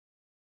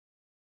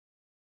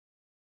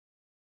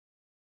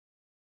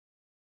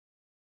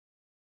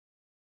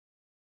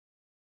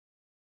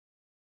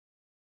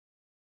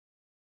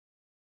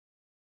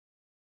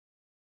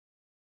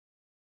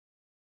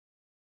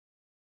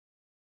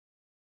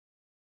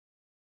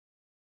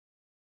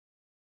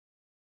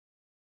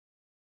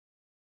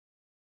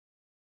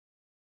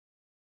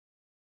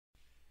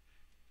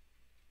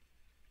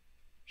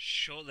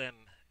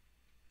Sholem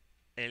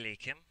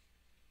Aleikum,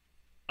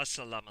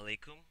 Assalamu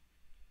alaikum,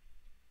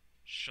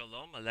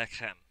 Shalom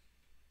Aleichem.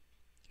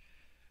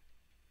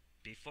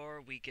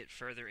 Before we get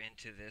further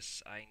into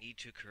this, I need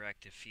to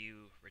correct a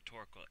few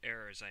rhetorical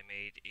errors I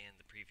made in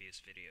the previous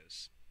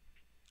videos.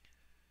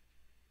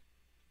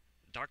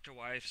 Dr.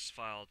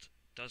 Weisfeld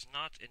does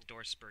not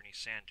endorse Bernie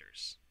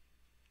Sanders.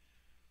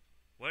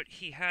 What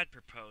he had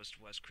proposed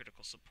was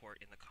critical support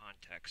in the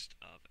context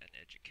of an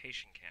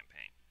education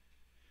campaign.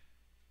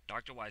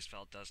 Dr.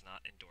 Weisfeld does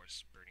not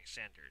endorse Bernie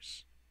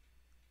Sanders.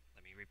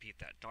 Let me repeat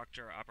that.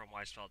 Dr. Abram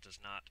Weisfeld does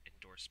not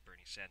endorse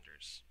Bernie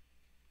Sanders.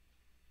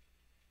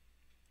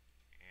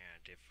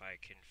 And if I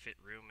can fit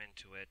room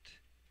into it,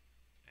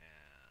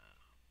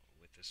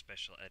 with the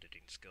special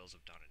editing skills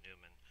of Donna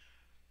Newman,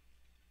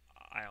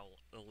 I'll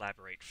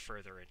elaborate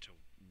further into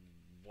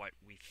what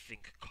we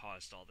think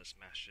caused all this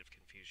massive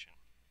confusion.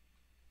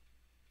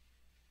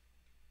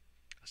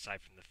 Aside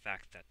from the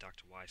fact that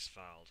Dr.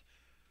 Weisfeld,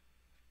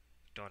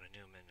 Donna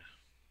Newman,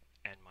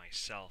 and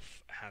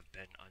myself have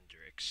been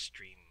under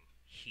extreme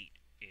heat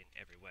in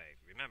every way.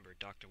 Remember,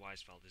 Dr.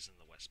 Weisfeld is in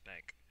the West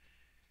Bank,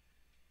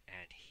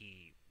 and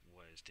he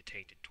was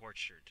detained and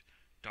tortured.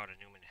 Donna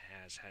Newman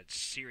has had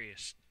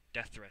serious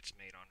death threats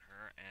made on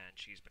her, and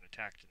she's been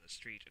attacked in the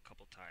street a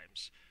couple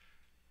times.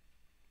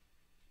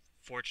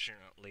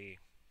 Fortunately,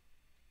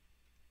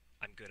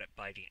 I'm good at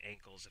biting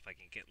ankles if I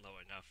can get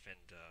low enough,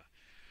 and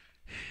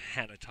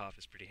Hanatov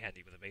is pretty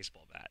handy with a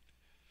baseball bat.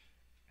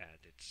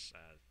 And it's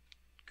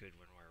good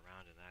when we're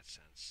around in that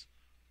sense.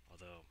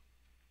 Although,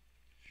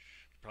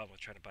 the problem with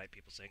trying to bite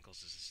people's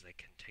ankles is they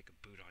can take a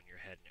boot on your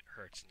head and it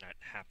hurts, and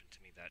that happened to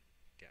me.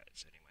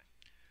 Anyway.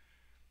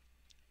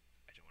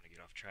 I don't want to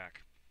get off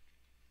track.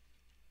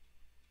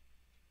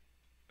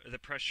 The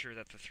pressure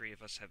that the three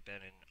of us have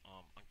been in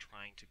on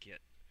trying to get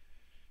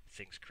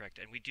things correct,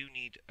 and we do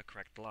need a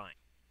correct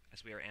line,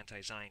 as we are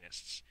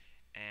anti-Zionists,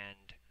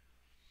 and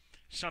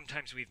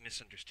sometimes we've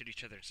misunderstood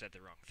each other and said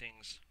the wrong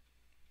things,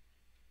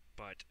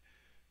 but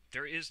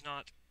there is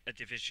not a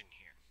division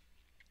here.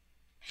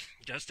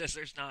 Just as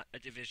there's not a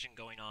division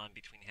going on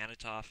between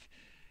Hanatov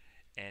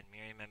and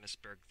Miriam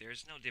Emmisberg,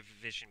 there's no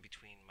division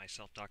between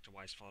myself, Dr.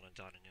 Weisfeld, and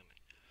Donna Newman.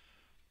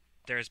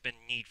 There has been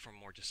need for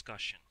more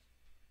discussion.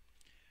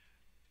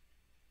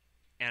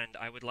 And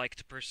I would like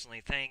to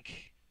personally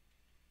thank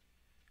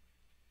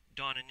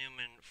Donna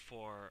Newman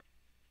for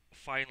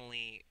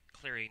finally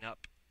clearing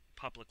up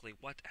publicly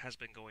what has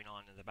been going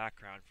on in the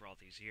background for all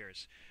these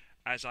years,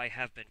 as I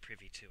have been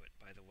privy to it,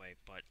 by the way,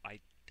 but I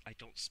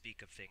don't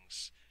speak of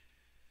things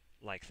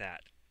like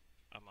that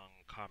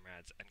among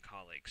comrades and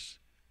colleagues.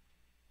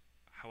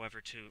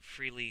 However, to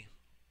freely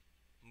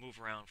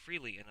move around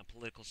freely in a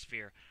political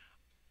sphere,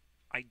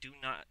 I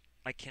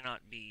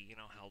cannot be,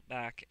 held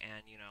back,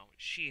 and,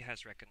 she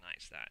has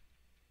recognized that.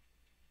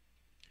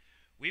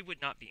 We would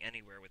not be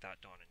anywhere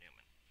without Donna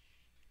Newman.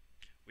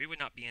 We would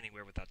not be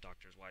anywhere without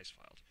Dr.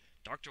 Weisfeld.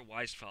 Dr.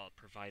 Weisfeld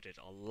provided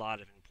a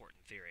lot of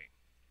important theory,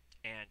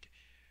 and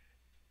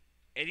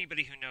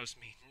anybody who knows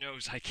me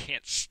knows I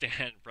can't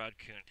stand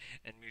Broadcoon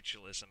and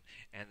mutualism,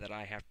 and that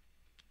I have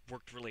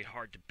worked really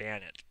hard to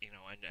ban it,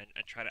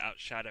 and try to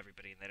outshout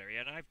everybody in that area,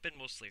 and I've been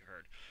mostly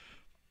heard.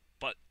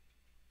 But,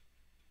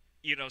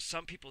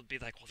 some people would be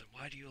like, well, then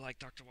why do you like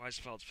Dr.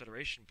 Weisfeld's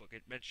Federation book?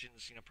 It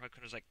mentions,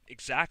 Broadcoon is like,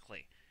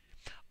 exactly.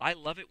 I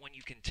love it when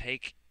you can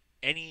take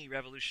any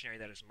revolutionary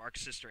that is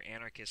Marxist or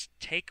anarchist,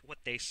 take what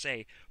they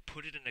say,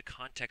 put it in a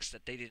context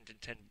that they didn't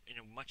intend in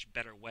a much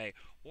better way,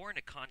 or in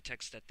a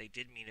context that they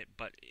did mean it,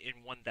 but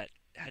in one that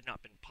had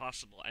not been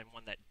possible, and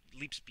one that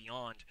leaps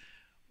beyond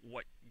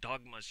what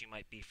dogmas you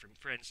might be from.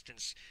 For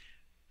instance,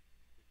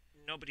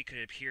 nobody could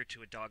adhere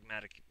to a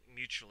dogmatic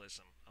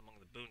mutualism among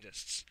the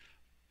Bundists,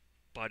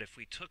 but if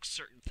we took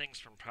certain things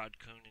from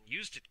Broadcoon and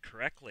used it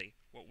correctly,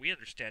 what we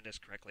understand as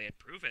correctly, and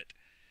prove it,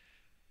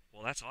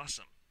 well, that's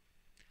awesome.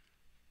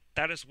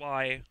 That is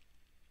why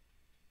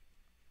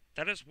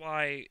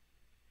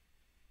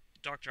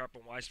Dr.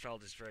 Abram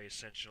Weisfeld is very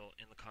essential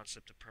in the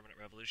concept of permanent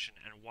revolution,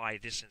 and why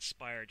this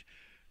inspired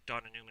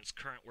Donna Newman's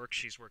current work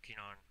she's working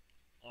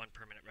on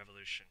permanent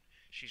revolution.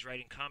 She's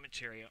writing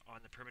commentary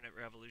on the permanent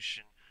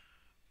revolution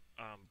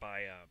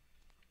by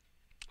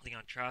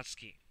Leon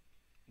Trotsky.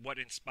 What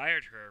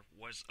inspired her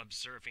was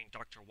observing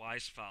Dr.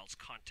 Weisfeld's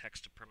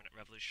context of permanent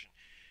revolution.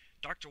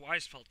 Dr.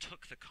 Weisfeld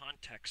took the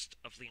context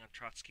of Leon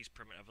Trotsky's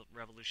permanent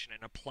revolution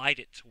and applied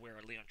it to where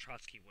Leon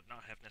Trotsky would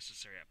not have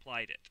necessarily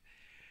applied it.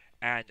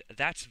 And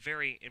that's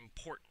very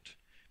important,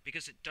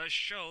 because it does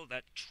show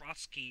that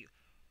Trotsky...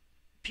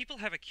 People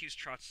have accused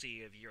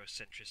Trotsky of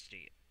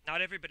Eurocentricity.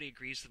 Not everybody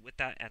agrees with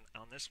that, and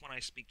on this one I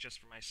speak just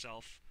for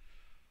myself.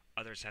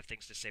 Others have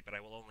things to say, but I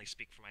will only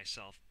speak for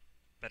myself.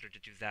 Better to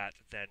do that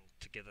than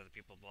to get other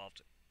people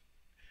involved.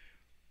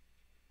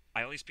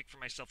 I only speak for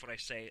myself when I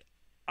say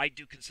I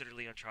do consider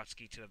Leon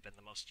Trotsky to have been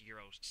the most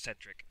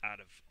Eurocentric out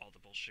of all the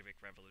Bolshevik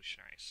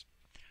revolutionaries.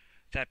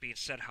 That being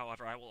said,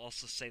 however, I will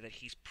also say that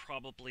he's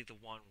probably the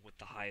one with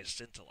the highest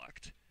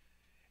intellect.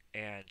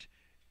 And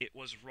it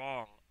was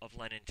wrong of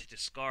Lenin to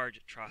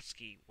discard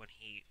Trotsky when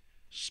he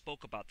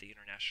spoke about the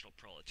international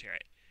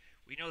proletariat.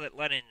 We know that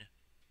Lenin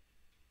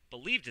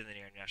believed in the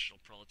international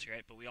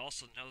proletariat, but we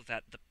also know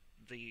that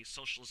the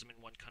socialism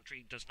in one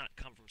country does not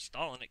come from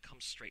Stalin, it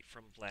comes straight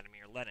from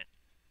Vladimir Lenin.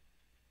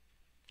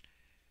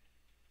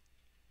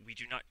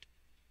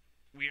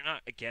 We are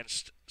not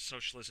against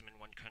socialism in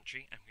one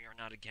country, and we are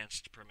not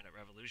against permanent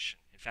revolution.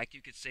 In fact,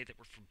 you could say that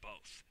we're for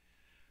both.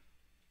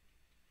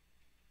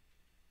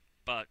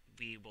 But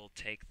we will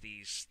take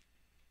these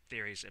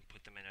theories and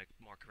put them in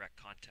a more correct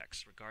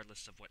context,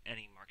 regardless of what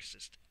any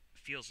Marxist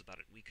feels about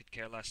it. We could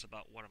care less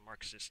about what a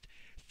Marxist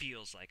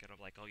feels like, and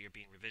of like, oh, you're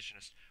being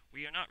revisionist.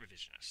 We are not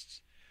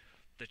revisionists.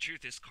 The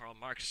truth is, Karl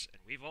Marx,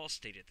 and we've all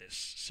stated this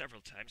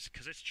several times,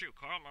 because it's true,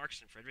 Karl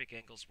Marx and Friedrich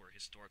Engels were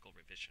historical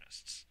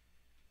revisionists.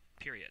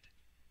 Period.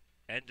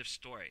 End of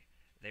story.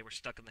 They were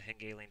stuck in the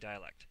Hegelian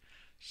dialect.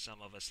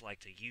 Some of us like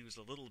to use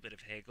a little bit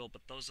of Hegel,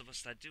 but those of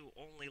us that do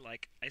only,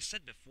 like I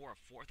said before, a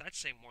fourth. I'd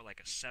say more like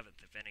a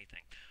seventh, if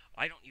anything.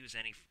 I don't use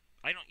any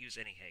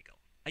Hegel.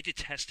 I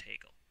detest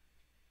Hegel.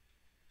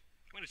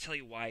 I'm going to tell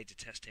you why I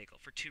detest Hegel,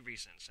 for two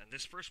reasons, and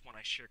this first one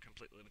I share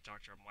completely with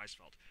Dr.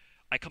 Weisfeld.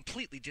 I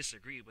completely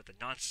disagree with the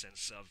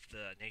nonsense of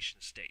the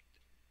nation-state.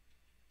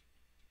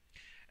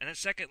 And then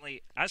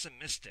secondly, as a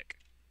mystic,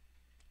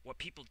 what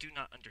people do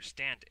not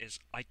understand is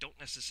I don't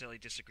necessarily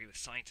disagree with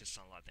scientists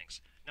on a lot of things.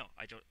 No,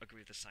 I don't agree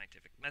with the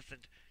scientific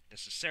method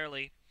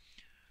necessarily.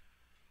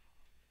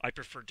 I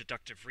prefer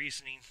deductive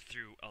reasoning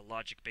through a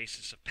logic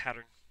basis of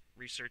pattern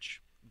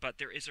research. But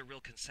there is a real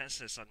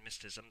consensus on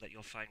mysticism that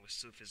you'll find with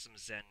Sufism,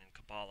 Zen, and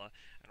Kabbalah,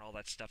 and all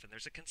that stuff. And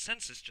there's a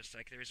consensus just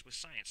like there is with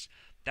science.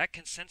 That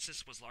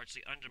consensus was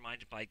largely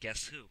undermined by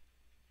guess who?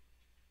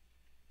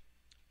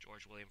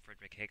 George William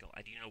Friedrich Hegel.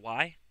 And do you know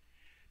why?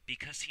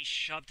 Because he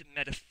shoved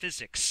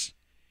metaphysics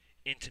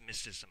into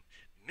mysticism.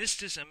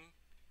 Mysticism,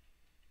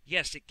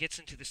 yes, it gets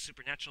into the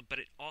supernatural, but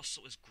it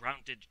also is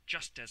grounded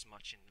just as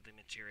much in the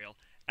material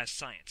as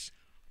science.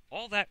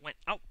 All that went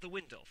out the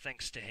window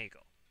thanks to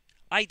Hegel.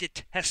 I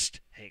detest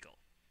Hegel.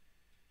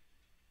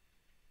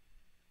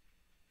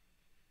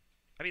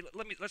 I mean,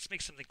 let's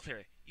make something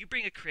clear. You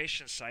bring a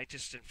creation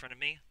scientist in front of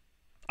me,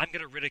 I'm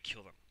going to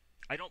ridicule them.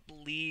 I don't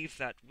believe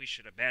that we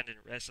should abandon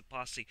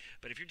reciprocity,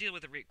 but if you're dealing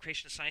with a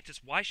creation scientist,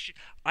 why should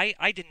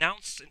I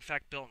denounce, in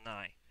fact, Bill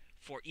Nye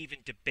for even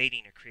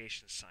debating a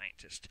creation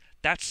scientist.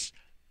 That's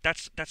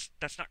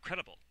not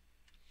credible.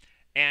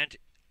 And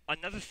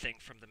another thing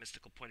from the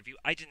mystical point of view,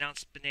 I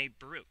denounce B'nai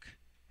Baruch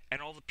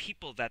and all the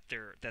people that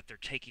they're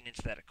taking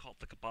into that occult,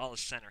 the Kabbalah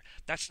Center.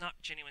 That's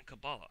not genuine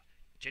Kabbalah.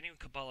 Genuine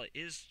Kabbalah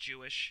is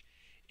Jewish.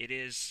 It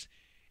is.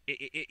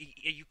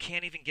 You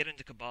can't even get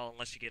into Kabbalah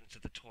unless you get into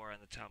the Torah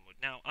and the Talmud.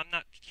 Now, I'm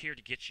not here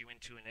to get you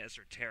into an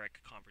esoteric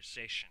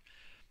conversation,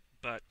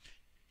 but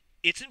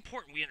it's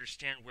important we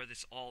understand where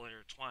this all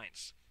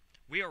intertwines.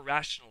 We are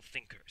rational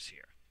thinkers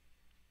here.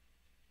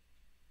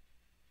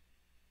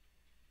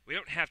 We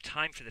don't have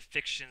time for the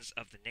fictions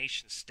of the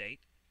nation state,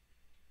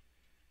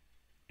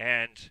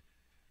 and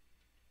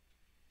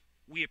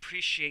we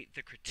appreciate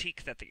the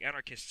critique that the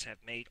anarchists have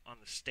made on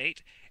the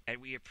state,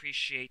 and we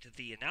appreciate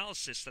the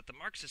analysis that the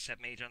Marxists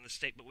have made on the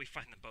state, but we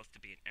find them both to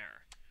be in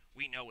error.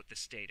 We know what the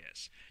state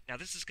is. Now,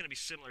 this is going to be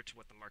similar to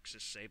what the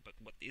Marxists say, but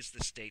what is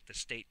the state? The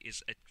state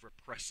is a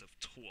repressive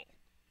tool.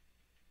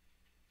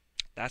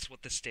 That's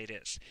what the state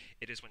is.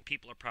 It is when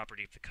people are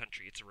property of the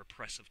country. It's a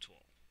repressive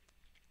tool.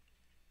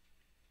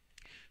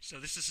 So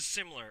this is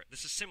similar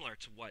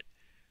to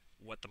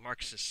what the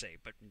Marxists say,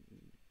 but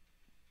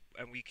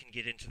and we can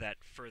get into that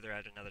further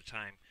at another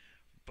time.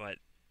 But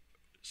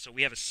so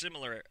we have a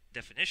similar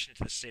definition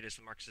to the state as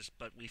the Marxists,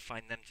 but we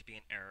find them to be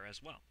in error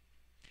as well.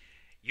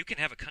 You can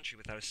have a country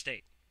without a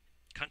state.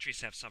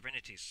 Countries have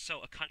sovereignties,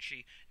 so a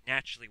country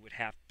naturally would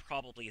have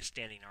probably a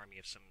standing army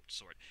of some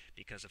sort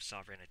because of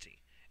sovereignty.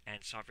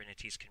 And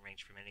sovereignties can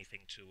range from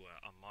anything to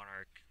a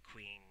monarch,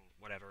 queen,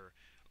 whatever.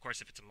 Of course,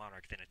 if it's a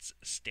monarch, then it's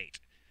a state.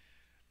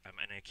 And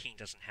a king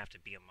doesn't have to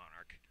be a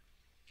monarch.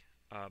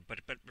 But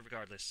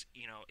regardless,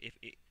 you know,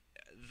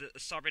 the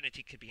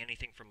sovereignty could be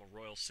anything from a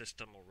royal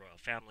system or royal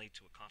family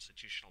to a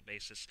constitutional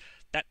basis.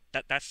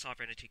 That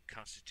sovereignty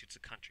constitutes a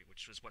country,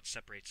 which is what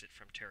separates it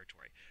from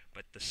territory.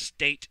 But the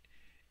state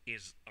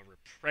is a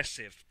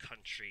repressive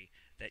country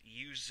that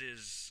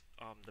uses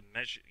the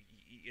measure.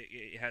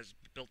 It has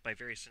built by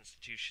various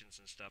institutions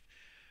and stuff.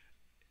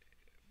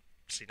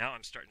 See, now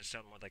I'm starting to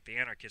sound more like the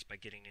anarchist by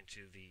getting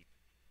into the.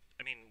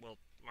 I mean, well,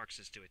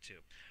 Marxists do it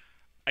too.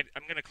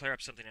 I'm going to clear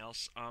up something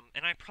else,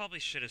 and I probably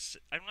should have.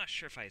 I'm not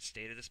sure if I had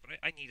stated this, but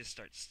I need to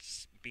start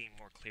being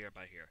more clear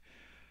about here.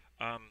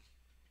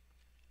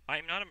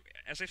 I'm not,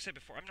 as I've said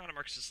before, I'm not a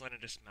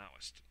Marxist-Leninist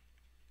Maoist,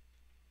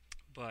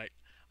 but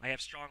I have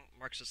strong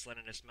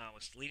Marxist-Leninist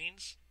Maoist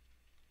leanings,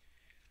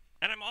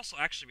 and I'm also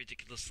actually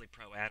ridiculously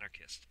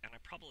pro-anarchist, and I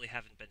probably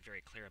haven't been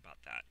very clear about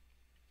that.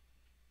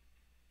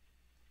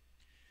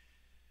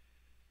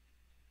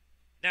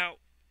 Now,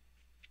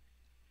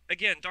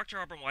 again,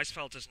 Dr. Abram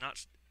Weisfeld does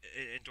not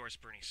endorse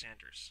Bernie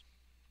Sanders.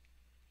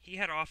 He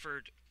had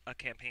offered a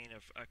campaign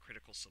of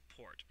critical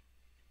support.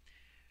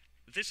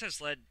 this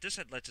had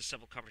led to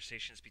several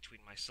conversations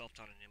between myself,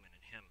 Donna Newman,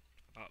 and him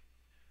about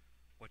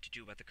what to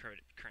do about the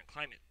current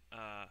climate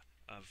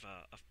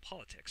of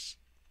politics.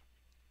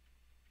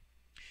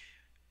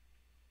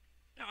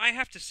 Now, I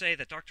have to say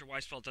that Dr.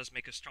 Weisfeld does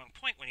make a strong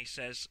point when he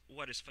says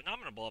what is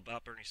phenomenal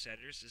about Bernie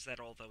Sanders is that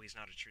although he's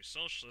not a true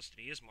socialist,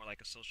 and he is more like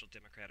a social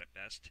democrat at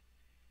best,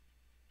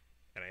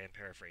 and I am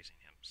paraphrasing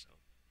him, so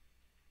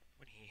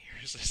when he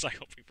hears this, I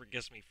hope he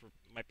forgives me for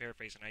my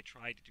paraphrasing. I'm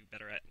trying to do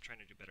better at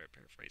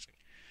paraphrasing.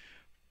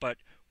 But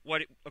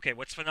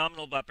what's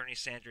phenomenal about Bernie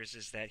Sanders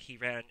is that he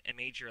ran a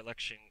major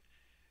election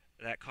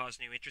that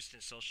caused new interest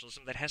in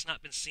socialism that has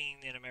not been seen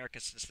in America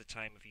since the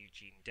time of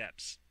Eugene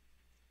Debs.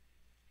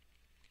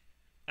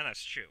 And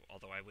that's true,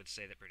 although I would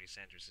say that Bernie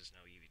Sanders is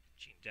no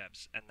Eugene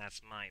Debs, and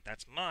that's my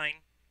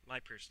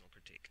personal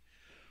critique.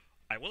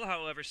 I will,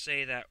 however,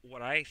 say that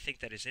what I think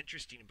that is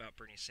interesting about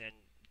Bernie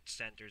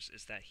Sanders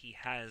is that he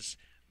has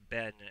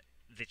been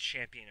the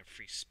champion of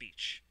free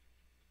speech.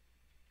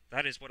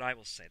 That is what I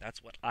will say.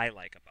 That's what I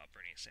like about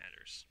Bernie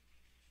Sanders.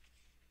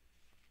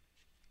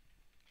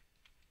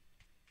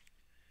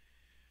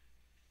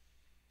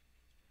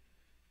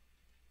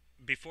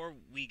 Before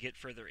we get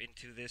further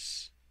into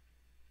this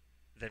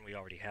than we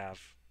already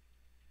have,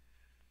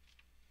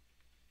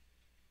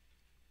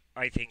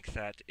 I think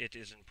that it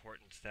is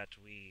important that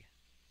we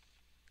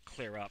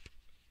clear up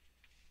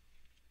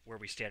where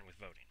we stand with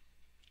voting.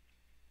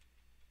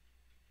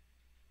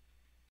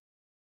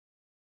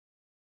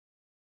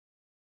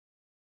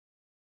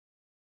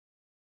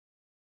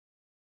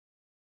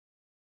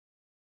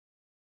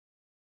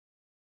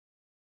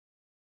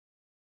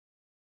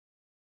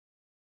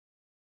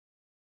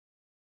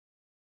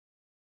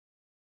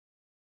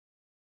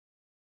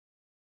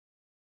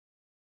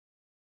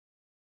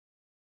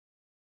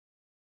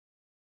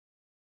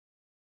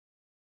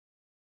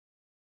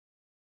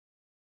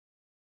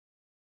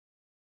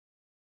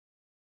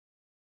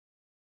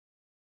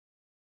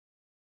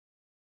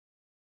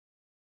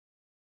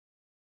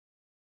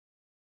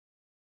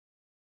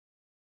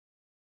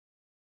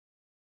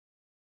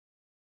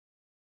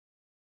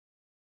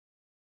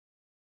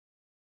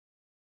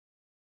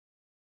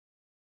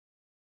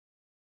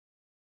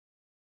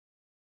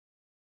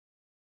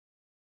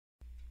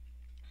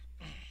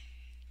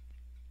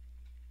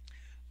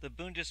 The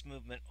Bundist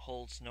Movement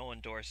holds no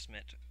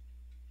endorsements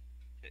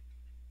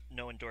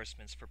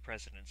for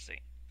presidency.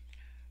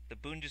 The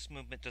Bundist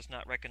Movement does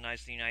not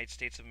recognize the United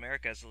States of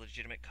America as a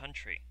legitimate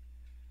country.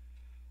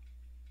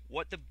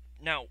 What the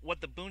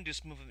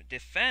Bundist Movement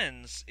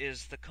defends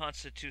is the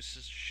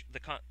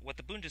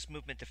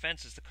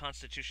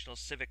constitutional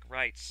civic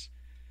rights,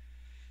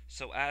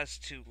 so as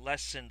to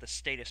lessen the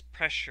statist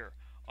pressure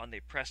on the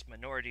oppressed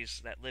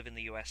minorities that live in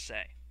the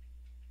USA.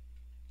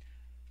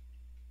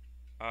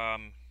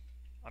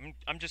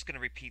 I'm just going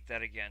to repeat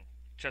that again,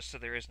 just so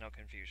there is no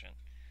confusion.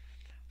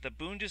 The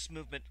Bundist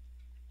Movement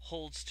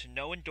holds to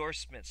no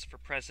endorsements for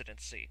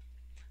presidency.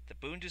 The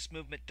Bundist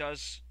Movement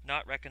does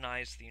not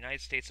recognize the United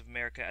States of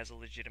America as a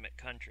legitimate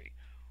country.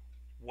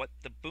 What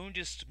the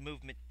Bundist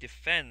Movement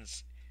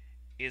defends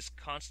is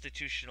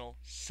constitutional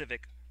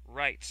civic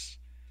rights,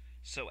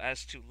 so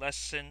as to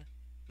lessen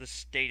the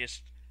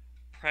statist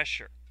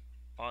pressure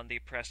on the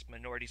oppressed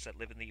minorities that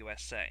live in the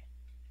USA.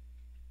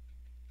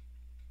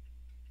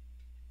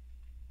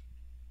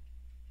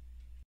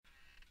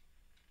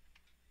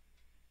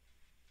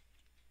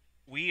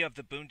 We of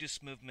the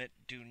Bundist Movement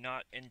do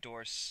not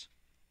endorse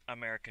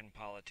American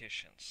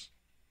politicians.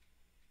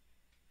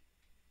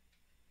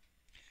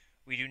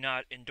 We do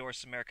not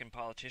endorse American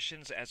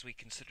politicians as we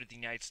consider the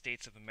United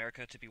States of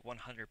America to be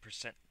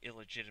 100%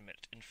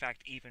 illegitimate, in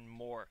fact even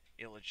more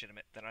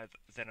illegitimate than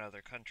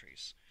other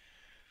countries.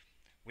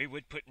 We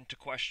would put into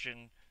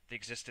question the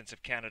existence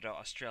of Canada,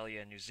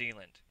 Australia, and New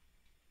Zealand.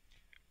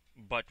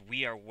 But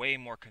we are way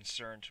more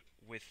concerned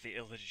with the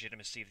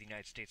illegitimacy of the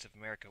United States of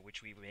America,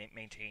 which we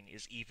maintain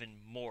is even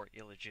more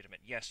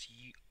illegitimate. Yes,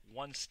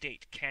 one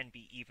state can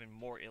be even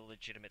more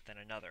illegitimate than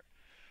another.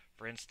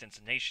 For instance,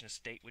 a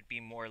nation-state would be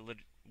more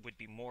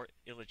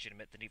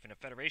illegitimate than even a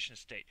federation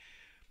state.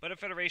 But a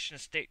federation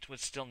state would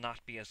still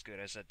not be as good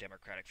as a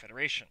democratic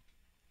federation.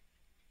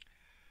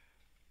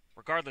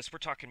 Regardless, we're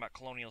talking about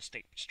colonial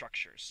state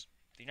structures.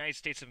 The United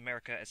States of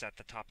America is at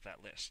the top of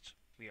that list.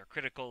 We are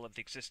critical of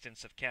the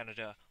existence of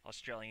Canada,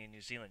 Australia, and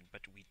New Zealand,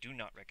 but we do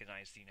not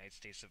recognize the United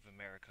States of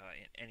America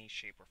in any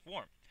shape or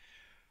form.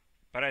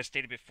 But as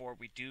stated before,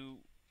 we do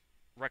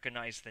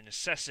recognize the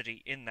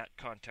necessity in that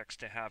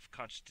context to have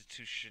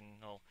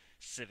constitutional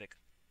civic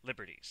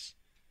liberties,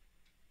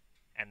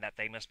 and that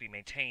they must be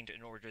maintained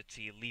in order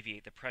to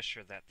alleviate the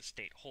pressure that the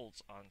state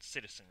holds on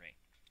citizenry.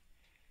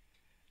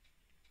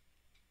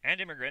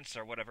 And immigrants,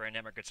 or whatever, and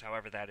immigrants,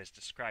 however that is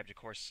described. Of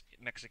course,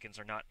 Mexicans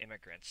are not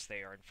immigrants.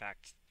 They are, in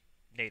fact,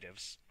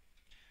 natives.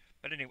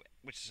 But anyway,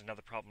 which is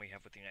another problem we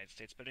have with the United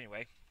States. But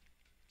anyway,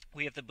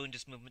 we of the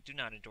Bundist Movement do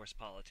not endorse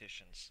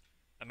politicians.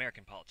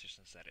 American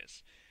politicians, that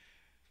is.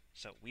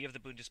 So, we of the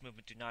Bundist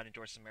Movement do not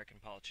endorse American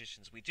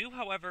politicians. We do,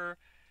 however,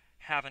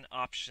 have an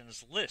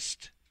options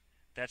list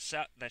that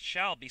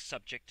shall be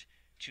subject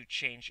to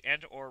change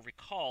and or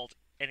recalled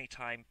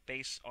anytime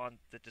based on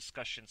the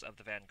discussions of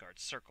the Vanguard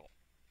Circle.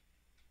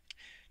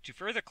 To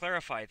further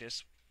clarify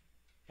this,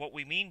 what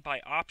we mean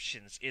by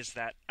options is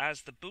that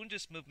as the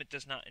Bundist movement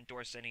does not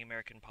endorse any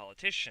American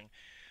politician,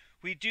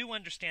 we do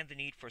understand the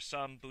need for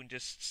some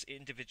Bundists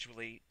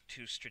individually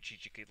to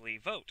strategically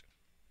vote.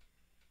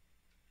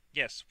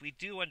 Yes, we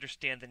do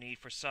understand the need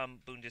for some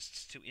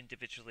Bundists to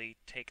individually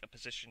take a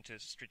position to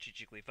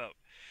strategically vote.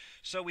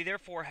 So we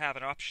therefore have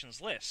an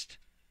options list.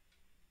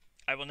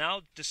 I will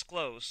now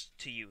disclose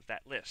to you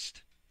that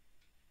list.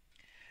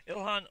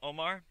 Ilhan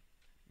Omar,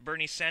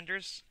 Bernie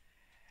Sanders,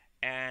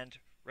 and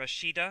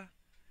Rashida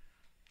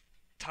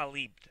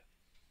Tlaib.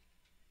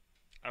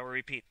 I will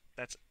repeat,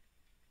 that's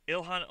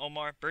Ilhan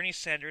Omar, Bernie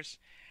Sanders,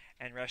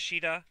 and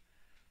Rashida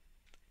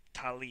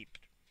Tlaib.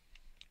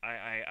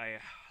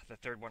 The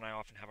third one, I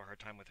often have a hard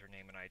time with her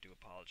name, and I do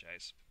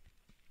apologize.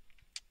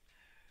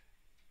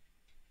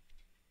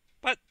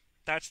 But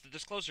that's the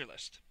disclosure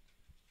list.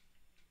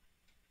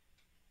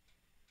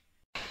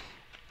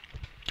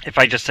 If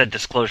I just said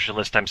disclosure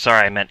list, I'm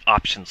sorry, I meant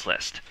options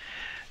list.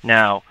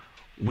 Now,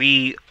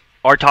 we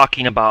are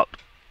talking about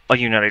a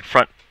united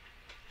front.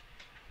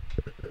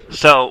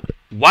 So,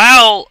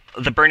 while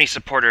the Bernie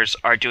supporters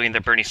are doing the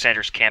Bernie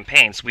Sanders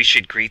campaigns, we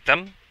should greet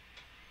them.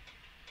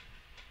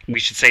 We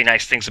should say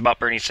nice things about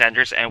Bernie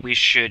Sanders, and we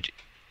should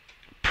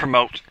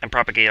promote and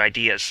propagate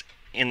ideas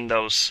in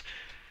those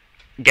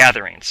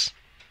gatherings.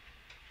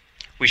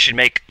 We should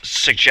make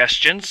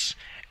suggestions,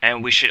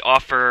 and we should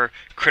offer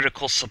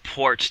critical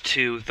support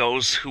to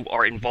those who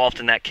are involved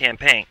in that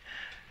campaign.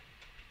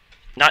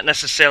 Not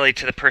necessarily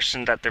to the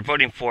person that they're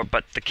voting for,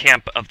 but the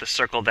camp of the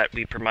circle that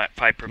we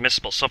find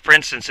permissible. So, for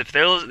instance, if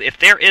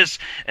there is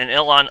an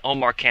Ilhan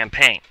Omar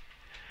campaign,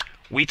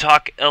 we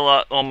talk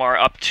Ilhan Omar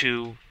up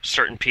to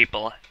certain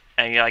people,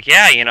 and you're like,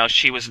 yeah, you know,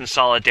 she was in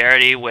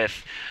solidarity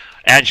with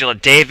Angela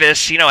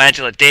Davis. You know,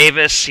 Angela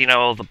Davis.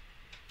 The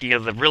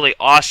really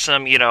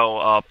awesome,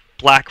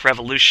 black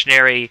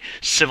revolutionary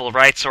civil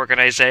rights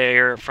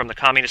organizer from the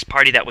Communist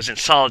Party that was in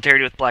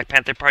solidarity with Black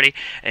Panther Party.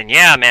 And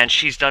yeah, man,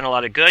 she's done a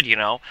lot of good,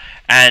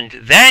 And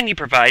then you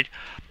provide,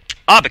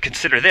 but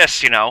consider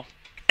this, And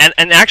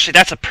actually,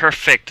 that's a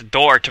perfect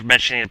door to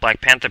mentioning the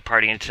Black Panther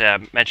Party and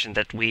to mention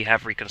that we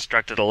have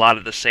reconstructed a lot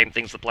of the same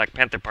things the Black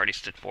Panther Party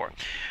stood for.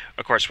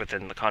 Of course,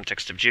 within the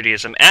context of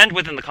Judaism and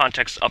within the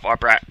context of our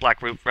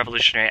black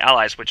revolutionary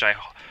allies, which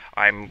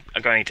I'm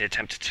going to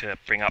attempt to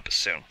bring up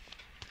soon.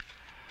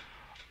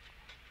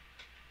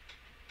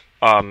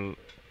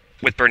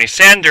 With Bernie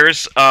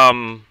Sanders,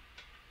 I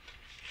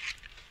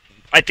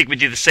think we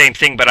do the same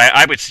thing, but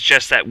I would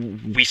suggest that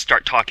we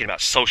start talking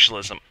about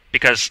socialism,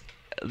 because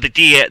the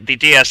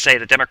DSA,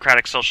 the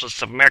Democratic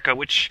Socialists of America,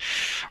 which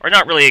are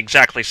not really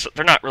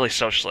they're not really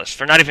socialists.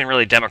 They're not even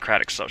really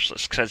democratic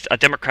socialists, because a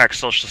democratic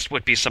socialist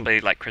would be somebody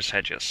like Chris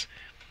Hedges.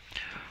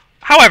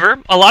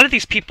 However, a lot of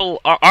these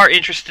people are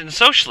interested in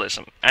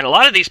socialism, and a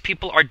lot of these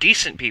people are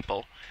decent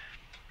people.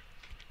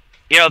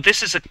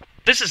 This is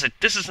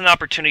an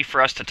opportunity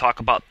for us to talk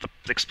about the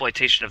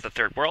exploitation of the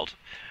third world,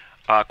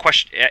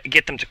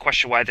 get them to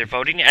question why they're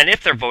voting, and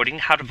if they're voting,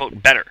 how to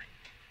vote better.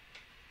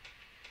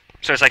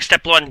 So it's like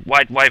step one,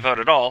 why vote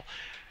at all?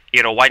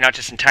 Why not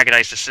just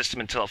antagonize the system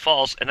until it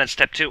falls? And then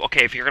step two,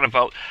 okay, if you're going to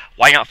vote,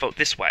 why not vote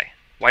this way?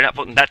 Why not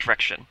vote in that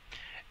direction?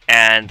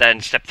 And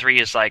then step three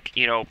is like,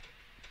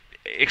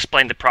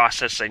 explain the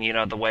process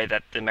and, the way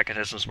that the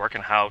mechanisms work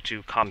and how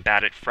to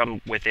combat it from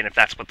within if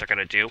that's what they're going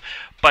to do,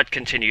 but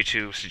continue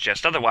to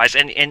suggest otherwise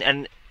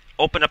and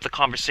open up the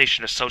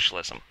conversation of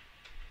socialism.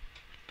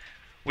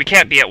 We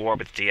can't be at war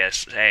with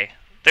DSA.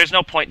 There's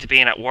no point to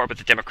being at war with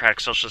the Democratic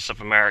Socialists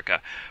of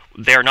America.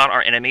 They're not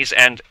our enemies,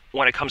 and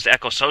when it comes to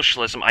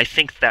eco-socialism, I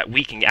think that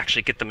we can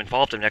actually get them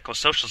involved in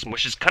eco-socialism,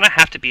 which is going to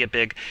have to be a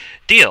big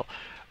deal.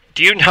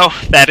 Do you know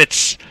that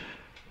it's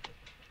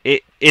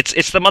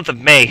the month of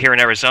May here in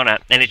Arizona,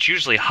 and it's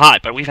usually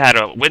hot, but we've had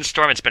a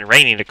windstorm, it's been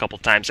raining a couple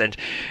times, and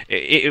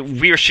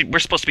we're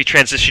supposed to be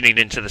transitioning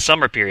into the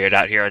summer period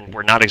out here, and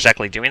we're not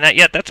exactly doing that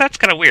yet. That's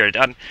kind of weird.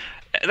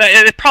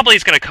 It probably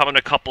is going to come in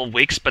a couple of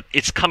weeks, but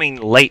it's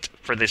coming late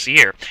for this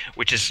year,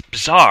 which is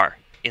bizarre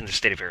in the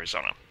state of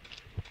Arizona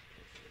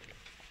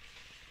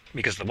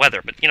because of the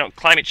weather. But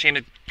climate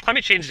change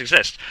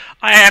exists.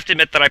 I have to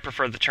admit that I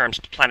prefer the terms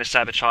planet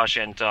sabotage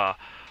and the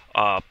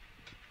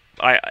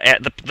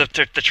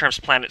terms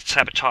planet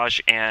sabotage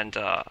and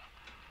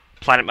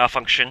planet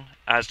malfunction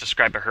as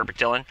described by Herbert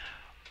Dillon.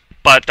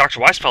 But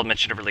Dr. Weisfeld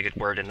mentioned a really good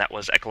word, and that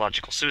was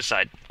ecological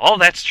suicide. All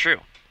that's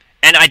true.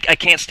 And I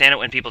can't stand it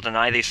when people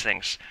deny these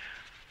things.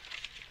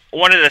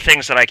 One of the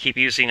things that I keep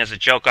using as a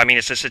joke, I mean,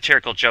 it's a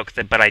satirical joke,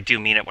 but I do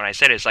mean it when I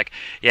say it. It's like,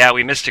 yeah,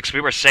 we mystics,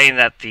 we were saying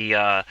that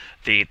the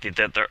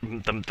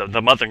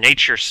Mother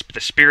Nature, the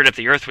spirit of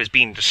the Earth, was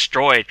being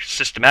destroyed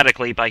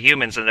systematically by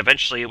humans, and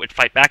eventually it would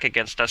fight back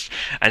against us.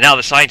 And now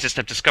the scientists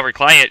have discovered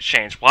climate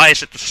change. Why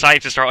is it the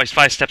scientists are always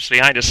 5 steps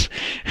behind us?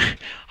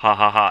 Ha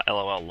ha ha,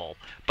 lol, lol.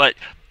 But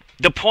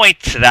the point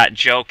to that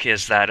joke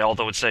is that,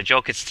 although it's a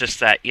joke, it's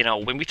just that,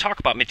 when we talk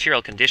about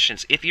material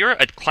conditions, if you're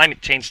a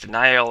climate change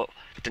denier,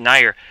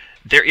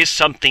 there is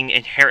something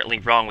inherently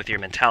wrong with your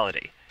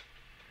mentality.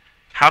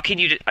 How can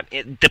you...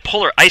 the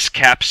polar ice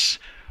caps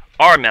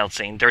are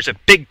melting. There's a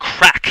big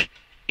crack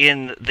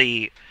in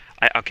the...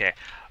 okay.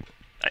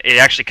 It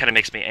actually kind of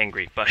makes me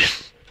angry,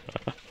 but...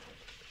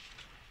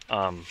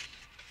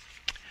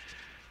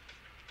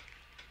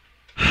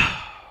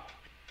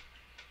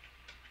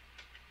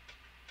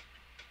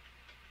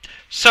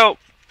 So,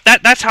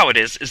 that's how it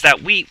is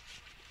that we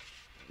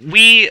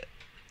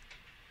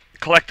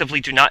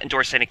collectively do not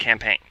endorse any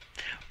campaign.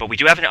 But we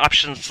do have an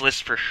options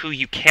list for who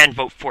you can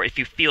vote for if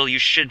you feel you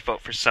should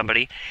vote for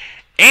somebody.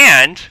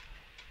 And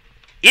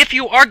if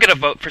you are going to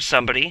vote for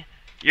somebody,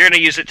 you're going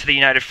to use it to the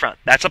United Front.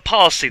 That's a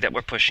policy that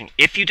we're pushing.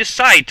 If you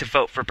decide to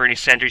vote for Bernie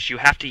Sanders, you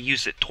have to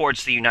use it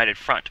towards the United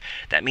Front.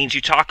 That means you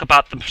talk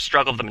about the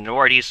struggle of the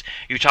minorities.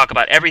 You talk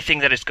about everything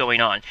that is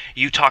going on.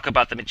 You talk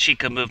about the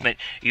Mexica Movement.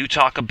 You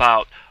talk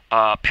about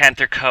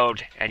Panther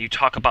Code, and you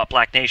talk about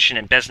Black Nation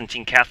and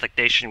Byzantine Catholic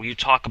Nation. You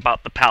talk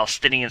about the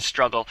Palestinian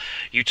struggle.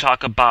 You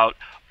talk about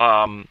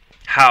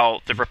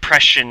how the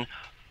repression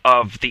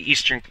of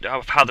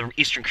how the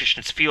Eastern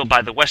Christians feel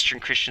by the Western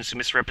Christians who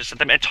misrepresent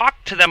them, and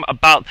talk to them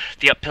about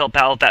the uphill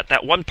battle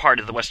that one part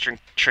of the Western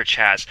Church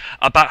has,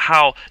 about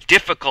how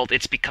difficult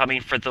it's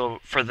becoming for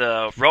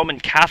the Roman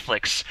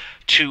Catholics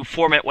to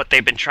format what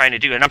they've been trying to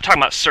do. And I'm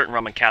talking about certain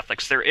Roman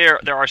Catholics.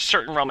 There are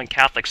certain Roman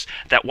Catholics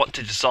that want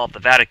to dissolve the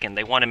Vatican.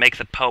 They want to make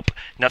the Pope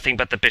nothing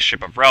but the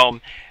Bishop of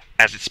Rome,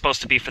 as it's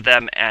supposed to be for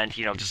them, and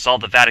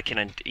dissolve the Vatican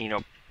and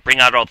bring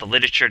out all the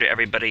literature to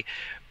everybody.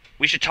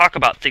 We should talk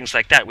about things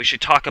like that. We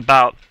should talk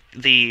about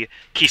the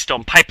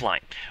Keystone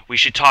Pipeline. We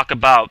should talk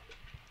about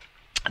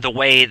the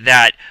way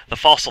that the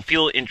fossil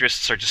fuel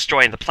interests are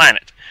destroying the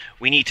planet.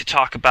 We need to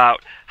talk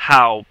about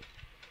how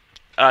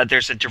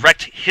there's a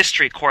direct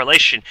history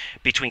correlation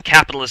between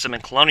capitalism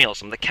and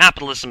colonialism. The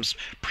capitalism's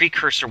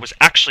precursor was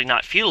actually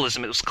not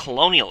feudalism, it was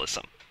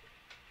colonialism.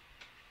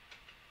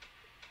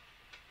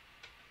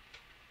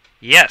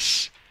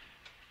 Yes.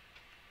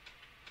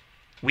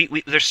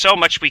 There's so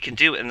much we can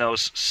do in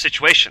those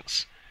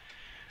situations.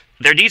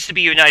 There needs to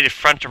be a united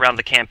front around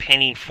the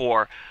campaigning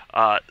for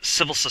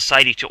civil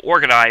society to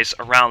organize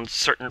around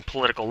certain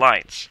political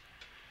lines.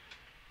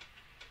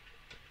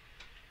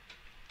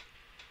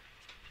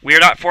 We are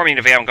not forming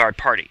a vanguard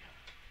party.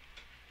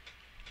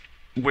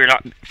 We're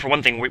not. For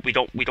one thing, we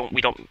don't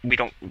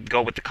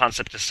go with the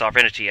concept of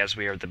sovereignty as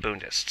we are the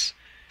Bundists.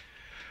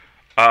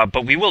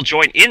 But we will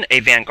join in a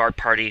vanguard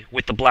party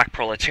with the Black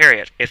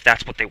Proletariat if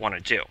that's what they want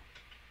to do.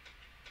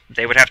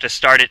 They would have to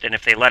start it, and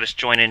if they let us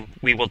join in,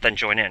 we will then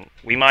join in.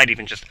 We might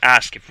even just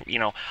ask if,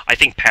 I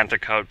think Panther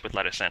Code would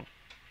let us in.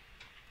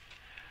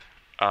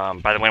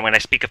 By the way, when I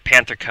speak of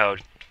Panther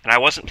Code, and I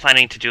wasn't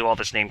planning to do all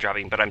this name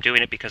dropping, but I'm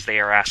doing it because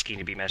they are asking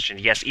to be mentioned.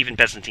 Yes, even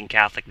Byzantine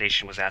Catholic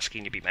Nation was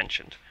asking to be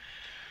mentioned.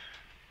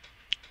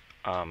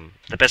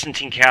 The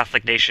Byzantine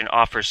Catholic Nation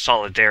offers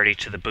solidarity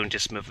to the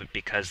Bundist Movement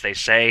because they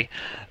say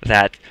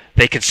that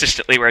they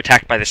consistently were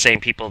attacked by the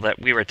same people that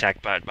we were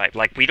attacked by.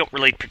 Like, we don't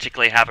really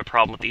particularly have a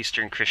problem with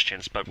Eastern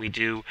Christians, but we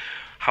do,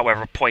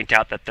 however, point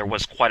out that there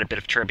was quite a bit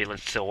of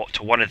turbulence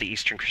to one of the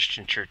Eastern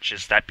Christian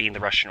churches, that being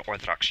the Russian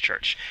Orthodox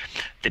Church.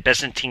 The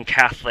Byzantine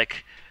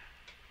Catholic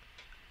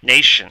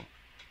Nation,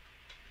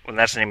 well,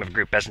 that's the name of a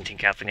group, Byzantine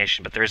Catholic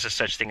Nation, but there is a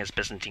such thing as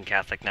Byzantine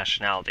Catholic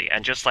nationality.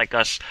 And just like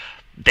us,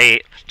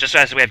 just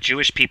as we have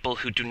Jewish people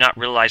who do not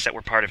realize that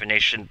we're part of a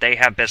nation, they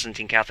have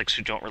Byzantine Catholics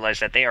who don't realize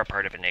that they are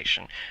part of a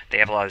nation. They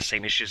have a lot of the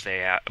same issues we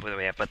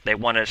have, but they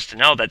want us to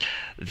know that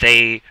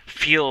they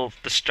feel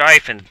the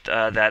strife and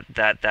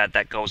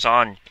that goes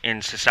on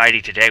in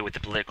society today with the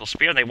political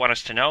sphere. And they want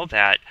us to know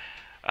that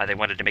they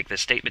wanted to make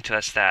this statement to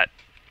us that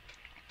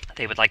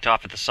they would like to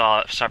offer the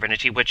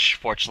sovereignty, which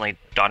fortunately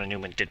Donna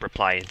Newman did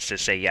reply and to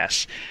say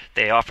yes.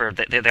 They offer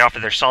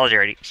their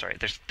solidarity. Sorry,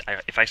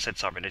 if I said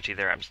sovereignty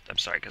there, I'm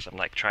sorry, because I'm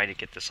like trying to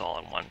get this all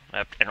in one,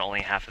 and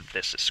only half of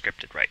this is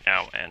scripted right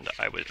now, and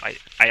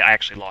I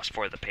actually lost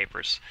 4 of the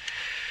papers.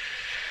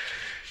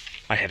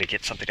 I had to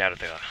get something out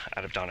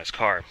of Donna's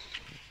car.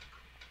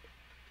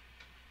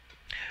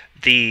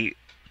 The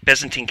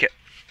Byzantine.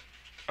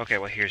 Okay,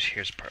 well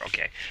here's part.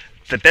 Okay,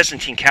 the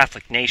Byzantine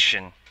Catholic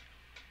Nation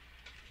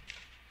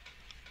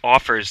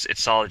offers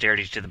its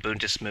solidarity to the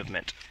Bundist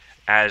Movement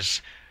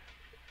as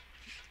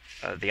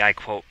I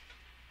quote,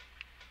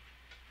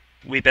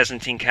 "We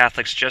Byzantine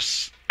Catholics,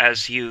 just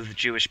as you, the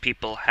Jewish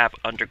people, have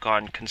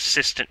undergone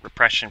consistent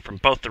repression from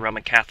both the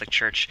Roman Catholic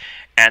Church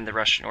and the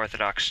Russian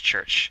Orthodox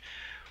Church.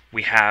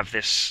 We share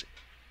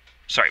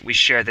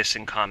this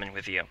in common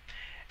with you,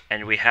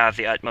 and we have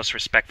the utmost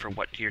respect for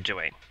what you're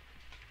doing."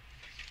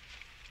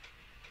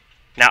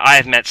 Now, I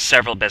have met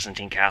several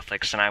Byzantine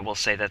Catholics, and I will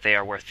say that they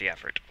are worth the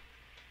effort.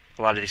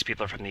 A lot of these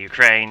people are from the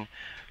Ukraine.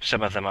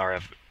 Some of them are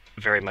of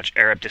very much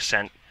Arab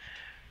descent.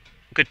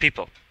 Good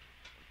people.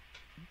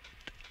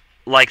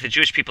 Like the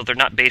Jewish people, they're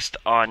not based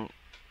on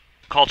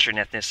culture and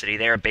ethnicity.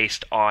 They are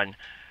based on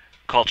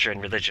culture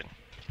and religion.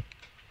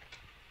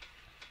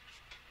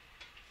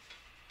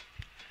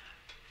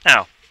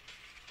 Now,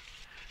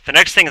 the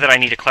next thing that I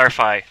need to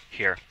clarify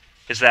here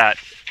is that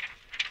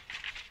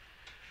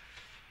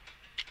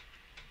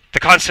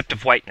concept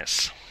of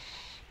whiteness,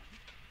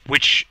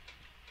 which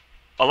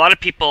a lot of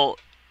people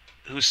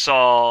who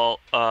saw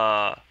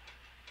us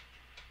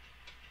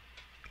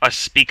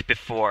speak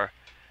before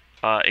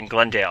in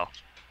Glendale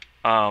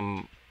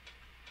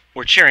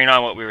were cheering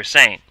on what we were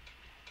saying.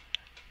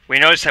 We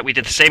noticed that we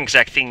did the same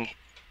exact thing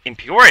in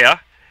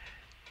Peoria,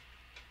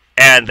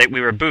 and that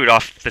we were booed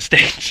off the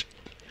stage.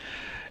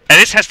 And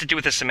this has to do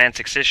with the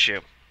semantics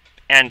issue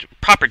and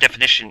proper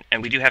definition,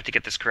 and we do have to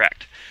get this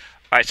correct.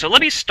 Alright, so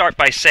let me start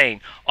by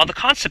saying, on the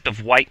concept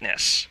of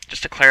whiteness,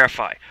 just to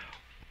clarify,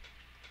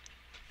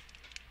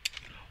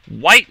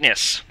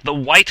 whiteness, the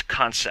white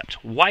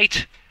concept,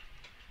 white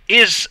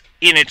is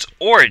in its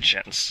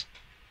origins.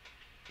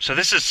 So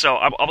this is, so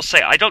I will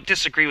say, I don't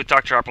disagree with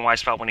Dr. Arben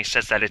Weisfeld when he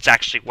says that it's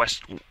actually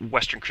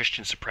Western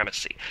Christian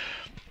supremacy.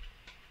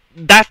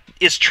 That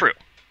is true.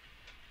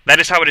 That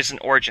is how it is in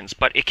origins,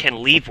 but it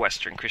can leave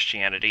Western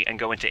Christianity and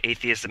go into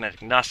atheism and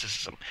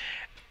agnosticism.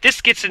 This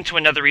gets into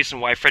another reason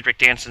why Frederick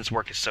Danson's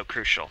work is so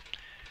crucial.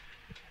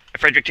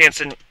 Frederick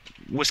Danson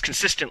was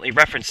consistently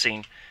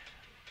referencing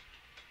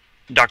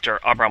Dr.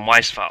 Abraham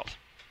Weisfeld.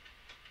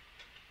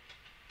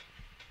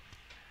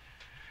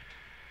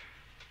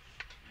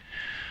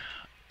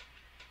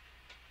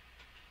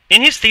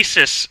 In his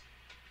thesis,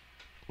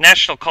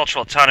 National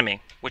Cultural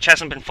Autonomy, which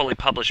hasn't been fully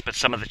published, but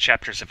some of the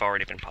chapters have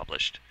already been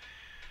published,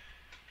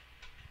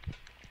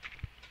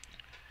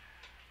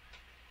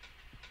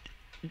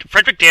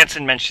 Frederick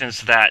Danson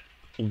mentions that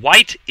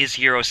white is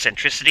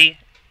Eurocentricity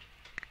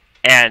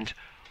and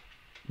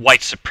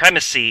white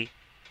supremacy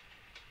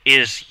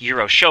is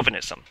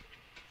Euro-chauvinism.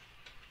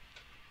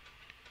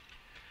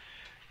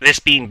 This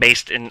being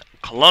based in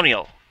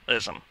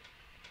colonialism.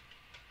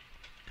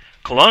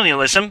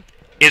 Colonialism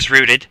is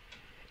rooted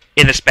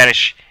in the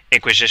Spanish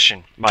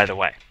Inquisition, by the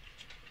way.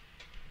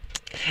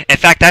 In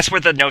fact, that's where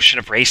the notion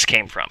of race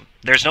came from.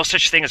 There's no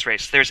such thing as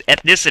race. There's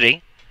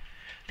ethnicity,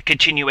 the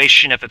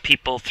continuation of a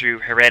people through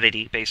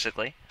heredity,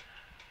 basically.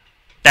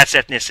 That's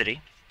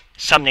ethnicity.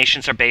 Some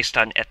nations are based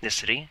on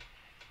ethnicity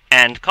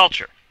and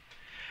culture.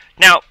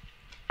 Now,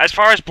 as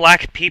far as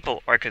black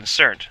people are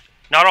concerned,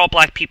 not all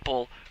black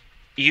people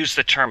use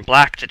the term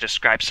black to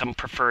describe. Some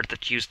prefer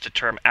to use the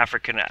term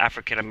African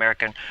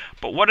American.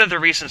 But one of the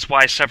reasons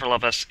why several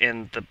of us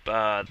in the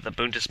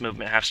Bundist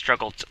movement have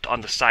struggled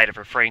on the side of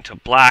referring to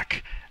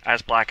black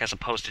as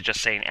opposed to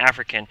just saying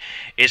African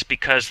is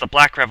because the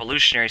black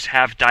revolutionaries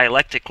have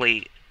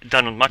dialectically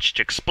done much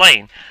to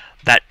explain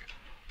that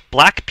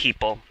black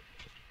people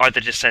are the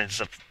descendants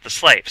of the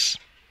slaves,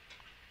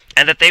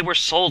 and that they were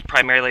sold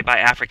primarily by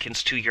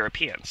Africans to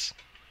Europeans.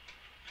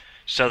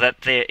 So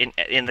that they,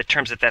 in the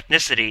terms of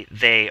ethnicity,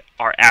 they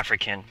are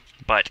African,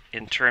 but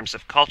in terms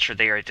of culture,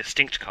 they are a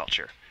distinct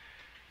culture.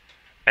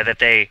 And that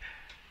they,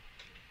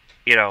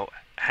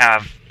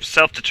 have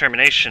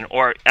self-determination,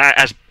 or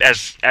as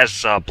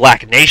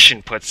Black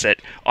Nation puts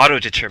it,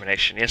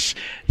 autodetermination. Yes,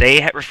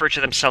 they refer to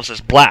themselves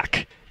as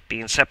black,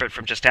 being separate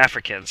from just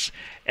Africans,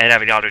 and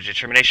having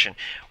autodetermination.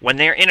 When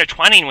they're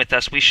intertwining with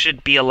us, we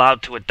should be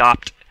allowed to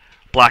adopt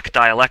black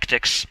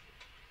dialectics,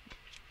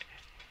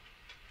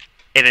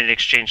 and in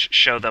exchange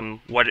show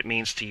them what it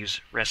means to use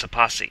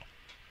reciprocity.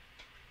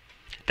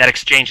 That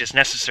exchange is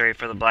necessary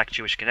for the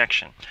black-Jewish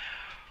connection.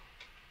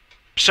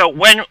 So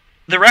when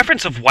the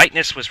reference of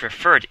whiteness was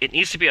referred, it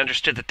needs to be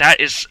understood that that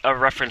is a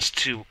reference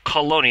to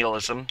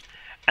colonialism,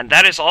 and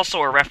that is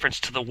also a reference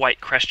to the white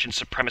Christian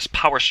supremacist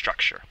power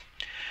structure.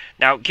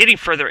 Now, getting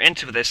further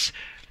into this,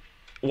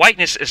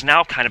 whiteness is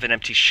now kind of an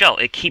empty shell.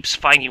 It keeps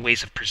finding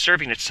ways of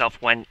preserving itself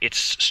when its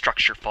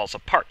structure falls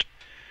apart.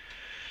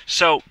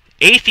 So,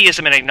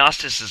 atheism and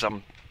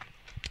agnosticism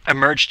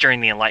emerged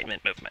during the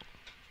Enlightenment movement.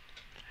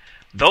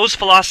 Those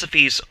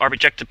philosophies are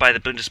rejected by the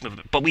Bundist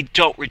movement, but we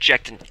don't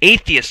reject an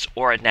atheist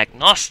or an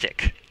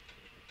agnostic.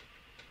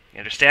 You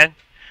understand?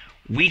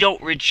 We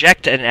don't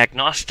reject an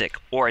agnostic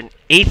or an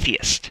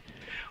atheist.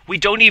 We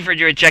don't even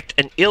reject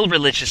an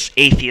irreligious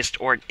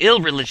atheist or an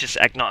irreligious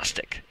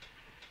agnostic.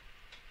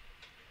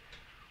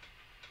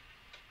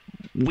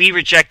 We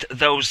reject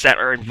those that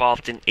are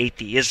involved in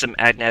atheism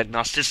and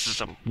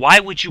agnosticism. Why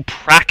would you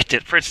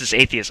practice, for instance,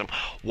 atheism?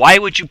 Why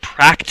would you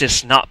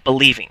practice not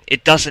believing?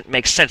 It doesn't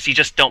make sense. You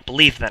just don't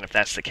believe then if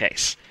that's the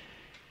case.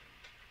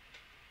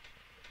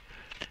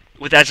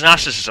 With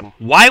agnosticism,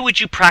 why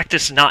would you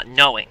practice not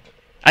knowing?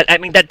 I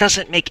mean, that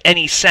doesn't make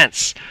any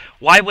sense.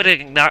 Why would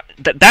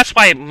that's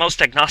why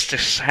most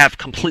agnostics have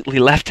completely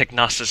left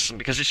agnosticism,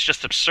 because it's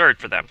just absurd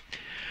for them.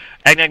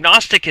 An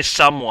agnostic is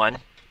someone,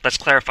 let's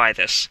clarify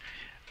this.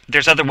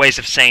 There's other ways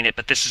of saying it,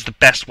 but this is the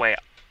best way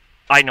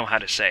I know how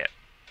to say it.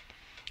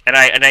 And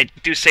I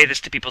do say this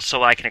to people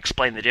so I can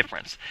explain the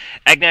difference.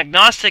 An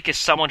agnostic is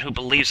someone who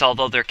believes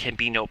although there can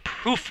be no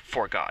proof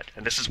for God.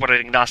 And this is what an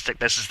agnostic,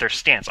 this is their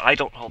stance. I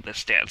don't hold this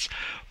stance.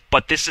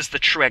 But this is the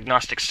true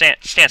agnostic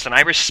stance, and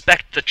I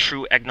respect the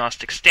true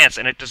agnostic stance,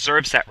 and it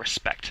deserves that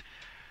respect.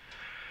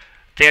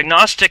 The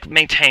agnostic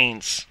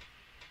maintains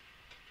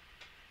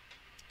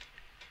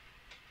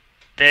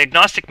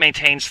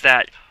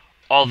that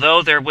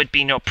although there would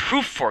be no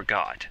proof for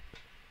God,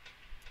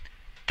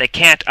 They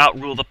can't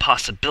outrule the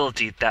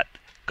possibility that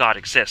God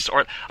exists.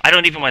 Or, I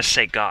don't even want to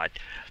say God.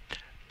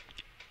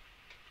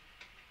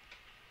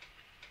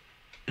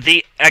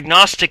 The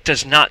agnostic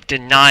does not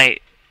deny...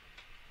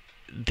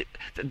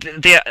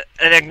 An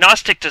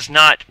agnostic does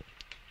not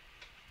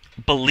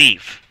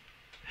believe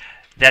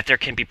that there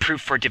can be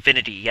proof for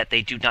divinity, yet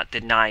they do not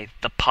deny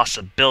the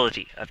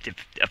possibility of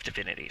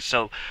divinity.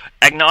 So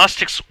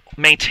agnostics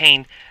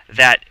maintain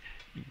that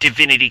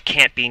divinity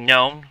can't be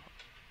known,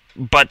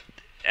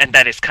 and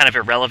that it's kind of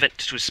irrelevant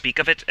to speak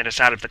of it, and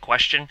it's out of the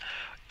question.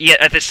 Yet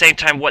at the same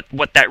time,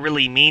 what that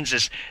really means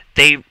is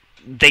they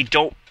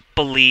don't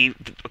believe...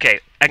 Okay,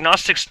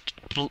 agnostics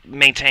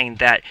maintain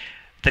that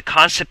the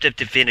concept of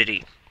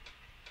divinity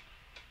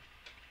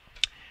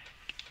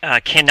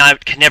can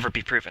never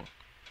be proven.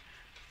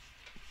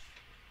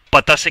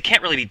 But thus it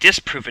can't really be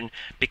disproven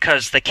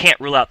because they can't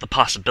rule out the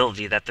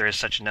possibility that there is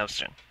such a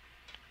notion.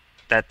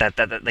 That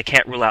they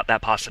can't rule out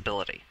that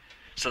possibility.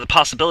 So the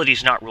possibility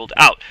is not ruled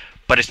out,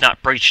 but it's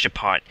not breached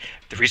upon.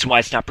 The reason why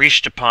it's not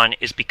breached upon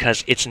is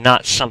because it's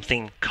not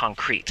something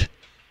concrete.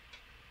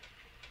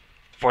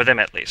 For them,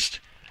 at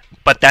least.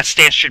 But that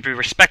stance should be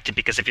respected,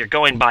 because if you're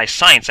going by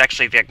science,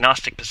 actually the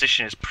agnostic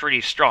position is pretty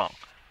strong.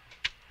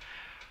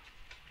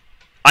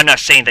 I'm not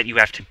saying that you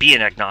have to be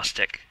an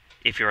agnostic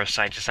if you're a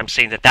scientist. I'm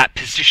saying that that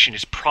position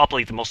is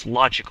probably the most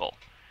logical.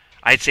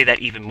 I'd say that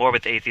even more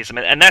with atheism,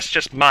 and that's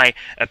just my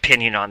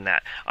opinion on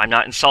that. I'm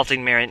not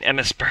insulting Marion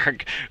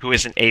Emmesberg, who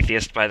is an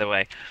atheist, by the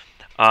way.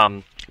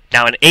 Now,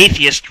 an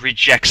atheist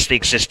rejects the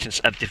existence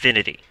of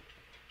divinity.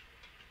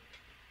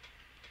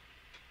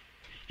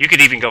 You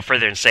could even go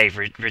further and say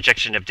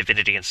rejection of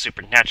divinity and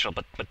supernatural,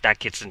 but that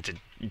gets into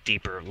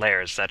deeper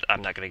layers that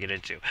I'm not going to get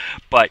into.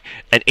 But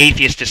an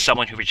atheist is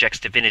someone who rejects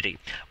divinity.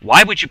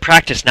 Why would you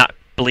practice not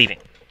believing?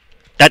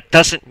 That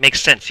doesn't make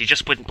sense. You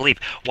just wouldn't believe.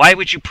 Why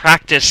would you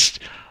practice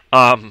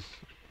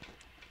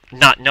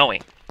not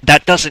knowing?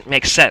 That doesn't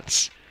make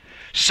sense.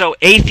 So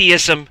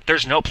atheism,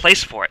 there's no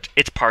place for it.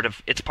 It's part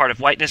of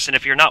whiteness, and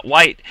if you're not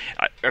white,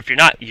 or if you're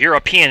not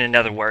European, in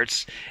other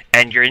words,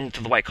 and you're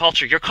into the white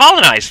culture, you're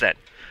colonized then.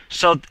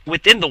 So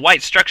within the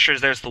white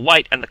structures, there's the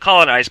white and the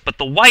colonized, but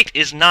the white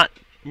is not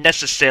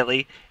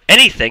necessarily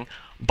anything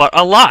but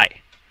a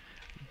lie.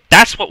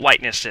 That's what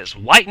whiteness is.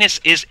 Whiteness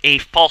is a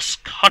false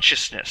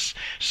consciousness.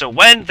 So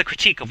when the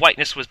critique of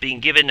whiteness was being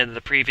given in the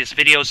previous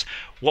videos,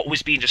 what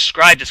was being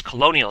described as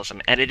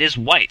colonialism, and it is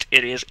white.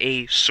 It is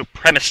a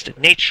supremacist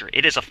nature.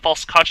 It is a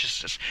false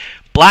consciousness.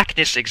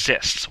 Blackness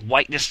exists.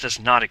 Whiteness does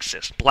not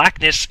exist.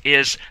 Blackness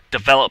is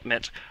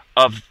development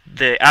of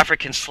the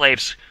African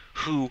slaves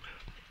who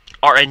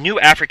are a new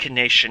African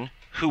nation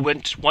who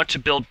want to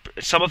build,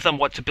 some of them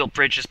want to build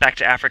bridges back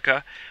to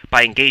Africa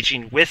by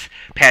engaging with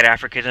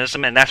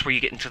Pan-Africanism, and that's where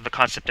you get into the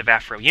concept of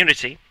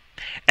Afro-unity.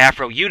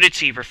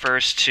 Afro-unity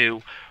refers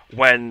to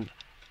when,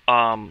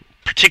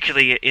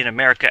 particularly in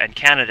America and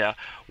Canada,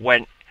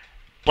 when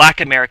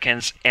Black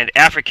Americans and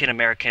African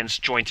Americans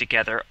join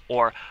together,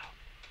 or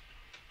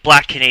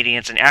Black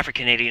Canadians and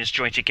African Canadians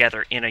join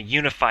together in a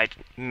unified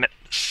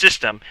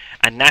system,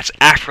 and that's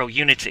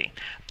Afro-unity.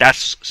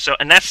 So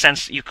in that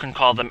sense, you can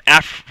call them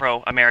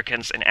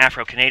Afro-Americans and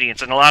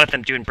Afro-Canadians, and a lot of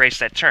them do embrace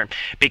that term,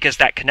 because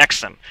that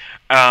connects them.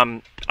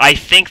 I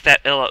think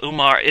that Illa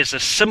Umar is a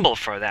symbol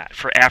for that,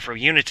 for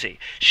Afro-unity.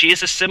 She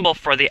is a symbol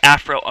for the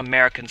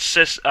Afro-American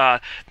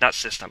not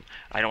system.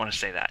 I don't want to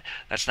say that.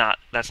 That's not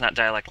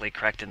dialectically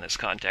correct in this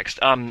context.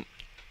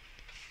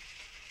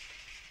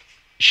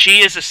 She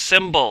is a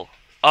symbol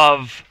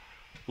of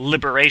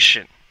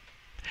liberation.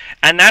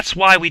 And that's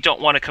why we don't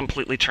want to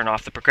completely turn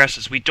off the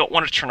progressives. We don't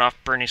want to turn off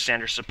Bernie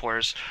Sanders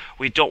supporters.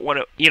 We don't want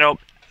to,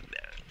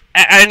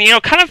 I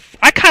kind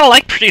of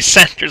like Bernie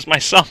Sanders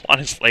myself,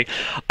 honestly.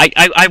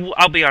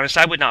 I'll be honest,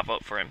 I would not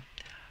vote for him.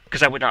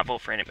 Because I would not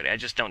vote for anybody. I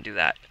just don't do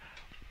that.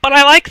 But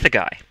I like the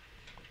guy.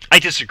 I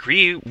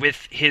disagree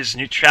with his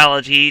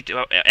neutrality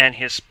and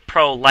his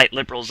pro-light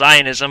liberal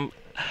Zionism.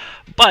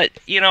 But,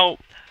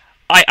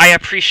 I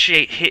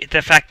appreciate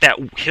the fact that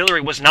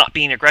Hillary was not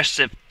being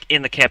aggressive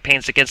in the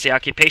campaigns against the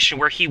occupation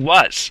where he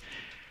was.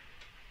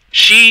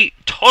 She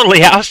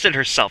totally ousted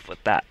herself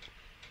with that.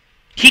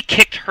 He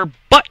kicked her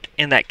butt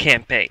in that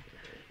campaign.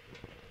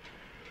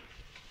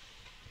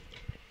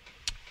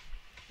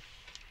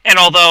 And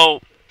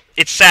although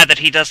it's sad that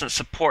he doesn't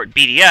support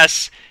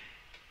BDS,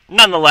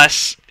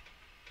 nonetheless,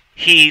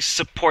 he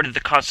supported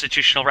the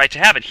constitutional right to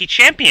have it. He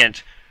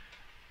championed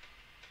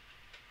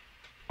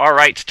our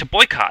right to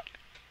boycott.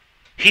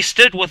 He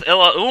stood with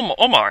Illa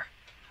Omar,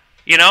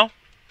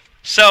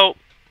 So,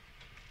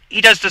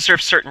 he does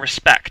deserve certain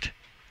respect.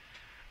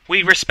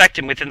 We respect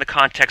him within the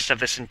context of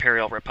this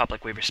imperial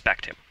republic. We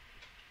respect him.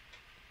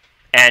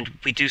 And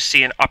we do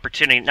see an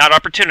opportunity, not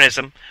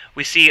opportunism,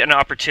 we see an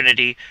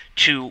opportunity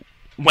to,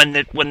 when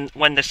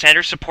the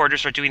Sanders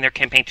supporters are doing their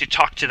campaign, to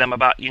talk to them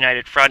about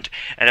United Front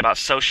and about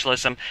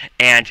socialism,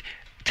 and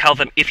tell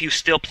them, if you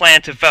still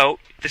plan to vote,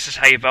 this is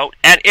how you vote.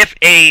 And if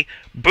a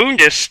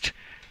Bundist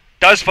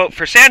does vote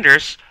for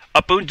Sanders,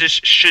 a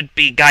Bundist should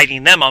be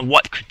guiding them on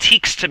what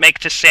critiques to make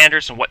to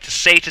Sanders and what to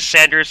say to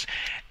Sanders.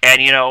 And,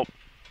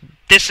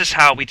 this is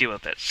how we deal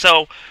with it.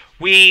 So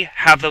we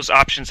have those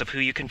options of who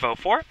you can vote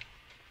for.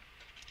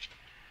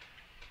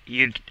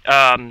 The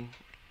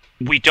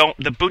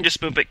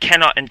Bundist Movement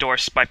cannot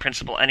endorse by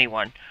principle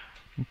anyone,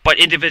 but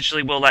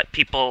individually we'll let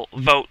people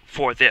vote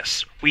for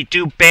this. We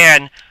do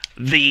ban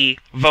the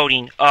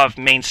voting of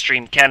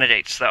mainstream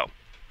candidates, though.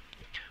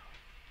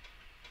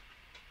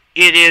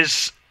 It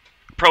is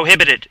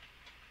prohibited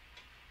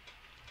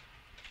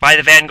by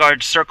the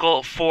Vanguard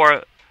Circle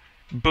for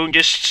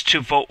Bundists to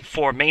vote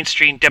for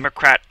mainstream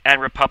Democrat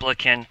and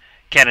Republican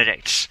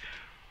candidates.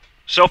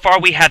 So far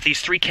we have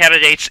these three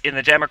candidates in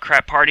the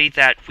Democrat Party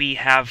that we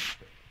have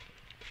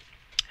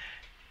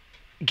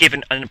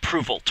given an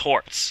approval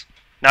towards.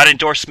 Not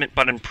endorsement,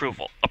 but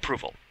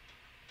approval.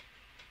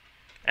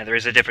 And there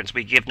is a difference.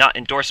 We give not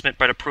endorsement,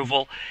 but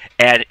approval,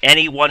 and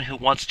anyone who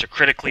wants to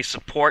critically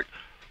support,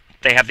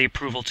 they have the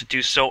approval to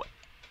do so.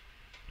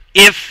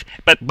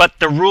 But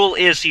the rule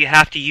is you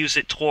have to use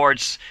it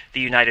towards the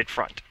United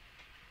Front.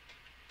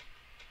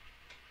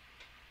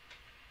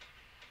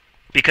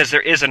 Because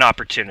there is an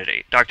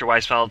opportunity. Dr.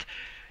 Weisfeld,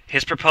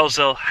 his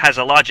proposal has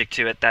a logic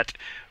to it that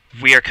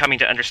we are coming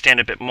to understand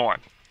a bit more.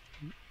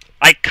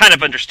 I kind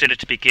of understood it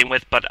to begin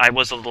with, but I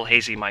was a little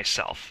hazy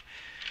myself.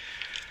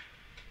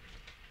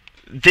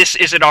 This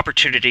is an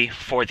opportunity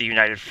for the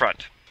United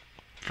Front,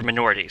 for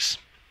minorities.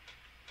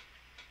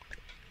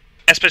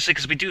 Especially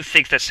because we do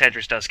think that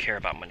Sanders does care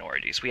about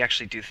minorities. We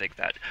actually do think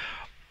that.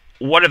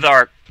 One of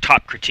our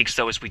top critiques,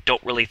 though, is we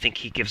don't really think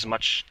he gives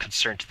much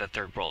concern to the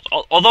Third World.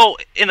 Although,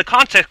 in the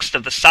context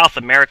of the South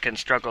American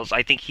struggles,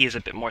 I think he is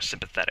a bit more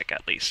sympathetic,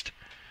 at least.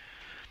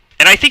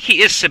 And I think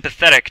he is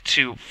sympathetic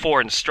to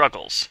foreign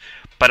struggles,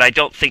 but I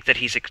don't think that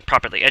he's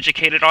properly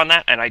educated on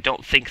that, and I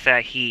don't think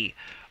that he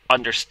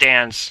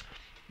understands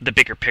the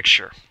bigger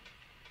picture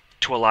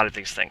to a lot of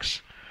these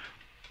things.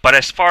 But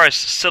as far as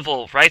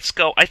civil rights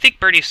go, I think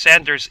Bernie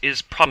Sanders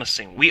is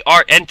promising. We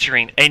are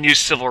entering a new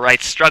civil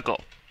rights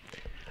struggle.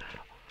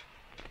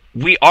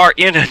 We are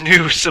in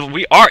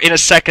a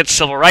second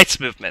civil rights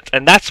movement,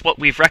 and that's what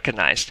we've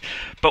recognized.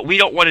 But we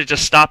don't want to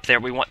just stop there.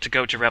 We want to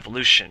go to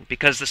revolution,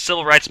 because the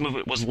civil rights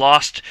movement was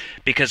lost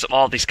because of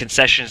all these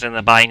concessions and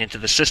the buying into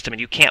the system, and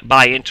you can't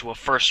buy into a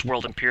first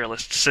world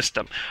imperialist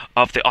system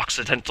of the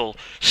Occidental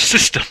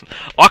system.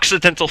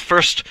 Occidental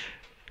first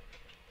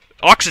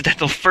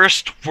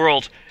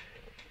world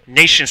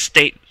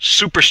nation-state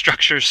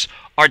superstructures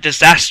are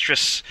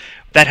disastrous,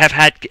 that have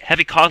had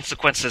heavy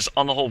consequences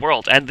on the whole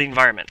world and the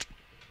environment.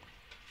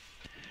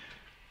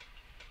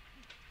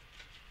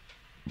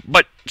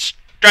 But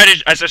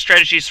as our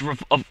strategies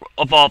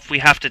evolve, we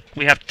have to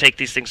take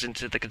these things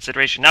into the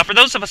consideration. Now, for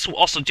those of us who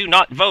also do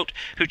not vote,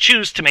 who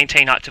choose to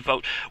maintain not to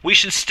vote, we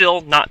should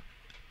still not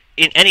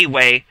in any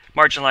way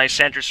marginalize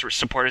Sanders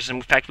supporters.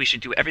 In fact, we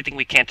should do everything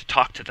we can to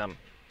talk to them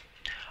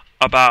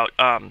about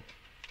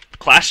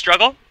class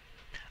struggle,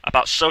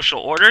 about social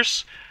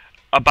orders,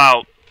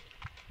 about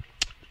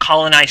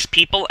colonized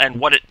people and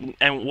what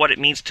it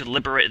means to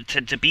liberate,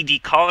 to be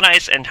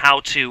decolonized, and how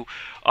to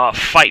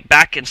fight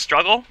back and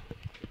struggle.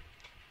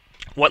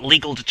 What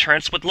legal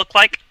deterrence would look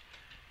like.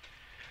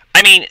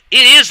 I mean, it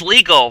is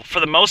legal for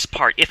the most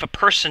part if a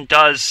person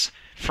does,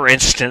 for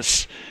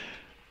instance,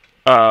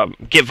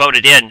 get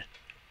voted in.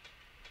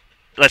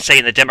 Let's say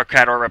in the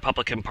Democrat or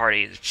Republican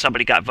Party,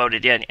 somebody got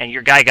voted in, and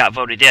your guy got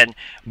voted in,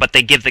 but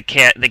they give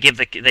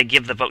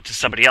the vote to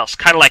somebody else,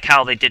 kind of like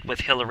how they did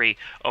with Hillary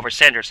over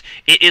Sanders.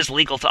 It is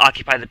legal to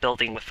occupy the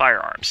building with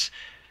firearms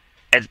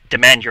and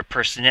demand your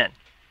person in.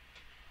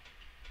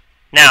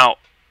 Now,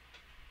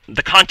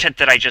 the content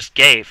that I just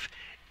gave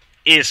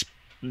is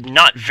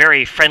not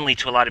very friendly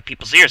to a lot of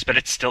people's ears, but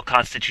it's still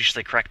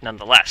constitutionally correct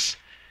nonetheless.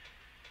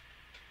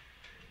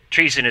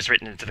 Treason is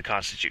written into the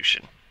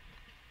Constitution.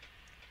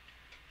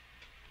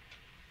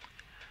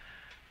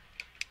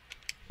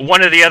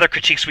 One of the other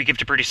critiques we give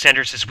to Bernie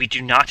Sanders is we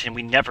do not, and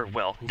we never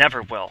will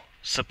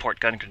support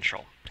gun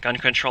control. Gun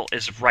control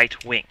is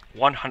right-wing,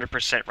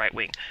 100%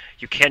 right-wing.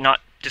 You cannot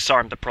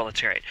disarm the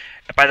proletariat.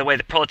 And by the way,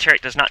 the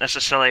proletariat does not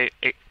necessarily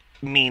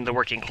mean the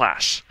working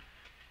class.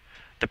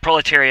 The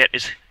proletariat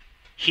is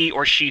he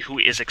or she who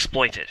is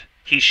exploited.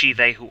 He, she,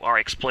 they who are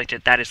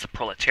exploited. That is the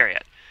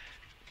proletariat.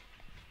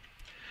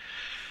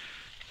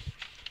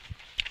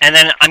 And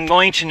then I'm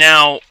going to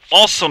now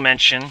also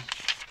mention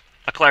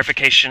a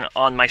clarification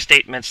on my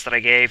statements that I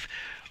gave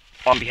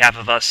on behalf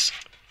of us,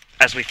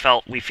 as we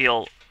feel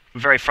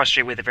very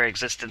frustrated with the very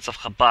existence of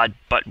Chabad,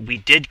 but we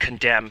did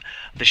condemn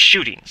the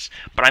shootings.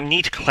 But I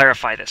need to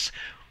clarify this.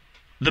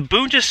 The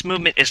Bundist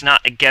movement is not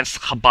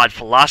against Chabad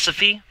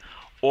philosophy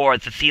or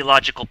the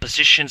theological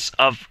positions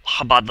of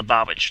Chabad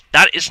Lubavitch.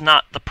 That is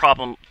not the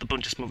problem the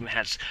Bundist movement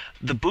has.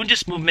 The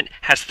Bundist movement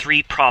has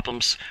three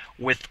problems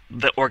with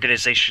the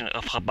organization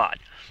of Chabad.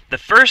 The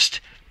first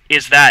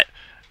is the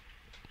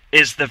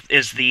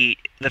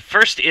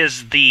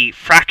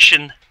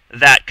fraction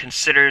that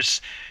considers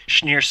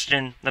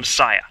Schneerson the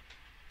Messiah.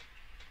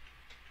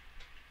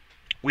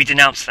 We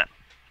denounce them.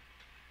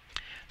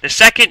 The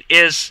second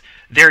is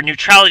their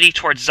neutrality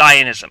towards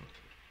Zionism,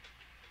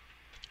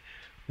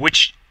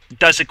 which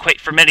does equate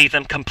for many of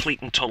them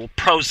complete and total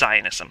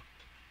pro-Zionism.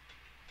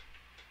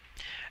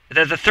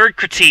 The third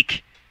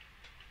critique,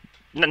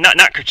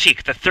 not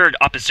critique, the third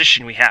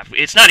opposition we have,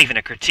 it's not even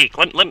a critique.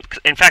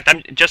 In fact,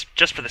 I'm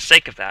just for the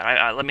sake of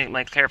that, let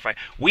me clarify.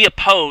 We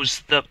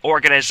oppose the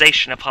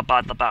organization of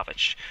Chabad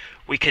Lubavitch.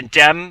 We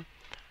condemn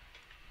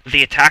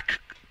the attack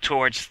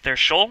towards their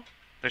shul,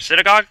 their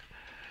synagogue,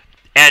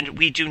 and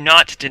we do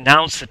not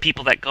denounce the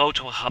people that go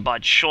to a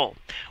Chabad shul.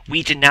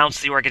 We denounce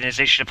the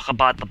organization of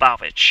Chabad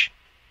Lubavitch.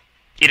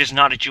 It is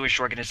not a Jewish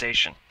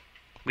organization.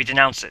 We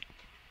denounce it.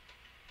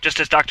 Just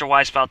as Dr.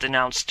 Weisfeld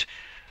denounced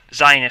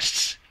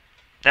Zionists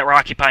that were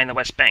occupying the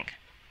West Bank.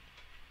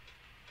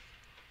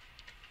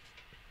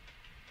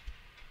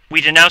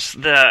 We denounce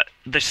the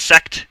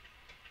sect,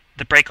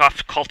 the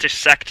break-off cultist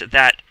sect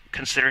that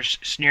considers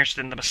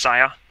Schneerson the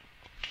Messiah.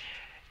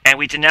 And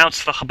we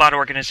denounce the Chabad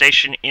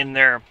organization in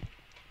their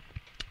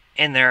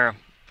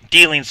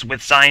dealings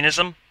with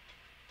Zionism.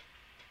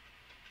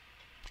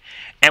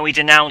 And we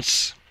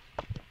denounce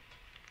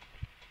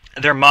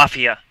their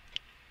mafia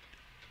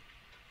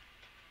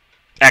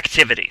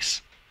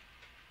activities.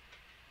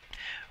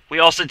 We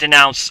also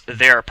denounce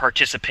their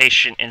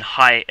participation in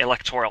high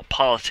electoral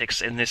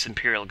politics in this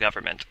imperial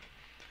government,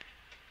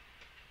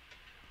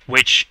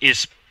 which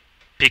is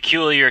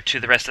peculiar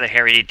to the rest of the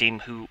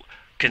Haredim who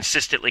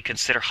consistently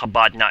consider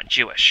Chabad not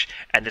Jewish.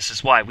 And this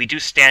is why we do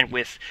stand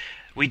with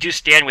the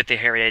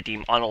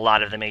Haredim on a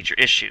lot of the major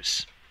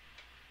issues.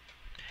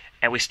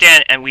 And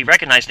we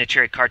recognize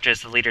Neturei Karta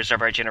as the leaders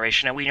of our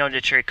generation, and we know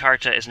Neturei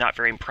Karta is not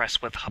very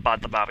impressed with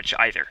Chabad Lubavitch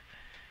either.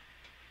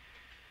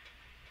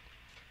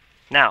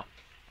 Now,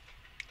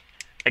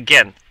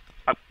 again,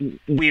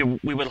 we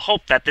would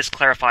hope that this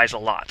clarifies a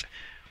lot.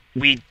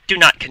 We do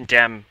not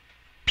condemn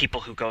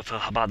people who go to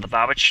Chabad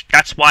Lubavitch.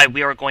 That's why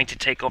we are going to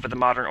take over the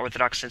modern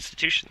Orthodox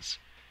institutions.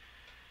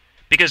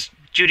 Because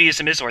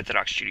Judaism is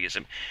Orthodox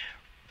Judaism.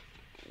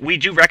 We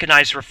do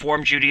recognize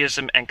Reform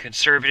Judaism and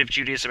Conservative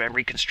Judaism and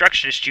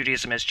Reconstructionist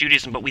Judaism as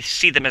Judaism, but we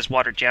see them as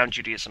watered-down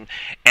Judaism.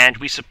 And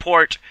we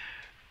support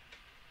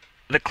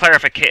the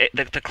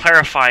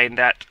clarifying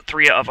that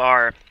 3 of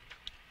our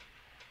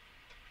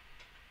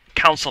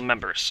council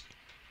members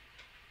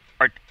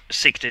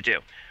seek to do.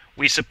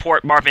 We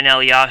support Marvin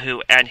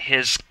Eliyahu and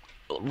his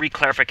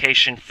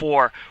reclarification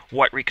for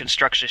what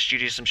Reconstructionist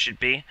Judaism should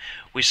be.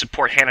 We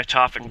support Hannah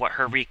Toff and what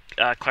her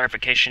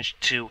clarification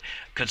to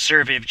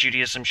Conservative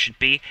Judaism should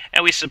be.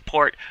 And we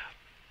support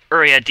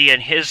Uri Adi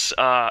and his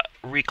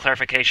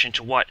reclarification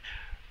to what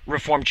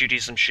Reform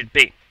Judaism should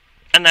be.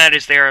 And that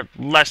is their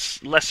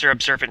lesser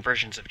observant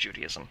versions of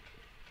Judaism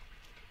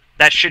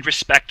that should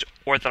respect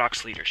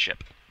Orthodox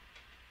leadership.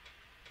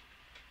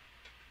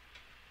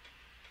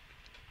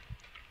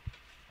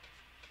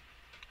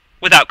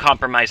 Without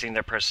compromising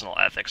their personal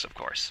ethics, of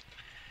course.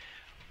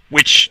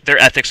 Which their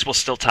ethics will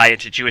still tie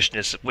into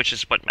Jewishness, which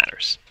is what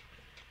matters.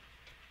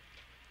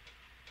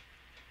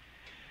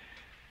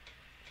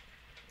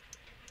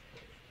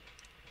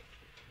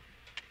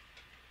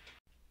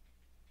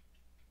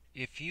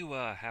 If you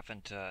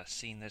haven't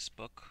seen this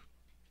book,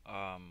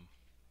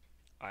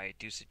 I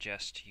do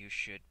suggest you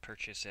should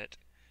purchase it.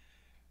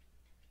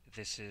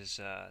 This is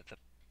the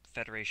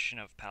Federation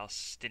of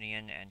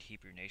Palestinian and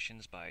Hebrew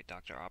Nations by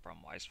Dr.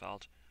 Abram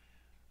Weisfeld.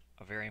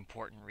 A very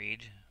important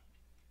read,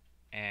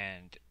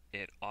 and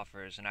it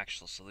offers an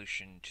actual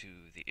solution to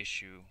the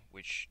issue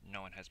which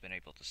no one has been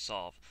able to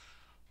solve,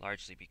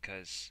 largely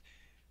because,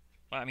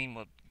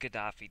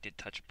 Gaddafi did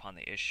touch upon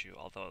the issue,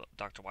 although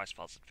Dr.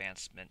 Weisfeld's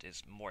advancement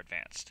is more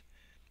advanced.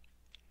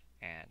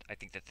 And I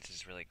think that this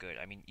is really good.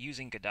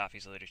 Using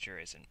Gaddafi's literature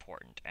is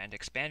important, and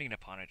expanding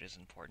upon it is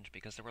important,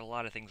 because there were a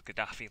lot of things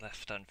Gaddafi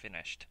left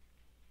unfinished.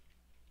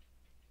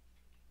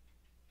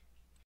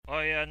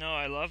 Oh yeah, no,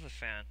 I love the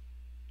fan.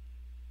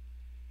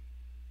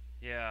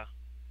 Yeah,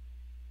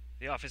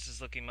 the office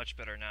is looking much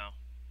better now,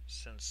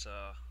 since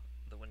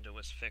the window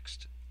was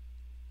fixed.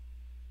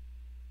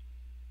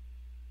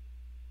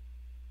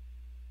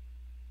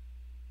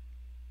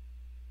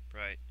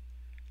 Right.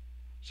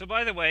 So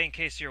by the way, in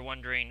case you're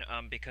wondering,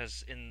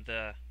 because in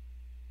the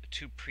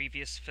 2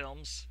 previous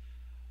films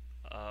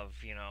of,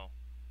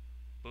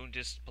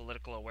 Bundist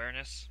political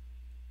awareness,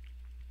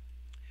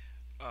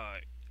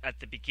 at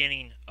the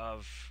beginning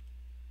of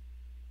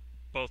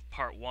both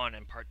Part 1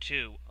 and Part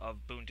 2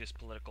 of Bundist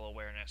political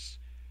awareness,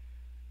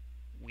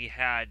 we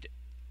had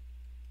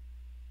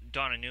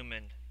Donna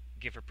Newman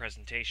give her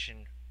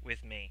presentation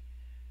with me,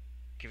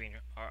 giving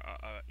her,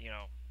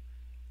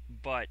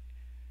 but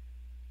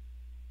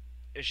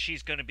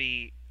she's going to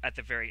be at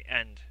the very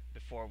end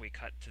before we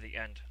cut to the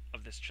end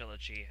of this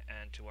trilogy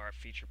and to our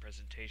feature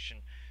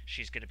presentation.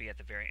 She's going to be at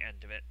the very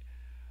end of it.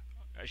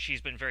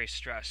 She's been very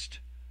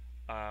stressed.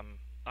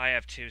 I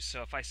have too,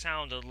 so if I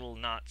sound a little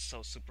not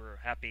so super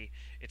happy,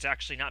 it's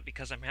actually not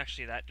because I'm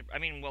actually that...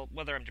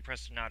 whether I'm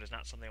depressed or not is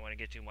not something I want to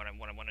get to. What I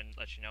want to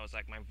let you know is,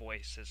 my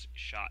voice is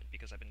shot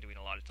because I've been doing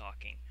a lot of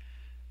talking.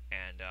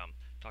 And,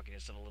 talking to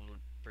civil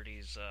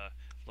liberties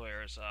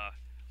lawyers,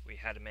 we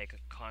had to make a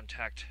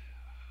contact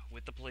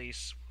with the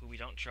police, who we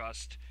don't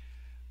trust,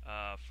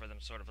 for them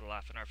sort of to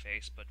laugh in our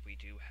face, but we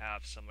do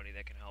have somebody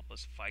that can help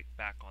us fight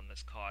back on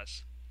this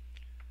cause.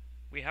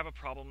 We have a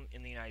problem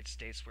in the United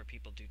States where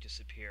people do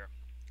disappear,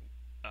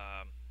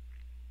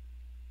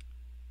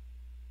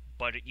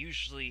 but it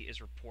usually is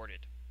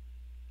reported.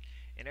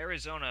 In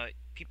Arizona,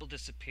 people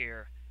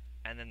disappear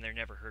and then they're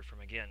never heard from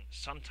again.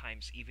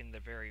 Sometimes even the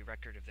very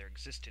record of their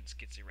existence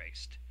gets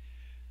erased.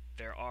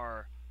 There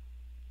are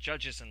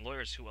judges and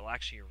lawyers who will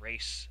actually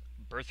erase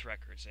birth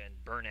records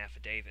and burn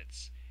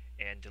affidavits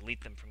and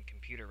delete them from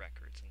computer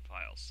records and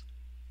files.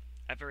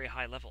 At very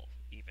high level,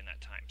 even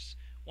at times.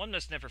 One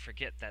must never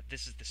forget that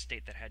this is the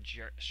state that had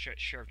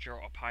Sheriff Joe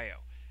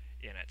Arpaio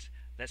in it.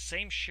 That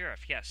same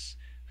sheriff, yes,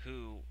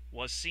 who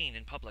was seen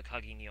in public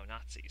hugging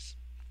neo-Nazis.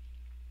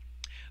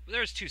 But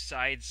there's two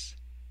sides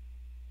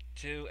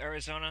to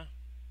Arizona.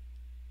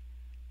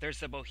 There's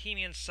the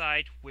bohemian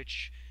side,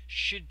 which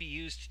should be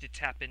used to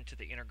tap into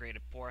the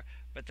integrated poor,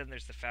 but then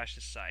there's the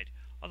fascist side.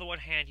 On the one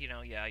hand, you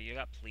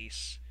got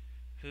police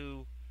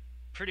who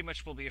pretty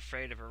much will be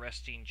afraid of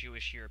arresting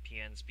Jewish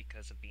Europeans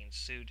because of being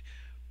sued,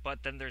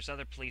 but then there's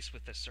other police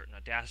with a certain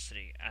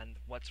audacity, and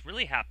what's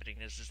really happening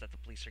is that the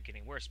police are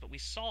getting worse. But we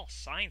saw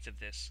signs of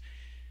this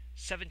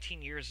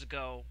 17 years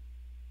ago,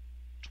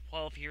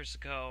 12 years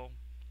ago,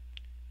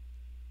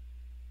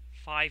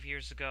 5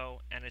 years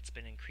ago, and it's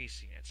been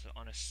increasing. It's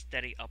on a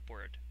steady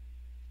upward.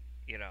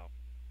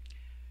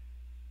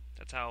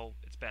 That's how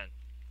it's been.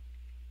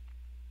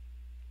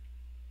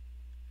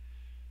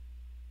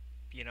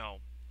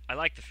 I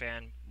like the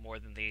fan more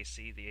than the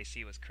AC. The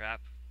AC was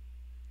crap.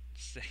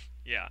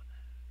 Yeah.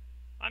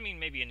 I mean,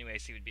 maybe a new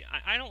AC would be...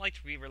 I don't like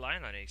to be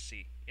relying on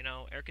AC.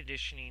 Air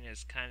conditioning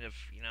is kind of,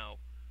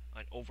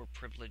 an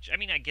overprivileged... I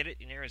mean, I get it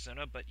in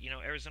Arizona, but,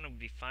 Arizona would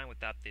be fine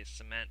without the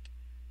cement,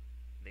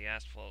 the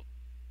asphalt.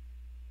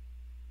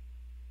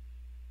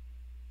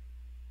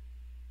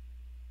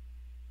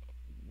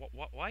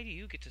 Why do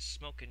you get to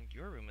smoke in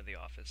your room of the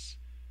office?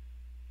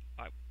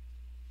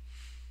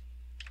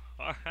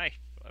 Alright,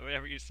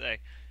 whatever you say.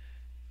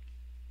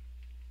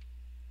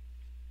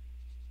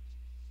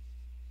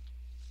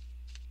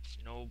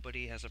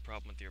 Nobody has a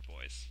problem with your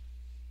voice.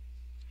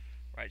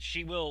 Right,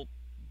 she will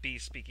be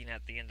speaking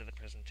at the end of the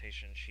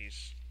presentation.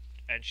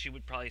 She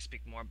would probably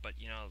speak more, but,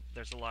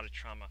 there's a lot of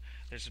trauma.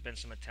 There's been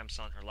some attempts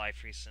on her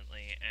life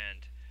recently,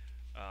 and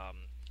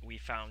we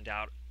found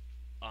out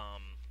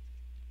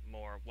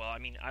more. Well, I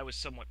mean, I was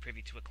somewhat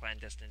privy to a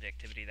clandestine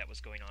activity that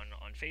was going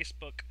on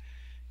Facebook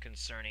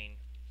concerning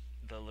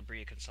the La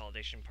Brea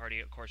Consolidation Party.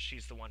 Of course,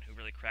 she's the one who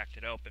really cracked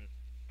it open.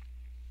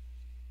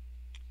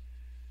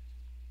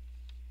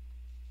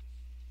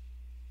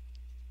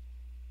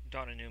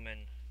 Donna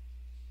Newman,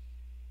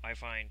 I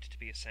find to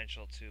be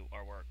essential to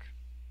our work.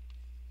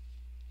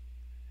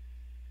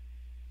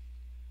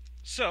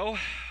 So,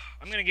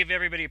 I'm going to give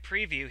everybody a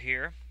preview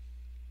here.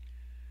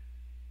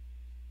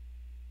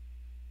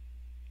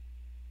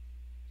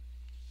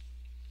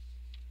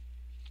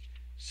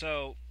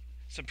 So,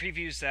 some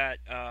previews that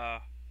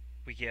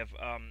we give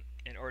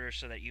in order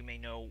so that you may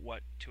know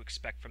what to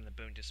expect from the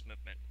Bundist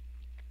Movement.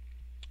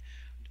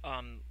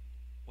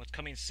 What's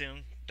coming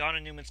soon? Donna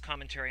Newman's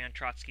commentary on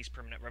Trotsky's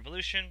Permanent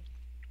Revolution.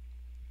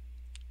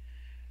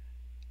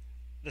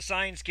 The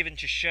signs given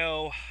to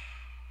show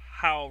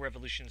how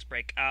revolutions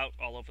break out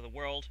all over the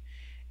world,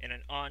 and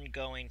an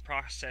ongoing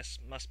process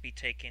must be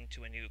taken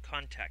to a new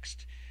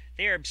context.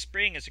 The Arab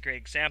Spring is a great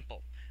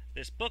example.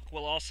 This book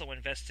will also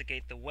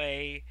investigate the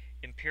way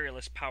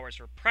imperialist powers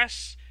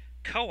repress,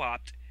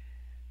 co-opt,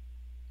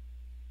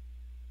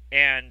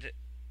 and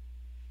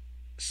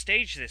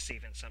stage this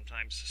even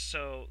sometimes,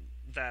 so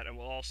that it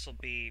will also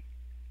be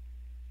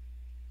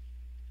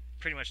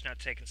pretty much not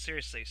taken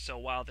seriously. So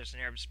while there's an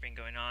Arab Spring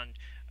going on,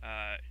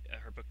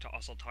 her book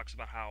also talks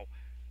about how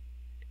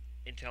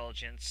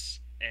intelligence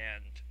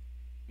and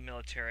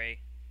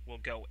military will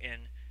go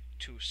in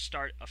to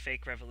start a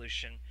fake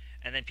revolution,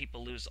 and then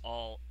people lose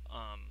all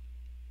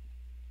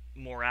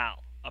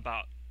morale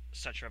about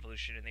such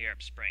revolution in the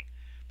Arab Spring.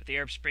 But the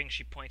Arab Spring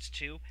she points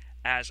to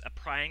as a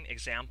prime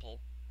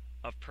example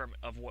of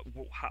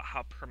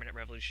how permanent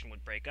revolution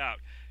would break out.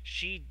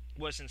 She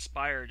was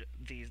inspired,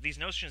 these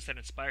notions that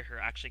inspired her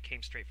actually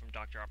came straight from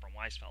Dr. Abraham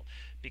Weisfeld,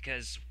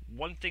 because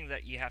one thing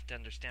that you have to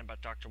understand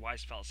about Dr.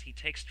 Weisfeld is he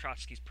takes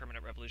Trotsky's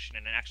permanent revolution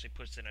and actually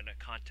puts it in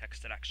a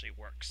context that actually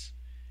works.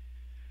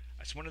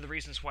 That's one of the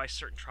reasons why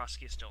certain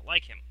Trotskyists don't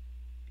like him,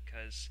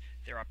 because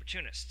they're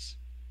opportunists.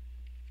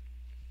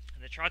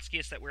 And the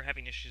Trotskyists that we're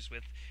having issues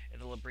with in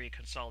the La Brea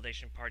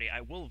Consolidation Party, I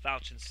will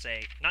vouch and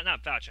say,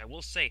 not vouch, I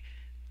will say,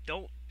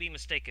 don't be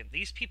mistaken,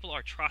 these people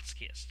are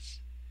Trotskyists.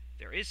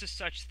 There is a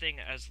such thing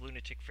as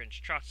lunatic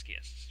fringe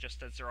Trotskyists,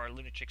 just as there are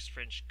lunatic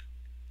fringe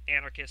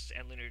anarchists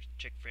and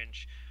lunatic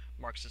fringe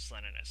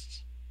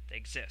Marxist-Leninists. They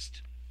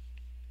exist.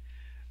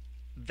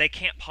 They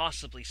can't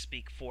possibly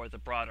speak for the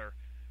broader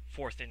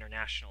Fourth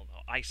International,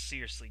 though. I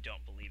seriously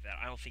don't believe that.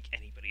 I don't think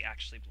anybody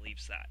actually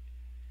believes that.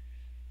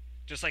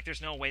 Just like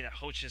there's no way that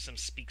Hochism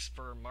speaks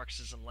for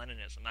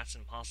Marxism-Leninism. That's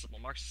impossible.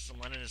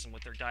 Marxism-Leninism,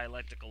 with their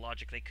dialectical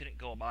logic, they couldn't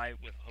go by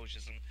with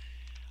Hochism.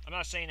 I'm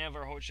not saying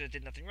Enver Hoxha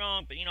did nothing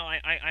wrong, but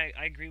I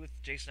agree with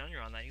Jason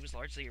Unruh on that. He was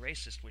largely a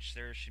racist, which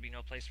there should be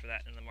no place for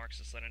that in the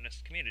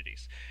Marxist-Leninist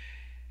communities.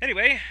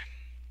 Anyway,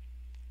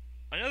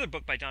 another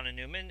book by Donna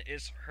Newman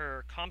is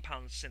her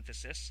Compound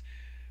Synthesis,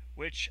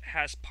 which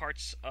has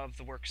parts of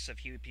the works of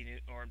Huey P.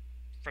 Newton, or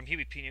from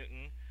Huey P.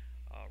 Newton,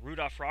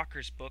 Rudolf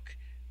Rocker's book,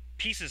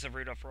 pieces of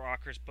Rudolf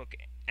Rocker's book,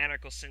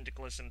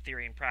 Anarcho-Syndicalism,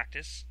 Theory and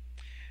Practice,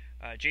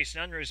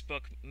 Jason Unruh's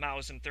book,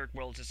 Maoism, Third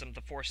Worldism,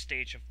 The Fourth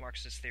Stage of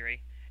Marxist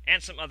Theory,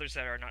 and some others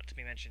that are not to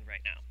be mentioned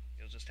right now.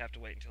 You'll just have to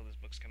wait until those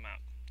books come out.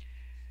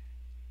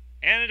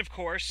 And, of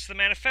course, The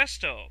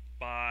Manifesto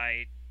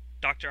by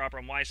Dr.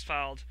 Abram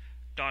Weisfeld,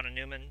 Donna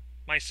Newman,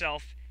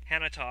 myself,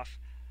 Hannah Toff,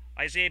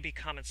 Isaiah B.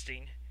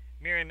 Kamenstein,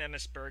 Miriam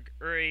Emmisberg,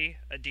 Uri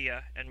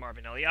Adia, and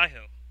Marvin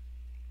Eliyahu.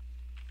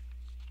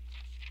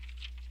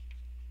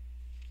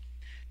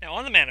 Now,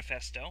 on the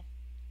manifesto,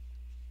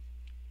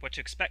 what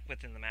to expect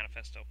within the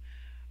manifesto,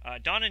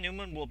 Donna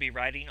Newman will be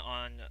writing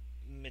on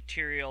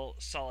material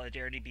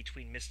solidarity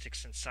between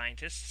mystics and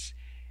scientists,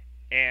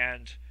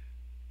 and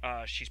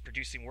she's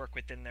producing work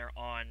within there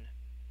on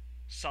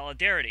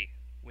solidarity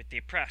with the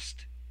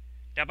oppressed.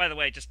 Now, by the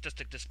way, just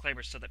a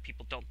disclaimer so that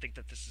people don't think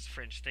that this is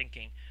fringe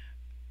thinking.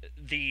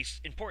 The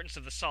importance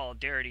of the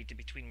solidarity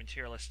between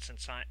materialists and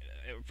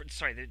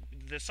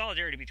the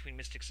solidarity between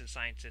mystics and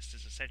scientists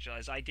is essential,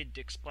 as I did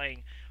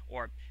explain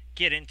or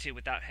get into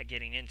without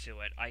getting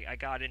into it. I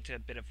got into a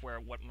bit of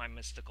what my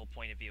mystical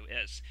point of view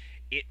is.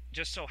 It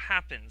just so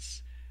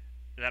happens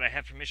that I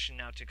have permission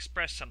now to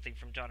express something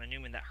from Donna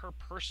Newman that her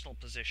personal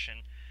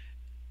position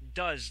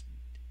does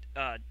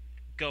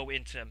go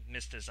into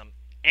mysticism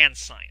and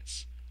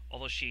science,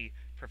 although she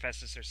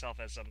professes herself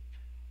as a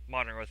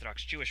modern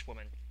Orthodox Jewish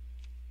woman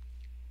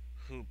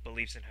who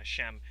believes in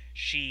Hashem.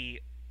 She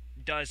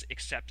does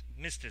accept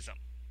mysticism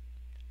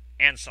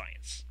and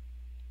science.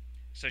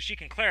 So she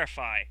can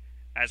clarify,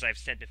 as I've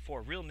said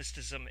before, real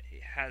mysticism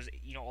has,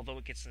 although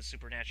it gets in the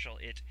supernatural,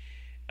 it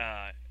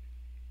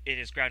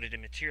is grounded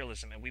in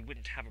materialism, and we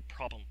wouldn't have a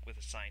problem with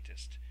a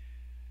scientist.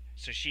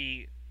 So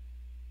she,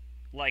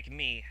 like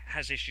me,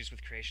 has issues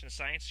with creation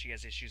science. She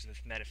has issues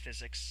with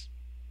metaphysics.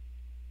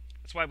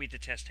 That's why we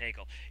detest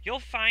Hegel.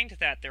 You'll find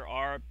that there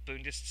are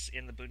Bundists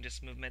in the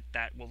Bundist movement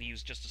that will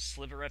use just a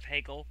sliver of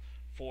Hegel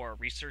for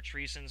research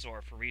reasons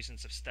or for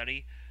reasons of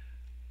study,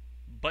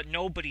 but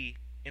nobody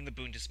in the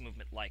Bundist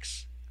movement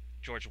likes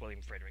George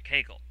William Friedrich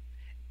Hegel.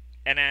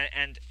 And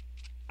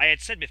I had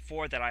said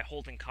before that I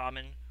hold in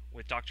common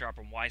with Dr.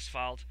 Abram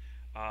Weisfeld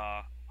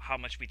how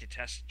much we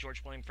detest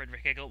George William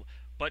Friedrich Hegel,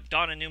 but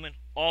Donna Newman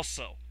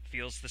also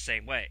feels the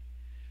same way.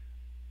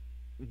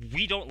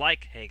 We don't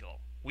like Hegel.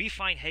 We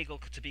find Hegel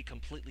to be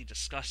completely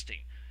disgusting.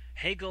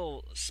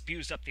 Hegel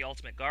spews up the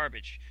ultimate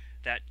garbage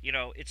that,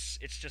 it's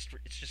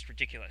just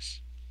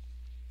ridiculous.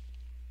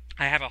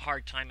 I have a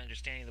hard time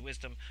understanding the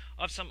wisdom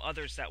of some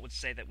others that would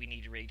say that we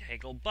need to read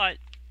Hegel, but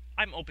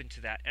I'm open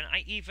to that. And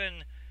I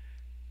even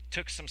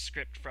took some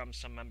script from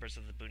some members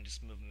of the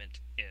Bundist movement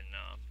in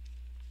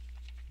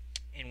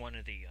one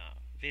of the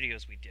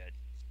videos we did,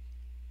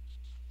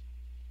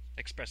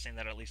 expressing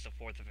that at least a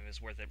fourth of him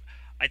is worth it.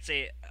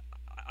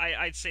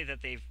 I'd say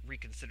that they've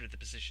reconsidered the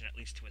position at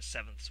least to a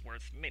seventh's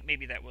worth.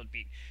 Maybe that would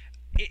be.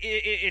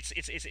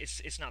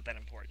 It's not that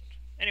important.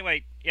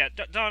 Anyway, yeah,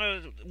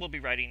 Donna will be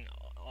writing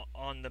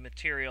on the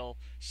material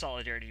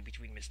solidarity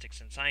between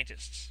mystics and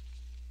scientists.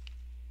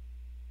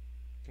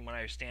 From what I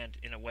understand,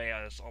 in a way,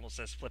 I was almost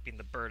as flipping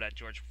the bird at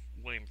George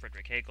William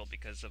Friedrich Hegel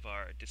because of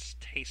our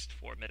distaste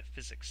for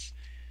metaphysics.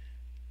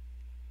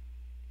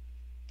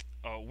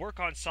 Work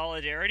on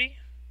solidarity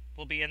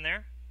will be in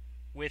there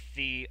with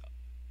the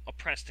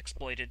oppressed,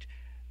 exploited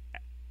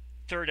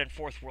third and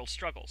fourth world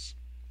struggles.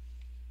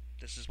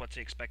 This is what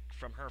to expect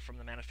from her from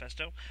the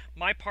manifesto.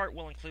 My part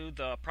will include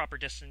the proper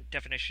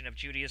definition of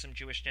Judaism,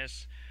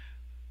 Jewishness,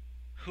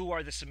 who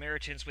are the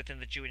Samaritans within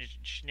the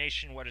Jewish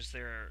nation, what is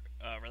their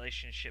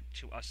relationship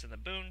to us in the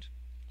Bund,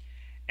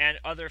 and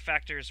other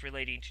factors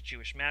relating to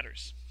Jewish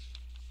matters.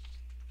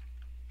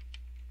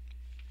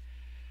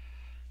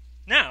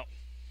 Now,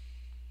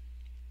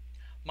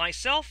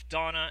 myself,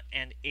 Donna,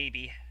 and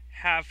Aby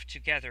have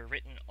together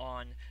written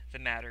on the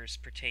matters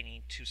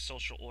pertaining to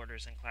social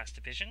orders and class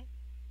division.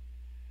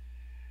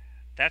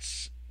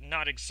 That's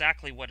not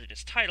exactly what it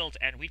is titled,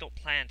 and we don't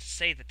plan to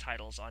say the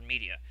titles on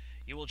media.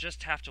 You will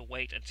just have to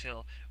wait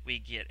until we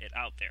get it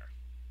out there.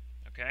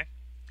 Okay?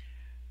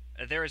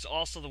 There is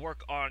also the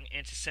work on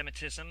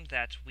anti-Semitism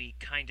that we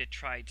kind of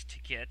tried to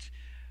get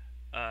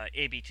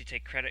Aby to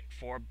take credit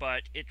for,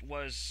 but it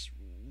was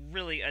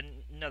really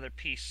another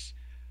piece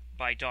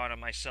by Donna,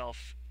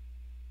 myself,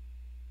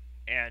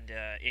 and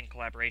in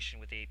collaboration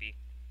with Aby.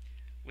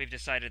 We've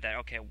decided that,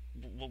 okay,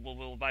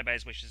 we'll abide by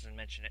his wishes and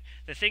mention it.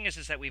 The thing is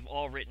that we've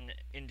all written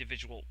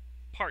individual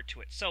part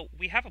to it, so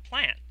we have a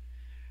plan.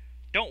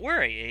 Don't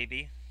worry,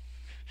 Aby.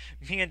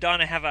 Me and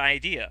Donna have an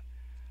idea.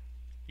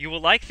 You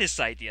will like this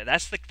idea.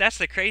 That's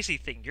the crazy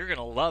thing. You're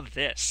gonna love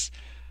this.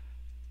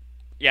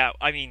 Yeah,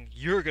 I mean,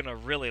 you're gonna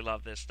really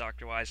love this,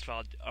 Dr.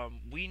 Weisfeld.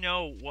 We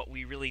know what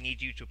we really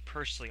need you to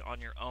personally, on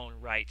your own,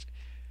 write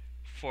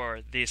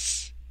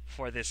this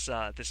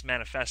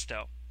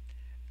manifesto.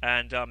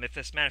 And if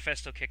this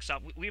manifesto kicks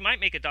off, we might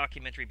make a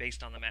documentary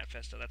based on the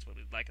manifesto. That's what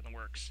we'd like in the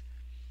works.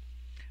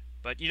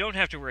 But you don't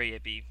have to worry,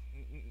 Ippy.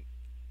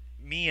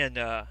 Me and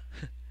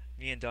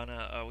me and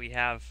Donna, we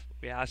have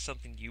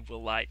something you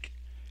will like.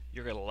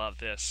 You're gonna love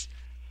this.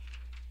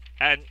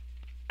 And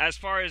as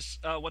far as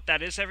what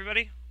that is,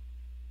 everybody,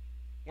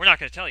 we're not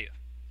gonna tell you.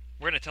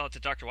 We're gonna tell it to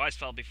Dr.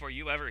 Weisfeld before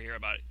you ever hear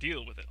about it.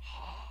 Deal with it.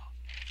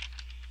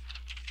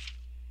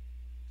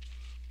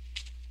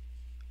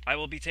 I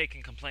will be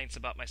taking complaints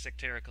about my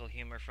sectarical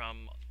humor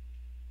from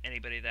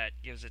anybody that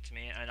gives it to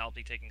me, and I'll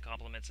be taking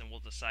compliments, and we'll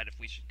decide if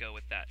we should go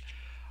with that.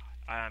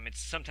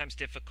 It's sometimes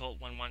difficult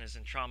when one is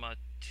in trauma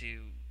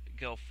to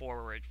go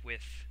forward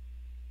with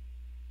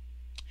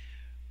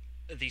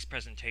these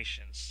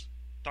presentations.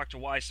 Dr.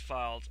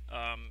 Weisfeld,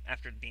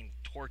 after being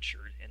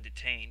tortured and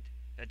detained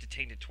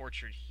and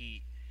tortured,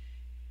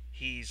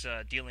 he's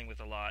dealing with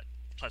a lot.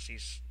 Plus,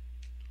 he's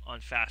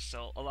on fast,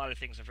 so a lot of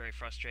things are very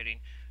frustrating.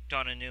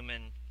 Donna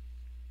Newman,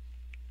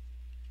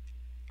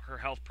 her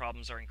health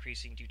problems are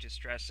increasing due to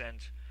stress, and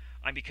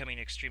I'm becoming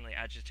extremely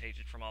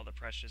agitated from all the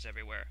pressures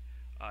everywhere.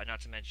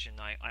 Not to mention,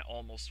 I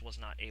almost was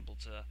not able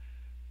to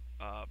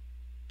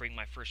bring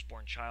my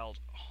firstborn child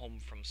home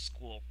from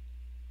school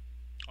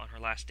on her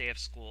last day of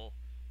school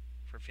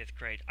for 5th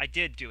grade. I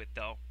did do it,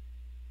 though,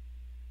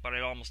 but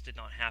it almost did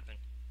not happen.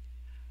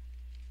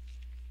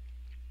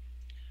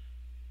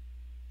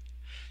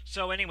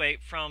 So anyway,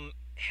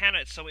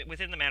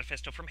 within the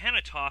manifesto, from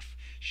Hannah Toff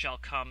shall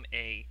come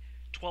a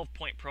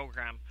 12-point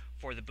program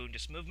for the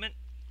Bundist Movement.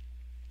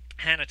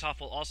 Hannah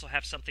Toff will also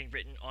have something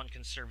written on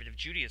conservative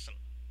Judaism.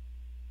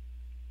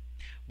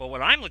 But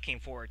what I'm looking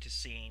forward to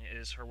seeing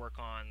is her work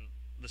on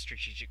the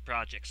strategic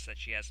projects that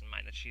she has in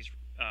mind,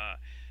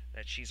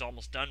 that she's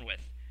almost done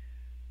with.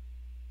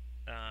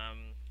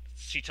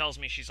 She tells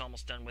me she's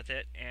almost done with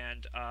it,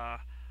 and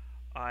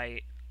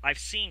I've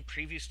seen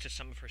previews to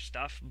some of her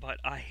stuff, but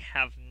I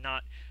have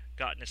not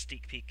gotten a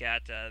sneak peek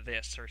at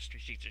her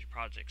strategic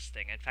projects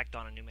thing. In fact,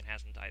 Donna Newman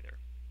hasn't either.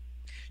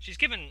 She's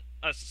given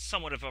us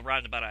somewhat of a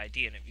roundabout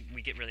idea, and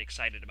we get really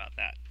excited about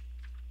that.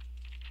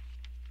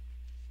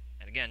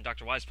 And again,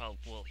 Dr. Weisfeld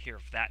will hear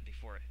of that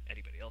before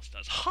anybody else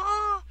does.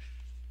 Ha!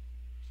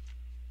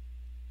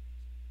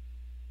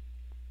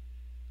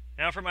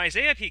 Now, from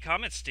Isaiah P.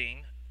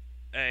 Kamenstein,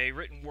 a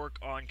written work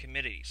on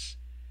committees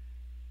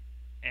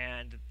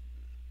and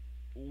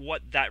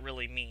what that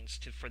really means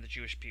for the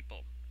Jewish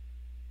people.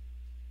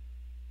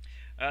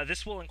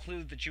 This will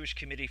include the Jewish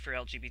Committee for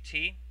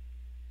LGBT,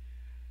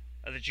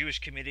 the Jewish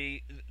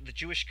Committee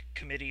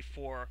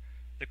for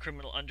the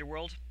Criminal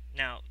Underworld.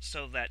 Now,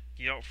 so that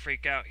you don't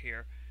freak out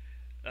here,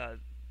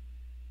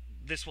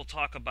 this will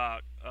talk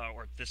about,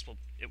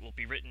 it will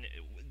be written.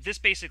 This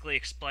basically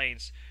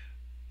explains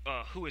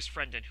who is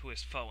friend and who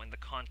is foe in the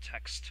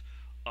context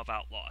of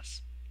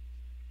outlaws.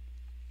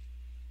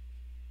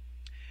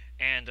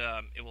 And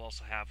it will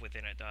also have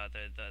within it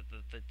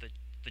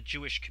the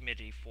Jewish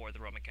Committee for the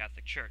Roman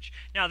Catholic Church.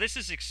 Now, this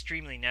is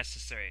extremely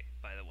necessary,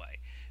 by the way,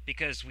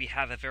 because we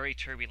have a very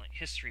turbulent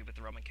history with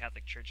the Roman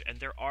Catholic Church,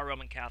 and there are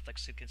Roman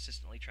Catholics who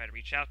consistently try to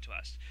reach out to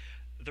us.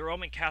 The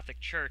Roman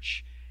Catholic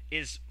Church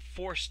is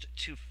forced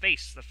to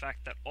face the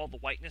fact that all the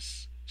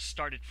whiteness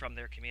started from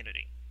their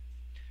community.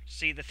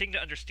 See, the thing to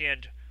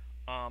understand,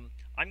 I'm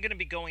going to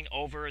be going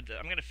over, I'm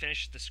going to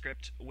finish the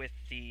script with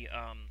the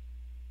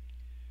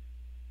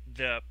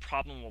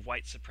problem of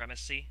white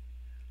supremacy,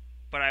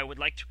 but I would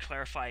like to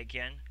clarify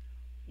again,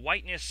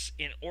 whiteness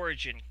in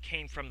origin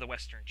came from the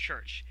Western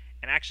Church,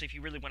 and actually if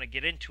you really want to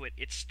get into it,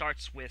 it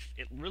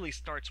really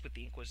starts with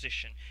the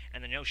Inquisition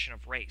and the notion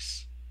of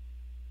race.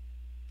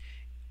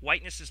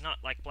 Whiteness is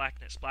not like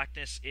blackness.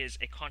 Blackness is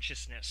a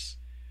consciousness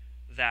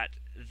that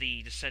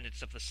the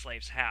descendants of the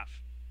slaves have.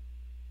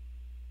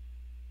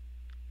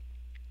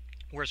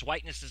 Whereas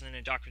whiteness is an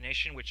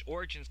indoctrination which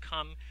origins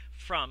come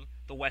from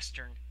the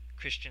Western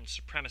Christian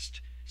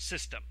supremacist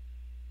system.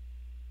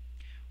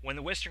 When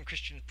the Western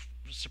Christian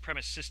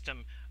supremacist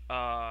system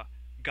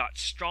got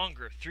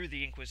stronger through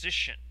the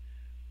Inquisition,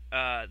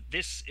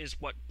 this is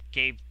what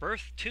gave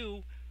birth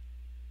to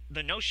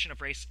the notion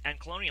of race and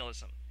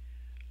colonialism.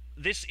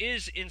 This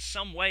is in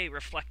some way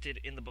reflected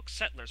in the book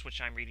Settlers,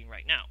 which I'm reading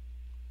right now.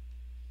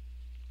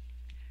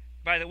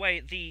 By the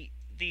way,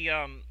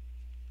 I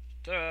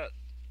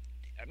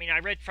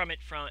read from it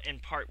in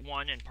part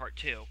 1 and part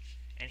 2,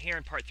 and here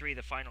in part 3,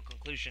 the final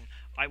conclusion.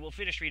 I will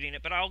finish reading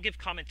it, but I'll give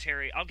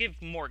commentary. I'll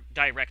give more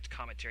direct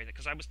commentary,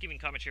 because I was giving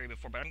commentary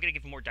before, but I'm going to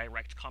give more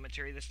direct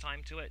commentary this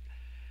time to it,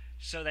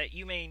 so that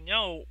you may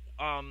know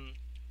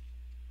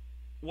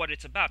what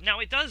it's about. Now,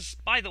 it does,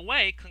 by the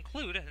way,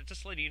 conclude,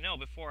 just letting you know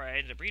before I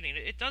end up reading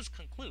it, it does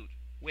conclude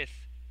with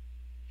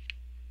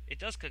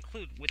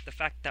the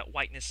fact that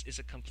whiteness is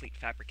a complete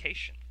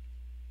fabrication,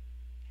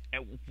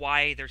 and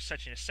why there's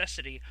such a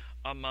necessity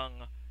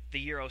among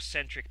the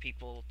Eurocentric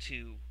people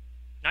to,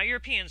 not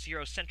Europeans,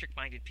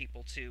 Eurocentric-minded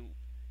people to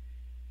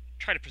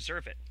try to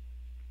preserve it.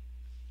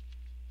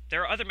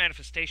 There are other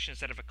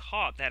manifestations that have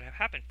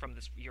happened from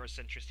this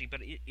Eurocentricity,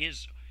 but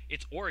it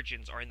its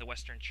origins are in the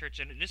Western Church,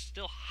 and it is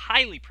still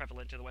highly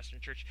prevalent in the Western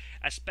Church,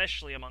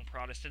 especially among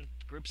Protestant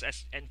groups,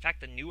 as in fact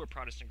the newer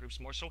Protestant groups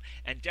more so,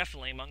 and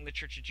definitely among the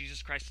Church of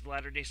Jesus Christ of the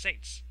Latter-day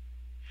Saints.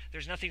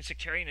 There's nothing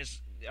sectarian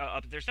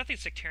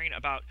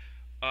about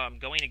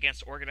going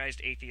against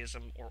organized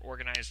atheism or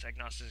organized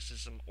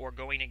agnosticism or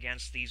going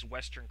against these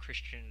Western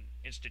Christian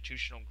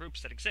institutional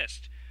groups that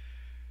exist.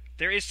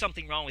 There is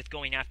something wrong with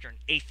going after an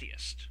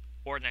atheist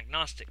or an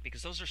agnostic,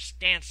 because those are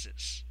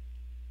stances.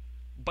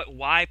 But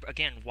why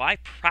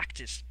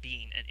practice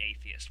being an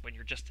atheist when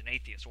you're just an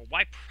atheist? Or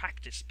why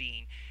practice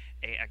being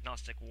an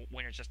agnostic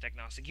when you're just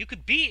agnostic? You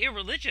could be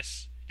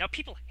irreligious. Now,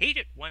 people hate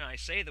it when I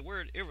say the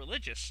word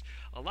irreligious,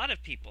 a lot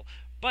of people,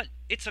 but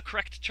it's a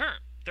correct term.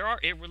 There are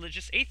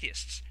irreligious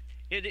atheists.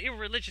 An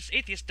irreligious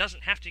atheist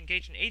doesn't have to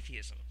engage in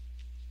atheism.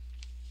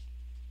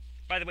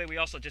 By the way, we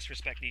also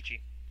disrespect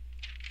Nietzsche.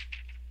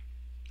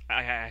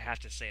 I have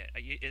to say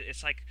it.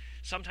 It's like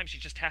sometimes you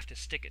just have to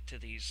stick it to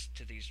these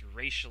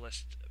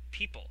racialist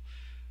people,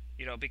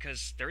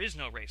 because there is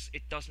no race.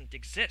 It doesn't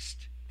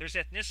exist. There's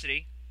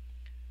ethnicity,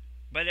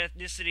 but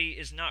ethnicity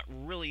is not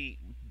really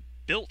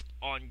built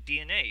on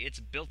DNA.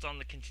 It's built on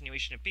the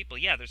continuation of people.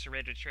 Yeah, there's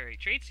hereditary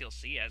traits you'll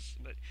see,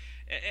 but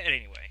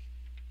anyway.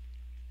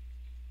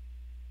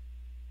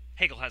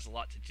 Hegel has a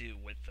lot to do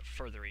with the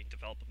furthering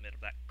development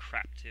of that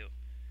crap too.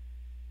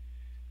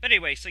 But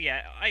anyway, so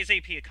yeah,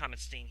 Isaiah P.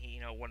 Kamenstein,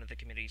 one of the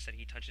communities that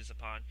he touches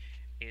upon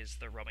is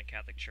the Roman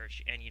Catholic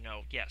Church, and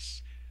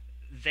yes,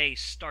 they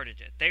started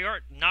it.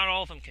 Not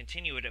all of them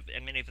continue it,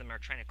 and many of them are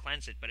trying to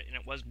cleanse it, and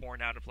it was born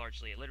out of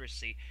largely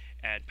illiteracy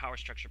and power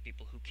structure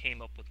people who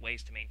came up with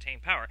ways to maintain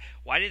power.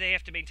 Why did they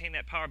have to maintain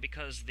that power?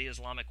 Because the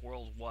Islamic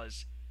world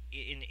was,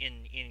 in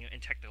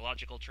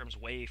technological terms,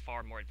 way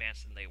far more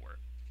advanced than they were.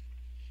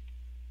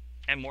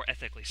 And more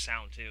ethically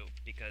sound, too,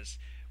 because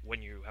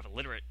when you have a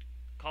literate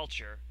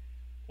culture,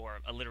 or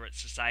a literate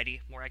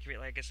society, more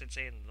accurately, I guess I'd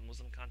say, in the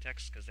Muslim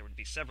context, because there would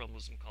be several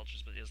Muslim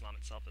cultures, but Islam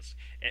itself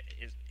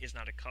is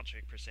not a culture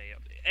per se.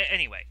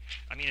 Anyway,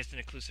 it's an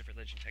inclusive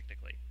religion,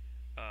 technically.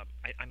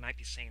 I might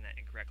be saying that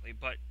incorrectly,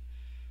 but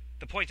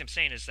the point I'm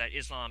saying is that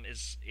Islam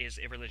is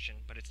a religion,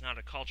 but it's not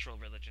a cultural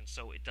religion,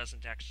 so it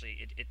doesn't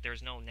actually,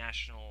 there's no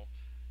national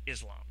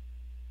Islam.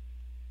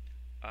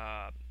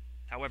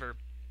 However,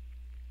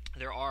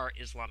 there are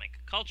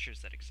Islamic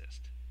cultures that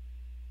exist,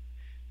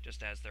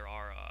 just as there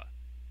are,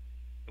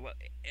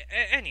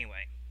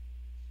 anyway.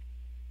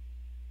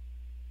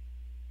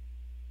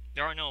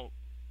 There are no...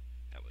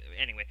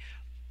 Anyway,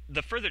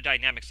 the further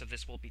dynamics of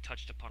this will be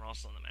touched upon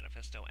also in the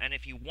manifesto, and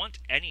if you want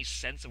any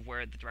sense of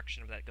where the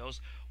direction of that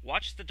goes,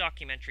 watch the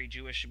documentary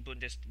Jewish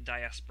Bundist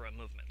Diaspora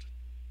Movement.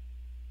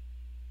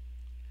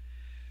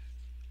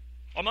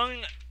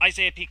 Among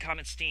Isaiah P.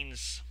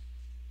 Kamenstein's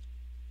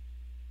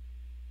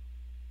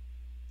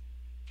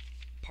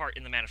part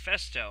in the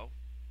manifesto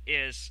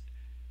is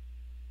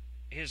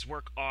his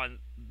work on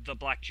the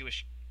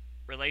black-Jewish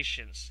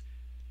relations,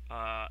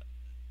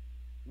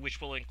 which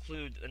will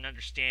include an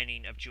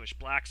understanding of Jewish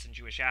blacks and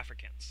Jewish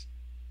Africans,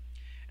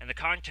 and the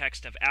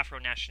context of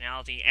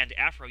Afro-nationality and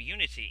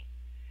Afro-unity,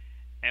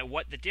 and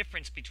what the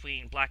difference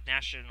between black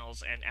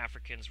nationals and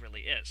Africans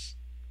really is,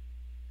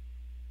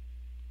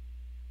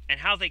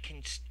 and how they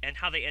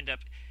end up,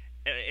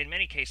 in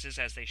many cases,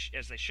 as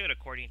they should,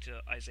 according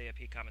to Isaiah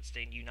P.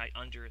 Kamenstein, unite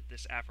under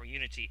this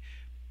Afro-unity.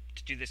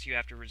 To do this, you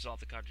have to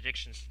resolve the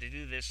contradictions. To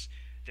do this,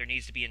 there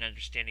needs to be an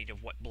understanding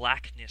of what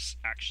blackness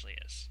actually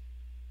is.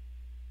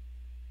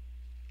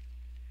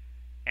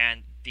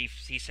 And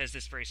he says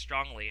this very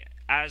strongly,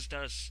 as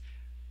does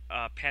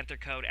Panther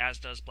Code, as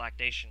does Black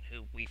Nation,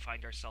 who we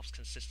find ourselves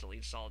consistently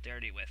in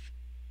solidarity with.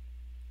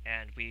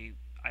 And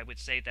I would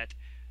say that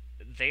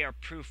they are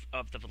proof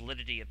of the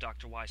validity of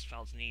Dr.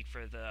 Weisfeld's need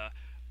for the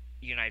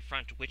United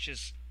Front, which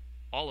is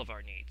all of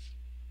our needs.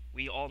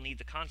 We all need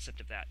the concept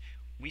of that.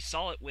 We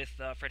saw it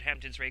with Fred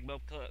Hampton's Rainbow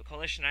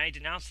Coalition, and I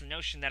denounced the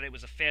notion that it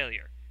was a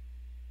failure.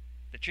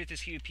 The truth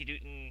is Huey P.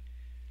 Newton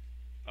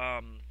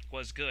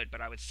was good,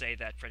 but I would say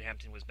that Fred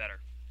Hampton was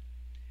better.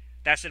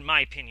 That's in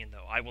my opinion,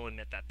 though. I will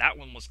admit that. That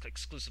one was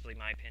exclusively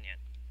my opinion.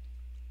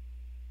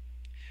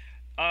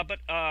 But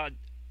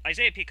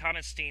Isaiah P.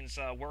 Kamenstein's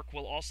work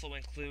will also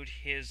include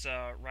his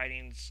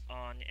writings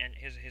on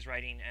his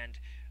writing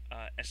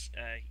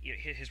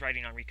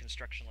on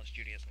Reconstructionist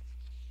Judaism.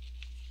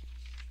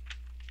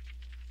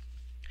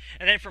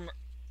 And then from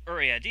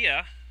Uri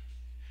Adia,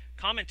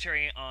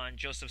 commentary on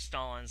Joseph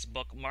Stalin's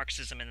book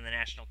Marxism and the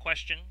National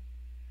Question,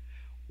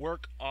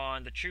 work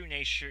on the true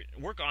nature,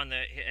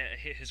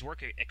 his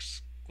work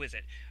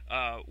exquisite,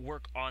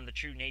 work on the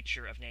true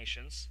nature of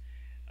nations,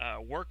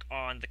 work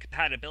on the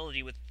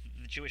compatibility with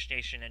the Jewish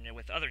nation and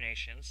with other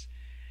nations,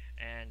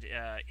 and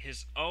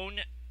his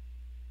own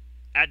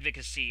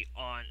advocacy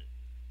on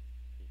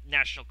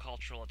national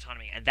cultural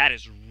autonomy, and that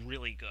is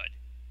really good.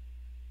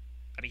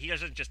 He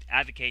doesn't just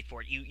advocate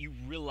for it. You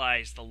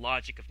realize the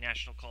logic of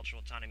national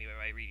cultural autonomy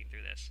by reading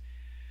through this.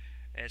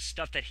 It's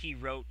stuff that he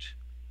wrote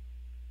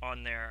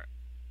on there.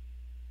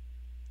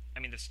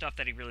 The stuff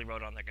that he really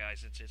wrote on there,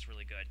 guys, it's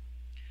really good.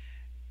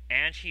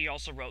 And he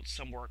also wrote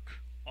some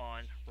work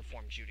on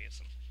Reform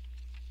Judaism.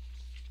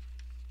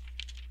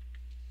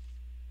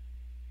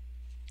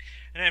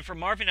 And then for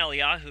Marvin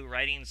Eliyahu,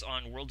 writings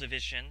on world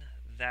division,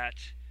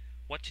 that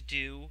what to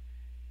do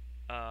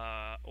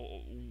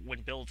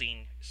when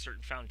building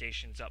certain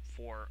foundations up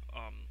for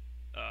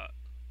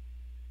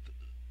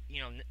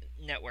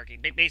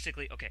networking.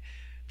 Basically, okay,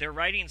 their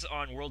writings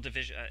on world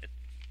division. Let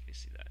me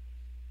see that.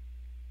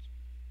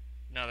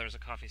 No, there's a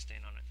coffee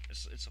stain on it.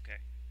 It's okay.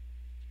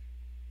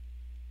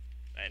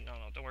 No,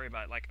 don't worry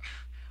about it. Like,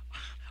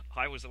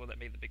 I was the one that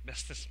made the big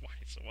mess this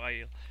morning, so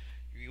why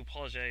you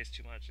apologize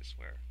too much, I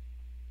swear.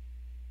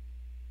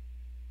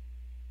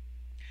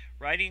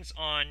 Writings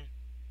on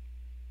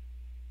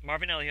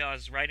Marvin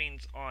Eliyahu's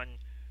writings on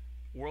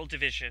world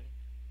division,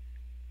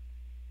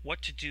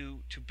 what to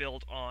do to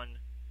build on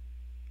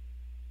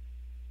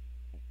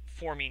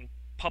forming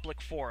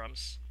public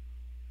forums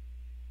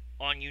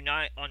on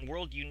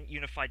world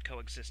unified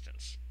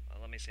coexistence.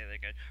 Let me say that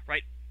again.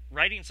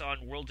 Writings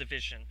on world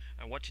division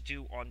and what to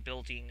do on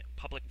building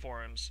public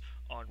forums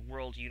on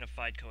world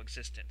unified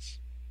coexistence.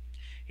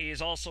 He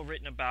has also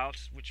written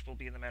about, which will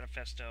be in the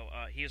manifesto,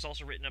 he has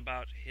also written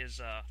about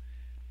his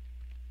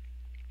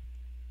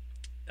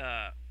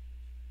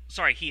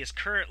he is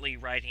currently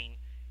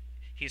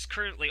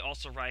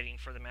also writing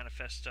for the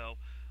manifesto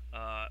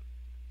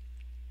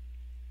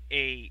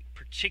a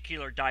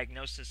particular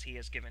diagnosis he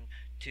has given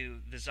to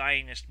the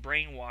Zionist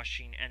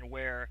brainwashing and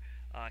where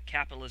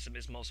capitalism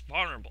is most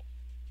vulnerable,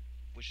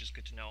 which is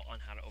good to know on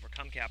how to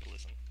overcome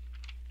capitalism.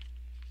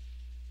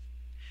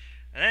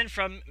 And then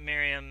from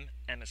Miriam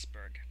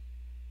Emisberg.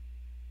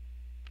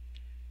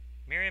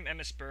 Miriam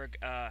Emisberg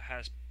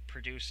has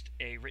produced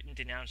a written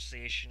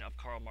denunciation of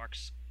Karl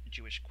Marx's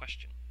Jewish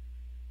question.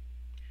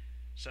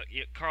 So,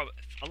 Karl,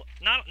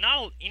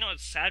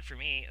 it's sad for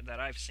me that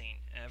I've seen.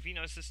 Have you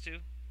noticed this too?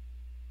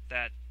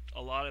 That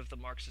a lot of the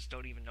Marxists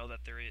don't even know that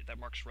that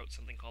Marx wrote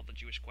something called the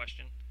Jewish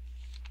question.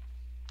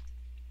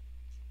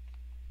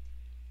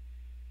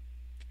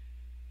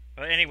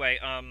 But anyway,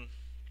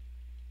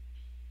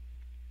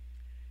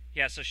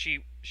 yeah. So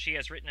she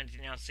has written a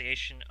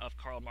denunciation of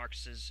Karl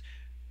Marx's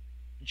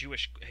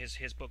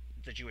his book,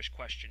 The Jewish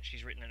Question.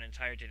 She's written an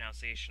entire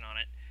denunciation on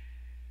it,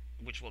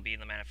 which will be in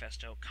the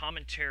manifesto.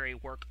 Commentary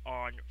work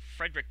on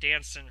Frederick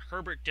Danson,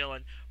 Herbert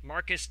Dillon,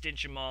 Marcus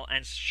Dinjamal,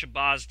 and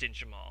Shabazz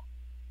Dinjamal.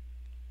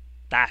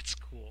 That's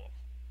cool.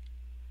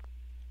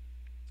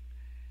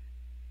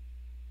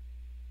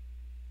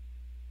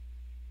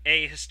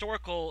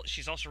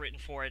 She's also written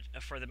for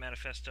the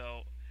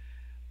manifesto,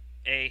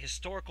 a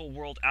historical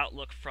world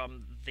outlook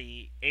from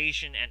the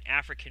Asian and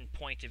African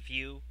point of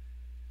view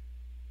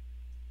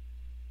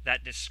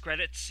that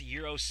discredits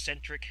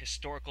Eurocentric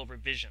historical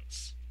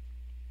revisions.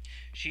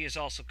 She is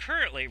also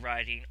currently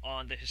writing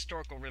on the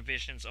historical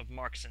revisions of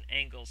Marx and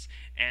Engels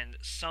and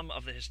some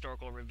of the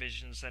historical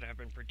revisions that have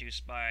been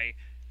produced by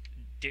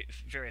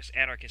various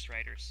anarchist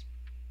writers.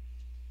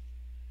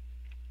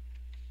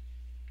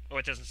 Oh,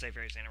 it doesn't say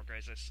various anarchist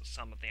writers, it's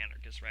some of the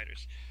anarchist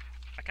writers.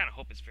 I kind of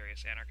hope it's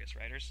various anarchist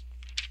writers.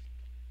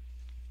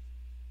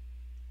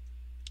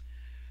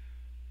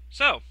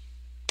 So,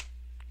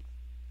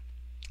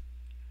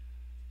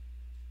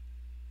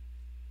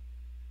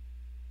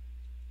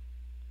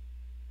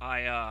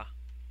 I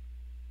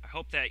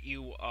hope that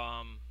you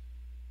are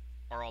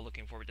all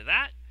looking forward to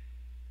that,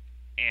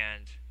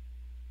 and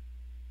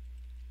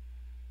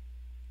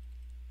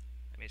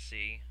let me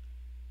see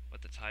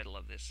what the title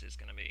of this is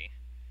going to be,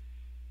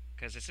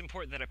 because it's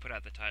important that I put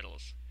out the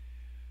titles.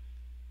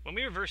 When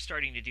we were first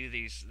starting to do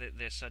this,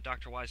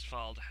 Dr.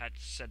 Weisfeld had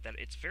said that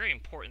it's very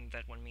important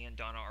that when me and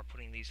Donna are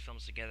putting these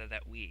films together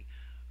that we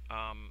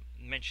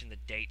mention the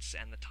dates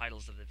and the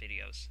titles of the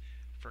videos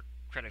for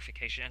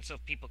credification, and so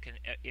people can,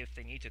 if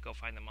they need to, go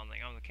find them on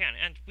their own, they can.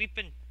 And we've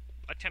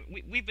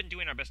been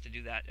doing our best to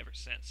do that ever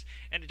since,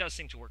 and it does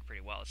seem to work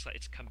pretty well.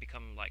 It's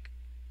become like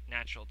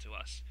natural to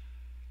us.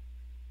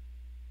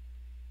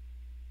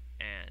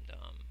 And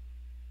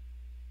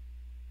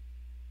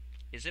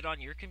is it on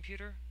your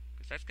computer?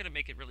 Because that's going to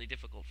make it really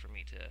difficult for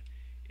me to,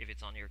 if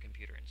it's on your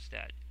computer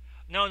instead.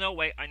 No,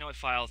 wait, I know what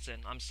file it's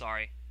in. I'm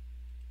sorry.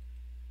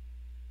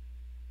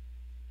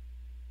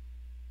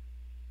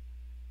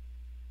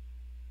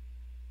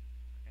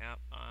 Yep,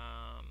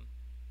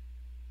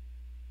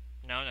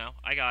 no,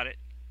 I got it.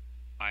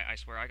 I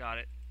swear I got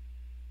it.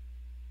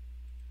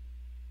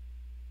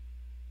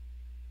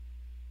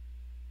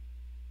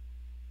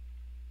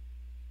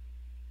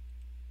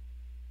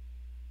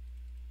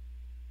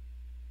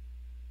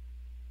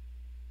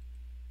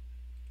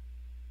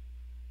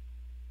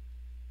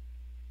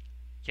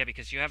 Yeah,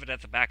 because you have it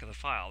at the back of the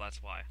file,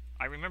 that's why.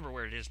 I remember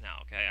where it is now,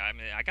 okay? I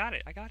mean, I got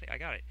it.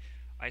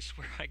 I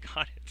swear I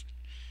got it.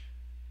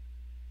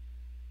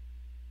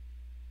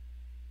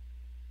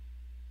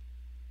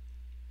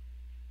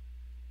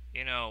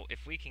 You know,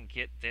 if we can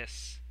get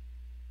this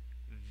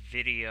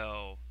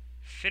video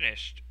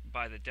finished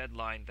by the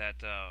deadline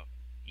that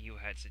you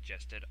had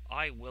suggested,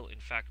 I will in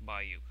fact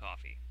buy you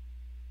coffee.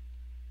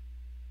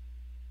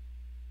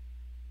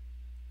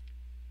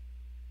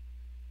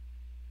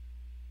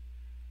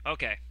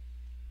 Okay.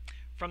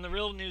 from the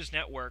Real News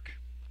Network.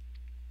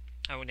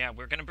 Oh, now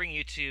we're going to bring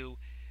you to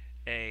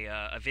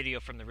a video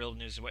from the Real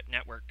News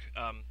Network,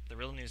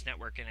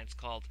 and it's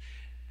called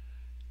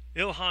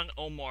Ilhan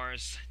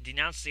Omar's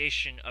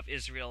denunciation of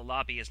Israel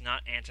lobby is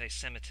not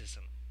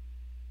anti-Semitism.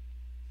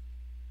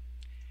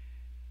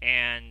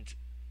 And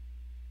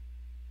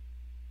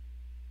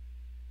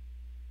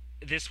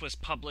this was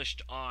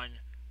published on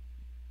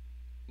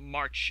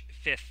March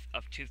 5th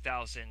of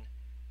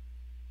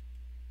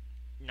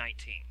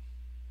 2019.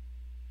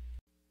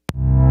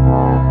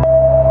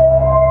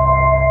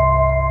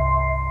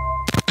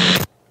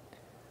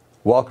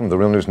 Welcome to the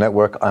Real News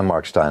Network. I'm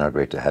Mark Steiner.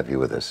 Great to have you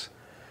with us.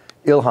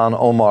 Ilhan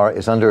Omar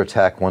is under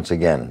attack once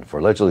again for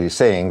allegedly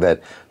saying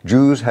that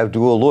Jews have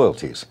dual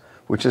loyalties,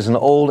 which is an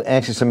old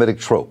anti-Semitic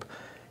trope.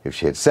 If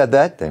she had said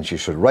that, then she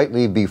should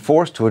rightly be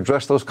forced to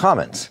address those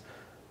comments.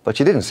 But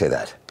she didn't say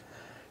that.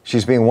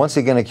 She's being once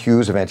again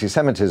accused of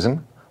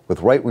anti-Semitism,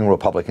 with right-wing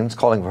Republicans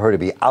calling for her to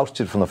be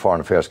ousted from the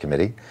Foreign Affairs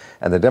Committee,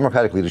 and the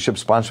Democratic leadership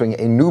sponsoring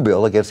a new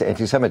bill against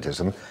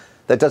anti-Semitism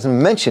that doesn't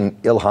mention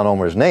Ilhan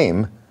Omar's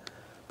name,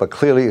 but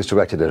clearly is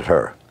directed at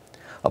her.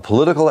 A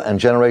political and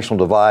generational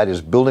divide is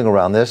building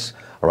around this,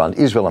 around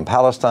Israel and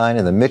Palestine,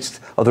 in the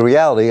midst of the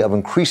reality of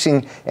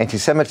increasing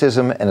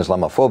anti-Semitism and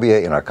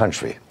Islamophobia in our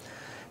country.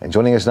 And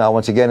joining us now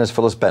once again is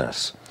Phyllis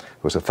Bennis,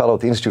 who is a fellow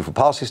at the Institute for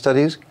Policy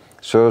Studies,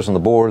 serves on the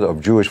board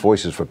of Jewish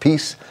Voices for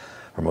Peace.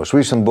 Her most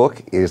recent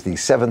book is the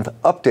 7th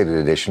updated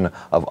edition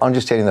of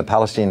Understanding the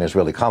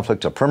Palestinian-Israeli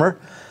Conflict, a primer.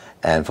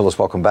 And Phyllis,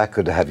 welcome back.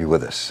 Good to have you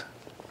with us.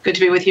 Good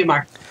to be with you,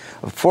 Mark.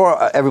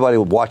 For everybody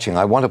watching,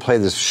 I want to play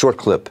this short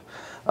clip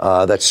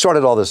that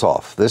started all this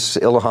off. This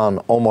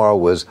Ilhan Omar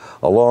was,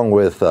 along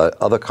with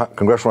other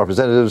congressional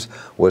representatives,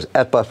 was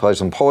at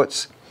Birthplace and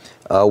Poets,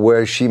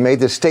 where she made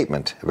this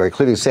statement, very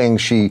clearly saying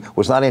she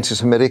was not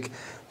anti-Semitic,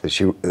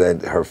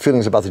 that her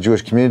feelings about the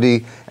Jewish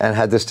community, and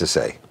had this to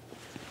say.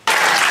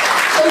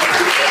 So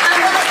for me,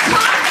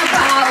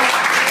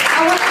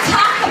 I want to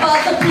talk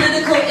about the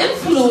political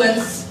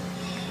influence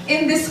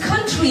in this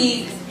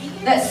country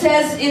that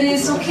says it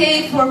is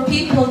okay for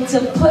people to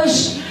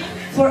push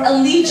for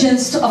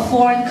allegiance to a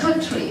foreign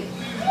country.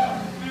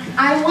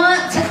 I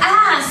want to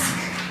ask,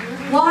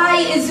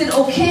 why is it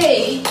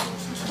okay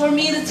for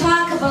me to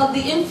talk about the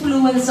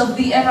influence of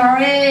the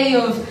NRA,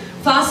 of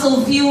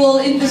fossil fuel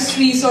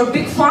industries or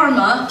big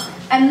pharma,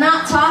 and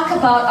not talk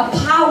about a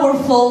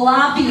powerful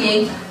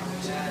lobbying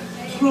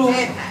group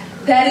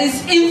that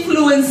is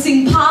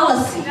influencing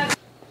policy?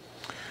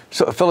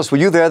 So, Phyllis, were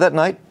you there that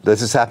night that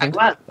this happened?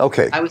 I was.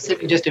 Okay. I was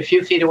sitting just a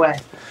few feet away.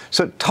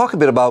 So talk a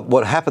bit about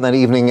what happened that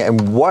evening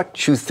and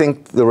what you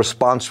think the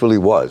response really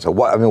was, or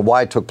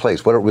why it took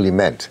place, what it really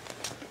meant.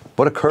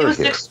 What occurred here? It was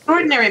an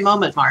extraordinary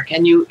moment, Mark,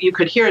 and you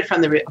could hear it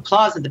from the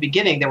applause at the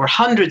beginning. There were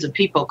hundreds of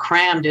people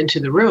crammed into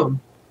the room.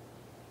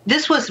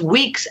 This was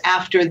weeks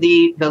after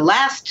the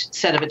last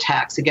set of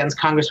attacks against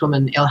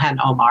Congresswoman Ilhan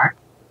Omar,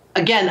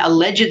 again,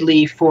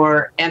 allegedly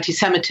for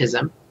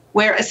anti-Semitism,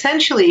 where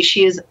essentially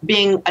she is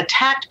being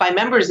attacked by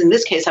members, in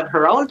this case, of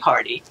her own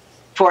party,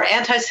 for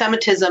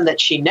anti-Semitism that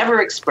she never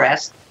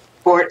expressed,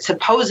 for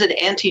supposed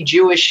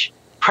anti-Jewish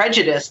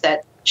prejudice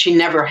that she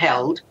never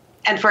held,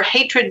 and for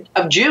hatred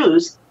of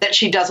Jews that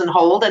she doesn't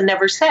hold and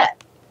never said.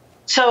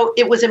 So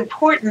it was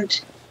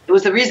important. It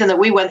was the reason that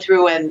we went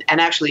through and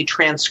actually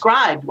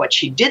transcribed what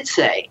she did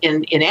say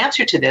in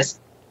answer to this.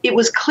 It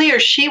was clear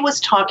she was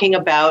talking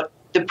about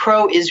the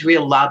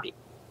pro-Israel lobby.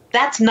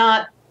 That's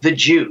not the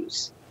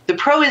Jews. The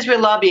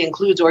pro-Israel lobby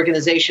includes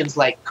organizations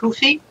like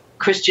CUFI,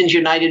 Christians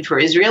United for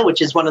Israel, which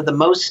is one of the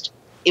most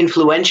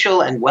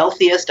influential and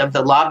wealthiest of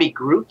the lobby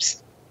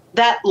groups,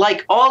 that,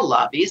 like all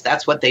lobbies,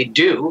 that's what they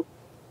do.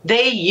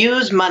 They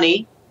use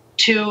money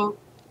to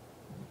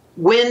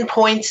win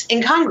points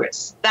in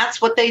Congress.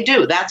 That's what they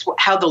do. That's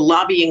how the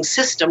lobbying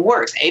system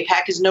works.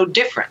 AIPAC is no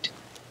different.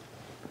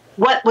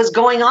 What was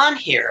going on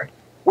here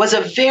was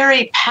a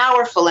very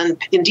powerful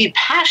and indeed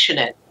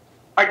passionate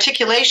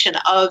articulation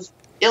of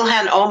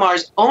Ilhan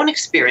Omar's own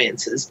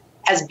experiences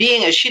as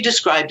being, as she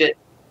described it,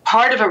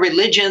 part of a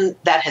religion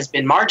that has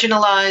been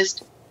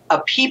marginalized, a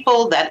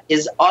people that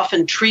is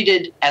often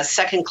treated as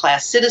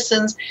second-class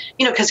citizens.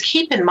 You know, because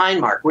keep in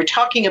mind, Mark, we're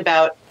talking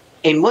about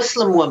a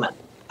Muslim woman,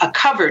 a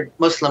covered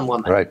Muslim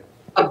woman, right,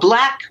 a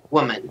black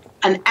woman,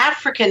 an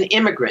African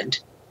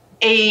immigrant,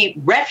 a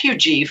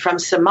refugee from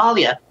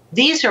Somalia.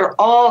 These are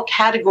all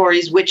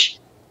categories which,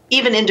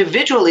 even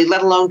individually,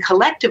 let alone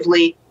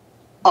collectively,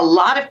 a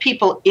lot of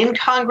people in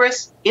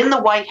Congress, in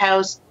the White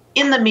House,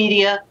 in the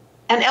media,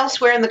 and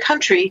elsewhere in the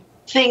country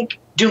think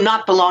do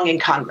not belong in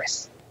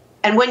Congress.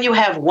 And when you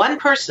have one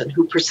person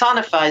who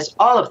personifies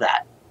all of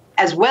that,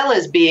 as well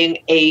as being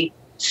a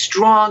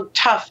strong,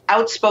 tough,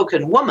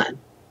 outspoken woman,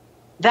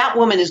 that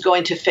woman is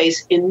going to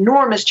face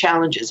enormous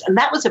challenges. And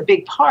that was a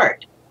big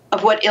part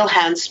of what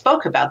Ilhan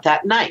spoke about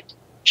that night.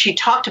 She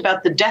talked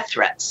about the death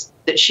threats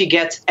that she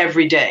gets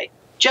every day.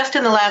 Just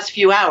in the last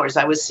few hours,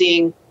 I was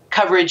seeing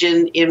coverage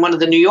in one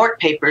of the New York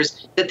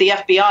papers that the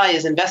FBI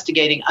is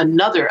investigating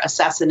another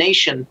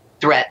assassination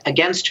threat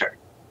against her.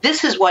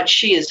 This is what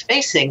she is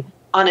facing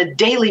on a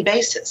daily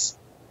basis.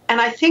 And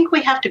I think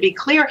we have to be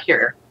clear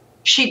here.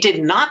 She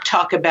did not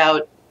talk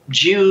about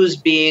Jews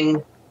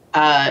being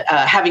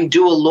having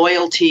dual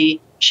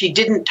loyalty. She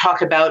didn't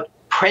talk about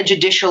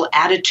prejudicial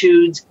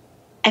attitudes.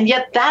 And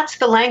yet that's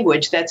the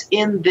language that's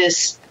in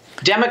this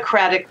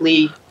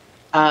democratically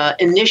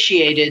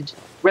initiated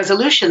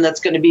resolution that's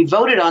going to be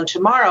voted on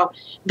tomorrow,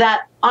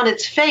 that on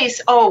its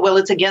face, oh, well,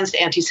 it's against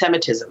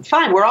anti-Semitism.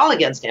 Fine, we're all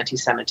against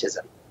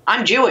anti-Semitism.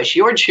 I'm Jewish,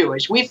 you're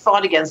Jewish. We've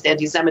fought against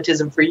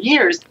anti-Semitism for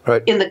years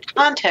in the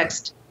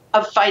context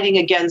of fighting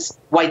against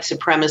white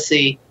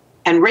supremacy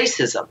and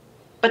racism.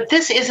 But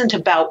this isn't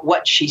about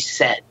what she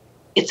said.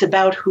 It's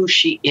about who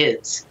she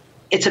is.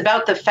 It's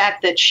about the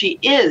fact that she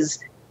is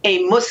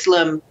a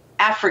Muslim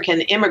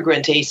African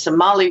immigrant, a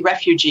Somali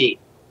refugee,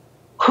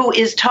 who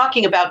is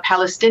talking about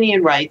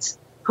Palestinian rights,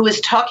 who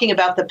is talking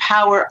about the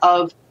power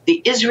of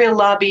the Israel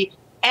lobby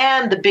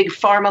and the big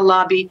pharma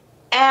lobby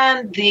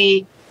and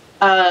the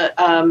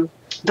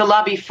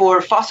lobby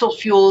for fossil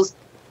fuels.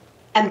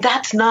 And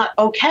that's not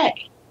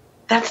okay.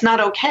 That's not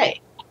okay.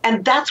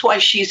 And that's why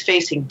she's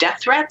facing death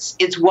threats.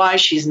 It's why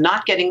she's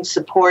not getting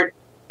support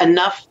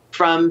enough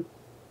from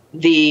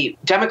the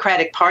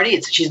Democratic Party.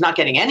 She's not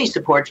getting any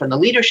support from the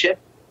leadership.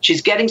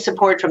 She's getting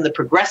support from the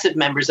progressive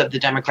members of the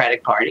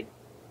Democratic Party.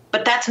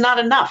 But that's not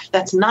enough.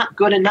 That's not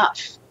good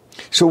enough.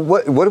 So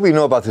what do we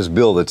know about this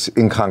bill that's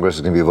in Congress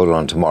that's going to be voted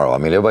on tomorrow? I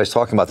mean, everybody's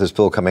talking about this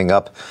bill coming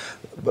up,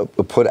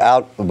 put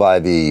out by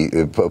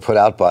the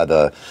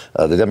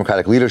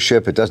Democratic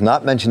leadership. It does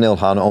not mention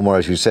Ilhan Omar,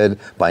 as you said,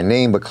 by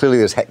name, but clearly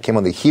this came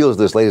on the heels of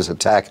this latest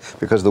attack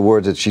because of the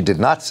words that she did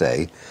not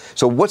say.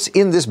 So what's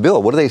in this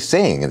bill? What are they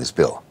saying in this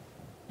bill?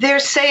 They're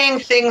saying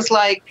things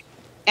like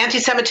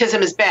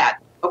anti-Semitism is bad.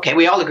 Okay,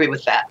 we all agree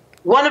with that.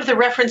 One of the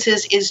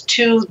references is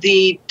to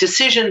the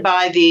decision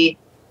by the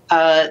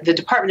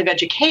Department of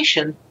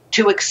Education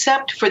to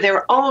accept for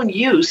their own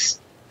use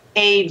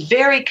a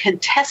very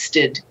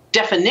contested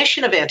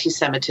definition of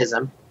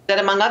anti-Semitism that,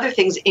 among other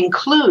things,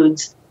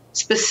 includes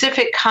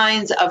specific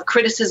kinds of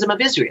criticism of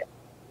Israel,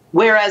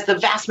 whereas the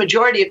vast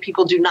majority of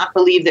people do not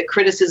believe that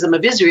criticism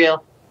of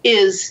Israel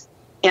is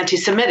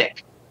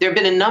anti-Semitic. There have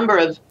been a number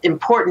of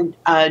important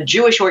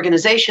Jewish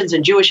organizations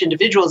and Jewish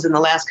individuals in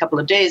the last couple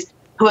of days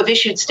who have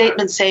issued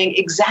statements saying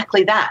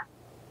exactly that,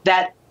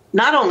 that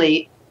not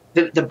only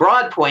the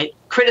broad point,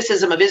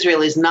 criticism of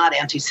Israel is not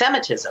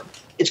anti-Semitism.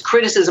 It's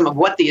criticism of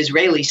what the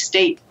Israeli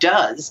state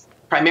does,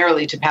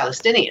 primarily to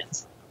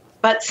Palestinians.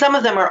 But some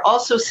of them are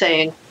also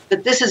saying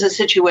that this is a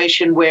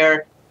situation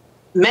where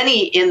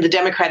many in the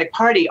Democratic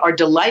Party are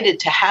delighted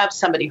to have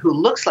somebody who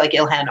looks like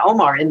Ilhan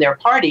Omar in their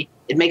party.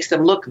 It makes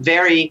them look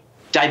very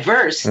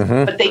diverse,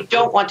 but they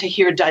don't want to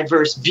hear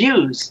diverse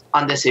views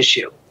on this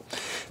issue.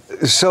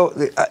 So,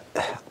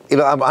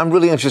 I'm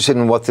really interested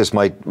in what this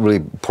might really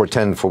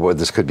portend for where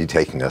this could be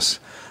taking us.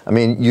 I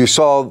mean, you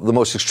saw the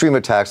most extreme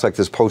attacks, like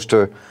this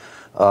poster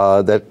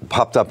that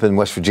popped up in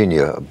West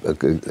Virginia,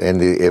 and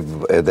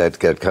that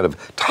kind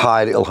of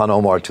tied Ilhan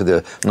Omar to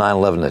the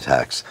 9/11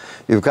 attacks.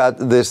 You've got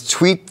this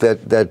tweet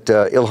that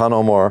Ilhan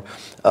Omar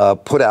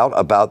put out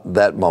about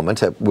that moment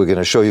that we're going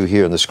to show you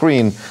here on the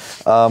screen,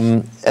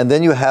 and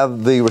then you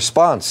have the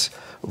response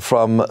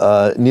from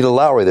Nita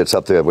Lowry that's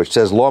up there, which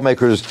says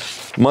lawmakers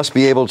must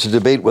be able to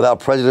debate without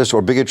prejudice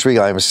or bigotry.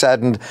 I am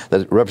saddened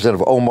that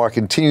Representative Omar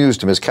continues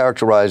to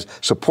mischaracterize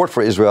support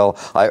for Israel.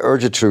 I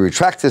urge her to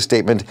retract this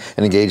statement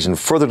and engage in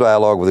further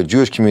dialogue with the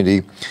Jewish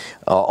community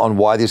on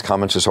why these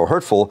comments are so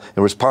hurtful.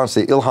 In response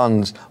to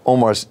Ilhan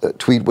Omar's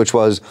tweet, which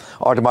was,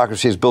 our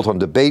democracy is built on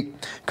debate.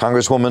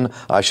 Congresswoman,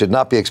 I should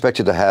not be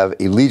expected to have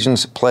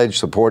allegiance, pledge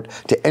support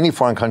to any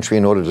foreign country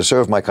in order to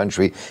serve my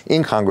country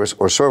in Congress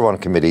or serve on a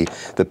committee.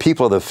 The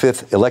people of the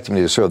Fifth elected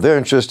me to serve their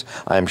interest.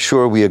 I am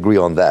sure we agree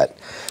on that.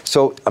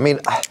 So, I mean,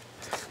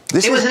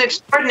 it was an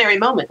extraordinary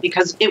moment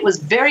because it was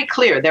very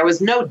clear. There was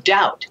no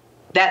doubt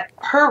that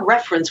her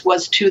reference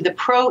was to the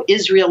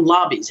pro-Israel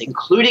lobbies,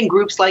 including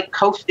groups like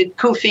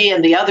Kufi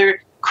and the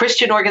other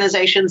Christian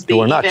organizations, the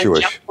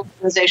evangelical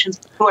organizations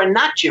who are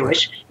not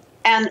Jewish.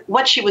 And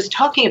what she was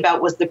talking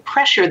about was the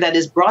pressure that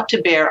is brought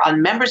to bear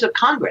on members of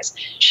Congress.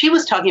 She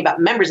was talking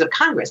about members of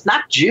Congress,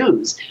 not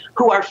Jews,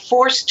 who are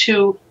forced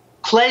to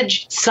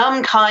pledge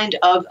some kind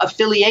of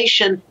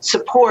affiliation,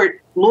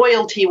 support,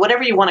 loyalty,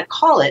 whatever you want to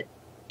call it,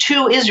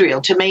 to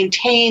Israel, to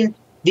maintain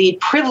the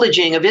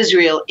privileging of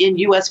Israel in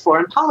U.S.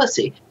 foreign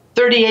policy.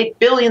 $38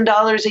 billion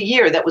a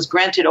year that was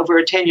granted over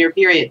a 10-year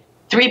period.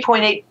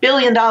 $3.8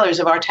 billion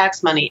of our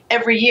tax money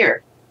every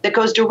year that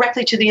goes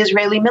directly to the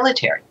Israeli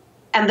military.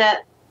 And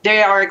that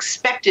they are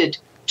expected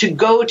to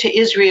go to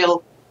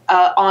Israel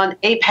on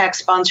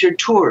AIPAC-sponsored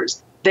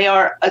tours. They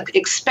are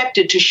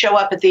expected to show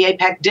up at the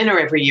AIPAC dinner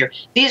every year.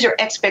 These are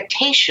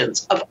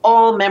expectations of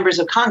all members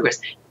of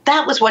Congress.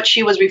 That was what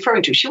she was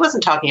referring to. She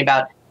wasn't talking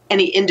about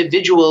any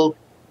individual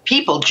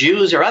people,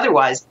 Jews or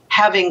otherwise,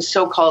 having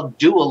so-called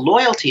dual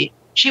loyalty.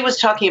 She was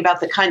talking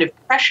about the kind of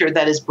pressure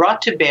that is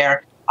brought to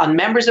bear on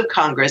members of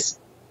Congress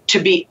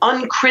to be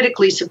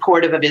uncritically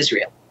supportive of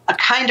Israel, a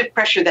kind of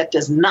pressure that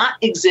does not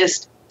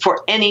exist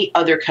for any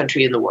other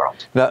country in the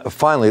world. Now,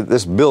 finally,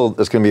 this bill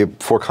that's going to be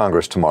before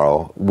Congress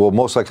tomorrow will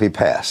most likely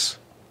pass.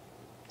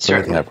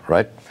 Certainly.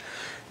 Right?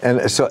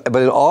 And so,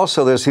 but it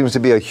also, there seems to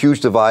be a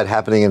huge divide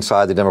happening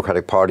inside the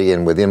Democratic Party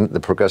and within the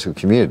progressive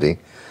community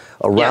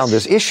around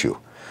this issue.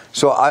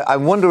 So I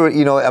wonder,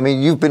 you know, I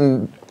mean, you've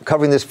been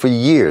covering this for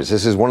years.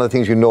 This is one of the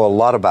things you know a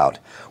lot about.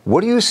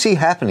 What do you see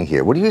happening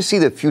here? What do you see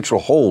the future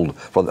hold?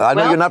 I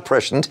know you're not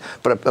prescient,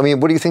 but I mean,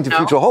 what do you think the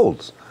future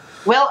holds?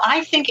 Well,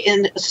 I think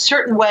in a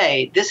certain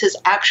way, this is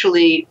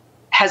actually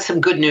has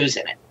some good news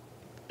in it.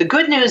 The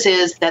good news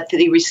is that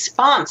the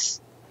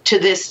response to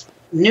this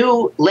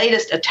new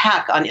latest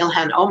attack on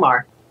Ilhan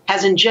Omar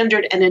has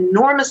engendered an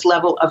enormous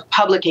level of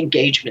public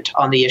engagement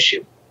on the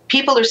issue.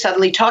 People are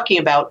suddenly talking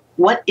about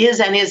what is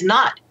and is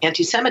not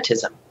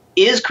anti-Semitism.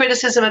 Is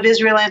criticism of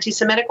Israel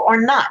anti-Semitic or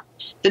not?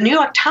 The New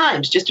York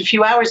Times, just a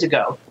few hours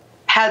ago,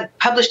 had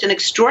published an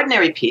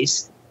extraordinary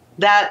piece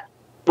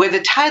where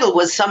the title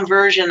was some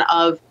version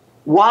of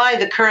why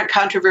the current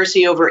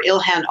controversy over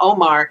Ilhan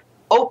Omar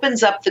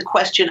opens up the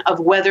question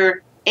of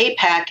whether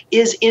AIPAC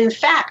is in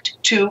fact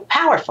too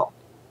powerful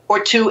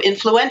or too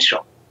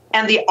influential.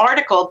 And the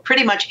article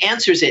pretty much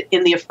answers it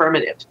in the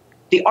affirmative.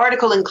 The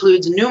article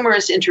includes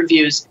numerous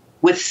interviews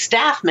with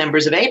staff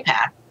members of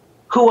AIPAC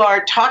who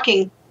are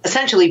talking,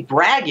 essentially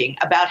bragging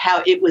about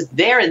how it was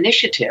their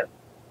initiative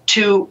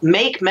to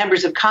make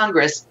members of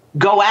Congress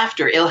go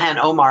after Ilhan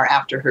Omar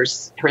after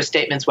her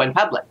statements went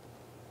public.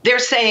 They're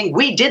saying,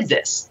 we did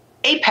this.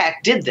 AIPAC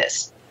did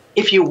this.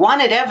 If you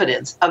wanted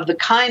evidence of the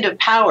kind of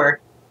power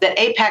that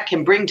AIPAC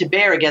can bring to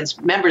bear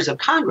against members of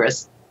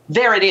Congress,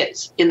 there it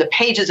is in the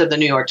pages of the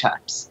New York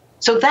Times.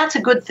 So that's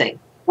a good thing.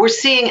 We're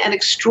seeing an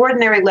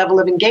extraordinary level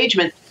of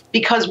engagement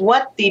because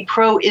what the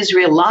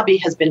pro-Israel lobby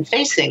has been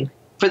facing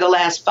for the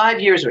last 5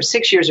 years or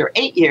 6 years or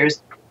 8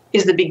 years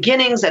is the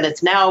beginnings, and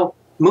it's now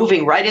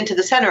moving right into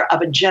the center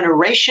of a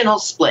generational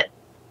split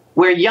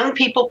where young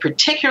people,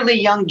 particularly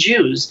young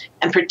Jews,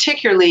 and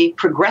particularly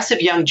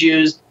progressive young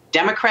Jews,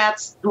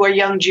 Democrats who are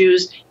young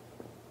Jews,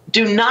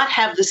 do not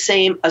have the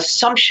same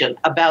assumption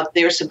about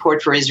their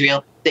support for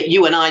Israel that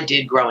you and I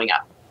did growing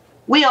up.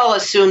 We all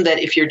assume that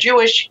if you're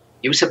Jewish,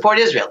 you support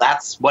Israel.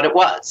 That's what it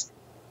was.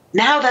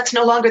 Now that's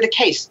no longer the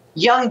case.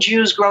 Young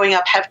Jews growing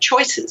up have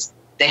choices.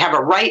 They have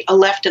a right, a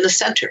left, and a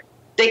center.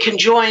 They can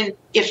join,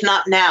 if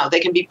not now, they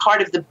can be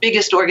part of the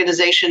biggest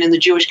organization in the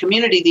Jewish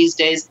community these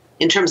days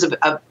in terms of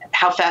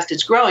how fast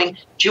it's growing,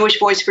 Jewish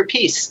Voice for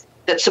Peace,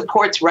 that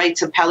supports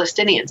rights of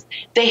Palestinians.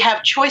 They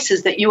have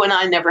choices that you and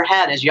I never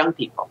had as young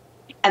people.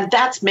 And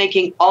that's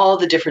making all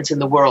the difference in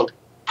the world.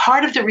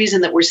 Part of the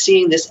reason that we're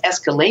seeing this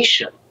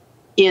escalation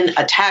in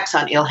attacks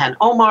on Ilhan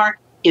Omar,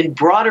 in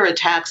broader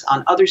attacks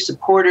on other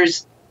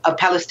supporters of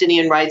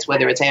Palestinian rights,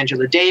 whether it's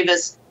Angela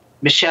Davis,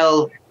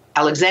 Michelle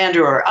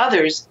Alexander, or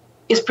others,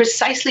 is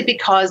precisely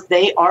because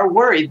they are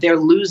worried they're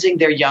losing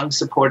their young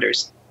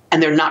supporters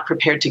and they're not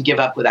prepared to give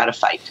up without a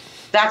fight.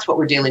 That's what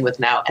we're dealing with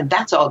now, and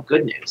that's all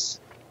good news.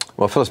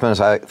 Well, Phyllis Menace,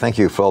 I thank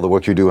you for all the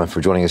work you do and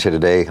for joining us here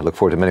today. I look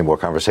forward to many more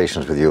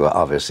conversations with you,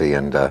 obviously,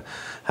 and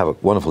have a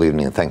wonderful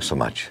evening, and thanks so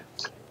much.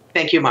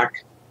 Thank you,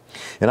 Mark.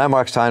 And I'm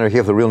Mark Steiner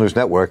here for the Real News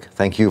Network.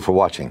 Thank you for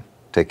watching.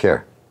 Take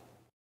care.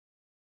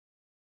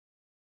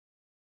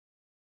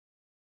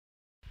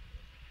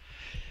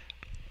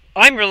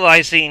 I'm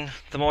realizing,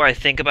 the more I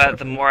think about it,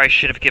 the more I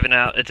should have given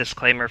out a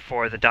disclaimer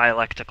for the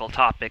dialectical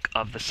topic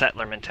of the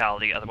settler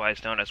mentality,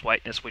 otherwise known as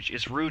whiteness, which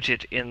is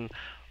rooted in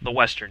the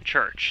Western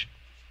Church.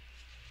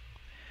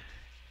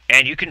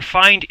 And you can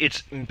find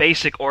its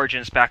basic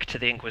origins back to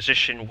the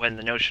Inquisition when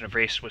the notion of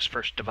race was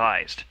first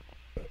devised.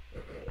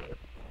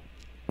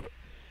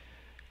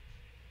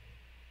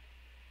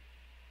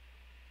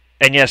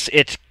 And yes,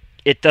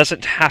 it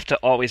doesn't have to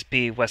always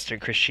be Western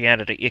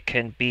Christianity. It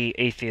can be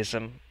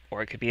atheism,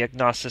 or it could be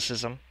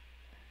agnosticism.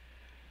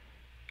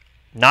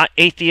 Not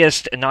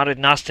atheist and not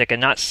agnostic,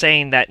 and not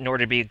saying that in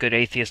order to be a good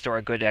atheist or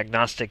a good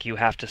agnostic, you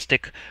have to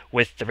stick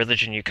with the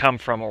religion you come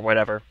from or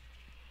whatever.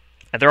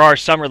 And there are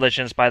some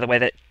religions, by the way,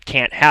 that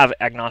can't have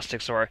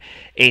agnostics or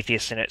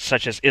atheists in it,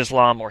 such as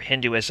Islam or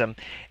Hinduism.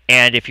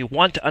 And if you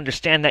want to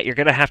understand that, you're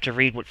going to have to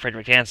read what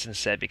Frederick Jansen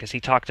said, because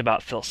he talked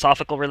about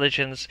philosophical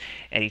religions,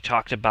 and he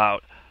talked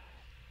about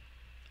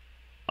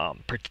a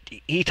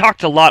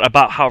lot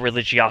about how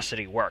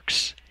religiosity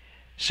works.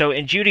 So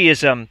in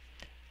Judaism,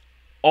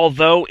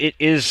 although it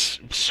is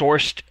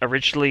sourced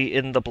originally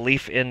in the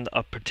belief in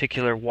a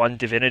particular one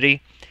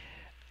divinity,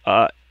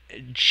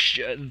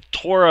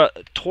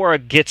 Torah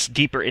gets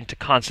deeper into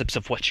concepts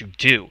of what you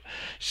do,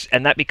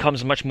 and that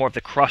becomes much more of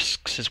the crux,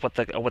 is what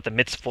the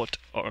mitzvot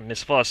or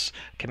mitzvos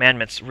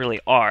commandments really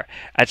are.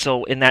 And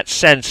so, in that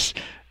sense,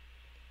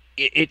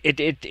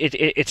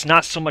 it's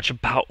not so much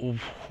about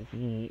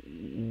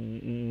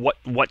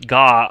what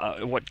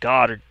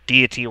God or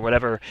deity or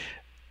whatever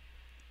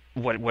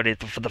what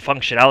the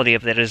functionality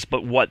of that is,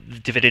 but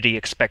what divinity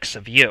expects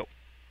of you.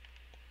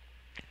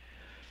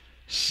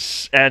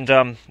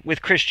 And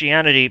with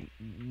Christianity,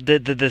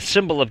 the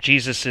symbol of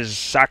Jesus'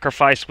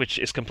 sacrifice, which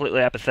is completely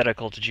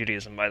antithetical to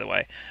Judaism, by the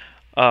way.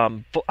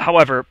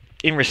 However,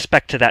 in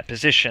respect to that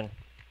position,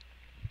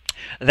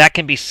 that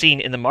can be seen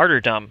in the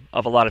martyrdom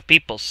of a lot of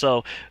people.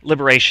 So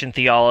liberation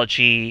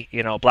theology,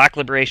 black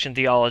liberation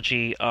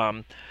theology,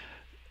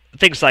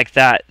 things like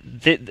that.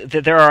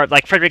 There are,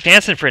 like Frederick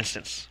Nansen, for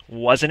instance,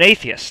 was an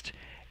atheist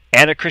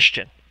and a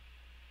Christian.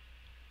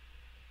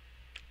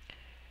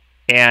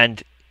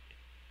 And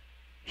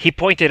he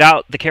pointed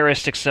out the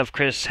characteristics of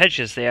Chris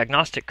Hedges, the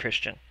agnostic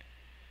Christian,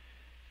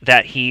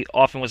 that he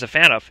often was a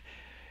fan of.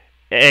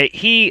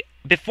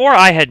 Before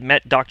I had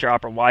met Dr.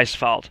 Opper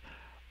Weisfeld,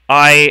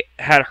 I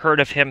had heard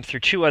of him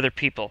through two other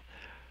people.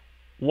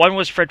 One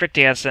was Frederick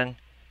Nansen,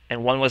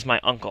 and one was my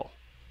uncle.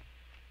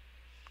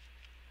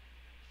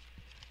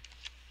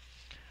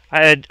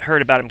 I had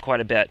heard about him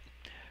quite a bit.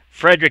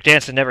 Frederick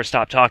Nansen never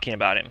stopped talking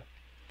about him,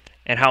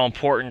 and how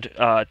important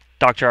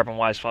Dr. Opper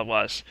Weisfeld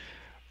was.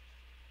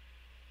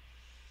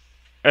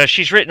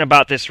 She's written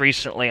about this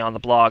recently on the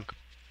blog,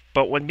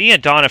 but when me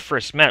and Donna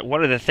first met,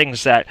 one of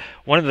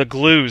the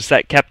glues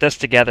that kept us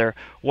together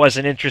was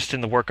an interest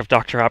in the work of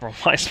Dr. Opper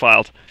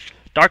Weisfeld.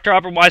 Dr.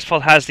 Opper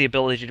Weisfeld has the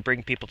ability to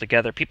bring people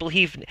together. People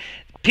he's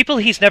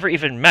never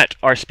even met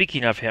are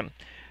speaking of him.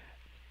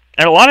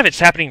 And a lot of it's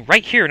happening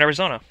right here in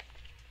Arizona.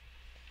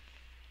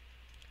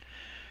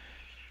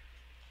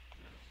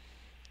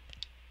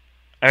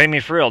 I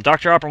mean, for real,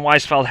 Dr. Opper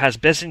Weisfeld has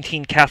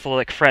Byzantine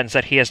Catholic friends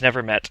that he has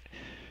never met.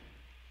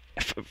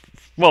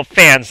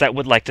 Fans that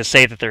would like to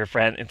say that they're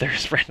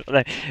his friend.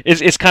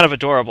 It's kind of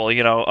adorable,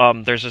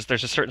 There's a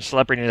certain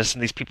celebrityness,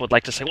 and these people would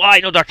like to say, "Well, I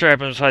know Dr.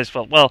 Opper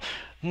Weisfeld." Well,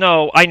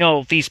 no, I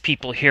know these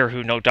people here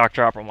who know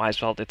Dr. Opper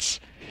Weisfeld.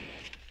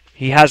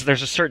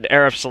 There's a certain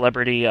air of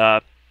celebrity. I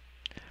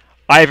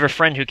have a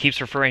friend who keeps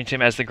referring to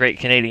him as the Great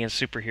Canadian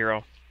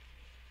Superhero.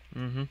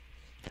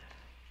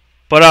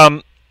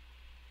 But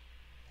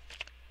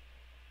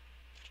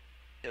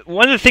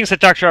one of the things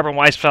that Dr. Opper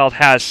Weisfeld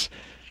has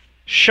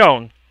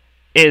shown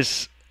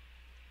is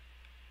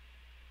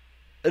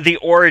the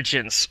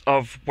origins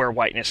of where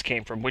whiteness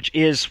came from, which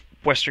is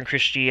Western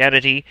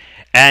Christianity,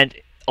 and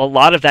a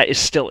lot of that is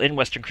still in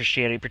Western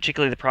Christianity,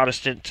 particularly the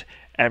Protestant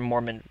and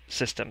Mormon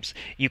systems.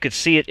 You could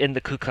see it in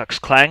the Ku Klux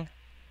Klan.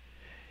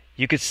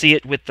 You could see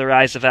it with the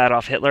rise of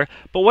Adolf Hitler.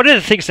 But one of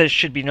the things that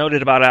should be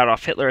noted about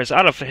Adolf Hitler is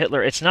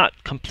it's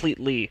not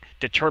completely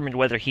determined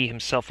whether he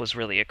himself was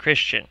really a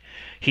Christian.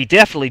 He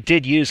definitely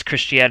did use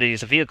Christianity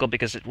as a vehicle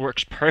because it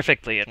works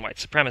perfectly in white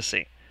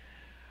supremacy.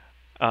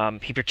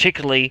 He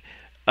particularly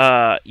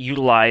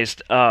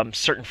utilized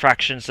certain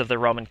fractions of the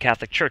Roman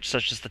Catholic Church,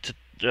 such as the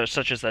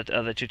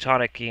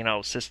Teutonic,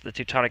 the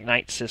Teutonic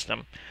Knight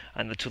system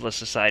and the Tula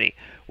Society,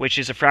 which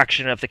is a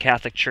fraction of the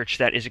Catholic Church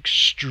that is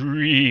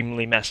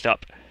extremely messed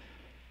up,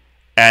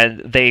 and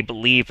they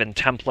believe in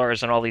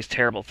Templars and all these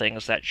terrible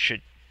things that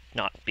should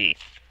not be.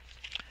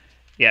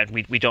 Yeah,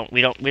 we don't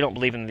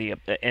believe in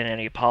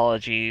any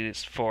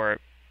apologies for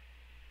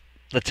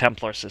the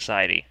Templar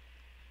Society.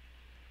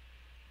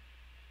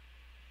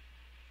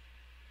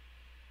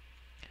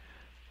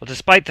 Well,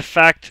 despite the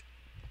fact,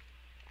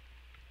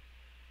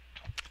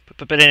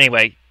 but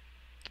anyway,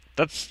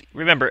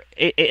 remember,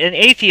 an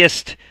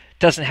atheist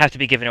doesn't have to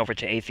be given over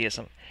to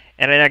atheism,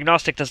 and an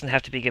agnostic doesn't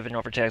have to be given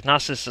over to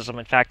agnosticism.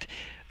 In fact,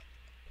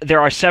 I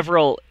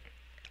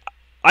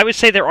would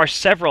say there are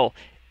several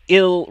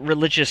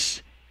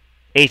ill-religious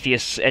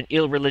atheists and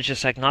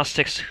ill-religious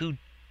agnostics who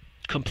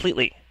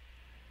completely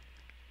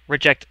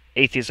reject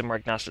atheism or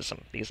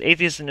agnosticism, because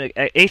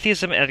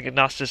atheism and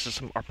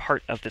agnosticism are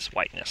part of this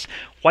whiteness.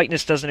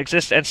 Whiteness doesn't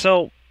exist, and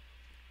so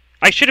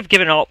I should have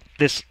given out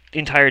this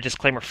entire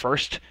disclaimer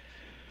first,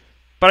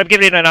 but I'm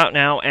giving it out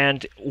now,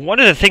 and one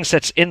of the things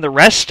that's in the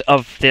rest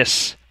of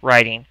this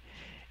writing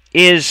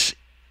is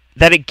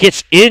that it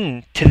gets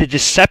into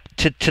the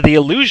to the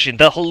illusion,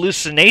 the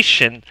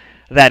hallucination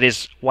that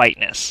is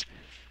whiteness,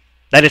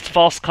 that it's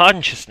false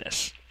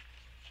consciousness.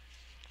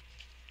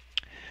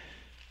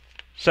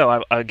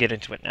 So I'll get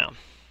into it now.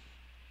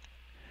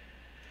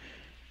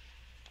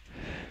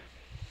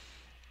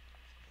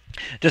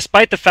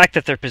 Despite the fact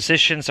that their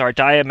positions are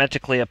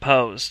diametrically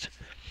opposed,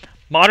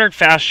 modern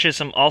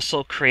fascism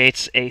also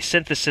creates a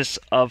synthesis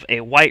of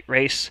a white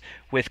race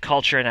with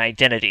culture and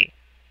identity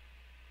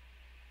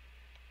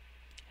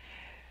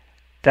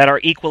that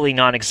are equally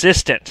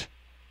non-existent.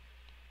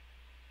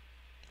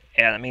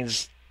 And that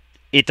means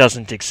it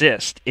doesn't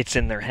exist. It's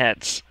in their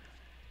heads.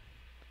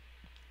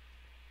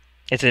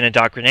 It's an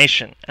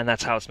indoctrination, and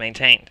that's how it's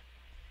maintained.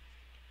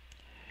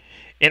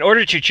 In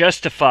order to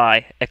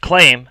justify a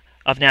claim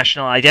of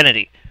national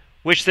identity,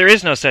 which there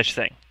is no such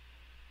thing.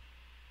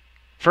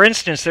 For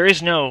instance, there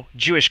is no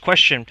Jewish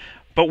question,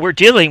 but we're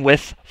dealing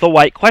with the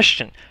white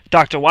question.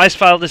 Dr.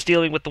 Weisfeld is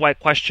dealing with the white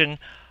question.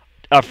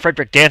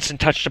 Frederick Nansen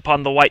touched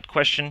upon the white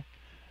question.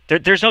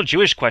 There's no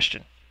Jewish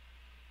question.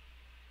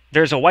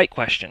 There's a white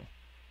question.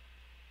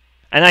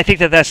 And I think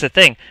that that's the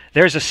thing.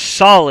 There's a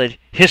solid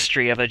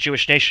history of a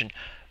Jewish nation.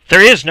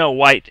 There is no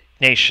white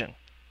nation.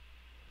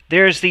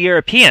 There's the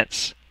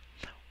Europeans.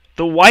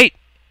 The white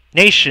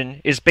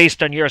nation is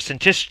based on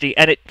Eurocentricity,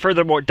 and it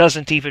furthermore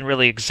doesn't even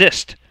really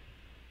exist.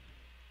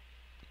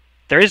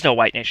 There is no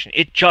white nation.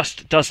 It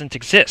just doesn't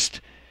exist.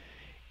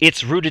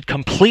 it's rooted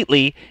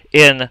completely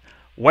in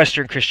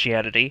Western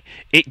Christianity.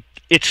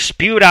 It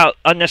spewed out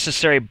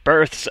unnecessary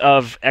births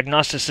of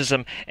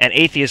agnosticism and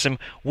atheism,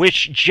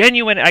 which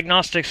genuine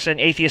agnostics and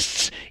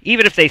atheists,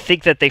 even if they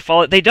think that they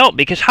follow it, they don't.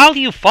 Because how do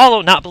you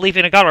follow not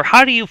believing in God, or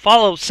how do you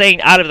follow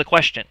saying out of the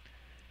question?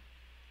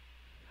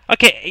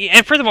 Okay,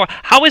 and furthermore,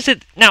 how is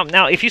it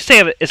now? If you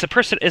say is a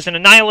person is a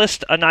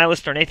nihilist,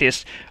 or an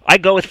atheist, I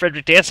go with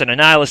Frederick Danson. A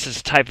nihilist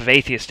is a type of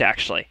atheist,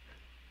 actually,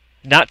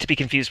 not to be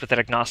confused with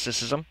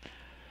agnosticism.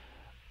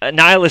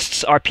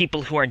 Nihilists are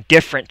people who are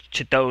indifferent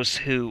to those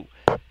who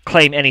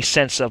claim any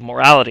sense of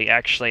morality,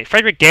 actually.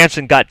 Frederick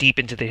Danson got deep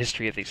into the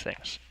history of these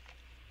things.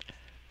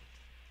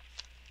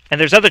 And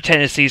there's other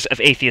tendencies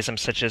of atheism,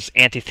 such as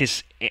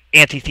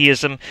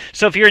anti-theism.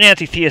 So if you're an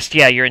anti-theist,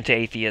 yeah, you're into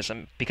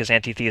atheism, because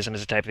anti-theism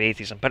is a type of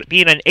atheism. But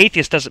being an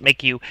atheist doesn't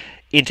make you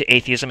into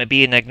atheism, and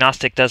being an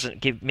agnostic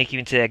doesn't make you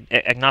into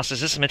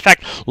agnosticism. In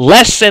fact,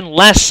 less and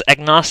less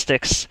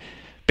agnostics,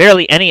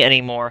 barely any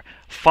anymore,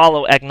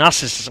 follow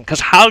agnosticism.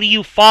 Because how do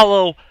you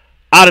follow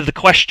out of the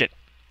question?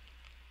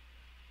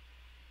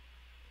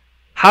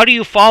 How do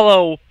you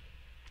follow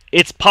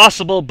it's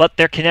possible, but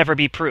there can never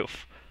be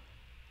proof?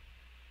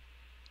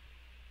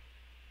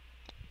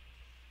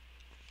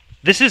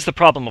 This is the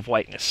problem of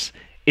whiteness,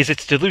 is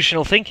its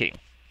delusional thinking.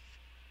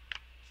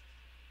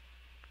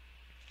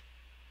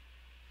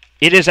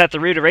 It is at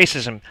the root of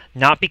racism,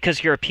 not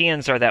because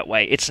Europeans are that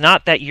way. It's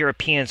not that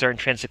Europeans are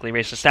intrinsically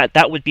racist.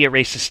 That would be a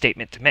racist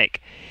statement to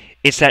make.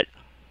 It's that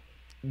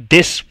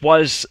this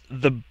is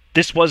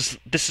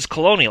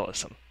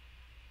colonialism.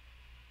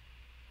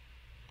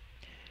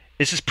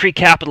 This is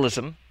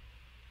pre-capitalism.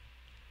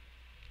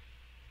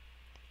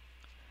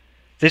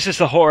 This is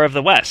the horror of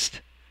the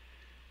West.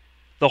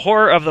 The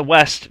horror of the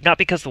West, not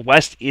because the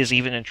West is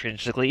even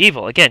intrinsically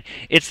evil. Again,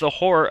 it's the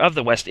horror of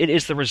the West. It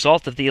is the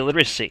result of the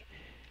illiteracy.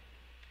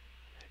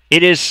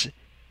 It is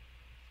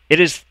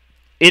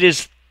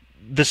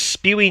the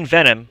spewing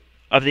venom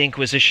of the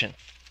Inquisition.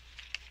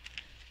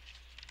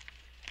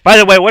 By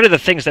the way, one of the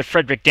things that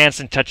Frederick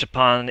Danson touched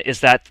upon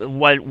is that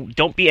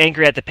don't be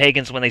angry at the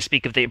pagans when they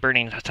speak of the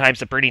burning times.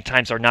 The burning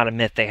times are not a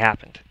myth, they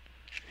happened.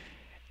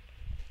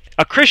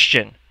 A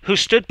Christian who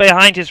stood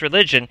behind his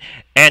religion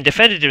and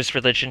defended his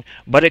religion,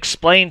 but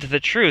explained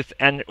the truth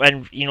and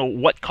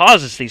what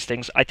causes these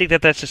things, I think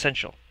that's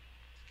essential.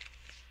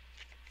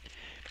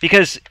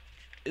 Because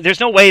there's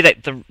no way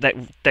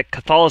that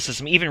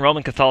Catholicism, even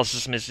Roman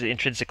Catholicism, is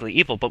intrinsically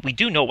evil, but we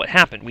do know what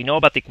happened. We know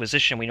about the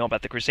Inquisition, we know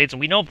about the Crusades, and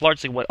we know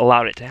largely what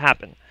allowed it to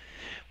happen.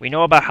 We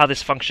know about how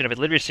this function of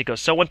illiteracy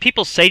goes. So when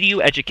people say to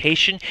you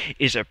education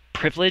is a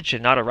privilege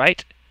and not a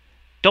right,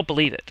 don't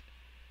believe it.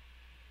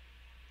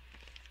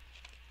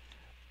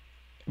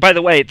 By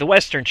the way, the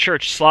Western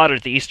Church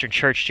slaughtered the Eastern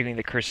Church during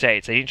the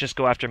Crusades. They didn't just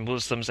go after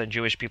Muslims and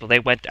Jewish people. They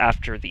went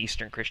after the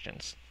Eastern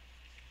Christians.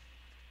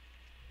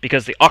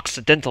 Because the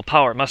Occidental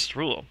power must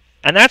rule.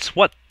 And that's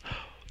what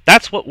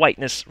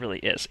whiteness really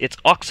is. It's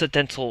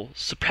Occidental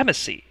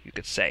supremacy, you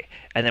could say.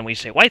 And then when you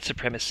say white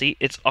supremacy,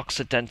 it's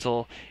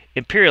Occidental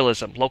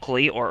imperialism,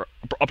 locally or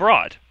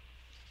abroad.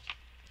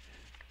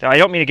 Now, I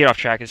don't mean to get off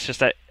track. It's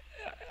just that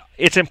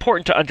it's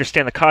important to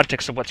understand the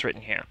context of what's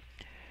written here.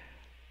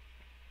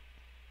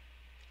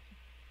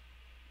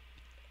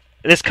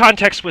 This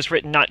context was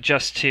written not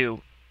just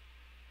to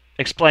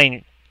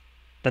explain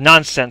the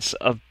nonsense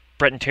of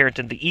Bretton Tarrant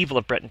and the evil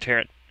of Bretton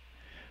Tarrant,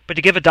 but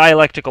to give a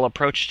dialectical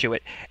approach to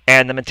it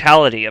and the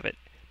mentality of it.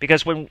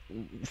 Because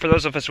for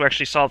those of us who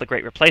actually saw The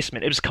Great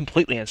Replacement, it was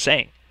completely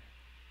insane.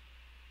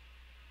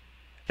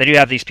 Then you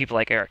have these people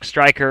like Eric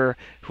Stryker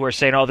who are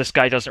saying, oh, this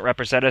guy doesn't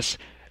represent us.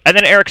 And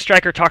then Eric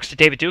Stryker talks to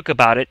David Duke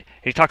about it.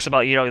 He talks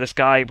about, this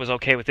guy was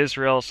okay with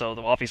Israel, so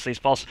obviously he's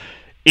false.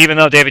 Even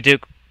though David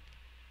Duke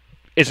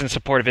is in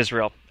support of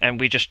Israel. And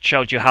we just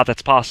showed you how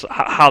that's possible,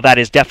 how that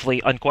is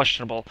definitely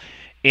unquestionable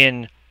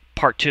in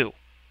part 2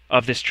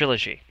 of this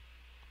trilogy.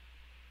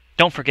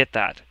 Don't forget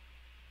that.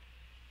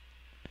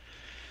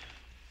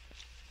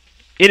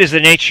 It is the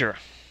nature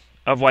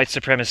of white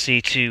supremacy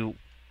to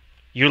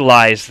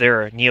utilize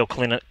their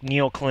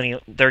neo-colonial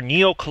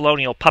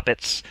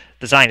puppets,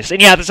 the Zionists.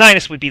 And yeah, the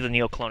Zionists would be the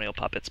neo-colonial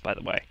puppets, by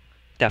the way.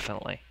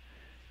 Definitely.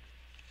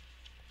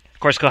 Of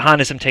course,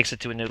 Kohanism takes it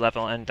to a new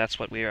level, and that's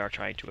what we are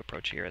trying to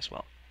approach here as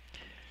well.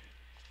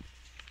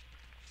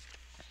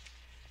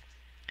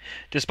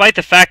 Despite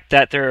the fact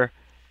that their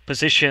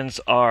positions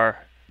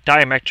are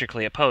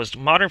diametrically opposed,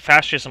 modern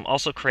fascism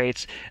also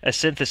creates a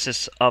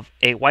synthesis of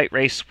a white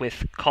race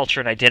with culture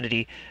and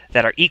identity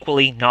that are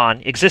equally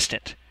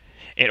non-existent,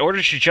 in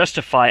order to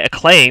justify a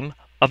claim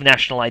of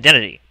national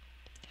identity.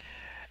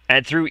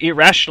 And through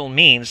irrational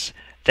means,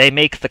 they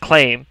make the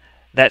claim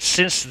that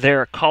since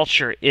their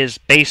culture is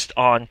based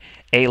on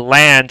a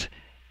land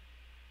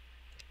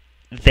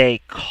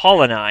they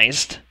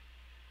colonized,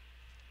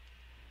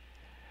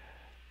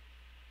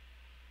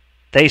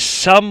 they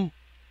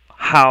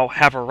somehow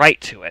have a right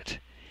to it,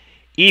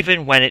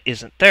 even when it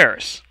isn't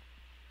theirs.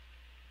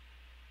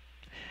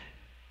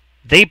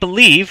 They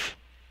believe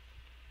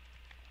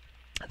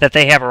that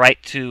they have a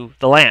right to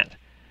the land.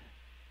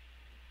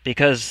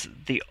 because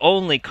the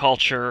only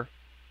culture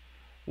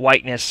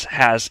whiteness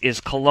has is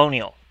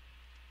colonial.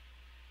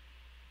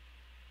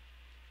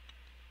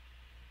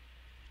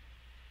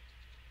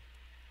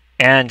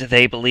 And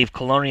they believe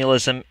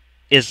colonialism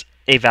is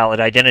a valid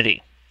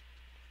identity.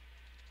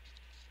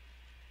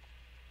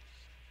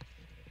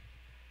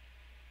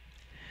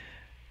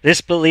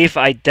 This belief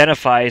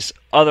identifies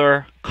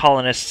other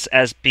colonists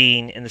as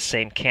being in the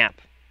same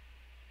camp,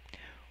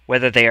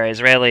 whether they are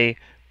Israeli,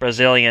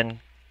 Brazilian,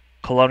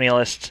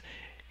 colonialists,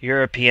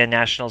 European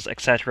nationals,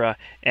 etc.,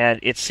 and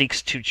it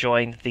seeks to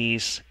join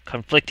these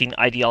conflicting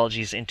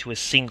ideologies into a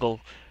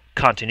single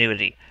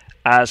continuity,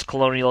 as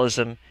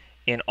colonialism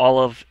in all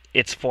of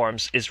its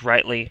forms is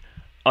rightly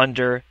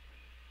under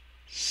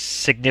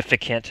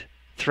significant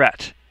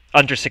threat.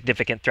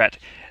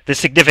 The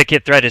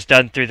significant threat is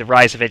done through the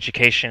rise of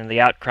education and the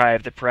outcry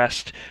of the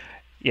oppressed,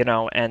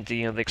 and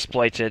the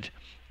exploited,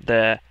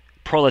 the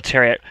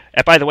proletariat.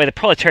 And by the way, the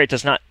proletariat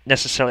does not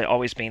necessarily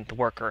always mean the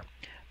worker.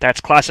 That's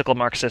classical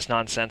Marxist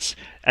nonsense,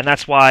 and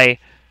that's why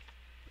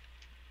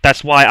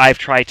I've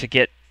tried to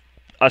get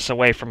us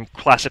away from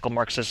classical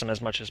Marxism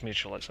as much as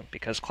mutualism,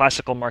 because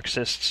classical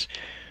Marxists,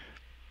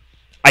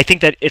 I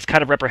think that it's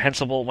kind of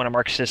reprehensible when a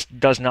Marxist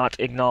does not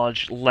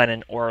acknowledge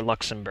Lenin or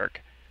Luxemburg.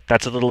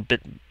 That's a little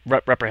bit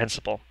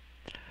reprehensible.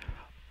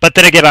 But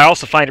then again, I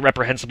also find it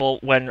reprehensible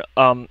when,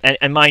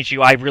 and mind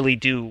you, I really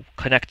do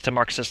connect to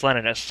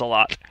Marxist-Leninists a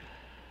lot.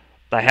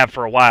 I have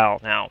for a while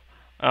now.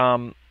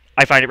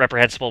 I find it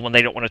reprehensible when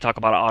they don't want to talk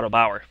about Otto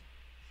Bauer.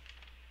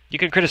 You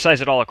can criticize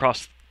it all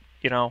across,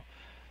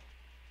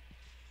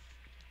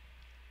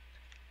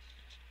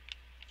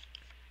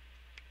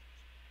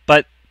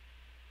 But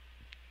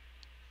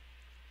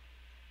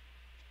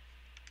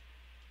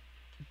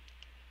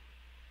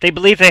they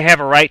believe they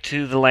have a right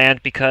to the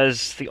land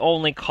because the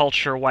only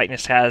culture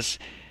whiteness has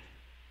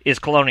is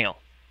colonial.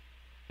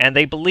 And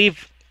they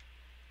believe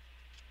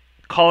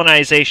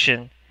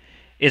colonization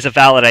is a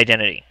valid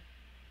identity.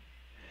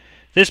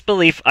 This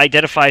belief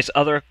identifies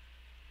other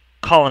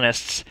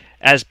colonists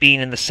as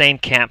being in the same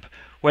camp,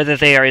 whether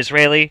they are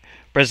Israeli,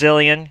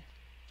 Brazilian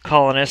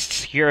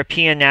colonists,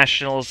 European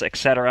nationals,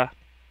 etc.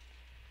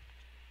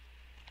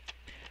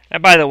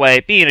 And by the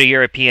way, being a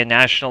European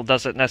national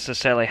doesn't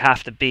necessarily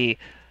have to be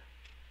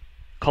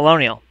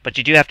colonial, but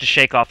you do have to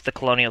shake off the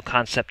colonial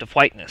concept of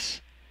whiteness.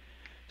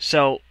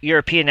 So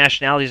European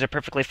nationalities are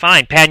perfectly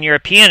fine.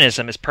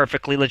 Pan-Europeanism is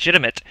perfectly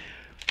legitimate.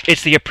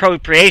 It's the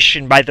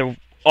appropriation by the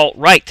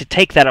alt-right to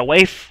take that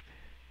away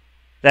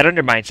that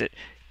undermines it.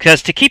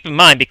 Because to keep in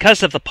mind,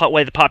 because of the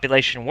way the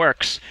population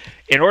works,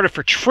 in order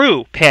for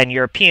true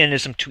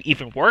Pan-Europeanism to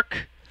even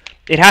work,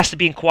 it has to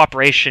be in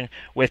cooperation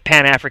with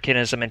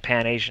Pan-Africanism and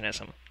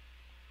Pan-Asianism.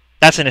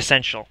 That's an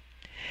essential.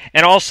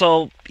 And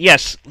also,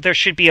 yes, there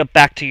should be a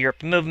Back to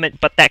Europe movement,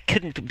 but that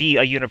couldn't be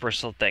a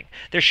universal thing.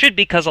 There should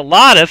be, because a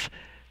lot of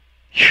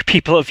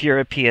people of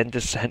European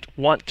descent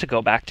want to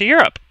go back to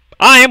Europe.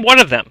 I am one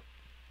of them.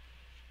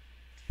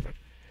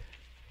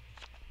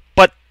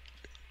 But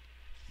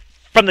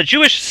from the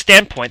Jewish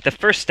standpoint, the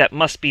first step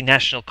must be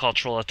national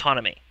cultural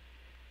autonomy.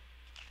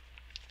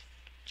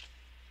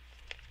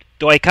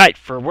 Doikite,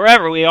 for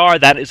wherever we are,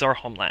 that is our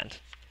homeland.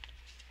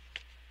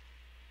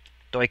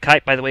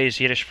 Doikite, by the way, is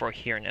Yiddish for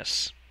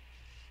here-ness.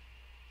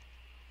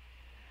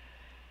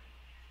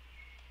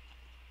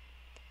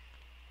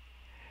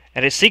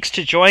 And it seeks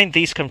to join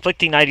these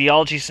conflicting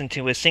ideologies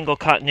into a single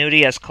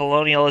continuity, as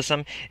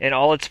colonialism in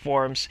all its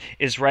forms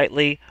is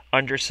rightly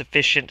under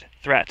significant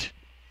threat.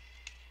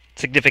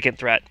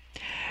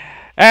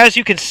 As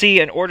you can see,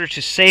 in order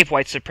to save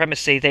white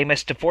supremacy, they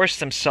must divorce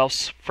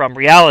themselves from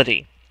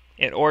reality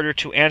in order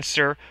to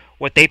answer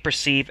what they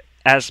perceive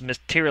as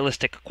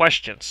materialistic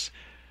questions.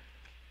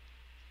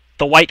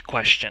 The white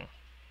question.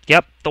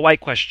 Yep, the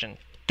white question.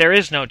 There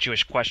is no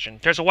Jewish question.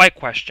 There's a white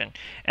question.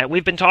 And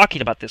we've been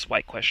talking about this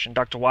white question.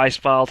 Dr.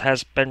 Weisfeld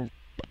has been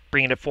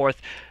bringing it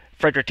forth.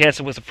 Frederick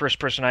Danson was the first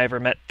person I ever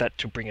met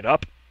to bring it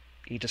up.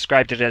 He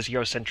described it as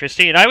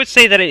Eurocentricity. And I would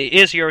say that it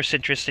is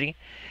Eurocentricity.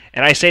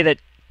 And I say that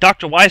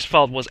Dr.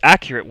 Weisfeld was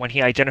accurate when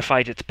he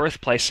identified its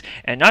birthplace,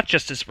 and not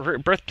just its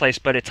birthplace,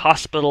 but its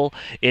hospital,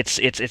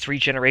 its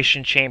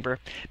regeneration chamber.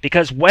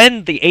 Because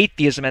when the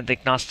atheism and the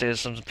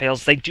agnosticism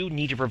fails, they do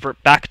need to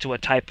revert back to a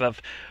type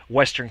of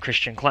Western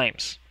Christian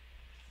claims.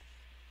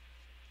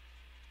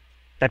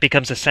 That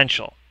becomes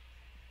essential.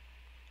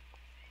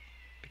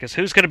 Because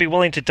who's going to be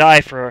willing to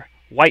die for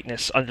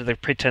whiteness under the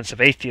pretense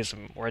of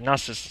atheism or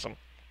agnosticism?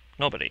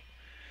 Nobody.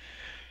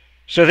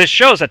 So this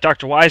shows that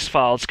Dr.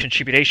 Weisfeld's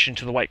contribution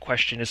to the white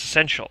question is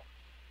essential.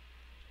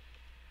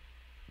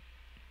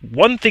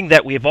 One thing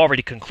that we have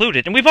already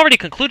concluded, and we've already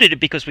concluded it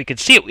because we can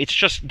see it, it's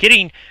just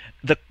getting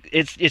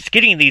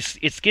getting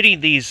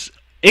these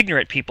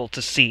ignorant people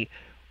to see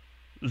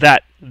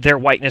that their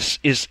whiteness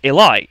is a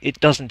lie.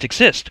 It doesn't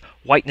exist.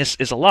 Whiteness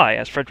is a lie,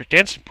 as Frederick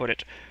Danson put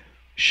it.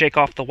 Shake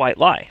off the white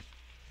lie.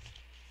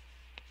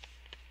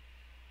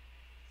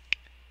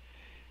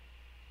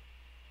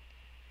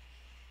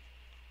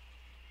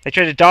 They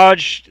try to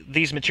dodge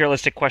these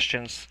materialistic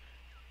questions,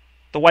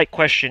 the white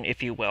question,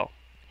 if you will.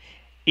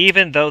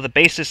 even though the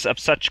basis of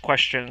such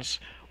questions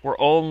were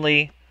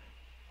only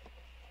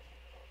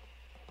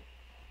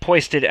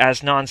foisted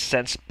as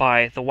nonsense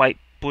by the white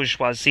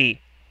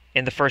bourgeoisie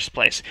in the first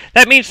place.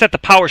 That means that the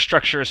power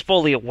structure is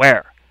fully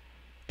aware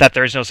that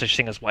there is no such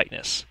thing as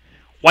whiteness.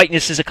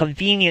 Whiteness is a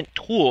convenient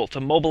tool to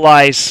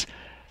mobilize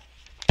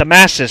the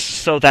masses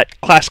so that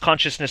class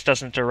consciousness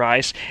doesn't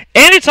arise,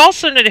 and it's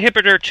also an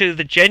inhibitor to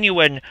the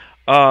genuine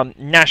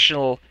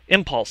national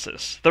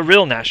impulses, the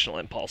real national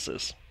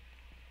impulses.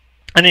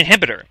 An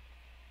inhibitor.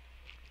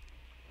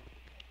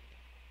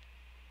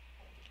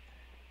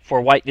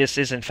 For whiteness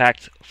is in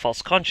fact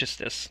false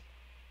consciousness.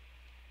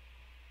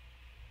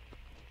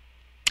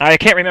 I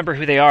can't remember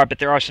who they are, but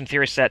there are some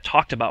theorists that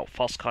talked about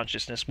false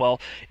consciousness. Well,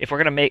 if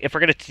we're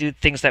gonna do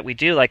things that we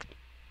do, like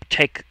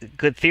take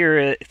good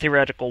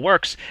theoretical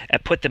works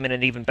and put them in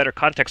an even better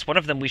context, one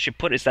of them we should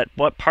put is that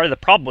what part of the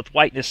problem with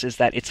whiteness is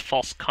that it's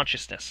false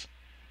consciousness.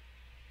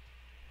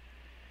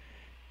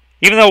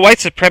 Even though white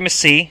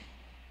supremacy,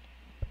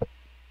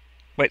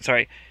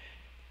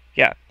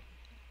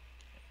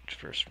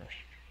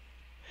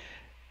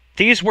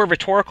 these were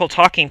rhetorical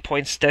talking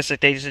points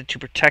designated to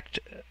protect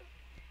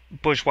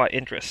bourgeois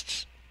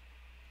interests.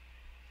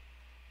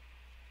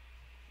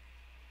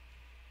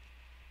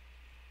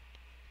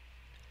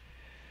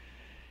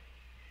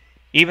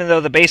 Even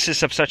though the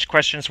basis of such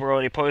questions were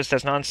already posed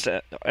as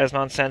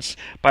nonsense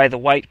by the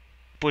white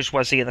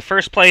bourgeoisie in the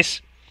first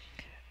place,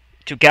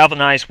 to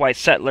galvanize white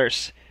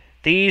settlers,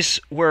 these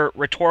were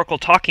rhetorical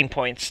talking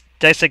points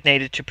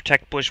designated to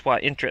protect bourgeois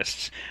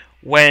interests.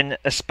 When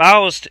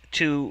espoused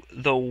to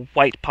the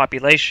white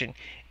population,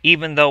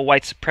 even though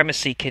white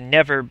supremacy can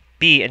never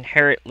be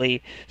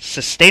inherently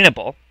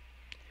sustainable,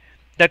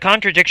 the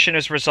contradiction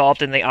is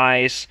resolved in the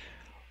eyes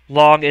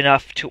long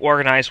enough to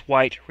organize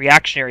white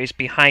reactionaries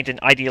behind an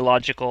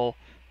ideology.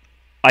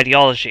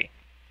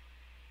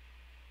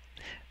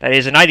 That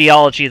is, an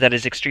ideology that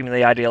is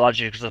extremely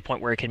ideological to the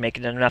point where it can make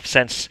enough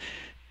sense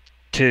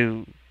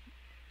to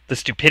the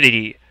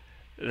stupidity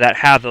that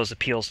have those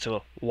appeals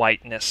to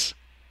whiteness,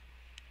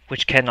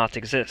 which cannot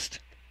exist.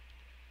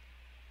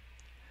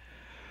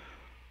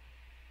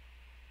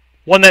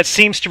 One that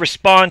seems to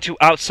respond to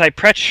outside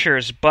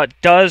pressures, but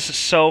does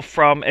so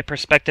from a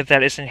perspective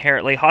that is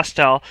inherently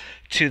hostile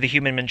to the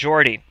human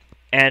majority,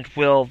 and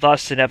will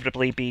thus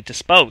inevitably be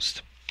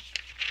disposed.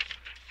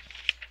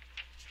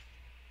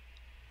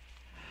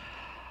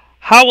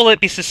 How will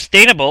it be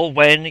sustainable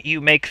when you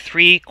make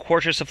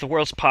 3/4 of the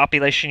world's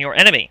population your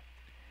enemy?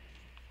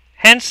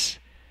 Hence,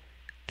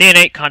 the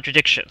innate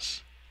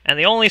contradictions, and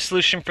the only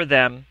solution for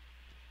them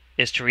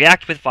is to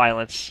react with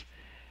violence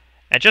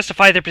and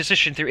justify their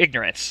position through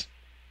ignorance,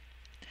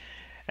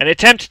 and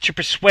attempt to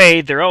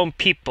persuade their own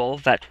people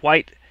that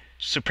white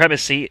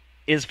supremacy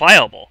is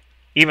viable,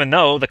 even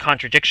though the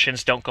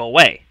contradictions don't go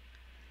away.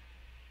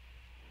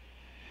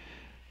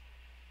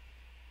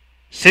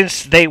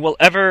 Since they will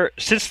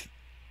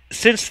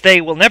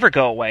never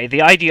go away,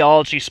 the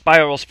ideology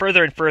spirals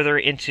further and further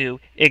into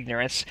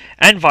ignorance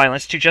and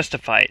violence to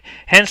justify it.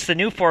 Hence the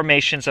new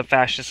formations of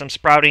fascism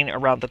sprouting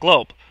around the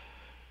globe,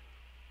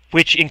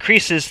 which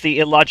increases the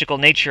illogical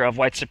nature of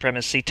white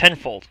supremacy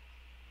tenfold.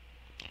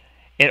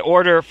 In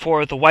order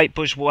for the white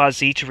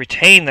bourgeoisie to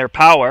retain their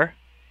power,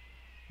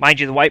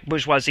 mind you, the white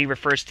bourgeoisie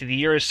refers to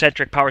the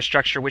Eurocentric power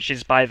structure, which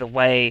is, by the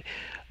way,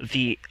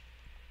 the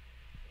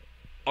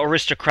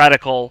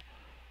aristocratical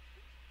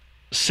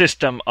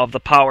system of the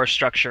power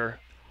structure.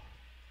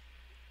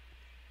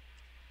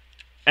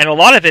 And a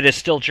lot of it is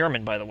still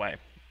German, by the way.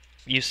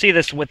 You see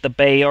this with the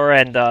Bayer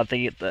and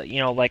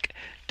like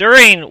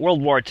during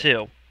World War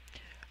II,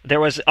 there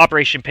was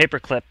Operation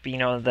Paperclip.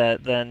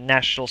 The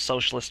National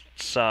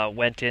Socialists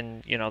went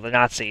in. The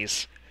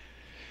Nazis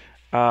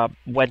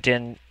went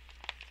in.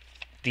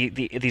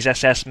 These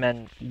SS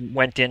men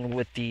went in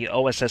with the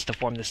OSS to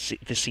form the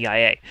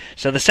CIA.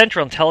 So the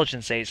Central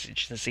Intelligence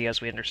Agency, as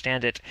we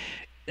understand it,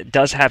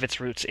 does have its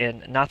roots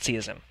in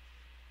Nazism,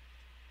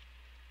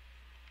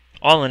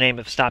 all in the name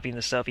of stopping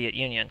the Soviet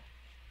Union.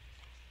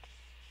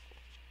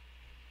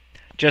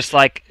 Just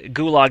like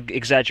Gulag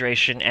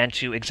exaggeration, and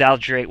to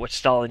exaggerate what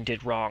Stalin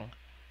did wrong,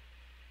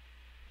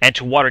 and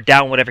to water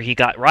down whatever he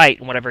got right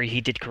and whatever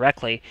he did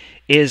correctly,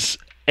 is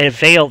a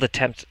veiled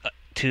attempt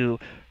to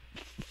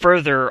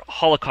further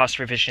Holocaust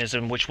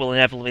revisionism, which will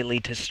inevitably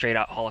lead to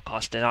straight-out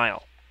Holocaust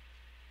denial.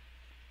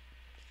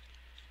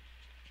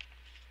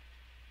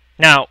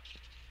 Now,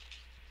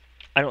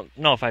 I don't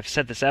know if I've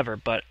said this ever,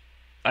 but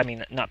I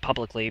mean, not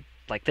publicly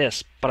like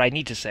this, but I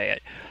need to say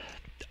it.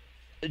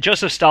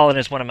 Joseph Stalin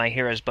is one of my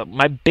heroes, but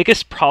my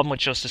biggest problem with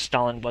Joseph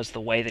Stalin was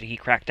the way that he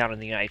cracked down on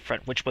the United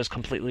Front, which was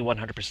completely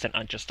 100%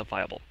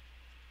 unjustifiable.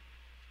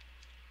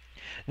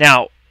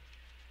 Now,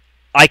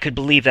 I could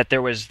believe that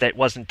that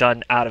wasn't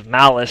done out of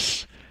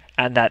malice,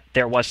 and that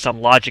there was some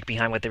logic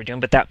behind what they were doing,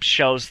 but that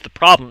shows the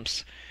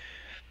problems.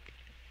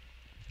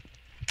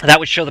 That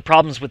would show the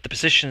problems with the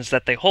positions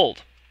that they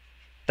held,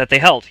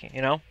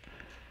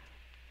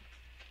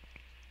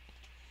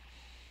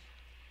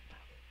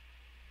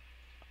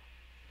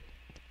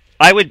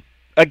 I would,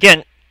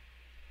 again,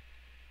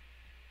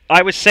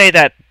 I would say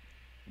that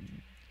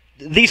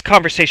these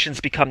conversations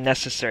become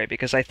necessary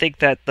because I think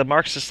that the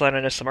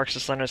Marxist-Leninists,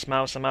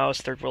 Maoists, the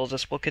Maoist third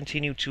worldists will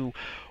continue to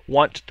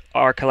want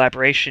our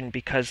collaboration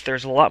because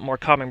there's a lot more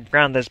common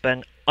ground that's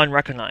been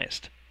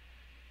unrecognized.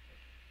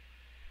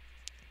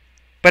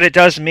 But it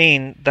does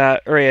mean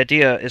that Uriah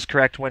Dia is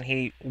correct when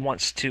he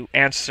wants to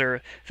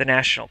answer the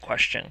national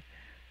question.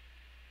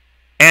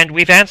 And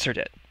we've answered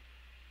it.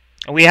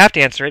 And we have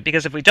to answer it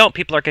because if we don't,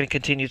 people are going to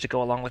continue to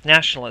go along with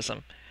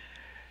nationalism.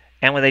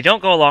 And when they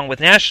don't go along with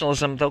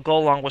nationalism, they'll go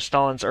along with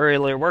Stalin's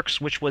earlier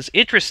works, which was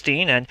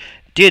interesting and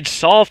did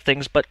solve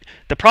things, but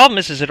the problem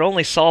is it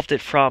only solved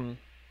it from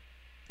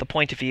the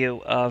point of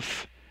view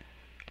of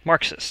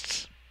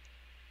Marxists.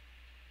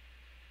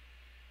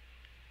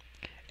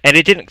 And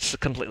it didn't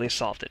completely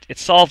solve it. It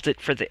solved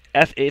it for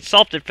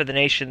the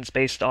nations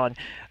based on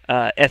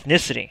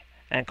ethnicity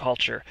and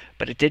culture,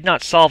 but it did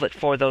not solve it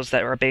for those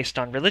that are based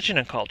on religion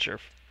and culture.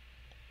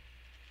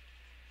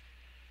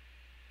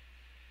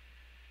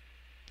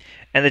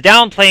 And the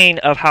downplaying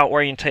of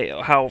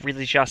how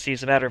religiosity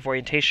is a matter of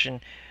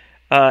orientation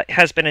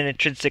has been an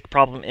intrinsic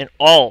problem in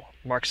all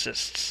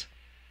Marxists.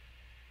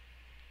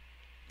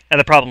 And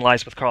the problem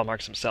lies with Karl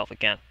Marx himself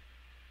again.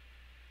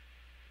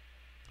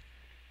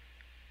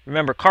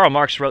 Remember, Karl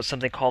Marx wrote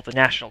something called The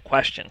National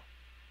Question.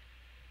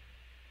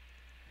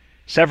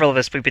 Several of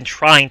us, we've been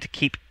trying to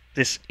keep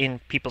this in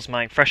people's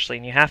mind freshly,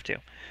 and you have to.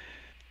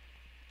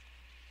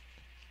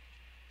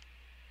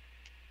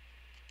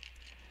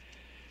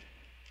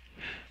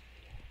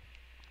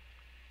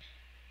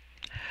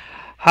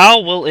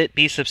 How will it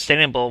be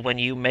sustainable when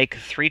you make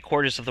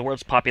 3/4 of the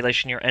world's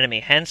population your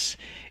enemy? Hence,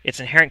 its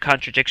inherent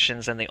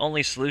contradictions, and the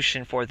only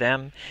solution for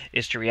them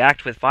is to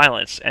react with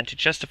violence, and to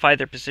justify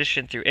their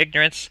position through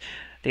ignorance.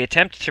 They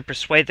attempt to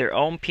persuade their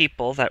own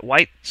people that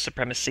white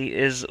supremacy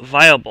is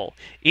viable,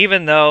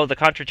 even though the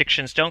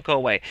contradictions don't go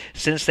away.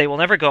 Since they will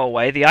never go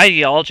away, the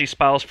ideology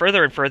spirals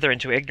further and further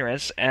into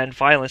ignorance and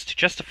violence to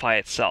justify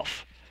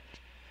itself.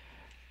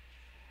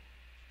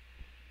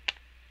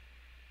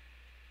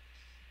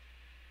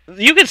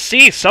 You can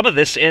see some of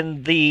this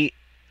in the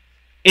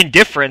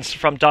indifference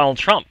from Donald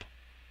Trump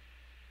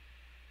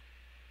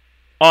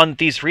on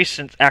these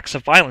recent acts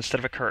of violence that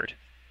have occurred.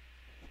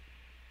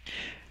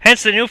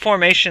 Hence the new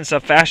formations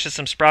of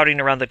fascism sprouting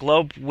around the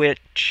globe,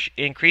 which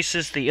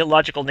increases the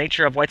illogical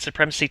nature of white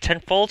supremacy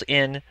tenfold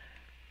in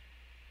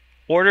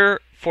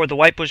order for the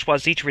white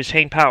bourgeoisie to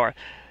retain power.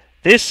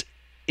 This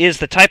is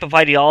the type of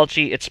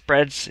ideology it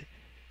spreads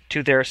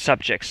to their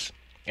subjects,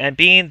 and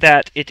being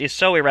that it is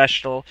so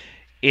irrational,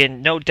 it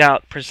no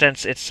doubt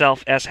presents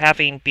itself as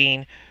having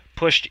been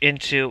pushed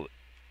into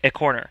a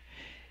corner.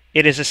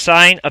 It is a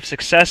sign of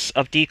success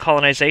of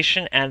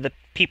decolonization and the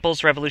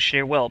people's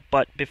revolutionary will,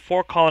 but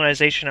before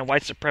colonization and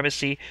white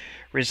supremacy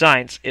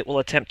resigns, it will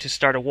attempt to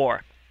start a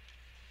war.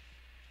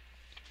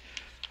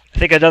 I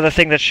think another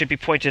thing that should be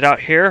pointed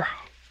out here,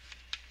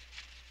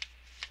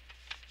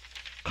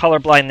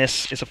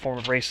 colorblindness is a form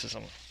of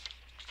racism.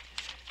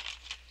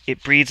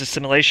 It breeds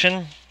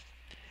assimilation,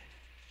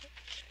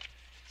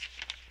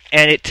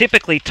 and it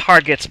typically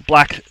targets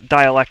black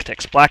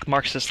dialectics, black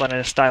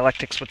Marxist-Leninist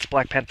dialectics, which the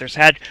Black Panthers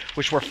had,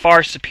 which were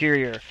far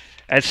superior,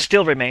 and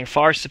still remain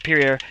far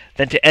superior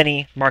than to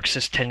any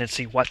Marxist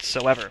tendency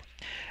whatsoever.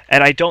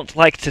 And I don't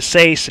like to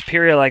say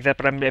superior like that,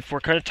 but if we're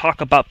going to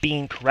talk about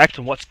being correct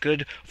and what's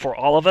good for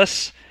all of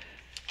us,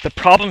 the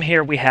problem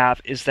here we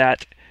have is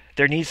that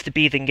there needs to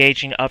be the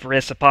engaging of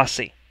res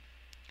posse.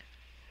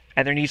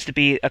 And there needs to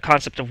be a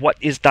concept of what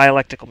is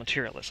dialectical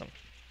materialism.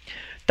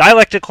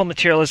 Dialectical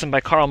materialism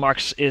by Karl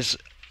Marx is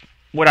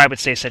what I would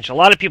say essential. A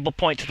lot of people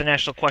point to the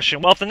national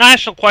question. Well, if the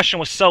national question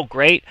was so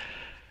great,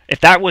 if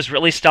that was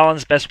really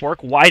Stalin's best work,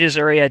 why does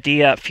Uriah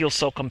Dia feel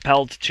so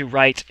compelled to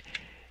write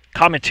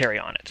commentary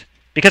on it?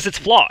 Because it's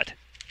flawed.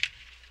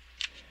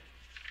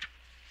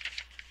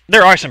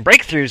 There are some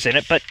breakthroughs in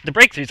it, but the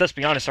breakthroughs, let's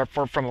be honest, are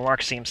from a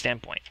Marxian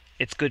standpoint.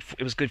 It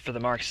was good for the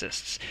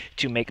Marxists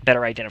to make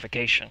better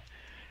identification.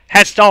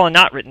 Had Stalin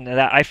not written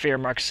that, I fear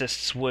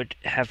Marxists would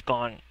have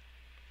gone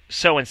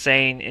so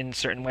insane in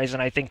certain ways,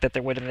 and I think that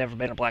there would have never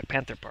been a Black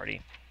Panther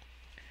Party.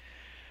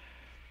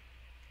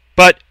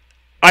 But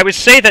I would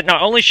say that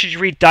not only should you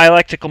read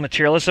Dialectical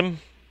Materialism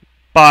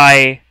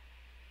by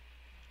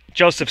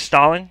Joseph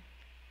Stalin,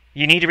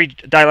 you need to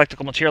read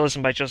Dialectical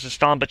Materialism by Joseph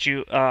Stalin, but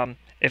you,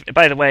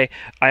 by the way,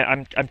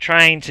 I'm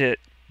trying to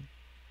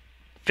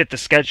fit the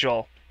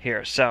schedule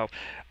here, so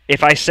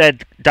if I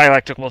said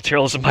Dialectical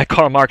Materialism by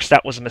Karl Marx,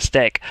 that was a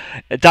mistake.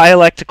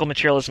 Dialectical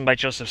Materialism by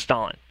Joseph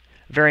Stalin.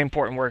 Very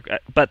important work,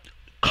 but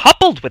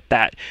coupled with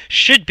that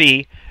should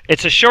be,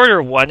 it's a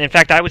shorter one, in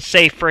fact I would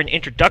say for an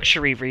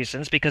introductory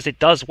reasons, because it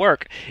does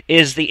work,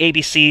 is the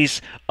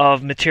ABCs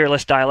of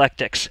Materialist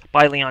Dialectics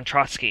by Leon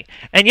Trotsky.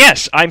 And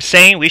yes, I'm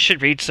saying we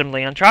should read some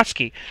Leon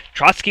Trotsky.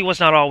 Trotsky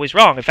was not always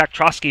wrong. In fact,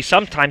 Trotsky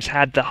sometimes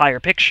had the higher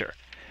picture.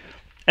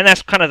 And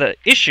that's kind of the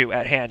issue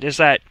at hand, is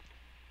that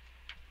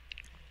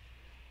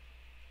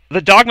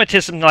the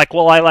dogmatism, like,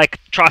 well, I like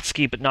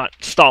Trotsky but not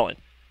Stalin.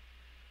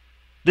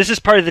 This is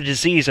part of the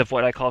disease of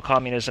what I call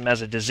communism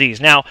as a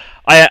disease. Now,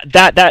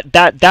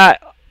 that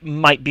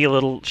might be a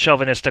little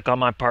chauvinistic on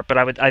my part, but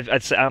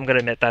I'd say, I'm going to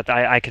admit that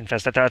I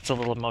confess that that's a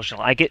little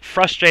emotional. I get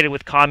frustrated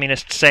with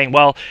communists saying,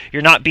 "Well,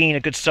 you're not being a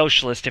good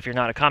socialist if you're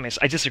not a communist."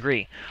 I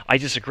disagree. I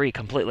disagree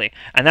completely,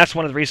 and that's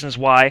one of the reasons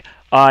why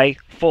I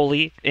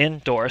fully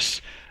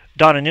endorse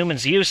Donna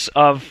Newman's use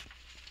of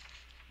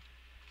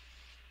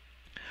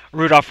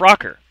Rudolf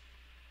Rocker.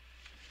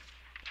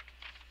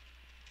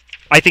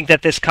 I think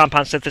that this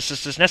compound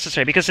synthesis is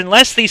necessary, because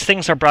unless these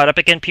things are brought up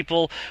again,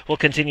 people will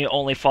continue to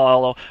only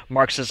follow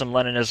Marxism,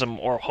 Leninism,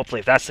 or hopefully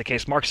if that's the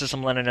case,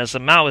 Marxism,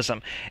 Leninism,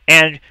 Maoism.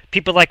 And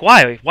people are like,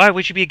 why? Why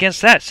would you be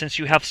against that since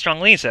you have strong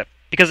leans at?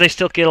 Because they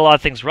still get a lot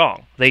of things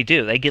wrong. They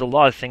do. They get a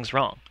lot of things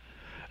wrong.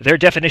 Their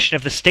definition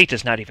of the state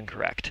is not even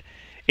correct.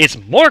 It's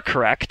more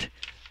correct,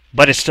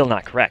 but it's still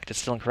not correct. It's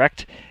still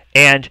incorrect.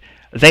 And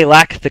they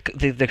lack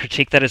the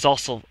critique that is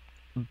also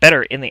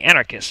better in the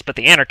anarchists, but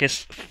the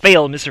anarchists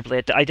fail miserably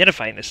at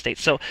identifying the state.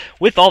 So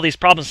with all these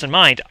problems in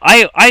mind,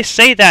 I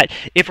say that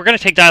if we're going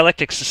to take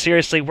dialectics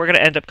seriously, we're going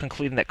to end up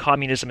concluding that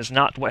communism is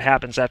not what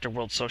happens after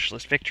world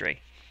socialist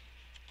victory.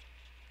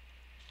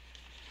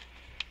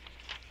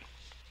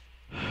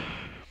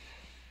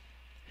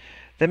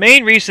 The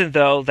main reason,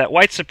 though, that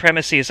white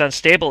supremacy is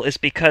unstable is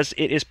because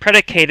it is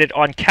predicated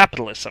on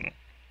capitalism,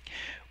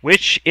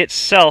 which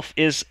itself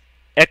is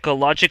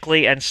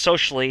ecologically and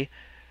socially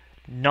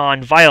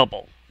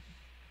non-viable.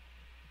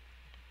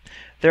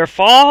 Their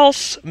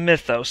false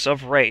mythos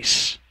of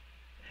race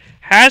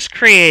has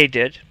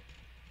created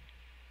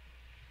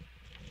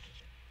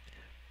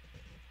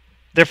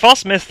Their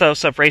false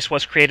mythos of race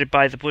was created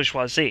by the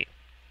bourgeoisie.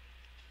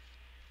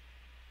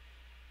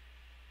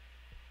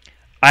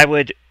 I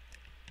would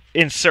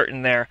insert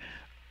in there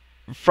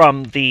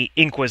from the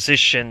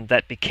Inquisition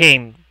that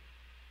became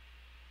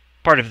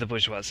part of the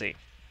bourgeoisie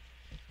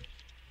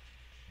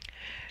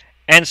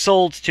and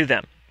sold to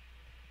them,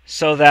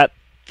 so that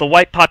the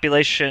white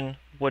population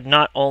would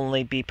not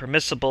only be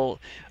permissive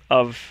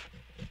of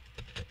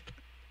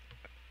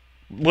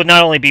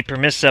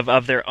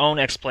their own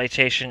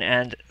exploitation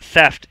and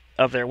theft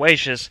of their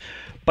wages,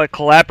 but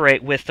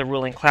collaborate with the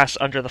ruling class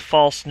under the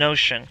false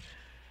notion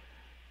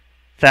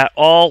that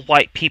all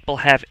white people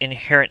have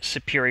inherent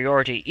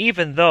superiority,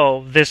 even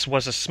though this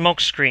was a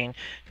smokescreen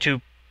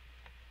to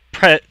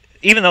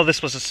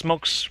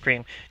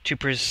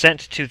present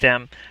to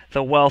them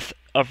the wealth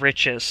of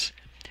riches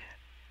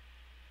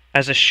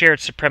as a shared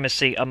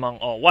supremacy among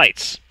all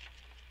whites.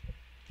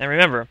 And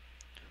remember,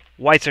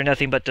 whites are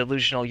nothing but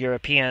delusional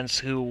Europeans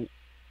who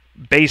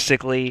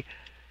basically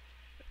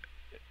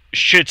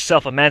should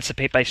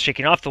self-emancipate by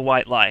shaking off the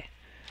white lie.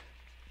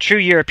 True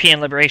European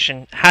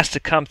liberation has to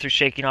come through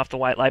shaking off the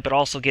white lie, but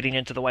also getting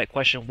into the white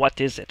question,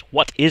 what is it?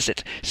 What is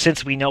it?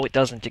 Since we know it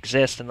doesn't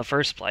exist in the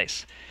first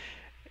place.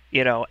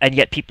 You know, and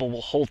yet people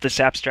will hold this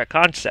abstract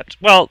concept.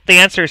 Well, the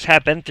answers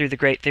have been through the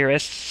great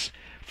theorists,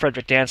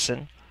 Frederick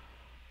Danson,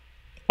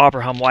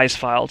 Abraham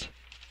Weisfeld,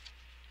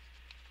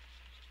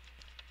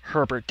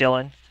 Herbert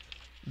Dillon.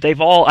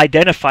 They've all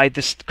identified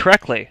this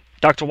correctly.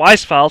 Dr.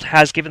 Weisfeld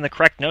has given the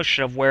correct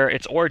notion of where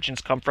its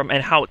origins come from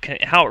and how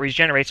it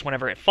regenerates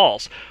whenever it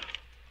falls.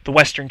 The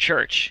Western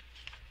Church.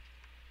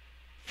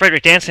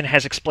 Frederick Danson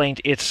has explained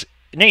its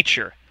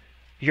nature,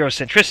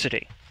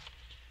 Eurocentricity.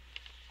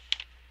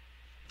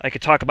 I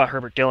could talk about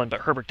Herbert Dillon,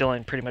 but Herbert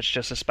Dillon pretty much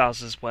just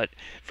espouses what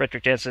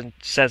Frederick Danson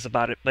says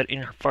about it, but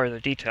in further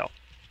detail.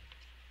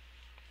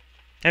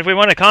 And if we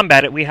want to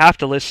combat it, we have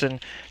to listen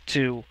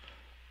to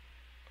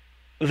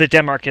the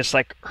Demarchists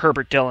like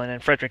Herbert Dillon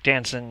and Frederick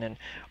Danson and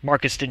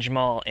Marcus de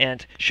Jamal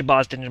and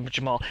Shabazz de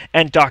Jamal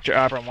and Dr.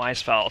 Abraham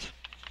Weisfeld.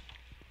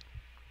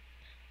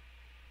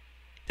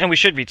 And we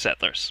should read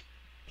Settlers.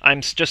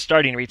 I'm just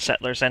starting to read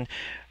Settlers, and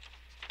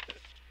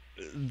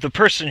the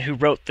person who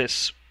wrote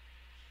this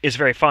is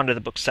very fond of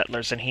the book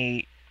Settlers, and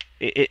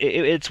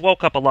it's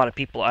woke up a lot of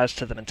people as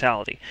to the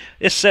mentality.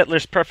 Is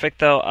Settlers perfect,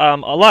 though?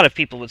 A lot of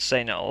people would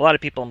say no. A lot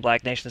of people in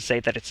Black Nations say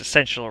that it's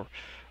essential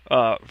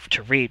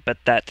to read, but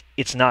that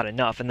it's not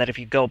enough, and that if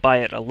you go by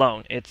it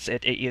alone,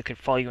 it could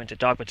fall you into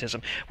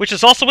dogmatism, which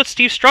is also what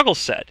Steve Struggles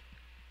said.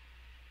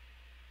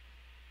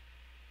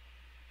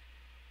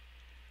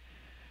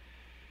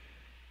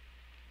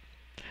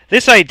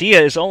 This idea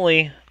is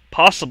only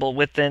possible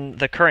within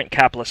the current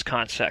capitalist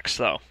context,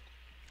 though.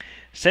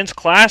 Since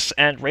class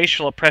and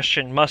racial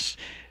oppression must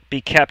be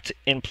kept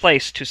in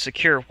place to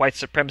secure white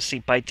supremacy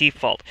by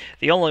default,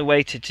 the only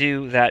way to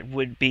do that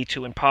would be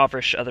to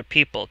impoverish other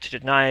people, to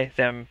deny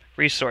them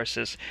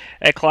resources.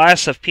 A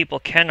class of people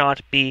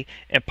cannot be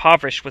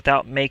impoverished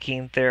without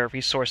making their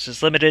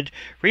resources limited.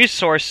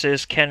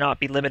 Resources cannot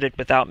be limited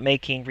without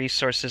making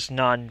resources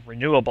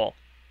non-renewable.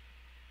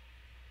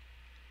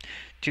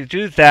 To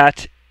do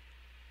that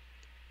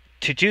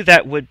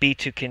would be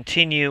to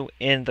continue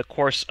in the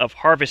course of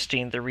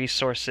harvesting the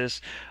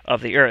resources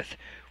of the earth,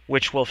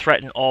 which will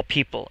threaten all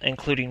people,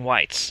 including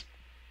whites.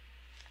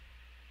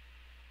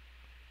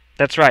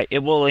 That's right, it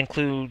will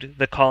include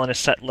the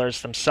colonist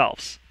settlers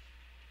themselves.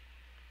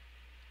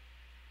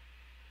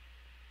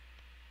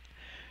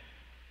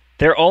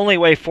 Their only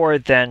way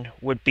forward then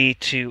would be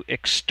to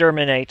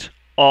exterminate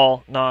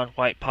all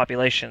non-white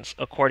populations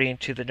according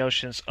to the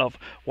notions of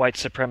white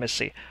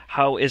supremacy.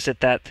 How would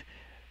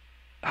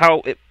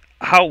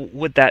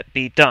that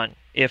be done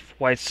if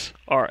whites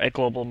are a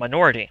global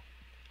minority?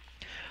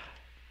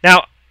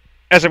 Now,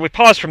 as we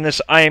pause from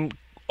this, I am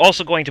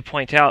also going to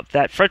point out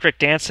that Frederick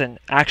Danson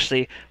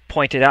actually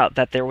pointed out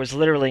that there was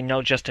literally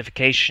no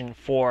justification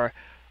for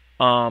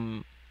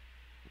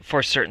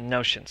certain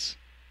notions.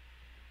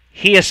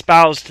 He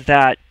espoused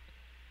that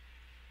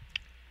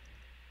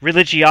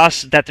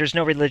there's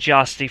no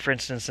religiosity, for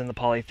instance, in the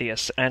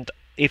polytheists, and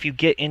if you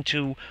get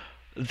into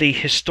the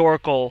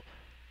historical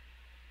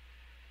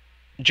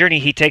journey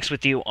he takes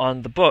with you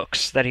on the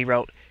books that he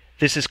wrote,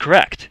 this is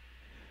correct.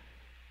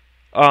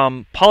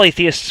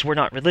 Polytheists were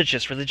not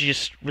religious.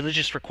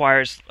 Religious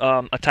requires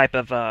a type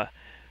of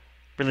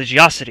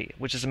religiosity,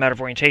 which is a matter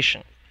of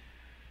orientation.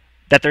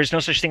 That there's no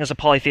such thing as a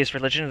polytheist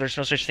religion, there's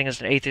no such thing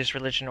as an atheist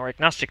religion or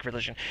agnostic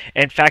religion.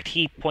 In fact,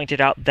 he pointed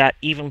out that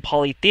even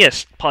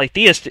polytheists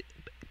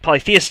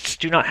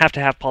do not have to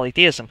have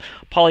polytheism.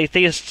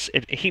 Polytheists,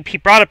 he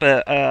brought up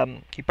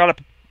an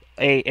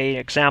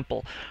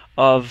example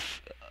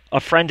of a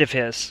friend of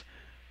his.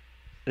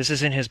 This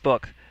is in his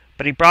book,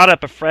 but he brought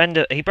up a friend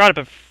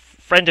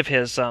of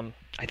his. I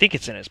think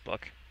it's in his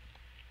book.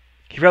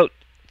 He wrote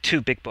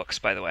 2 big books,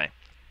 by the way.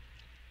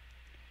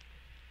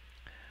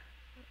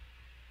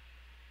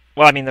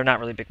 Well, I mean, they're not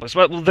really big books.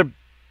 Well,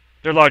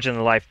 they're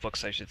larger-than-life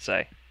books, I should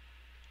say.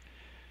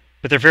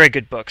 But they're very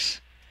good books.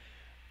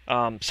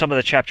 Some of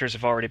the chapters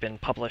have already been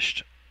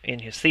published in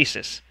his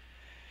thesis.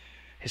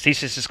 His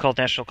thesis is called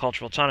National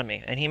Cultural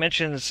Autonomy, and he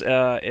mentions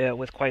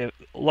with quite a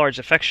large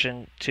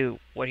affection to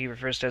what he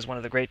refers to as one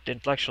of the great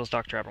intellectuals,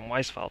 Dr. Abraham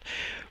Weisfeld.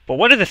 But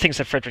one of the things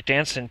that Frederick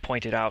Danson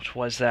pointed out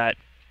was that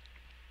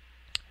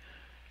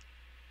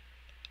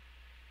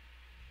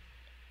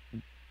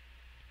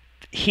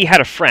he had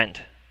a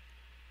friend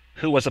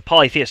who was a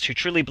polytheist who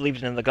truly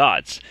believed in the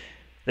gods,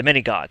 the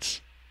many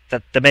gods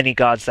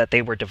that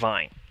they were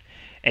divine.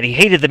 And he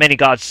hated the many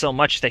gods so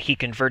much that he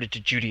converted to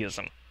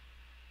Judaism,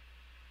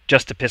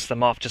 just to piss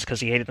them off, just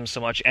because he hated them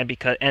so much, and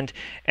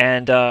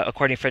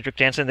according to Frederick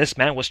Danson, this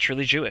man was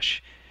truly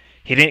Jewish.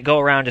 He didn't go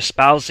around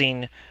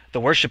espousing the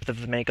worship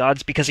of the many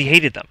gods because he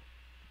hated them,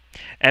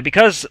 and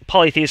because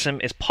polytheism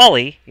is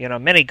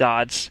many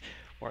gods,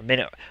 or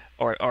many,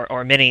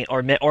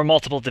 or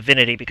multiple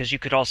divinity, because you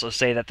could also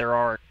say that there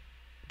are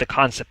the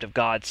concept of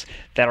gods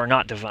that are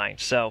not divine.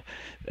 So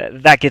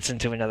that gets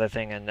into another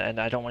thing, and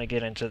I don't want to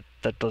get into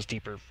those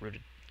deeper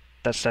rooted.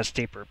 That's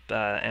deeper,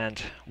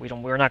 and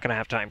we're not going to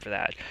have time for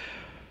that.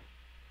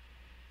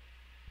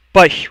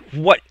 But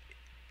what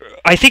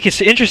I think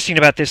is interesting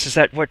about this is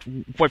that what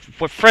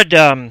Fred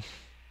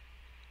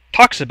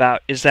talks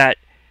about is that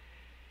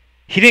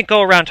he didn't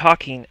go around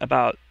talking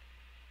about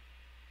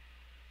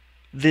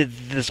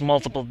this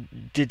multiple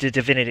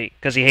divinity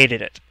because he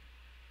hated it,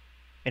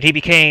 and he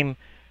became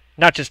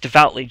not just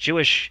devoutly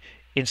Jewish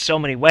in so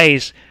many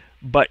ways,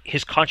 but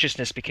his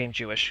consciousness became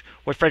Jewish.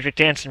 What Frederick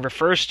Danson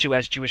refers to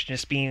as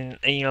Jewishness being,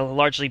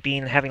 largely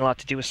having a lot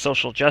to do with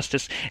social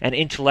justice and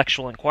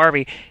intellectual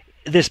inquiry,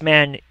 this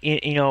man,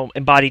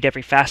 embodied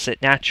every facet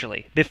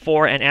naturally,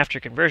 before and after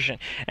conversion.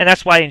 And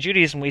that's why in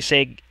Judaism we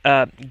say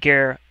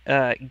ger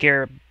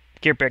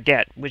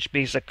berget, which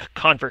means a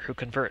convert who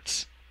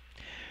converts.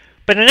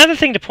 But another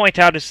thing to point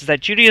out is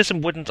that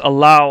Judaism wouldn't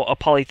allow a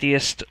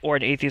polytheist or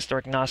an atheist or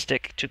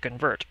agnostic to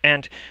convert.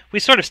 And we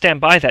sort of stand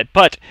by that.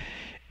 But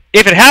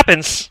if it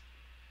happens,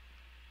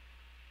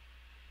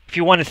 if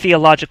you want a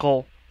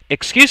theological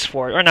excuse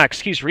for it, or not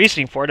excuse,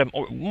 reasoning for it,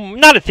 or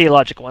not a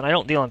theological one, I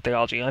don't deal in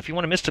theology. If you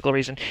want a mystical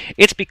reason,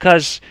 it's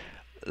because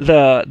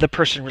the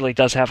person really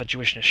does have a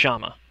Jewish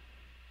neshama,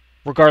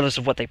 regardless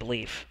of what they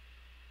believe.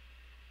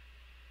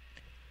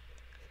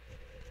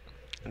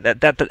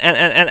 And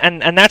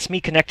that's me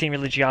connecting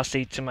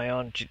religiosity to my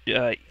own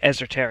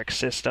esoteric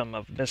system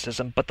of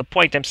mysticism. But the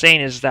point I'm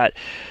saying is that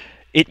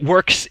it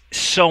works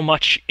so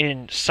much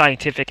in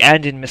scientific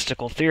and in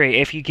mystical theory.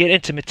 If you get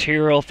into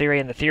material theory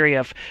and the theory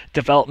of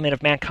development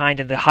of mankind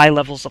and the high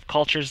levels of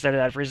cultures that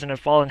have risen and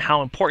fallen,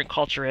 how important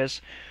culture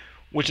is,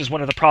 which is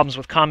one of the problems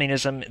with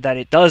communism, that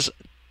it does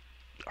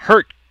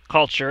hurt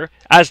culture,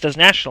 as does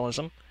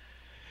nationalism,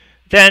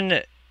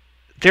 then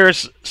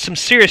there's some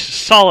serious,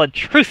 solid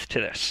truth to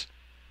this.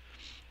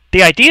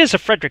 The ideas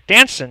of Frederick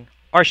Danson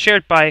are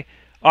shared by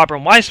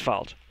Abraham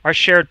Weisfeld, are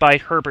shared by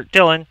Herbert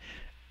Dillon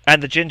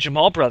and the Jin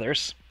Jamal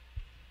brothers,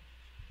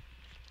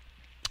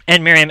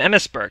 and Miriam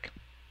Emmesberg.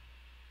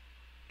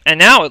 And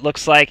now it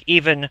looks like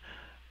even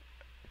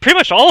pretty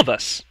much all of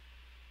us.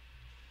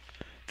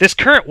 This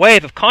current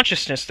wave of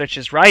consciousness which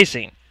is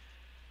rising,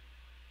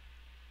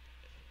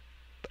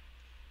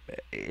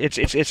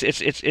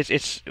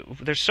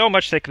 there's so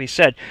much that can be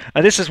said.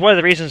 This is one of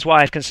the reasons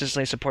why I've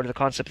consistently supported the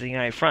concept of the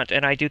United Front,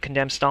 and I do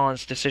condemn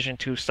Stalin's decision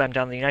to slam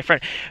down the United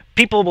Front.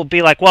 People will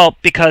be like, well,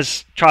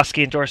 because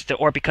Trotsky endorsed it,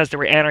 or because they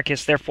were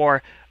anarchists,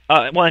 therefore,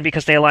 and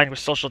because they aligned with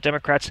social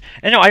democrats.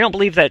 And no, I don't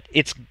believe that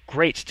it's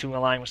great to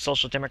align with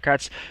social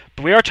democrats,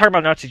 but we are talking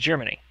about Nazi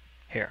Germany.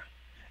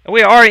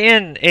 We are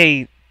in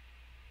a...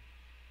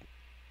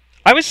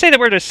 I would say that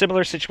we're in a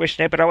similar situation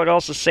today, but I would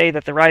also say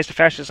that the rise of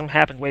fascism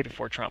happened way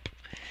before Trump.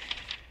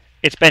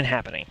 It's been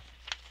happening.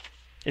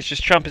 It's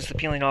just Trump is the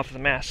peeling off of the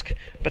mask.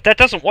 But that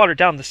doesn't water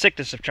down the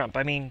sickness of Trump.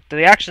 I mean,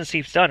 the actions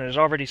he's done is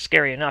already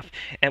scary enough,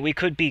 and we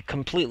could be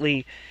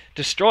completely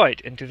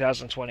destroyed in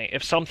 2020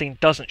 if something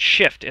doesn't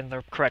shift in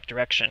the correct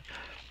direction.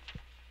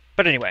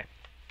 But anyway.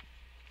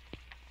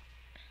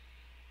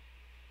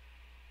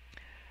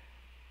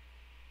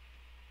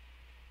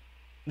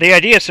 The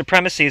idea of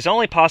supremacy is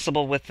only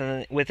possible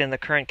within the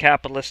current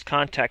capitalist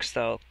context,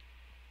 though.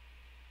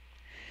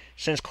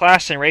 Since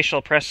class and racial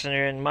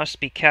oppression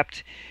must be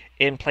kept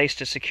in place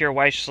to secure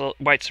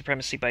white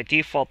supremacy by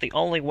default, the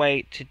only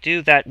way to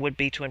do that would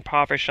be to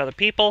impoverish other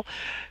people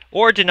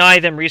or deny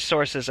them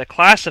resources. A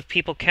class of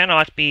people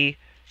cannot be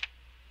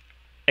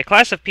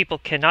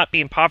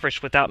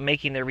impoverished without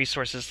making their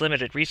resources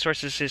limited.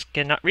 Resources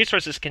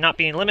cannot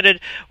be limited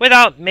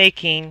without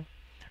making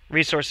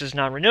resources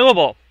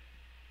non-renewable.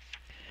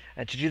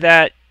 And to do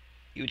that,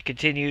 you would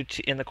continue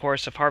in the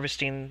course of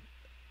harvesting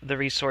the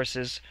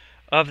resources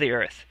of the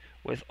earth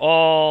which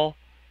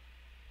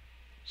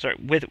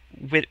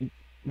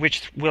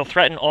will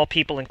threaten all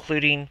people,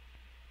 including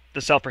the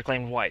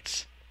self-proclaimed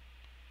whites.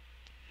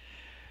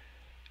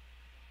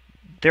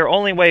 Their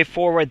only way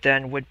forward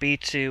then would be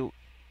to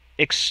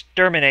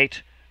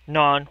exterminate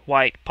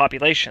non-white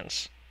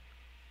populations,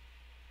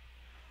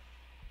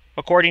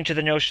 according to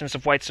the notions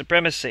of white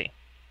supremacy.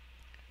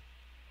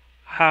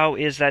 How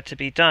is that to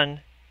be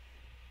done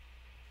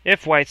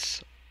if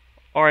whites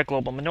are a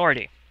global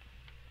minority?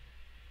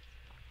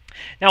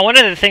 Now, one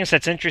of the things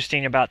that's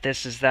interesting about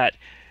this is that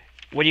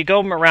when you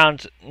go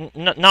around,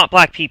 not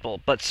black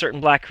people, but certain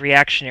black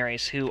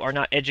reactionaries who are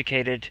not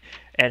educated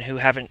and who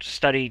haven't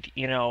studied,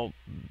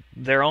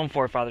 their own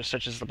forefathers,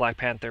 such as the Black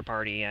Panther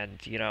Party and,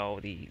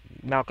 the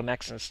Malcolm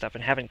X and stuff,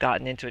 and haven't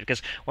gotten into it,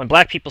 because when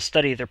black people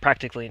study, they're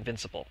practically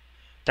invincible.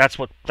 That's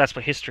what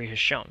history has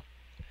shown.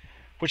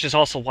 Which is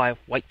also why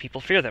white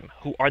people fear them.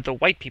 Who are the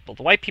white people?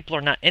 The white people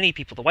are not any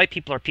people. The white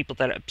people are people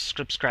that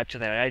subscribe to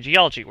that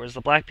ideology, whereas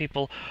the black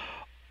people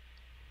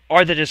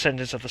are the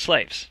descendants of the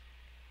slaves.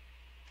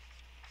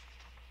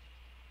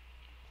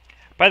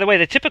 By the way,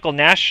 the typical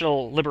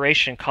national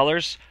liberation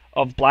colors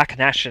of black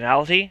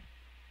nationality,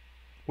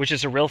 which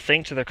is a real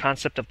thing to their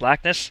concept of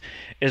blackness,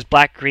 is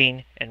black,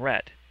 green, and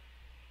red.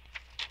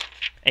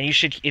 And you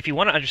should, if you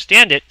want to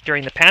understand it,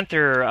 during the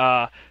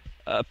Panther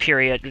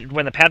period,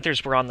 when the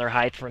Panthers were on their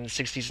height from the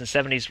 60s and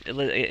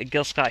 70s,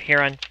 Gil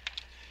Scott-Heron,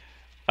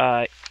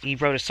 he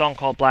wrote a song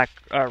called Black,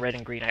 Red,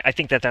 and Green. I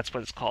think that's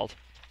what it's called.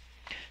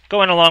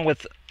 Going along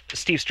with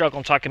Steve Struggle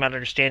and talking about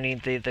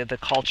understanding the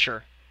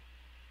culture,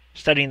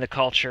 studying the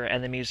culture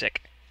and the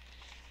music.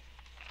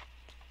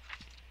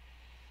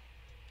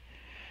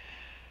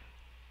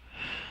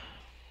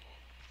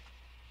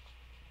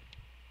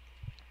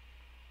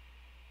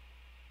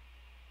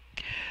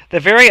 The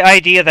very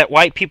idea that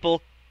white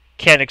people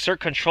can exert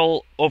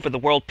control over the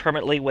world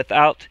permanently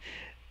without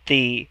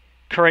the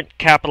current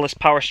capitalist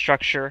power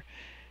structure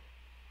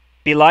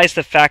belies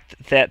the fact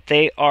that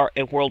they are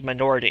a world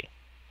minority.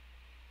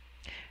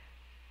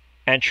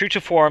 And true to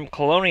form,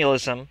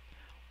 colonialism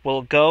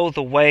will go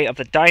the way of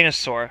the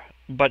dinosaur,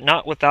 but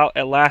not without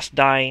a last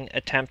dying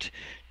attempt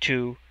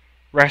to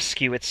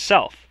rescue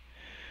itself.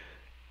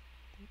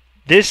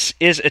 This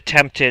is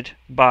attempted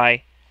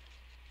by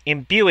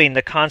imbuing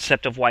the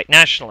concept of white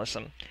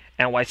nationalism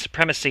and white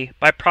supremacy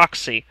by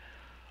proxy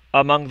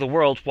among the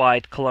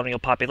worldwide colonial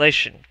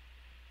population,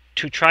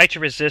 to try to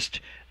resist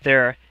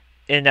their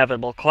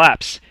inevitable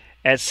collapse,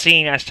 as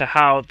seen as to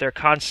how their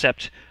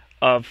concept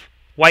of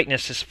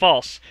whiteness is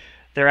false,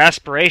 their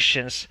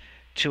aspirations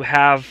to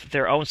have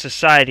their own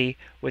society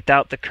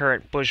without the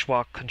current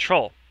bourgeois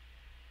control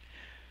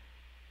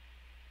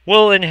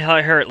will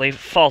inherently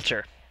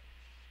falter.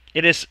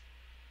 It is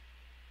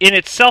in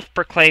its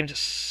self-proclaimed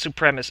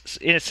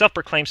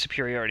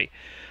superiority,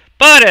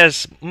 but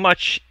as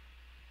much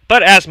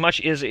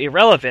is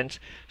irrelevant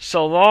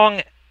so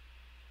long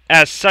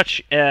as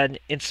such an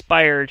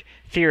inspired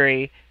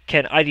theory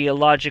can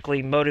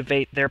ideologically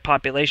motivate their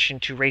population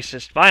to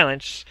racist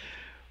violence,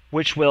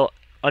 which will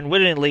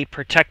unwittingly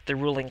protect the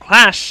ruling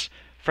class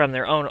from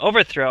their own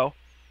overthrow,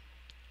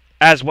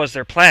 as was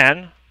their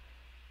plan,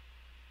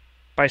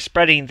 by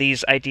spreading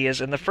these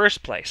ideas in the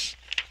first place.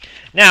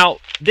 Now,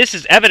 this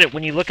is evident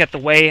when you look at the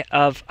way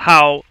of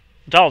how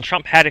Donald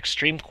Trump had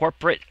extreme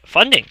corporate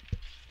funding.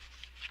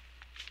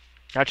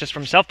 Not just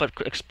from himself, but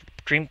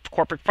extreme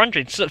corporate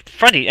funding.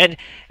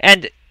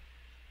 And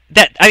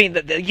that, I mean,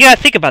 you gotta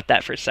think about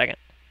that for a second.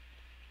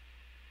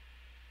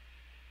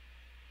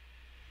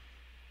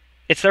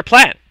 It's their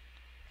plan.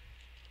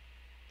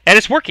 And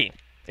it's working.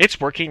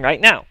 It's working right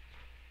now.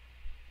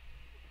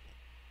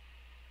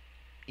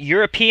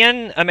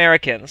 European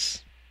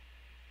Americans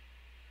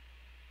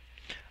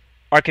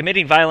are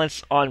committing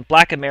violence on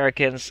black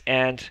Americans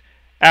and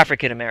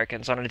African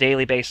Americans on a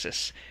daily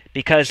basis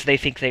because they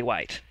think they're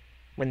white,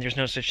 when there's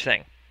no such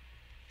thing.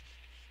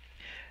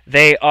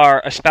 They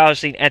are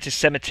espousing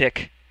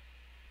anti-Semitic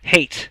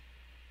hate,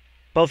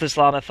 both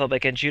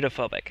Islamophobic and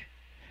Judophobic.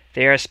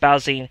 They are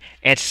espousing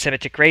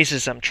anti-Semitic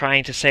racism,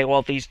 trying to say,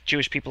 well, these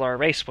Jewish people are a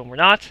race when we're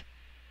not.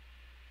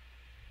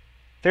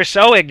 They're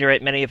so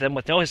ignorant, many of them,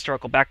 with no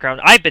historical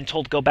background. I've been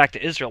told to go back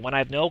to Israel when I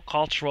have no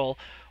cultural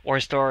or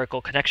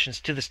historical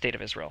connections to the state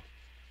of Israel.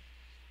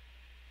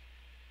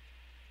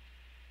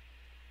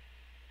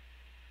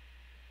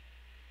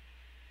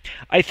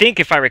 I think,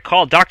 if I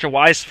recall, Dr.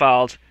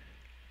 Weisfeld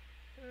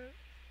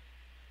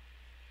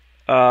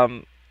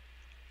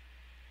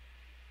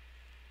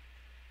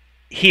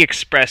he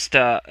expressed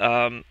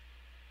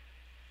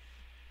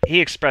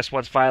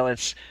once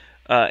violence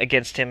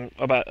against him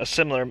about a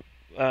similar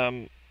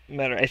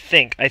matter. I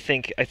think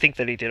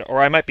that he did,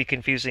 or I might be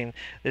confusing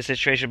the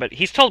situation. But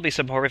he's told me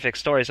some horrific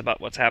stories about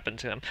what's happened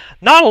to him.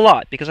 Not a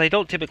lot, because I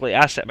don't typically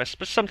ask that much,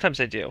 but sometimes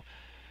I do.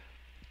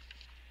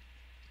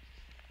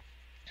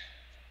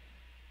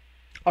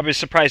 I'll be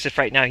surprised if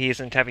right now he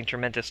isn't having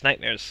tremendous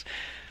nightmares.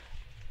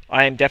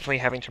 I am definitely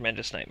having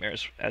tremendous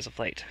nightmares as of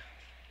late.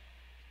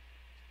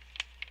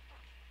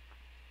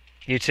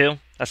 You too?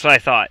 That's what I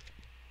thought.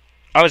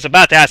 I was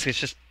about to ask,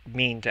 it's just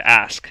mean to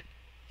ask.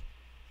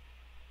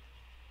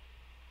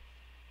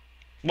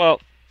 Well,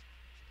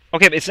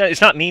 okay, but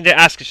it's not mean to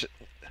ask. It's just,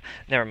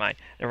 never mind.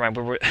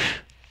 We're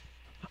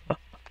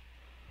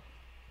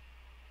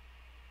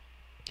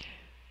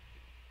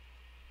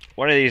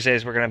one of these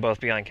days we're gonna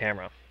both be on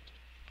camera.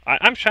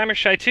 I'm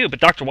shy too, but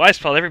Dr.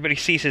 Weisfeld, everybody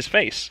sees his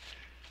face.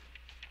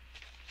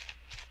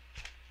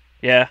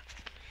 Yeah.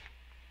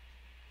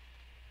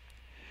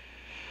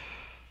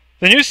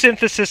 The new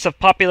synthesis of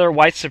popular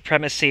white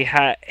supremacy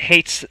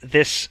hates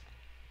this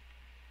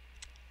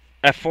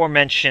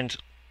aforementioned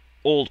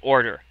old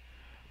order,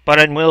 but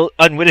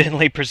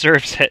unwittingly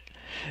preserves it,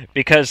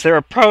 because their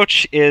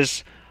approach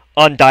is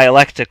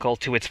undialectical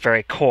to its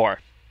very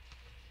core.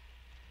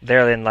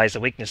 Therein lies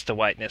the weakness to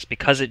whiteness.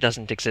 Because it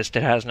doesn't exist,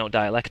 it has no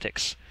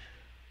dialectics.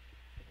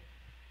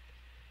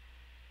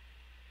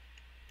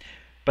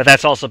 But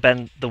that's also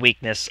been the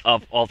weakness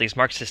of all these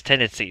Marxist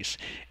tendencies,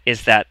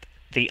 is that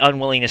the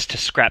unwillingness to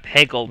scrap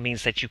Hegel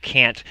means that you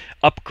can't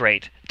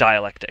upgrade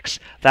dialectics.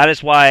 That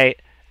is why,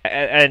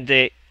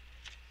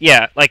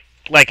 yeah, like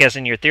as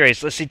in your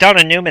theories. Let's see,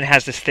 Donna Newman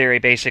has this theory,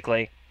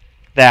 basically,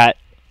 that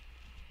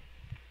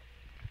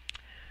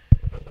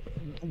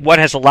what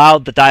has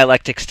allowed the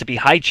dialectics to be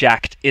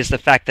hijacked is the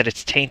fact that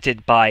it's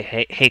tainted by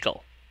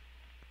Hegel.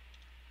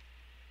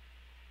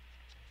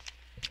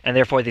 And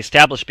therefore the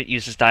establishment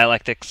uses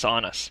dialectics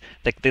on us.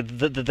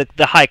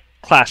 The high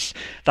class,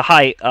 the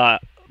high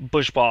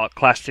bourgeois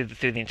class through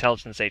the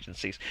intelligence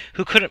agencies,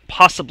 who couldn't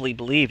possibly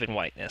believe in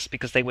whiteness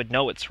because they would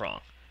know it's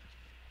wrong,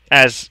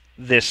 as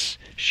this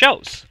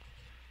shows.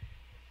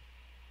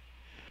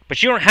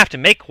 But you don't have to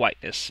make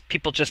whiteness.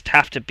 People just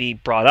have to be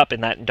brought up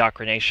in that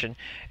indoctrination,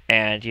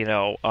 and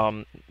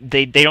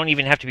they don't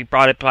even have to be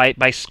brought up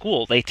by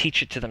school. They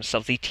teach it to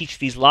themselves. They teach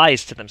these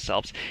lies to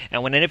themselves,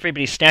 and when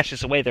everybody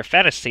snatches away their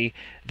fantasy,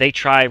 they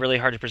try really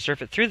hard to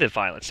preserve it through the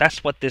violence.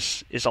 That's what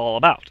this is all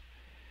about.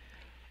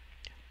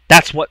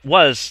 That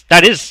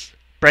is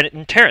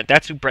Brenton Tarrant.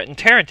 That's who Brenton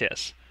Tarrant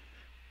is.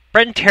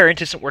 Brenton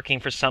Tarrant isn't working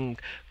for some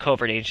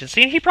covert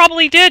agency, and he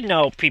probably did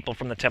know people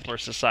from the Templar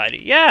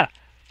Society. Yeah.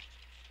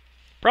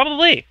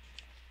 Probably.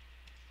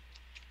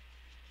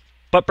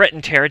 But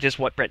Brenton Tarrant is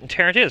what Brenton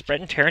Tarrant is.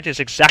 Brenton Tarrant is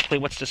exactly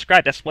what's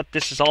described. That's what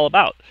this is all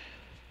about.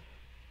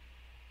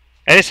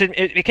 And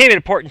it became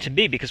important to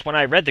me because when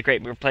I read The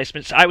Great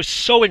Replacements, I was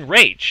so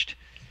enraged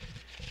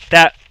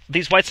that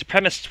these white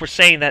supremacists were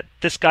saying that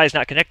this guy's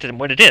not connected, and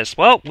what it is.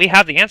 Well, we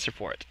have the answer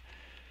for it.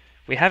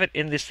 We have it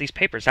in these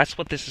papers. That's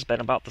what this has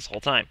been about this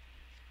whole time.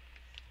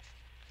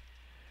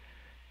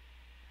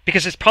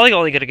 Because it's probably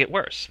only going to get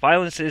worse.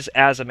 Violence is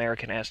as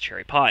American as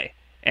cherry pie.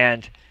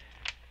 And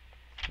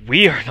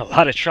we are in a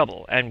lot of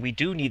trouble, and we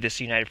do need this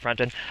united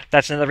front, and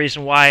that's another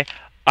reason why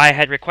I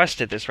had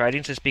requested this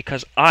writings, is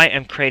because I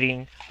am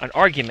creating an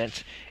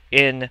argument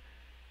in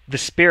the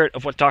spirit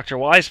of what Dr.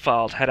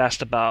 Weisfeld had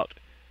asked about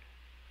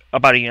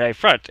a united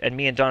front, and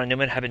me and Donna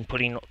Newman have been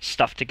putting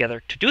stuff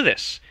together to do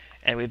this,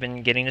 and we've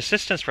been getting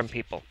assistance from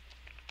people.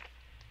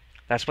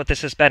 That's what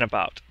this has been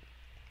about.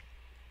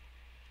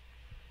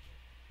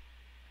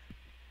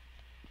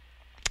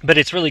 But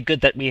it's really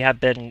good that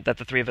that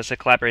the three of us have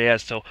collaborated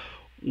as to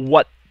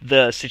what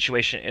the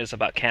situation is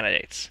about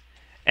candidates.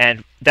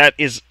 And that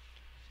is,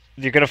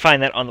 you're going to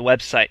find that on the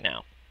website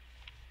now.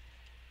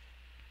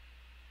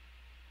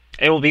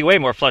 It will be way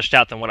more fleshed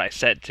out than what I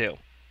said, too.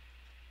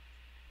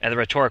 And the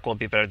rhetoric will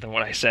be better than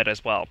what I said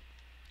as well.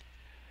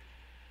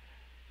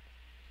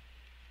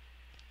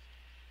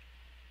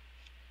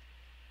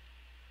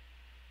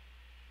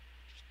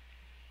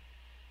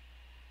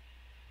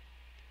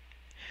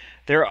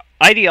 Their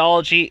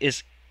ideology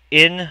is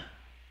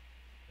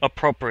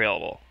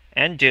inappropriable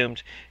and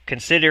doomed,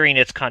 considering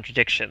its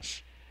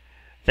contradictions.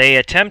 They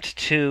attempt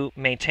to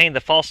maintain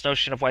the false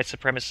notion of white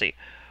supremacy.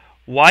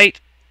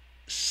 White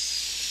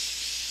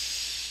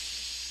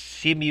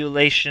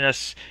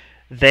simulationists,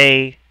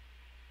 they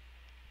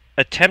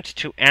attempt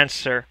to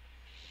answer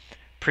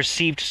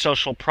perceived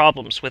social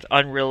problems with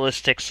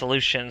unrealistic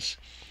solutions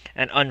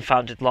and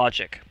unfounded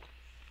logic.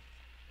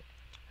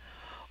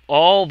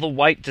 All the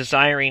white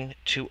desiring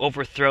to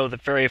overthrow the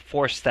very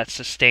force that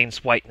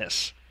sustains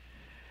whiteness.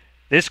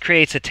 This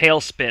creates a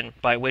tailspin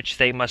by which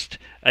they must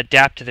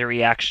adapt their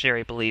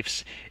reactionary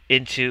beliefs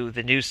into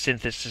the new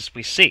synthesis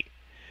we see,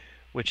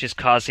 which is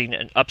causing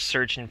an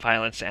upsurge in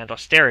violence and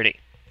austerity.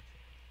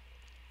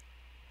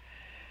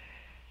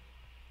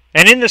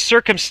 And in the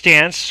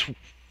circumstance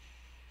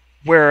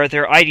where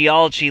their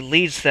ideology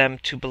leads them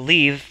to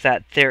believe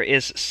that there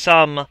is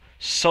some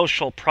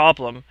social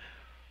problem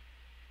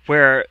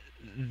where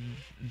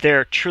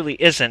there truly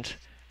isn't,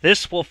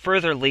 this will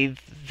further lead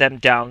them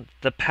down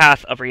the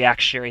path of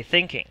reactionary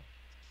thinking.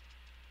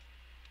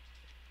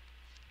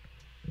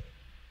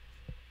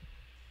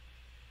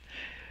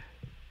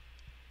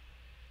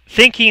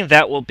 Thinking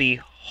that will be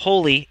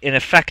wholly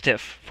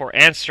ineffective for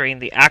answering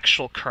the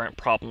actual current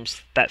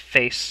problems that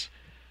face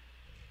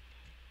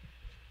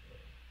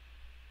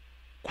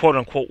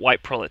quote-unquote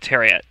white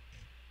proletariat,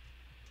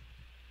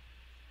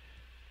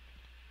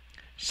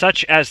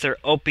 such as their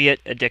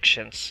opiate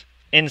addictions,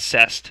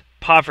 incest,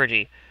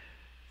 poverty,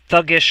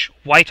 thuggish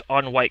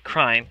white-on-white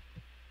crime,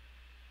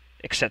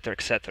 etc.,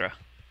 etc.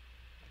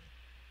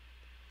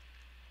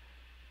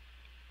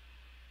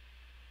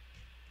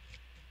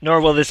 Nor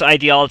will this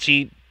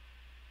ideology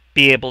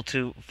be able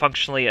to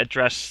functionally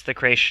address the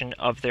creation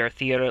of their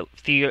theoretical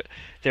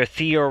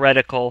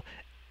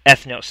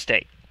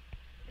ethno-state.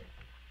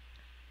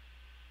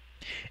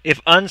 If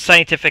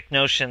unscientific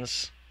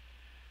notions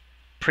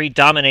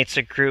predominates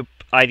a group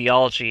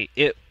ideology,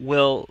 it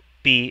will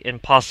be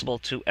impossible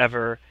to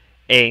ever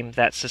aim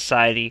that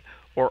society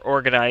or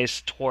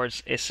organize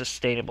towards a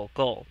sustainable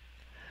goal.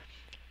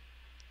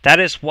 That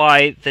is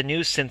why the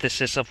new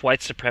synthesis of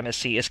white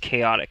supremacy is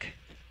chaotic,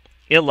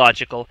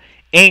 illogical,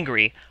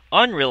 angry,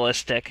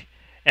 unrealistic,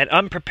 and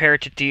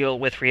unprepared to deal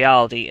with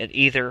reality in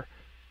either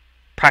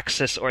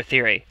praxis or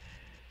theory.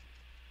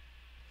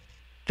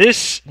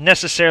 This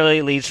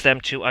necessarily leads them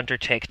to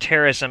undertake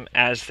terrorism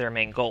as their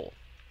main goal.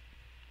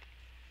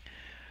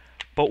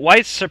 But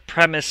white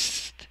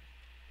supremacist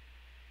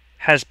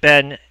has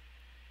been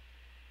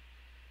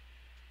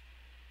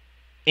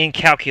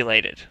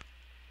incalculated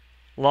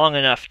long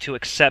enough to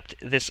accept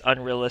this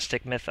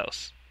unrealistic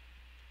mythos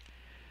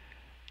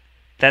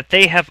that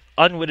they have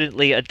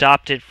unwittingly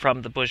adopted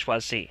from the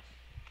bourgeoisie.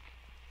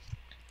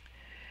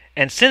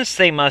 And since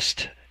they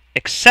must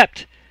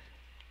accept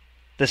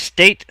the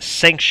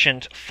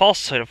state-sanctioned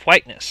falsehood of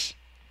whiteness,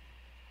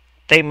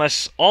 they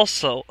must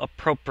also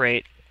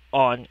appropriate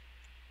on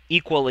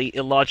equally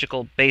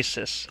illogical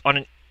basis,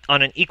 on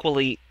an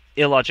equally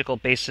illogical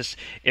basis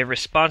in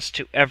response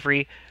to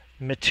every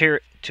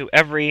material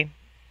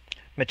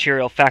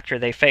factor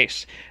they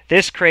face.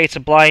 This creates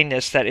a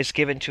blindness that is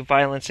given to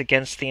violence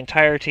against the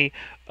entirety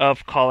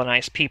of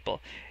colonized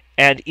people,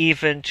 and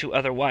even to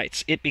other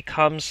whites. It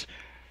becomes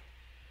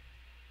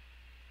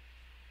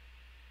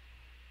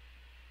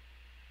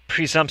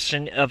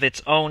presumption of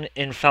its own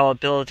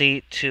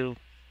infallibility to...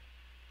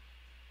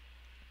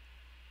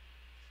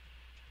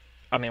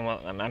 I'm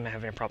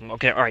having a problem.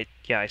 Okay, alright,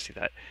 yeah, I see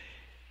that.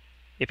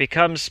 It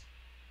becomes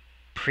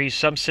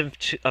presumptive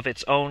of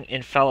its own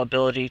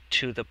infallibility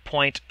to the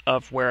point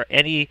of where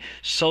any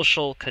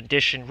social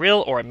condition,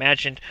 real or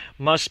imagined,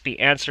 must be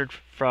answered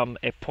from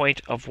a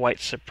point of white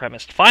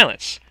supremacist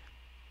violence,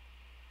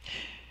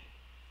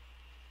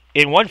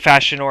 in one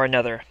fashion or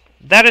another.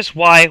 That is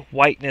why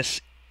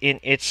whiteness, in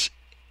its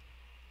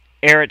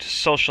errant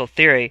social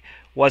theory,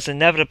 was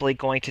inevitably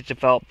going to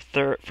develop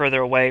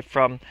further away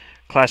from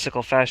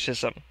classical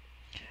fascism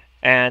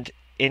and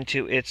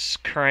into its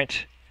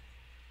current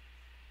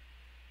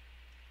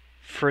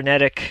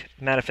frenetic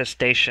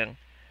manifestation,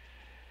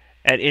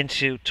 and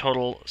into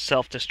total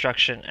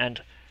self-destruction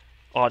and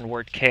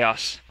onward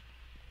chaos.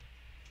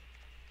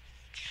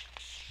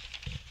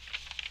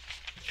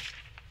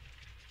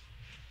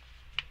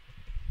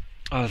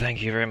 Oh,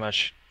 thank you very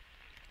much.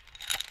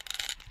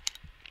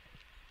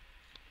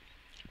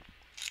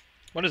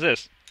 What is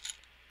this?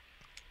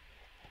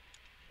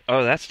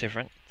 Oh, that's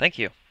different. Thank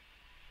you.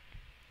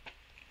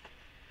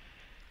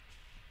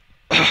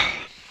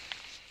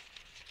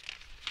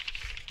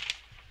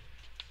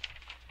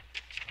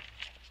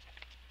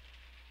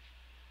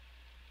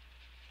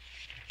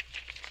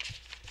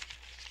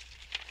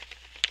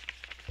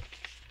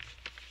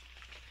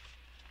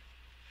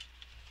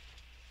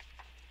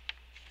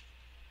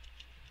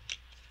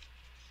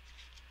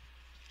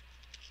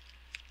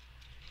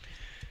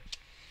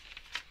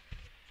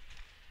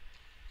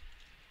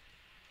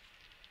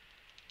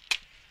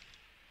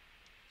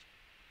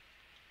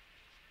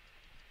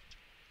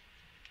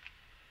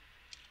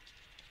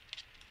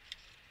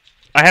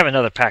 I have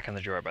another pack in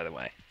the drawer, by the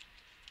way.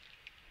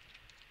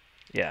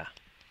 Yeah.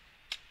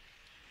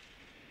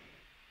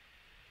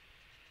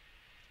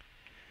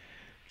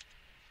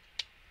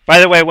 By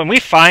the way, when we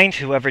find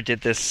whoever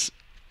did this,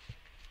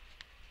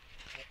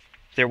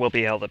 there will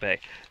be hell to pay.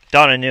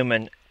 Donna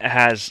Newman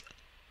has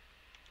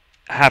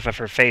half of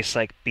her face,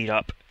 like, beat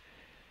up.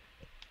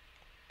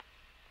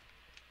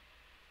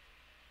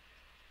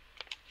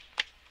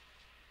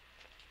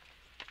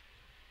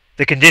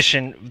 the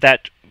condition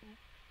that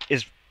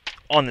is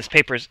on this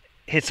paper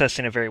hits us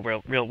in a very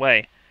real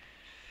way.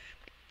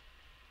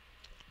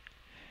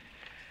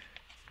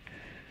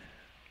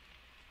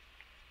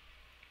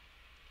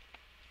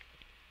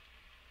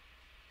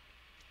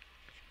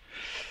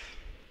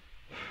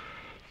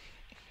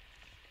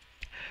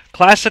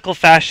 Classical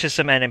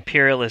fascism and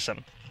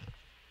imperialism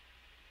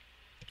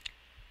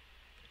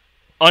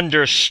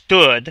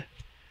understood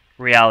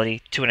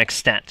reality to an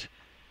extent,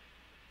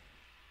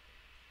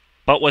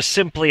 but was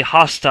simply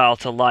hostile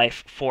to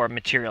life for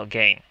material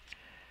gain,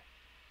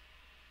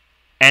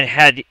 and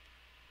had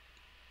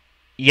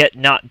yet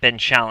not been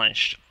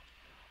challenged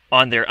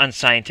on their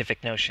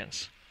unscientific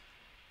notions.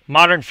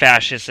 Modern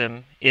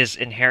fascism is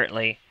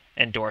inherently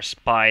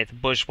endorsed by the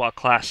bourgeois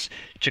class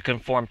to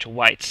conform to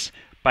whites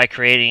by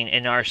creating a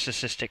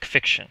narcissistic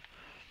fiction,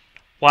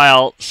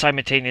 while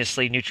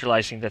simultaneously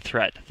neutralizing the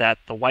threat that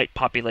the white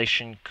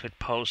population could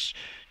pose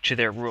to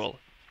their rule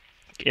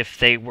if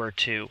they were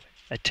to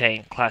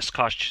attain class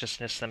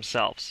consciousness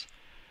themselves.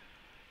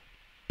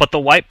 But the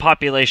white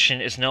population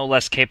is no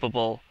less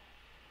capable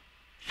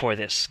for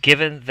this,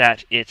 given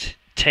that it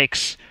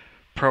takes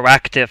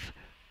proactive,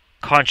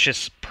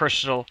 conscious,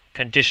 personal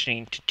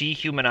conditioning to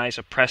dehumanize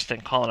oppressed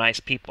and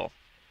colonized people.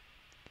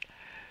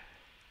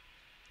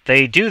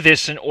 They do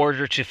this in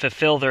order to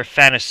fulfill their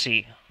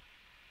fantasy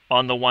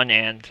on the one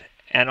hand,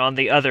 and on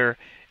the other,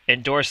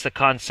 endorse the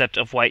concept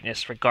of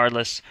whiteness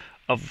regardless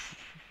of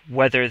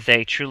whether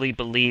they truly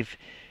believe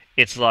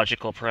its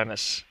logical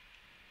premise.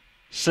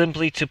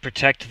 Simply to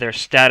protect their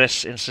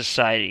status in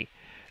society,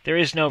 there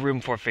is no room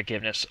for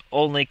forgiveness,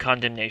 only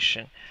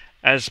condemnation,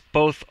 as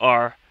both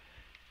are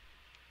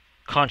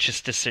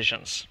conscious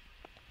decisions.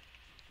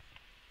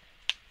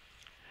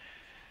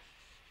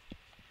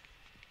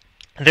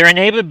 Their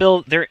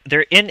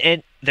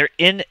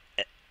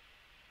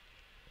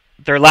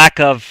lack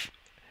of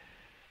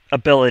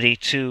ability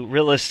to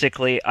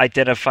realistically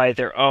identify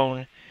their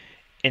own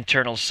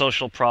internal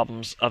social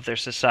problems of their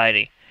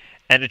society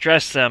and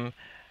address them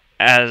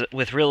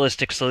with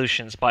realistic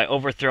solutions by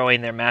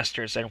overthrowing their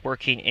masters and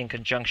working in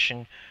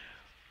conjunction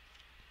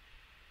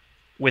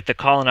with the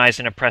colonized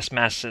and oppressed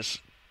masses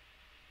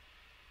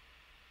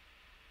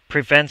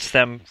prevents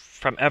them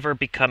from ever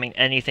becoming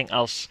anything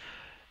else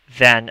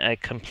than a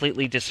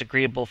completely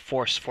disagreeable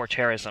force for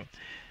terrorism,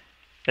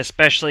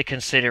 especially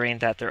considering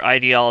that their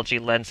ideology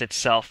lends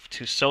itself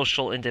to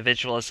social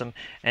individualism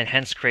and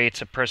hence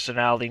creates a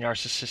personality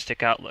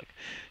narcissistic outlook.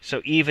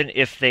 So even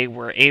if they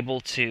were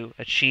able to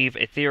achieve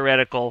a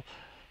theoretical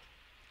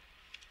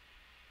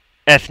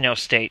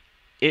ethno-state,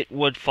 it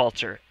would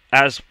falter,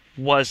 as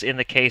was in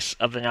the case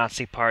of the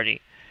Nazi Party.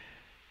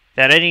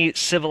 That any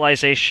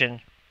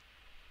civilization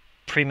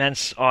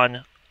premised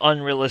on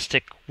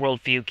unrealistic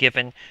worldview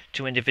given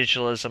to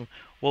individualism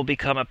will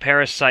become a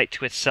parasite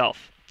to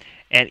itself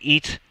and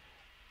eat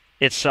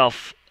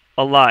itself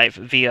alive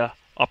via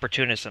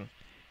opportunism.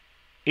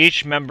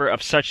 Each member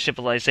of such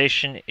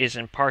civilization is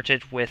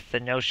imparted with the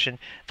notion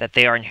that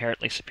they are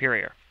inherently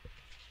superior.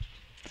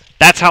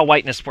 That's how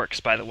whiteness works,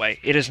 by the way.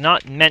 It is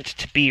not meant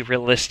to be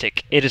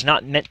realistic. It is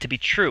not meant to be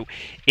true.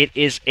 It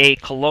is a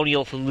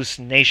colonial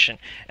hallucination.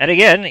 And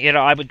again,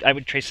 I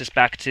would trace this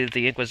back to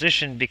the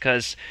Inquisition,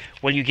 because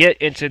when you get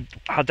into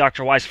how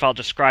Dr. Weisfeld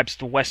describes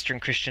the Western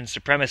Christian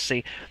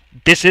supremacy,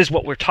 this is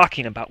what we're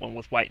talking about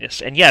with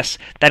whiteness. And yes,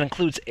 that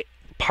includes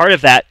part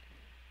of that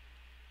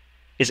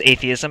is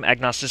atheism,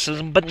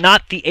 agnosticism, but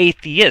not the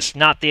atheist,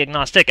 not the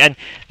agnostic. And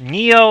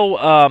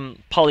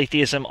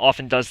neo-polytheism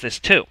often does this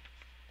too.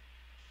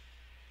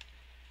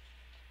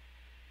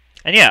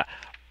 And yeah,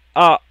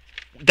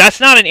 that's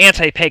not an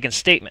anti-pagan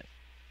statement.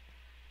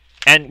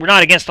 And we're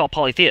not against all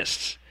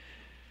polytheists.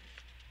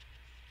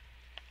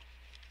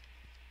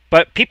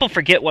 But people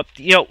forget what,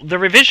 the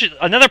revision,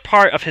 another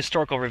part of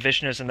historical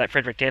revisionism that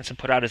Frederick Danson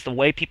put out is the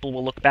way people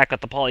will look back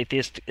at the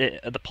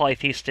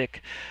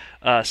polytheistic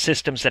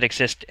systems that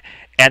exist,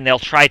 and they'll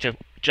try to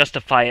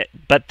justify it,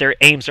 but their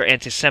aims are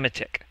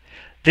anti-Semitic.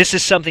 This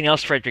is something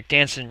else Frederick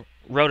Danson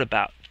wrote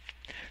about.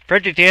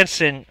 Frederick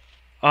Danson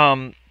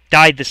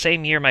died the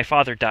same year my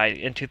father died,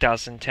 in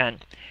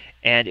 2010,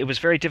 and it was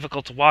very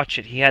difficult to watch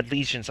it. He had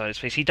lesions on his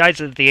face. He died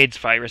of the AIDS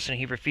virus, and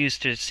he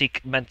refused to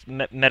seek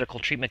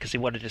medical treatment because he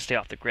wanted to stay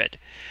off the grid.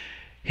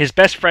 His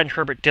best friend,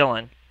 Herbert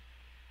Dillon,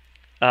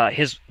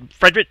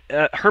 Herbert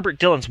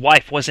Dillon's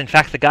wife was in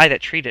fact the guy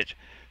that treated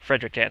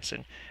Frederick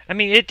Danson. I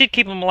mean, it did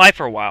keep him alive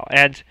for a while,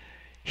 and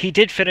he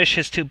did finish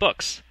his 2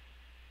 books.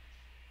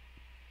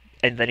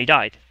 And then he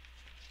died.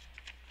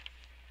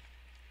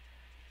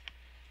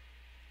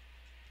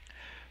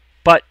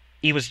 But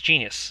he was a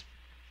genius.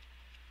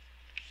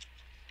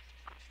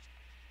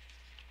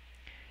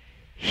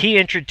 He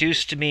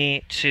introduced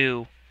me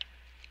to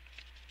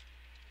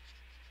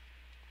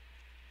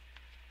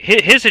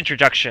his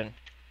introduction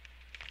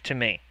to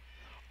me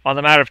on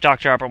the matter of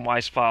Dr. Abram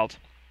Weisfeld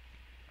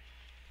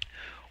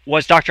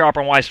was Dr.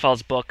 Abram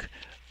Weisfeld's book,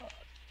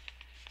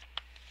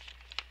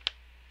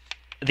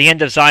 The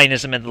End of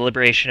Zionism and the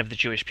Liberation of the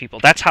Jewish People.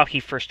 That's how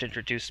he first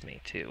introduced me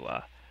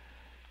to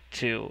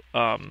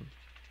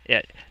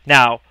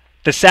Now,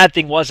 the sad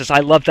thing was, is I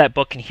loved that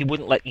book, and he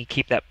wouldn't let me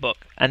keep that book.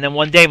 And then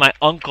one day, my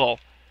uncle,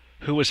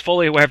 who was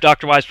fully aware of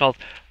Dr. Weisfeld,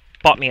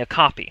 bought me a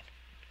copy.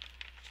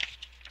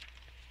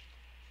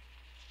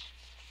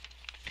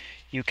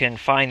 You can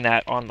find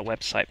that on the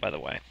website, by the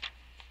way.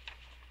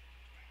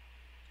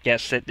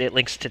 Yes, it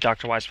links to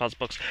Dr. Weisfeld's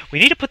books. We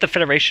need to put the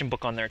Federation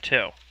book on there,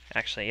 too.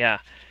 Actually, yeah.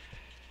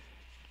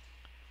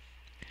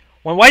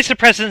 When white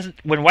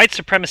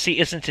supremacy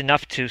isn't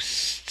enough to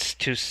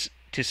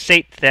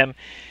sate them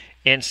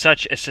in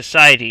such a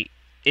society,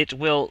 it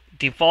will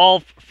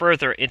devolve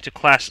further into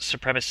class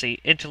supremacy,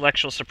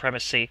 intellectual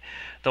supremacy.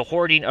 The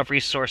hoarding of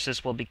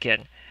resources will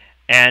begin,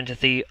 and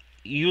the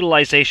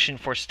utilization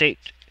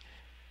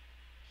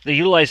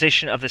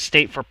of the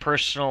state for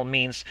personal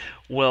means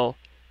will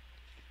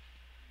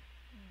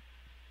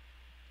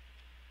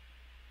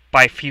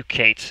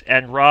bifurcate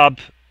and rob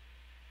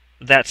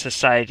that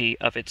society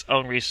of its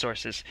own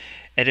resources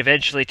and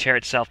eventually tear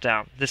itself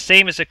down. The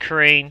same is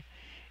occurring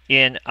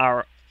in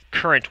our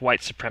current white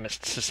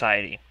supremacist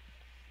society.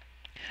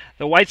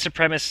 The white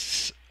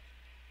supremacists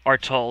are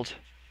told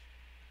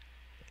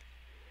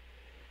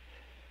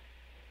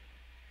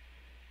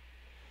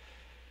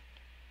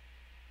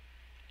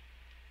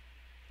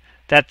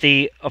that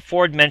the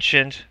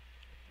aforementioned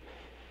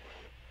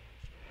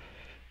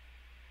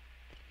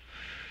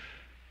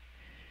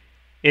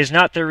is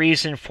not the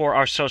reason for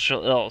our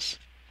social ills,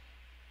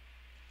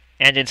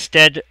 and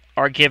instead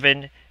are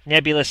given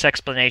nebulous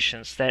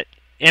explanations that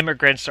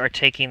immigrants are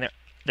taking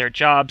their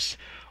jobs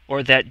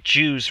or that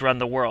Jews run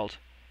the world.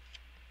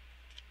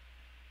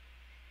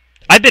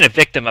 I've been a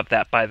victim of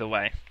that, by the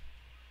way.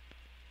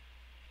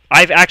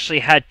 I've actually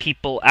had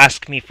people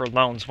ask me for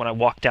loans when I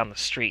walk down the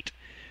street.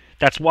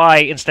 That's why,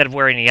 instead of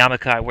wearing a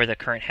yarmulke, I wear the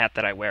current hat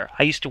that I wear.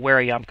 I used to wear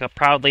a yarmulke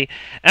proudly,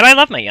 and I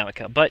love my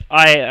yarmulke, but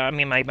I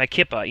mean my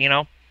kippah, you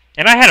know?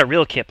 And I had a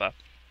real kippah.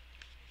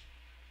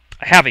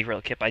 I have a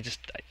real kippah.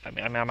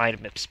 I might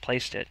have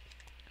misplaced it.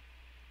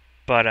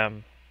 But,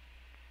 I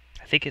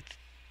think it's...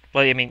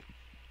 Well, I mean,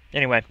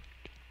 anyway.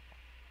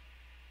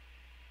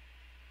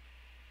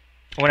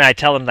 When I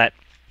tell them that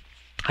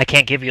I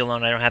can't give you a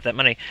loan, I don't have that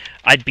money,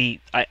 I've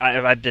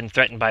been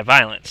threatened by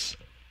violence.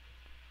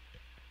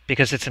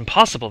 Because it's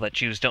impossible that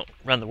Jews don't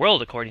run the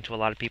world, according to a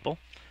lot of people.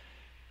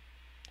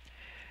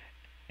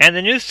 And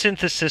the new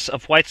synthesis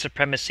of white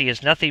supremacy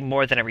is nothing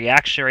more than a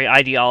reactionary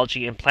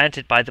ideology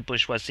implanted by the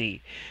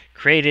bourgeoisie,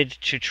 created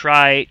to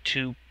try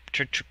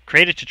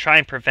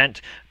and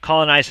prevent,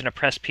 colonize, and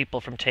oppress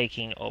people from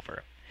taking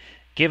over.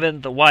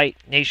 Given the white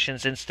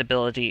nation's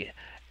instability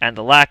and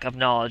the lack of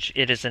knowledge,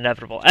 it is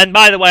inevitable. And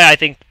by the way,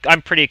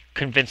 I'm pretty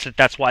convinced that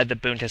that's why the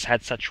Bund has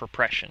had such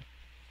repression.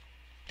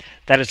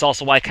 That is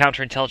also why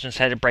counterintelligence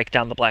had to break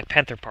down the Black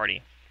Panther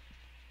Party.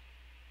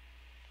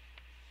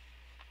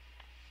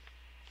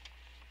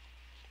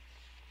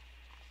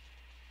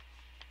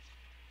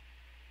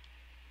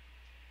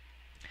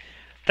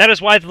 That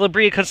is why the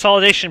Libria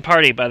Consolidation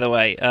Party, by the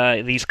way,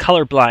 these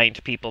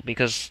colorblind people,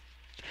 because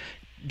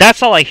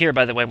that's all I hear,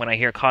 by the way, when I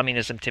hear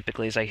communism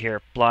typically, is I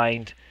hear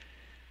blind,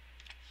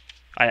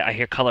 I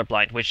hear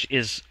colorblind, which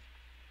is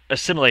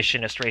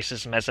assimilationist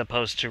racism as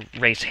opposed to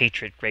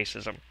race-hatred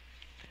racism.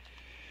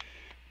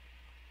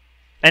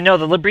 And no,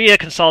 the Libria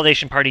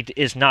Consolidation Party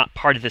is not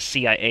part of the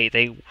CIA.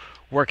 They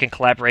work in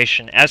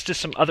collaboration, as do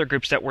some other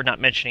groups that we're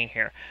not mentioning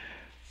here.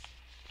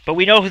 But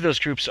we know who those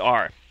groups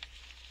are.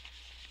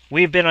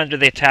 We've been under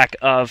the attack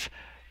of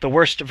the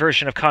worst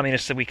version of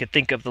communists that we could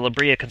think of, the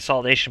Libria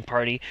Consolidation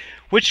Party,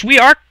 which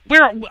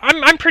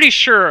I'm pretty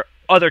sure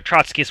other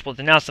Trotskyists will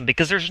denounce them,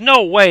 because there's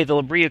no way the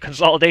Libria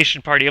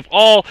Consolidation Party, of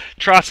all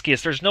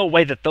Trotskyists, there's no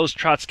way that those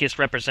Trotskyists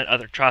represent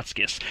other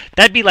Trotskyists.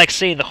 That'd be like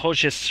saying the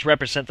Hoshists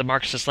represent the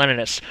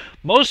Marxist-Leninists.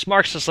 Most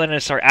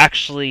Marxist-Leninists are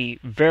actually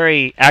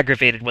very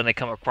aggravated when they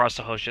come across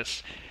the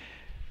Hoshists.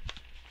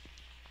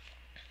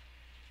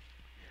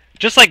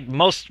 Just like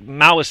most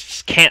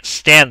Maoists can't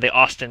stand the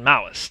Austin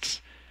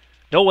Maoists.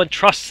 No one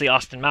trusts the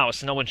Austin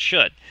Maoists, and no one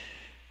should.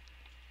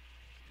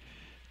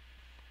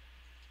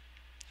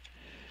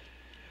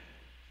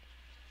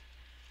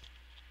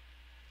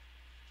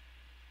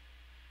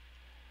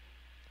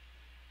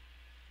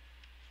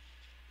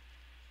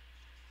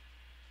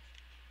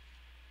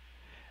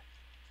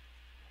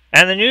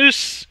 And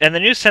the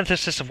new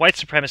synthesis of white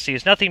supremacy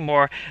is nothing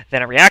more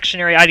than a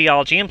reactionary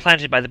ideology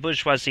implanted by the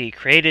bourgeoisie,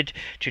 created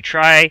to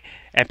try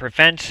and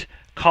prevent,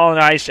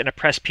 colonize, and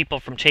oppress people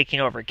from taking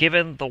over.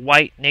 Given the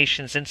white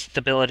nation's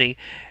instability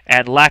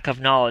and lack of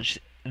knowledge,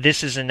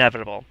 this is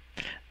inevitable.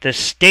 The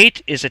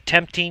state is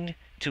attempting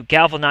to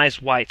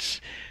galvanize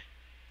whites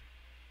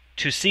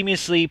to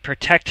seamlessly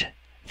protect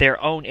their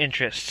own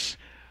interests,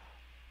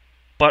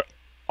 but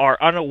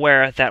are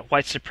unaware that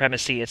white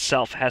supremacy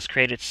itself has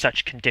created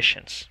such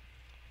conditions.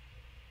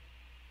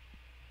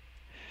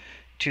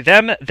 To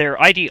them,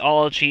 their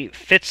ideology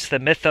fits the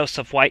mythos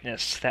of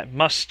whiteness that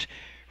must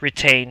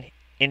remain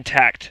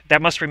intact,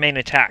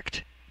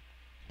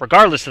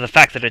 regardless of the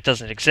fact that it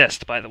doesn't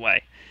exist, by the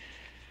way.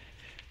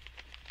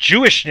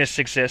 Jewishness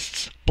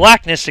exists,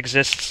 blackness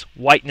exists,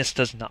 whiteness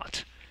does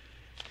not.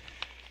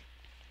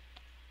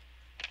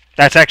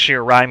 That's actually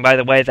a rhyme, by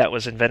the way, that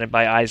was invented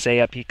by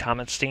Isaiah P.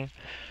 Kamenstein.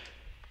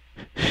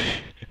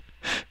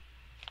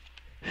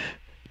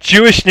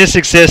 Jewishness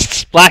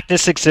exists,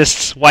 blackness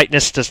exists,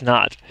 whiteness does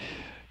not.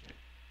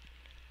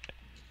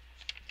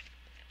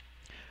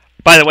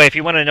 By the way, if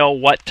you want to know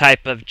what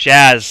type of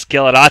jazz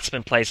Gilad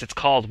Atzmon plays, it's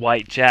called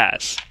white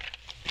jazz.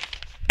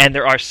 And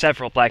there are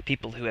several black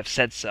people who have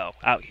said so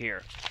out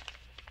here.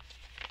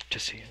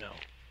 Just so you know.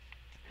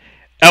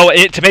 Oh,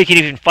 to make it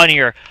even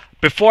funnier,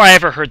 before I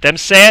ever heard them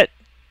say it,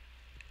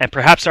 and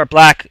perhaps our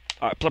black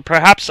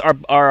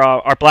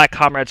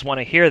comrades want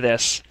to hear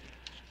this,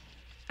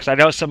 because I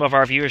know some of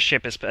our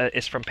viewership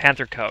is from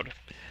Panther Code.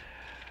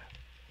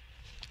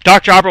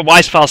 Dr. Albert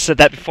Weisfeld said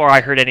that before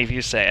I heard any of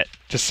you say it,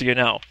 just so you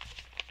know.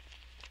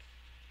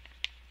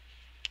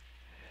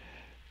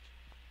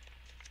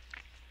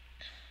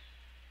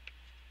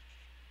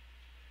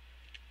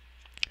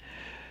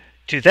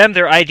 To them,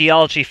 their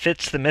ideology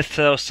fits the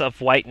mythos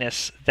of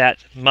whiteness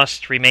that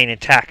must remain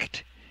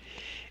intact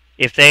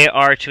if they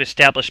are to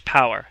establish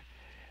power,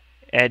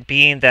 and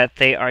being that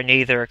they are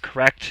neither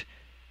correct,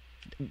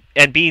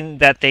 and being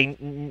that they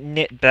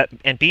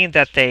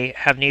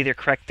have neither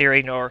correct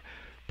theory nor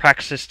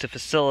praxis to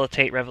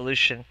facilitate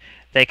revolution,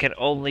 they can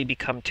only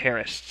become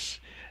terrorists.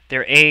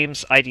 Their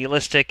aims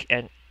idealistic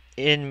and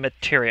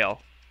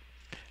immaterial,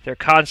 their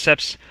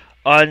concepts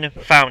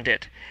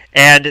unfounded,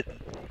 and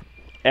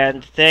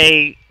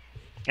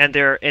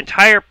their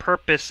entire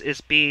purpose is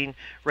being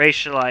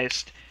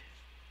racialized,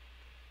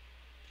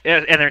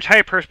 and their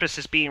entire purpose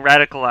is being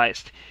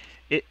radicalized,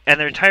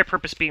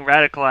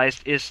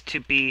 is to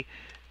be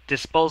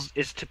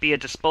a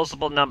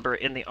disposable number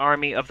in the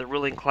army of the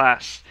ruling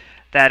class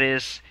that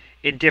is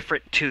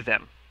indifferent to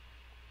them.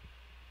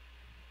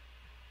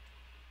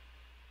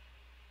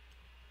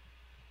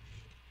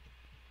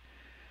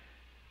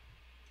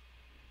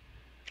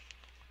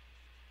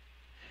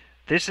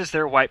 This is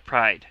their white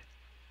pride,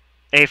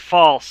 a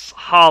false,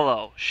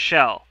 hollow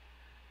shell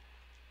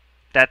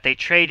that they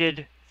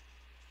traded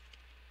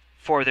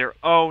for their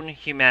own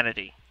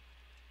humanity.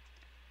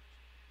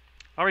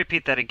 I'll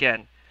repeat that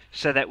again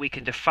so that we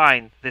can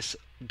define this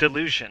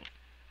delusion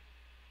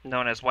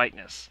known as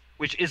whiteness,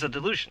 which is a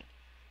delusion.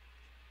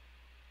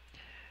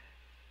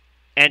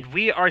 And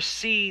we are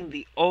seeing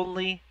the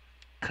only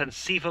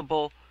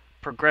conceivable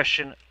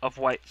progression of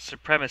white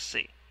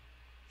supremacy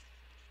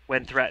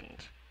when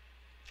threatened.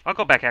 I'll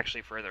go back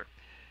actually further,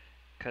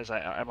 because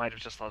I might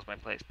have just lost my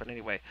place. But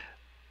anyway,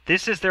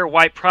 this is their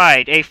white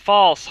pride, a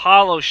false,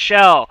 hollow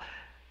shell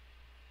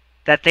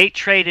that they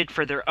traded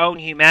for their own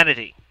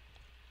humanity.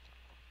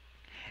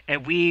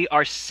 And we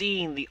are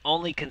seeing the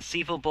only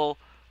conceivable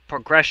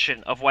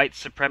progression of white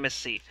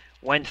supremacy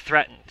when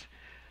threatened.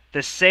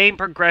 The same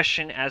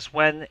progression as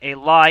when a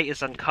lie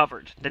is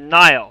uncovered.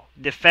 Denial,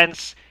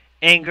 defense,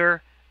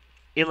 anger,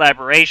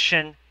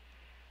 elaboration,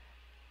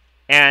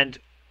 and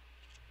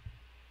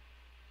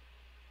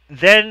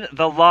then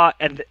the lie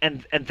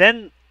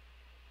then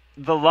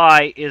the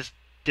lie is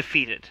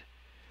defeated.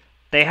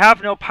 They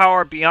have no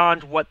power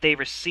beyond what they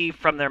receive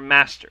from their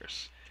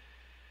masters.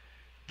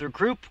 The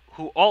group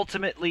who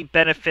ultimately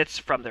benefits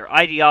from their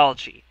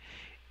ideology,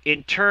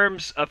 in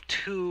terms of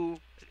who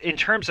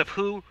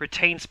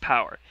retains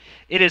power,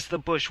 it is the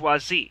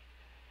bourgeoisie.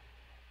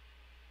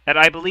 And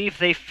I believe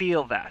they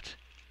feel that.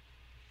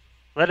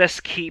 Let us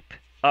keep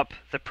up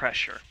the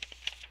pressure.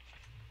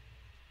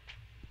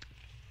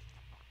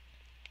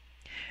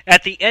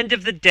 At the end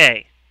of the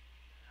day,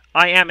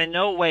 I am in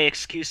no way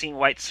excusing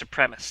white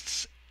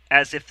supremacists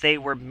as if they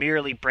were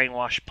merely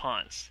brainwashed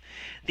pawns.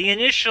 The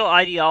initial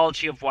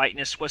ideology of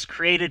whiteness was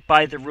created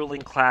by the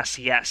ruling class,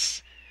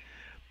 yes.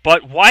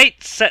 But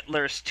white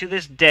settlers to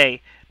this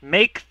day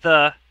make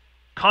the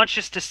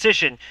conscious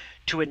decision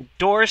to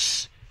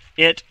endorse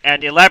it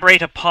and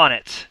elaborate upon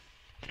it,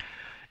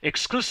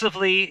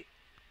 exclusively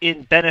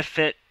in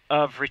benefit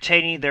of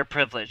retaining their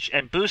privilege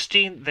and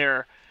boosting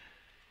their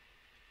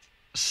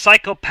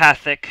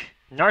psychopathic,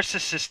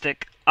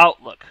 narcissistic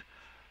outlook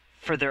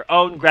for their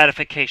own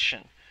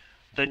gratification.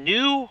 The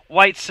new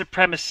white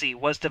supremacy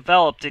was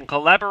developed in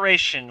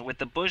collaboration with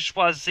the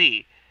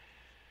bourgeoisie,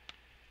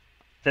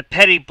 the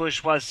petty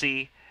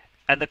bourgeoisie,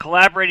 and the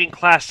collaborating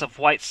class of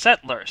white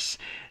settlers.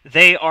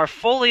 They are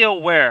fully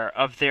aware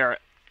of their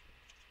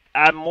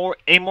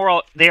amoral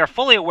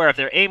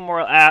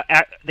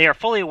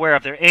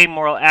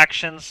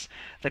actions.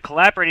 The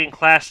collaborating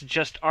class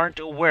just aren't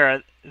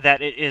aware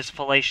that it is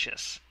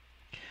fallacious,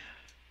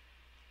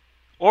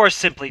 or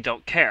simply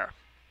don't care.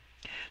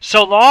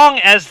 So long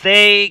as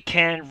they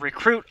can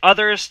recruit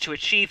others to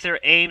achieve their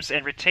aims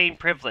and retain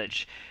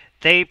privilege,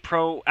 they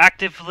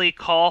proactively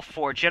call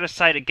for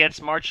genocide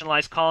against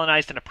marginalized,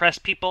 colonized, and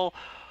oppressed people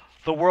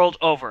the world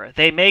over.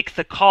 They make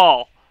the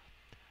call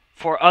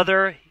for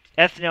other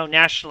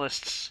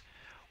ethno-nationalists,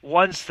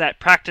 ones that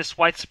practice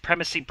white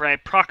supremacy by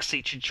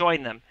proxy, to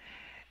join them,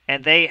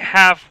 and they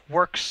have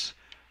works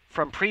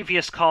from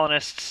previous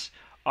colonists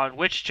on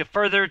which to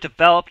further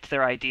develop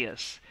their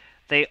ideas.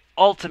 They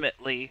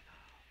ultimately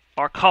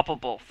are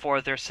culpable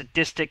for their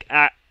sadistic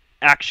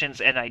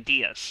actions and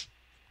ideas.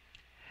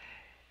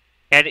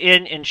 and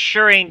in the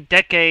ensuing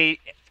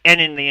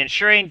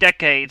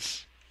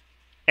decades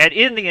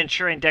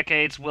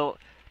will.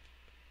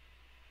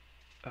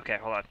 Okay,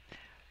 hold on.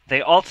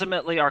 They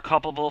ultimately are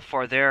culpable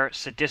for their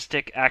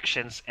sadistic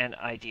actions and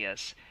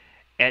ideas,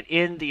 and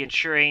in the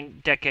ensuing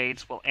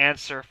decades will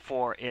answer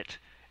for it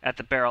at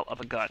the barrel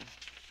of a gun.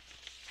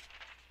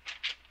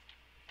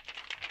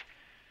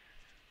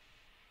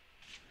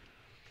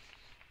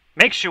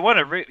 Makes you want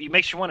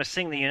to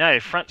sing the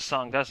United Front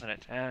song, doesn't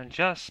it? And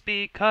just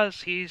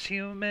because he's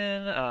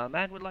human, a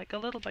man would like a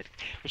little bit.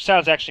 Which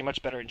sounds actually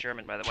much better in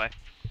German, by the way.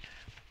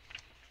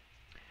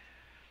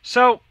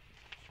 So,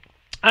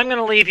 I'm going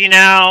to leave you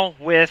now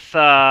with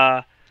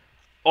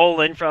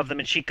Olin of the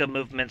Mexica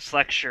Movement's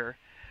lecture.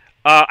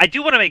 I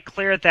do want to make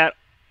clear that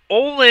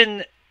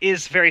Olin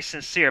is very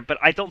sincere, but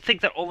I don't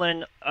think that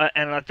Olin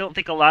and I don't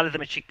think a lot of the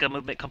Mexica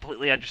Movement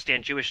completely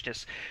understand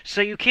Jewishness.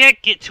 So you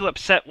can't get too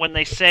upset when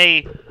they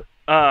say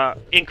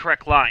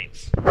incorrect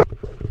lines.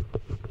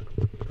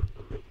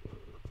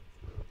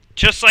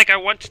 Just like I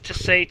want to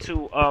say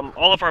to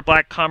all of our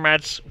black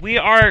comrades, we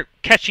are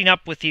catching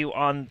up with you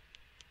on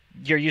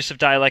your use of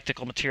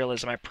dialectical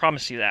materialism. I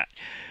promise you that.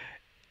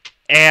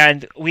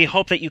 And we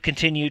hope that you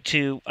continue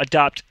to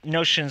adopt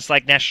notions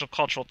like national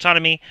cultural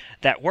autonomy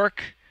that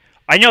work.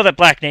 I know that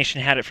Black Nation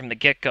had it from the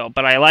get-go,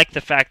 but I like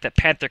the fact that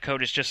Panther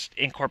Code is just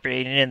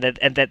incorporated in,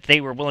 and that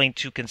they were willing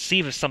to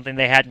conceive of something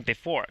they hadn't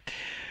before.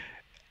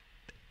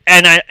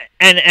 And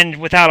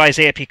without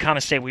Isaiah P.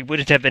 Comesay, we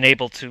wouldn't have been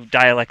able to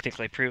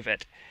dialectically prove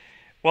it.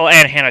 Well,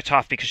 and Hannah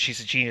Toff, because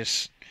she's a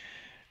genius.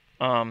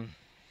 But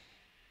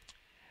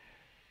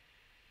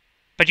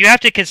you have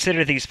to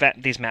consider these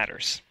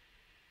matters.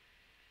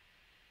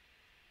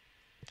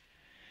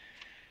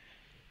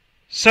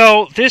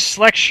 So this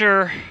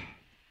lecture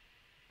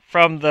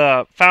from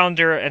the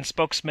founder and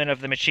spokesman of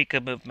the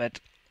Mexica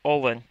Movement,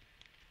 Olin.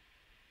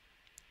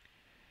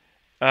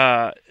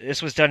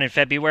 This was done in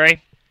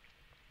February.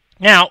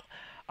 Now,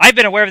 I've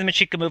been aware of the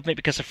Mexica Movement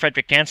because of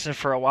Frederick Jansen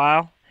for a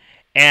while,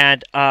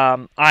 and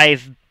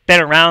I've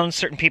been around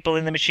certain people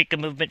in the Mexica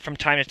Movement from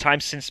time to time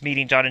since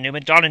meeting Donna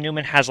Newman. Donna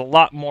Newman has a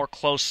lot more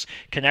close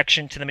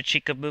connection to the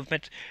Mexica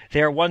Movement.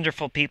 They're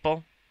wonderful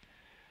people.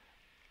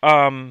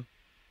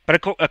 But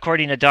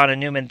according to Donna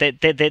Newman,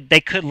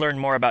 they could learn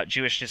more about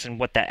Jewishness and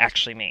what that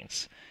actually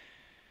means.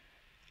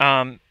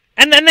 And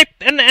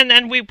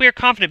we're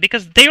confident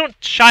because they don't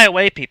shy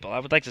away people. I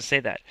would like to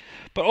say that.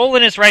 But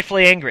Olin is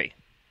rightfully angry.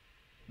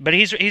 But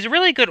he's a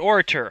really good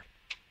orator,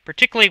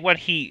 particularly when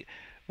he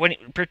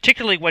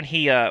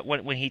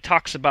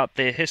talks about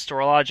the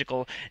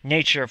historiological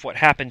nature of what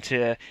happened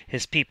to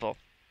his people.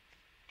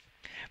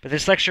 But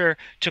this lecture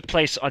took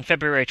place on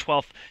February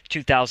 12th,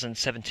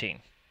 2017.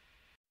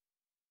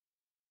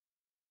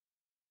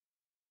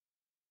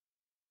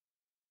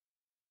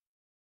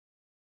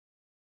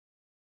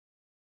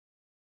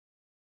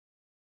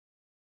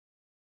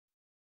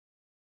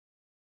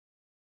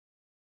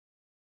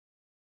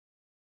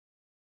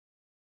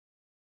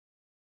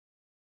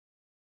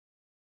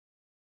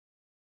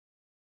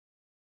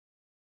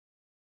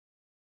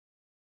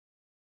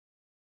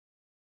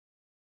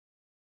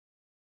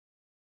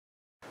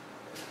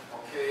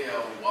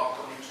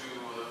 Welcome to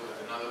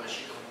another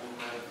Mexica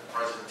Movement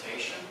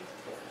presentation.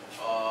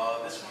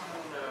 This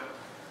one,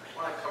 I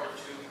want to cover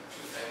two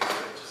things.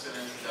 Just an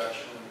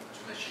introduction to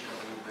Mexica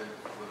Movement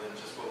within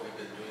just what we've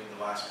been doing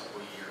the last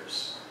couple of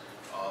years.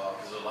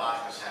 Because a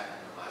lot has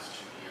happened in the last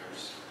 2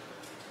 years.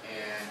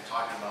 And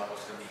talking about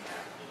what's going to be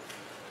happening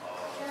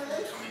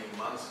in the coming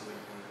months and in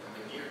the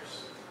coming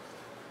years.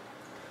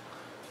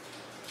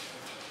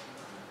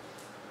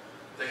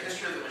 The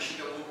history of the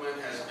Mexica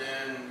Movement has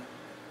been,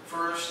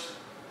 first,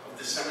 of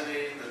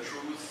disseminating the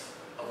truth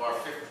of our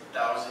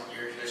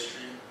 50,000-year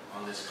history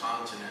on this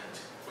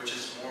continent, which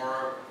is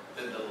more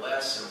than the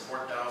less than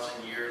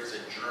 4,000 years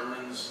that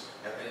Germans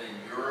have been in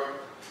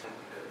Europe,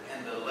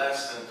 and the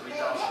less than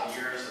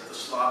 3,000 years that the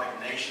Slavic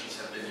nations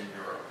have been in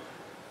Europe.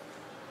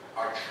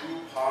 Our true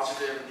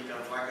positive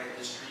Nicaragua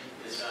history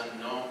is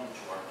unknown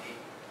to our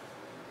people.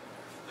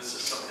 This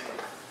is something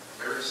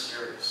very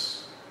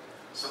serious,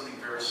 something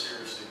very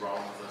seriously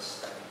wrong with us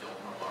that we don't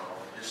know our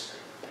own history.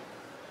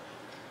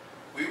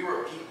 We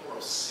were a people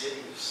of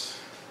cities,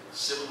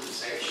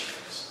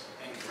 civilizations,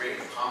 and great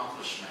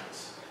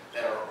accomplishments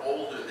that are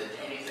older than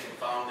anything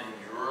found in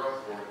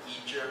Europe or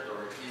Egypt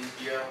or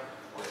India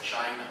or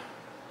China.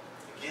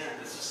 Again,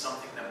 this is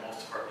something that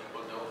most of our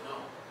people don't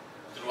know.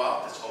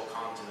 Throughout this whole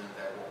continent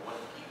that we're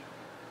one people,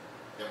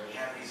 that we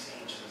have these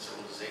ancient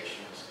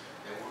civilizations,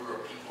 that we were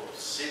a people of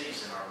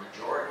cities in our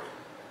majority,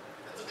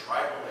 that the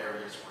tribal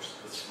areas were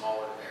the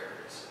smaller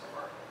areas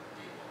of our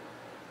people.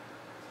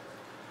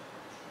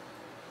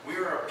 We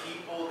are a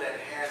people that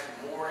had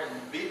more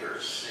and bigger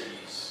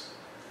cities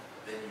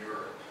than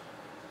Europe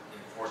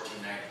in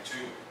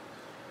 1492.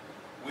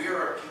 We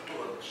are a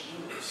people of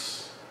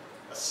genius,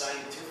 a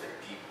scientific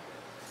people,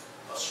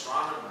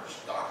 astronomers,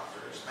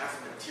 doctors,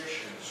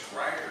 mathematicians,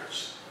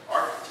 writers,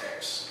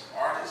 architects,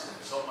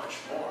 artisans, so much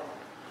more.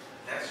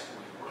 That's who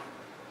we were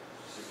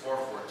before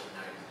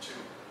 1492.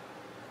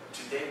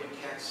 Today we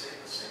can't can't say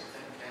the same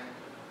thing, can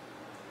we?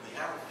 We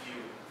have a few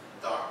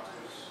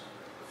doctors,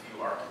 a few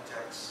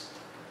architects,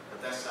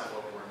 but that's not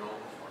what we're known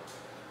for.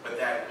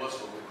 But that was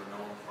what we were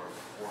known for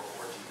before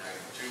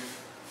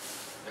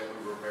 1492, that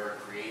we were very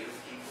creative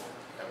people,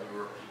 that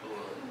we were people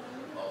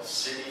of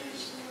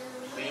cities,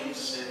 clean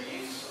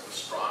cities, of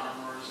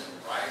astronomers and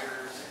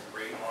writers and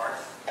great art.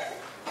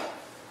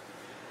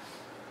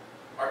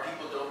 Our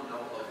people don't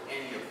know of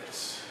any of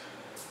this,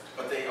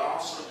 but they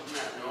also do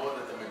not know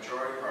that the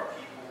majority of our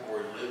people who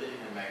are living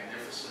in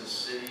magnificent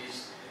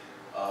cities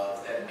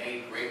that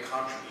made great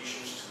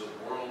contributions to the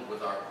world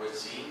with our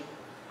cuisine,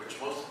 which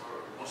most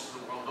of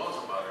the world knows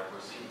about our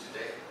cuisine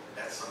today.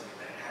 That's something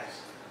that has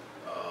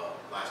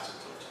lasted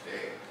till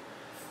today.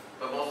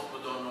 But most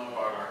people don't know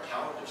about our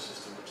calendar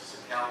system, which is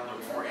a calendar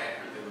more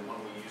accurate than the one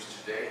we use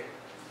today.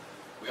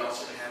 We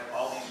also have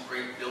all these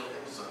great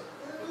buildings,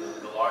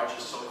 the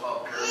largest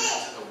so-called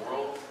pyramids in the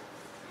world.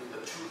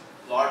 The two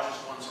largest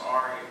ones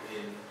are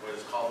in what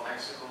is called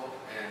Mexico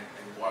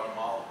and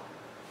Guatemala.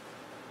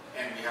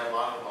 And we had a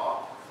lot of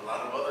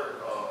other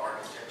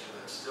architecture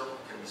that still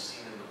can be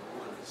seen in the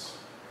ruins.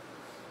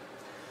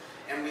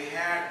 And we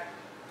had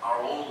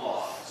our own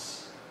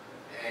laws,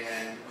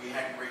 and we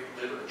had great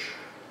literature.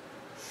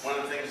 One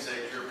of the things that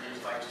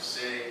Europeans like to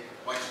say,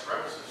 white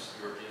supremacist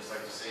Europeans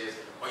like to say is,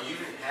 well, you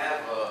didn't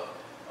have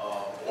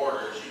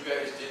borders, you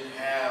guys didn't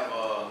have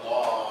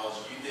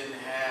laws, you didn't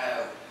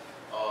have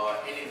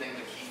anything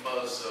to keep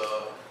us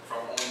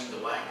from owning the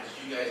land, because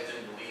you guys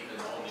didn't believe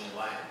in owning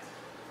land.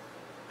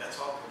 That's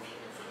all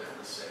convenient for them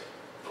to say.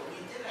 But we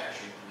did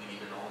actually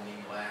believe in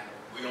owning land.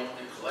 We owned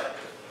it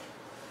collectively,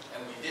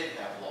 and we did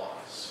have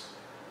laws.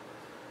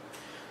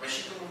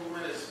 Mexica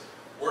Movement is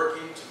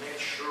working to make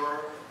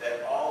sure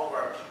that all of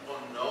our people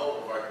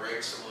know of our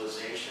great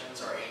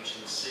civilizations, our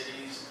ancient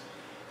cities,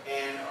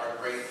 and our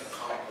great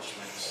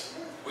accomplishments.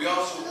 We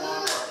also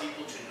want our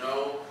people to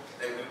know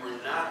that we were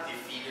not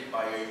defeated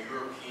by a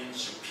European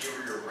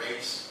superior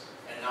race,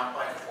 and not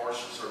by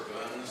horses or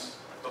guns,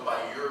 but by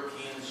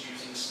Europeans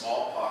using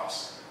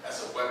smallpox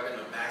as a weapon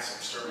of mass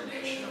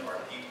extermination of our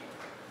people.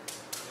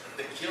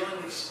 The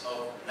killings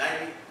of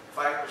 95%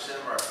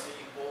 of our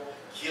people,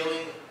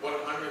 killing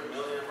 100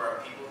 million of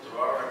our people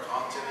throughout our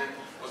continent,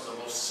 was the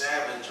most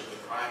savage of the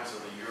crimes of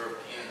the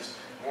Europeans,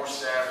 more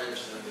savage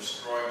than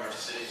destroying our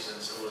cities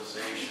and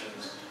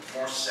civilizations,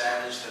 more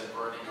savage than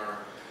burning our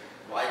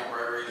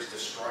libraries,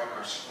 destroying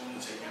our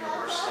schools and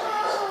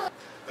universities.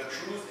 The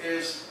truth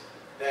is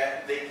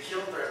that they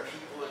killed their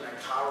people in a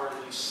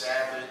cowardly,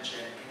 savage,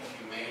 and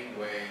inhumane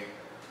way.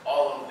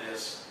 All of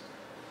this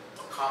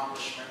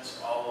accomplishments,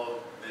 all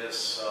of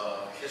this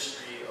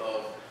history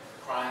of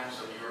crimes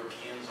of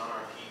Europeans on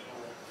our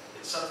people,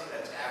 it's something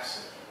that's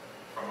absent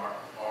from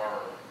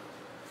our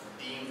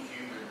being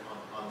human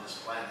on this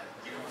planet.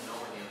 We don't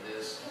know any of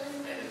this,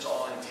 and it's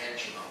all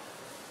intentional.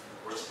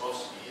 We're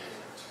supposed to be in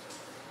it.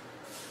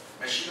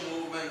 Mexica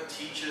Movement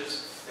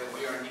teaches that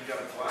we are Nika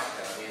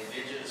Flaca, the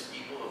indigenous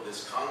people of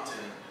this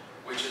continent,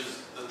 which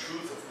is the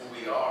truth of who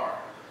we are.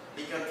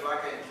 Nika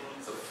Flaca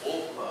includes the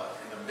full blood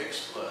and the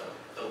mixed blood,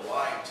 the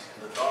light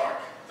and the dark,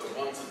 the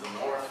ones of the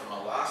north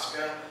from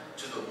Alaska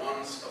to the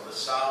ones of the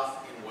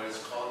south in what is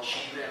called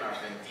Chile and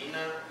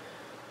Argentina.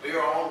 We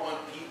are all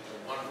one people,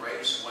 one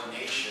race, one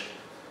nation.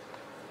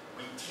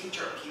 We teach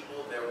our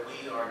people that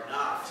we are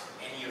not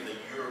any of the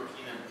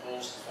European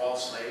imposed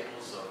false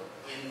labels of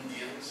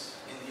Indians.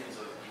 Indians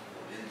are the people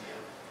of India.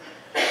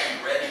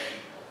 Red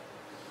people.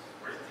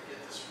 Where did they get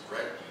this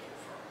red people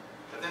from?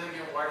 But then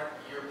again, why do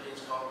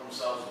Europeans call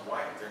themselves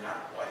white? They're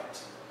not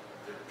white.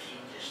 They're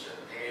pinkish,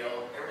 they're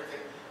pale,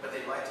 everything. But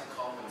they like to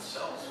call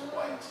themselves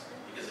white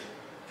because it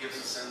gives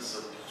a sense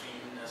of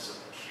cleanness, of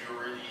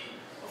purity,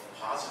 of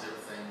positive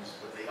things,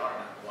 but they are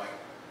not white.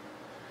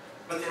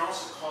 But they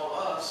also call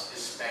us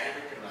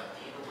Hispanic and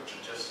Latino, which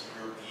are just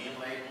European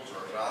labels,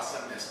 or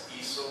raza,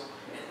 mestizo,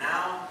 and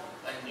now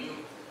a new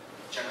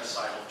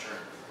genocidal term,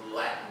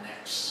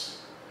 Latinx.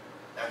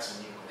 That's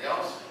a new one. They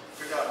always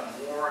figure out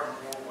more and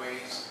more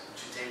ways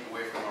to take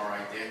away from our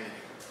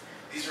identity.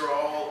 These are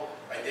all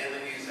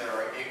identities that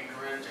are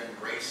ignorant and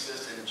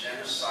racist and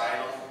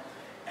genocidal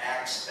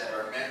acts that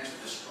are meant to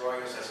destroy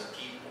us as a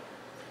people.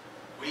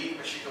 We,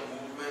 Mexica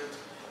Movement,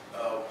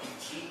 we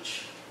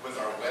teach with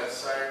our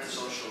website,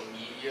 social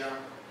media,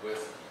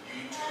 with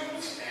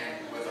YouTubes,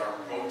 and with our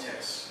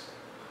protests.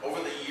 Over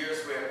the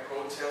years, we have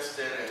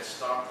protested and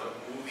stopped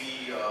a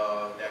movie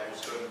that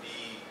was going to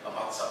be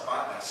about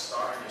Zapata,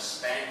 starring a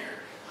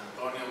Spaniard,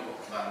 Antonio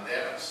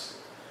Banderas.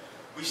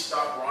 We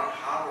stopped Ron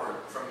Howard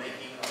from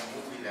making a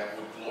movie that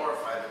would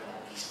glorify the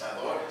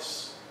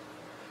conquistadores.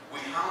 We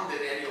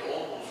hounded Eddie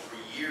Olmos for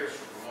years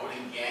for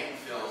promoting gang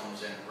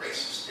films and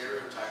racist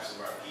stereotypes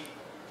of our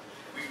people.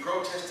 We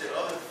protested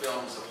other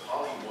films of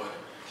Hollywood.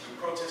 We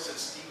protested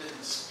Steven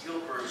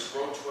Spielberg's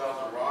Road to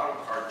El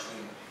Dorado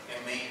cartoon and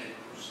made it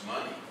lose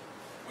money.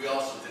 We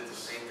also did the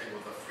same thing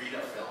with the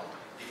Frida film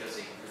because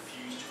they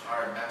refused to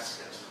hire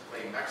Mexicans to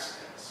play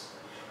Mexicans.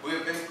 We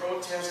have been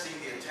protesting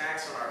the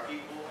attacks on our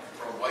people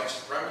from white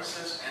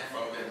supremacists and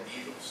from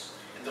bandidos.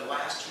 In the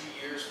last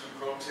 2 years, we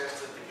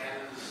protested the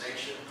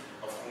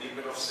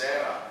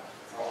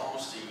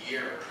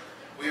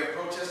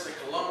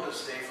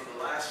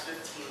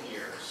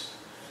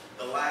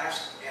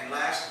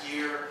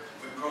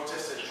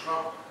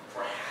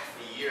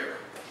year.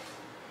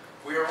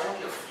 We are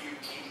only a few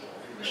people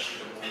in the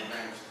Mexica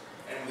Movement,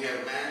 and we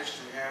have managed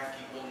to have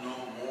people know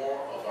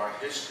more of our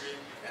history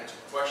and to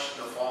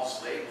question the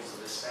false labels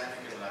of Hispanic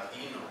and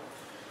Latino.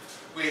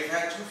 We have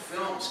had 2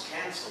 films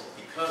canceled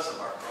because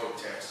of our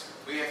protests.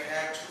 We have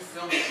had 2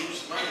 films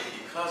lose money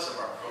because of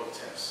our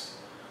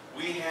protests.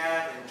 We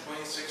have, in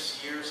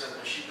 26 years as the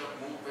Mexica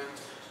Movement,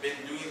 been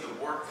doing the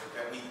work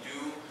that we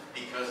do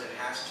because it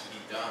has to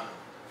be done.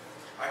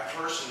 I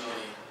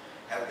personally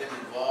have been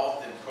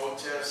involved in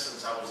protests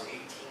since I was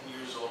 18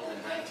 years old in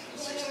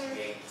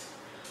 1968.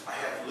 I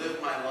have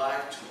lived my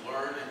life to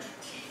learn and to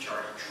teach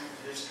our true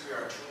history,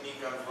 our true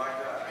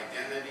Nica-Flaca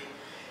identity,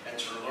 and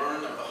to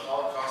learn of the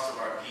Holocaust of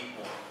our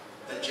people,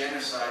 the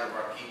genocide of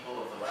our people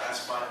of the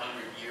last 500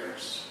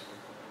 years.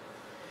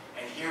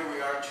 And here we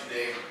are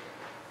today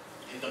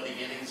in the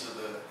beginnings of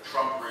the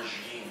Trump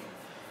regime,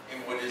 in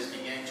what is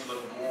beginning to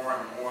look more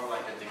and more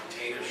like a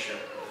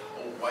dictatorship,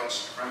 a white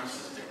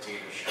supremacist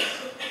dictatorship.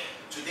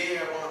 Today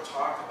I want to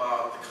talk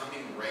about the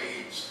coming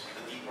raids,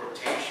 the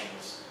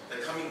deportations, the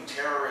coming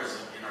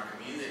terrorism in our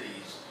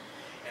communities,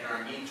 and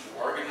our need to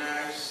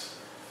organize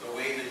the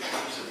way the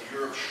Jews of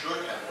Europe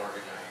should have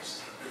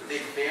organized. They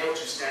failed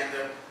to stand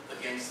up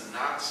against the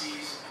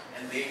Nazis,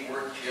 and they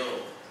were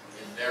killed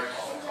in their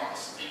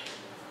Holocaust.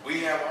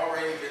 We have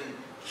already been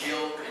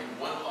killed in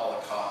one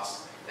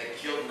Holocaust that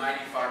killed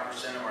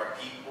 95% of our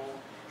people.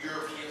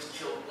 Europeans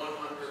killed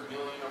 100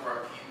 million of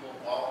our people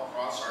all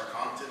across our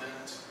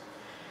continent.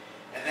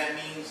 And that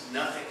means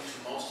nothing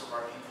to most of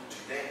our people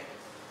today,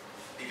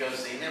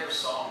 because they never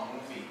saw a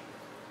movie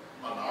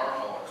on our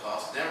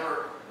Holocaust,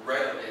 never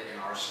read of it in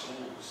our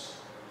schools.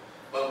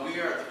 But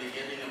we are at the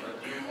beginning of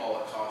a new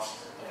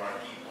Holocaust of our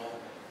people,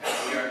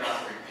 and we are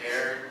not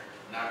prepared,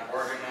 not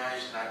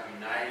organized, not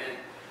united,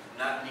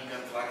 not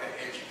Nica-Flaca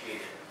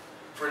educated.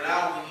 For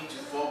now, we need to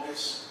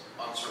focus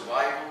on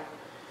survival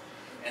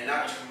and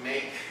not to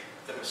make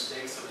the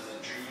mistakes of the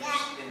Jews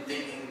in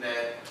thinking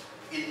that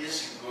it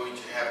isn't going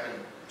to happen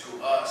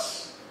to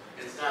us.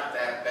 It's not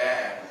that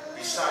bad.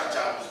 Besides,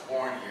 I was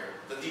born here.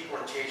 The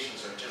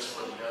deportations are just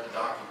for the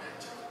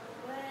undocumented.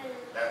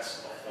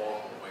 That's a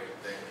horrible way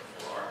to think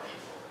for our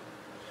people.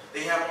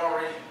 They have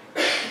already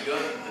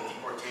begun the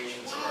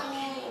deportations of our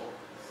people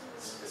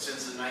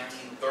since the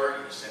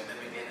 1930s, and then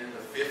again in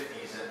the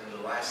 50s, and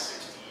in the last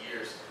 60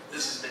 years.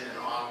 This has been an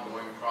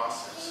ongoing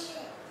process.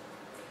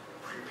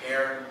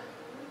 Prepare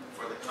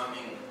for the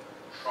coming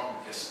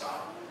Trump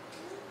Gestapo.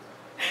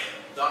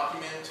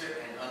 Documented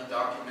and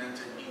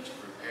undocumented need to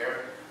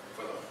prepare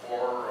for the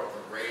horror of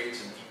the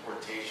raids and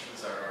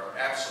deportations that are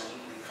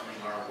absolutely coming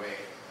our way.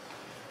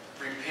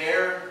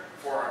 Prepare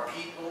for our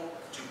people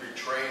to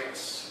betray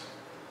us,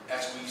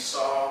 as we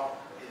saw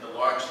in the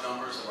large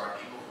numbers of our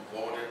people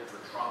who voted for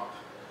Trump.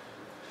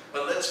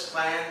 But let's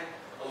plan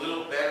a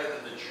little better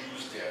than the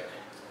Jews did.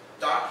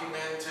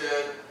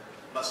 Documented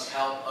must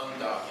help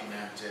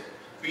undocumented.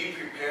 Be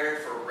prepared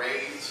for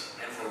raids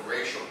and for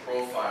racial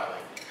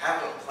profiling.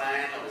 Have a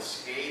plan of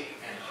escape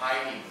and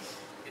hiding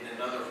in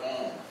another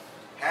home.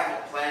 Have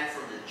a plan for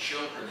your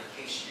children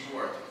in case you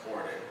are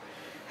deported.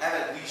 Have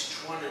at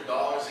least $200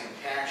 in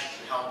cash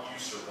to help you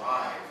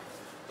survive.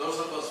 Those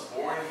of us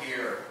born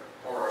here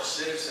or are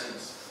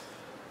citizens,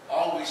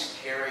 always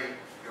carry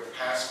your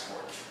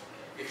passport.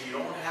 If you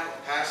don't have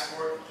a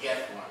passport, get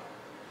one.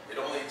 It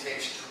only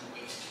takes 2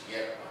 weeks to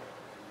get one.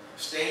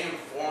 Stay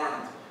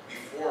informed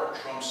before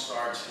Trump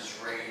starts his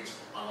raids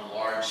on a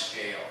large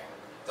scale.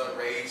 The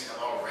raids have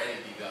already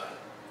begun.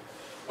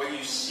 When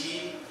you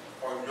see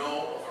or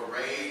know of a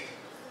raid,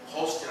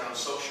 post it on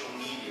social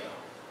media.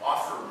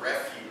 Offer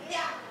refuge,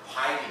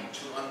 hiding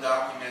to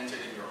undocumented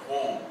in your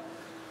home.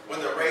 When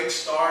the raids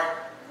start,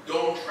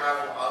 don't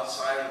travel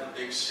outside of the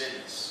big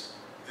cities.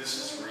 This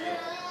is real.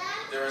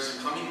 There is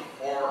a coming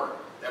horror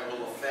that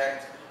will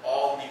affect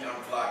all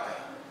Nica-Flaca.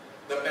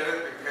 The better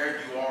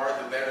prepared you are,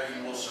 the better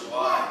you will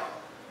survive.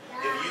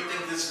 If you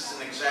think this is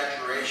an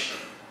exaggeration,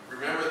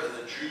 remember that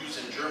the Jews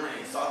in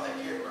Germany thought that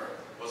Hitler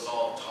was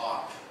all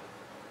talk.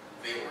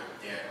 They were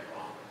dead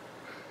wrong.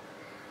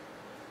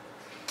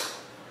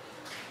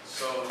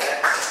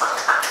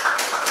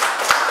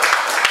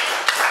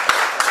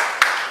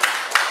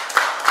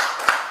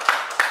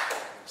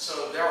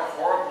 So there are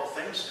horrible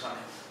things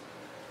coming.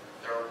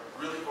 There are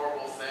really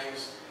horrible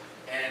things.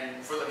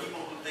 And for the people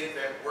who think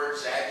that we're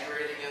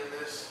exaggerating in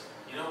this,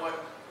 you know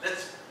what?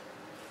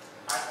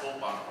 I hope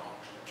I'm wrong.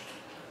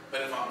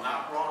 But if I'm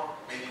not wrong,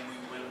 maybe we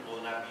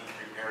will not be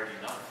prepared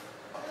enough.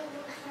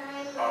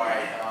 All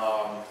right. A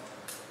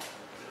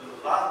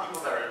lot of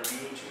people that are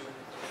new to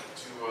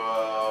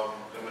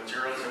the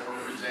materials that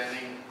we're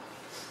presenting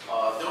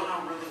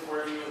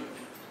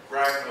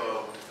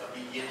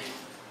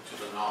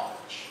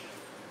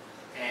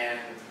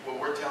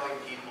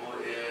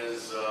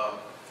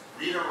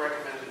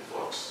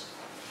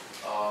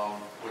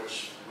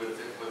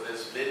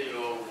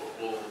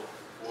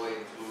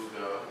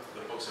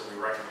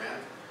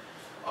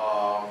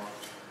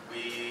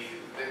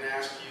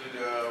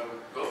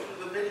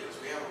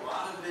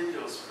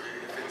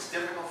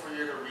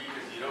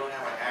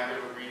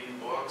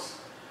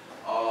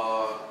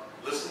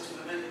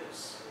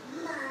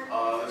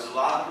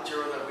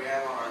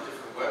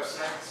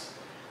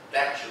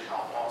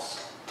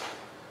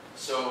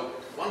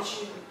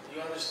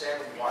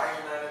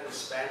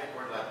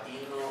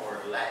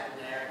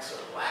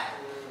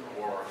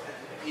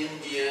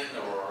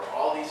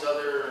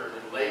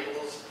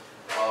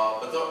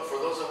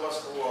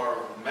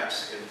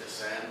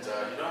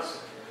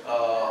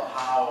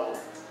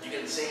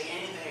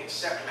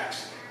except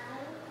Mexican.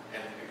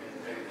 And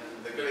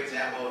the good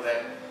example of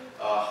that,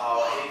 how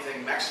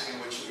anything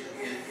Mexican, which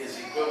is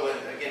equivalent,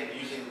 again,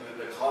 using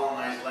the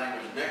colonized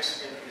language,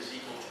 Mexican is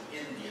equal to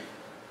Indian.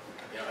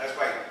 You know, that's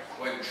why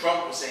when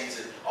Trump was saying, he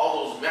said,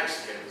 all those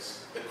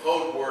Mexicans, the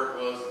code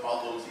word was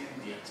all those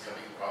Indians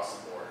coming across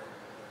the border.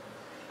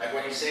 Like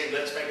when he's saying,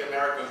 let's make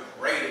America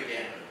great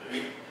again,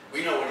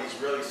 we know what he's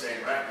really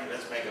saying, right?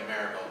 Let's make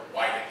America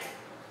white again.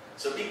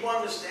 So people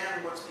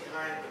understand what's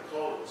behind the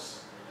codes.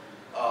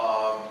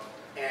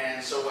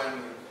 And so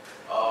when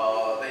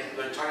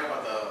they're talking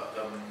about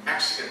the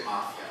Mexican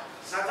mafia,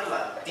 it's not the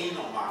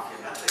Latino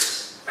mafia, not the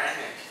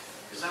Hispanic,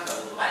 it's not the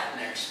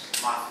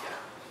Latinx mafia,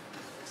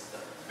 it's the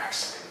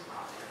Mexican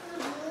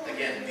mafia.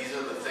 Again, these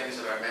are the things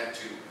that are meant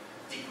to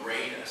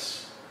degrade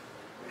us,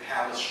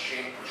 have us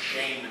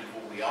shame in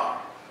who we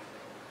are.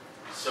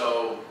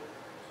 So,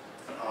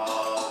 you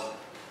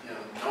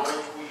know, knowing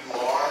who you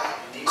are,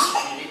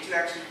 you need to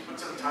actually put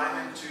some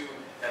time into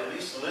at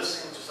least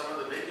listening to some of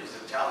the videos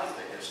that tell you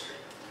the history.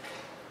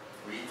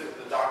 Read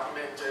the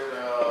documented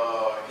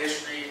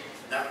history,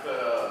 not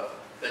the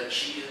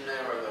cheating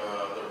or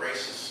the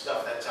racist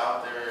stuff that's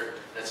out there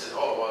that says,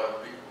 oh,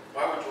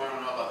 why would you want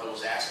to know about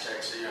those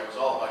Aztecs? You know, it was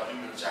all about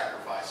human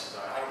sacrifices.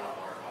 I don't want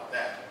to learn about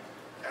that.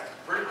 That's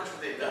pretty much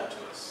what they've done to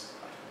us.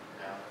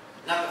 Yeah.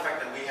 Not the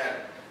fact that we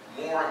had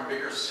more and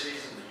bigger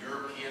cities than the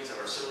Europeans, that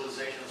our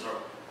civilizations are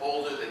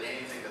older than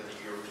anything that the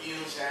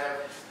Europeans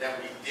have, that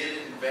we did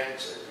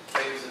invent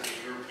things that the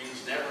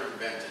Europeans never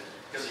invented.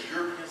 Because the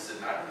Europeans did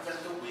not invent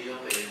the wheel,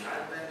 they did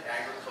not invent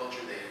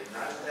agriculture, they did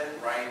not invent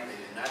writing, they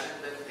did not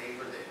invent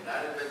paper, they did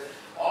not invent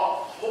a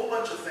whole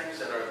bunch of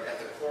things that are at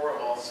the core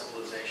of all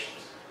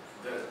civilizations.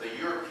 The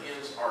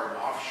Europeans are an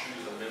offshoot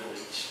of the Middle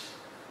East.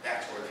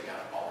 That's where they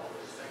got all of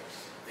those things.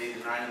 They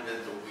did not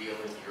invent the wheel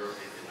in Europe,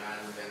 they did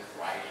not invent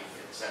writing,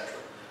 etc.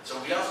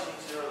 So we also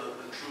need to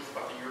know the truth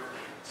about the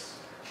Europeans.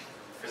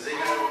 Because they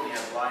not only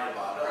have lied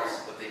about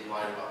us, but they've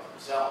lied about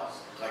themselves,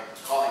 like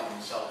calling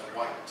themselves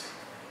white.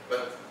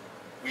 But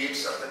we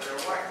accept that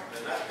they're white.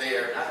 They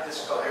are not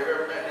this color. Have you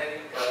ever met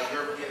any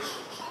European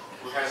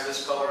who has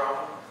this color on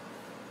them?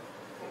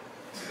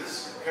 See,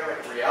 this is kind of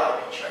like a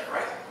reality check,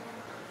 right?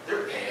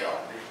 They're pale.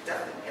 They're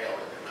definitely paler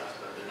than us,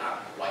 but they're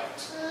not white.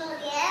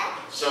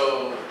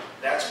 So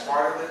that's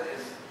part of it.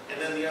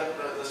 And then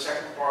the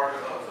second part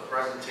of the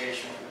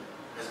presentation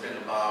has been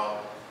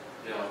about,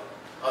 you know,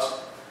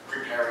 us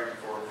preparing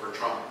for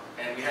Trump.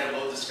 And we had a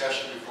little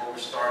discussion before we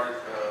started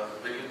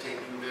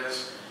videotaping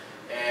this,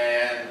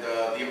 and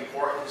the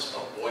importance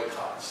of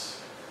boycotts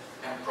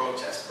and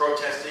protests.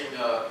 Protesting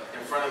in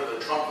front of the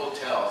Trump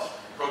hotels,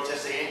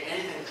 protesting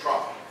anything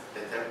Trump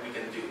that we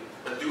can do,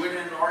 but do it in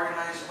an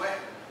organized way.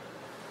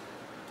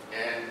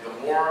 And the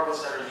more of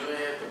us that are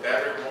doing it, the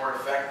better, more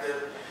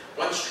effective.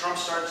 Once Trump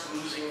starts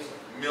losing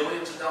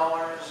millions of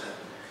dollars,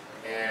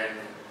 and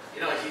you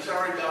know, he's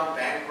already gone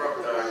bankrupt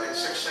I think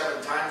 6,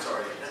 7 times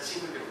already. Let's see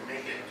if we can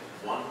make it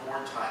one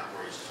more time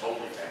where he's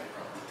totally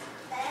bankrupt.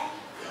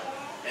 You know?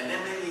 And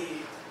then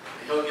maybe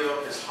he'll give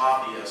up his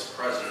hobby as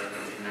president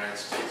of the United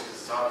States, because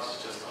it's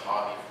obviously just a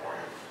hobby for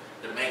him,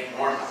 to make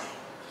more money.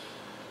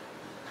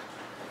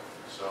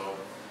 So,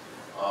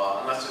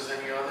 unless there's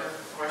any other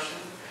question?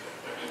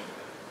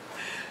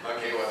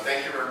 Okay, well,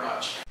 thank you very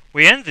much.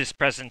 We end this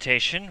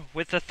presentation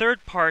with the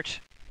third part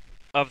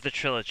of the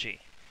trilogy.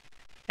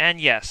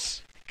 And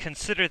yes,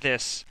 consider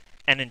this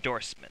an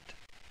endorsement.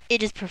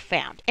 It is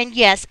profound. And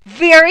yes,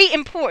 very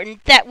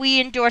important that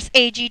we endorse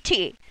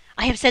AGT.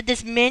 I have said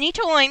this many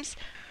times.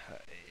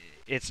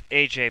 It's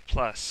AJ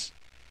plus.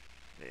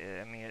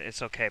 I mean,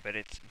 it's okay, but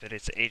it's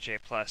AJ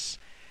plus.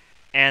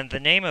 And the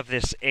name of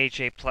this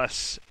AJ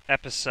plus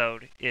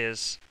episode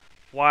is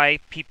Why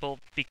People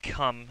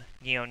Become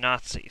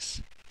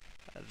Neo-Nazis.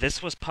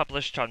 This was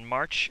published on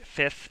March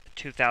 5th,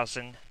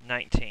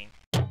 2019.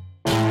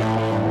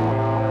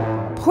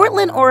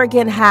 Portland,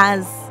 Oregon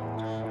has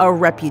a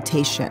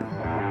reputation.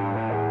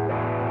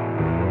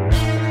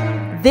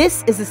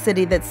 This is a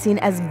city that's seen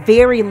as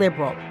very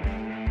liberal.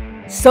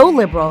 So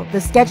liberal,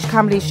 the sketch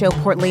comedy show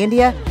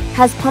Portlandia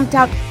has pumped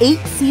out 8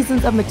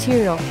 seasons of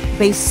material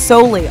based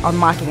solely on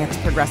mocking its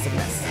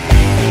progressiveness.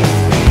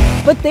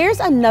 But there's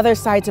another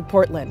side to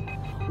Portland,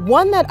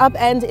 one that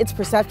upends its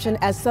perception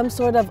as some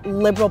sort of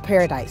liberal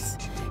paradise.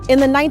 In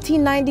the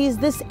 1990s,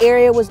 this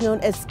area was known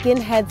as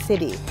Skinhead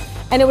City,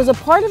 and it was a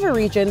part of a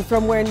region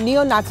from where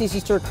neo-Nazis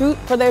used to recruit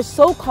for their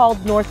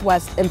so-called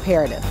Northwest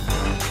Imperative.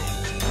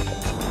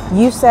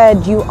 You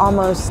said you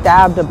almost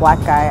stabbed a black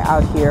guy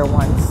out here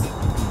once.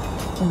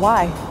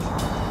 Why?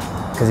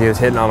 Because he was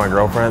hitting on my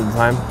girlfriend at the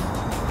time,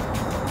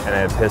 and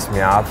it pissed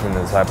me off,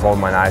 and so I pulled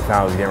my knife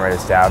out, I was getting ready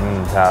to stab him,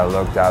 until I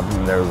looked up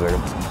and there was a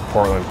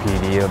Portland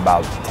PD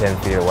about 10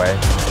 feet away.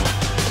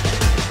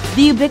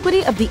 The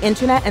ubiquity of the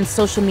internet and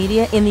social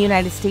media in the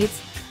United States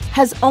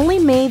has only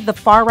made the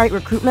far-right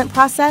recruitment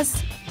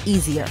process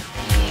easier.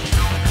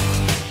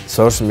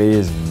 Social media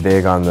is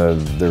big on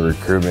the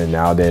recruitment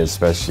nowadays,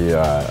 especially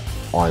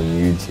on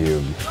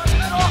YouTube.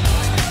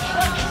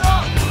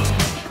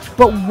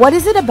 But what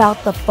is it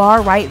about the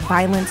far-right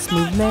violence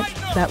movement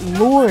that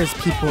lures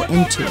people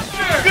into it.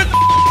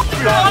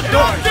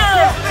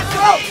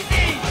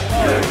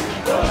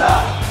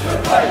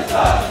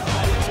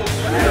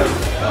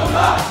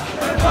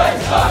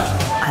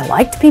 I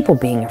liked people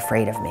being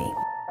afraid of me.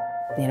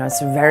 You know,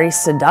 it's very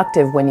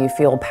seductive when you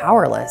feel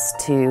powerless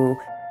to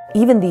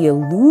even the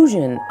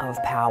illusion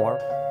of power.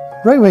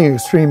 Right-wing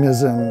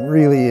extremism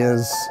really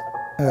is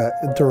a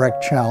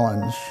direct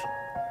challenge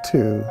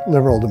to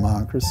liberal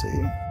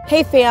democracy.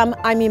 Hey fam,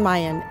 I'm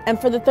Imayan, and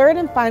for the third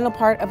and final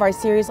part of our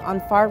series on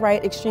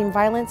far-right extreme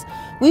violence,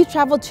 we've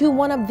traveled to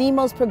one of the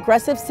most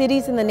progressive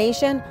cities in the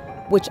nation,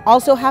 which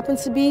also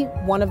happens to be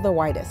one of the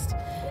whitest.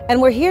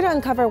 And we're here to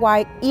uncover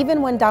why,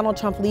 even when Donald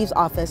Trump leaves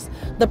office,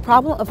 the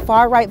problem of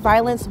far-right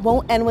violence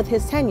won't end with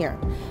his tenure,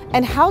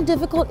 and how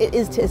difficult it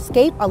is to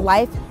escape a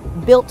life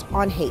built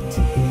on hate.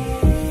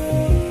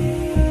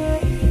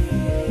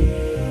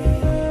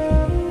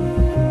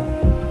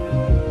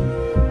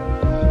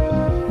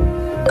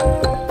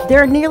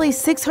 There are nearly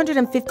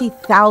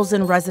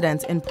 650,000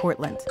 residents in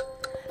Portland,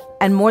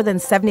 and more than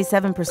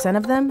 77%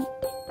 of them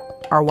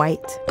are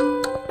white.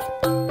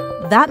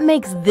 That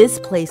makes this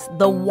place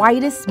the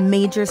whitest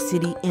major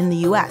city in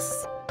the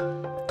US,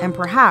 and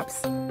perhaps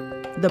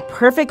the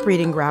perfect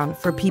breeding ground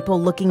for people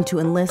looking to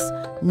enlist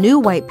new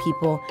white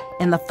people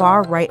in the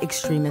far-right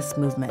extremist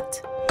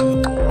movement.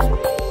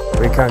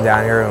 We come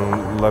down here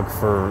and look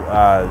for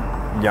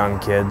young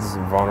kids,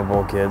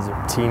 vulnerable kids,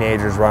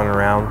 teenagers running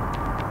around,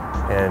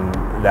 and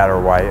that are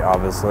white,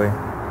 obviously,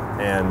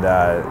 and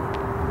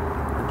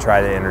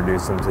try to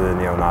introduce them to the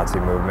Neo-Nazi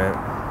movement.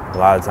 A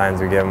lot of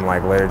times we give them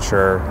like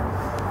literature,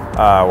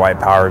 white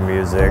power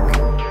music.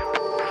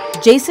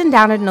 Jason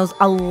Downard knows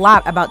a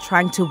lot about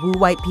trying to woo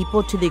white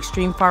people to the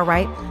extreme far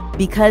right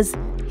because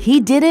he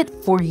did it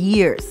for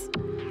years.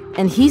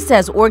 And he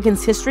says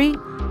Oregon's history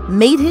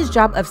made his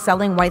job of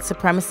selling white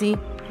supremacy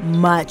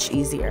much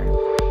easier.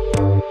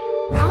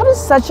 How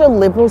does such a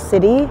liberal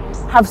city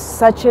have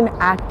such an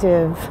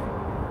active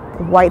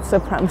white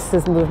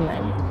supremacist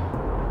movement?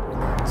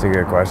 It's a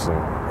good question.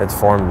 It's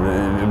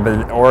formed,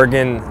 but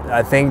Oregon,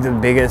 I think the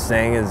biggest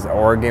thing is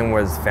Oregon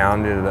was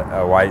founded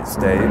a white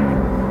state,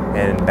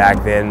 and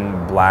back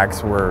then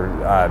blacks were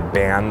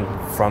banned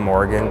from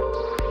Oregon.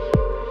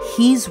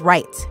 He's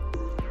right.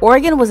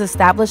 Oregon was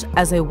established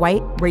as a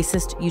white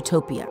racist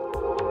utopia.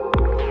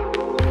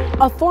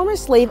 A former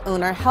slave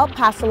owner helped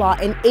pass a law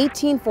in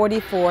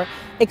 1844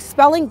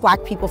 expelling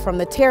black people from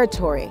the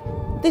territory.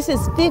 This is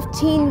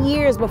 15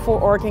 years before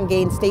Oregon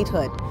gained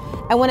statehood.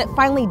 And when it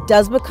finally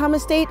does become a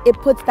state, it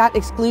puts that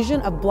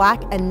exclusion of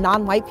black and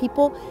non-white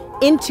people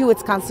into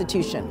its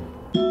constitution.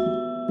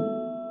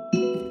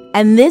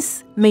 And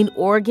this made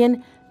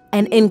Oregon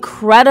an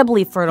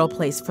incredibly fertile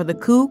place for the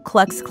Ku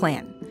Klux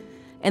Klan.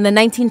 In the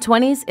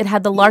 1920s, it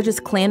had the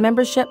largest Klan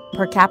membership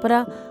per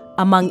capita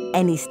among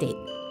any state.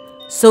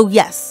 So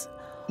yes,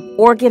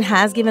 Oregon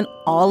has given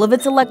all of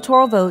its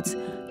electoral votes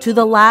to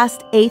the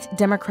last 8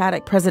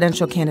 Democratic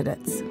presidential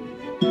candidates.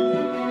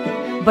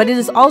 But it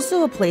is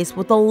also a place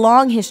with a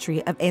long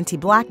history of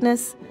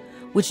anti-blackness,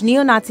 which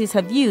neo-Nazis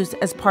have used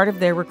as part of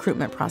their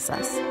recruitment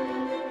process.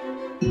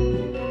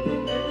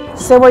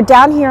 So we're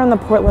down here on the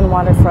Portland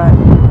waterfront,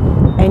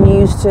 and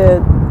you used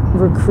to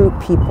recruit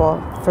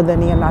people for the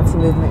neo-Nazi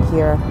movement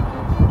here.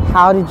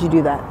 How did you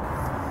do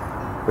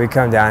that? We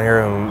come down here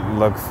and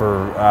look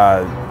for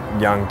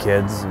young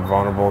kids,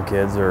 vulnerable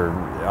kids, or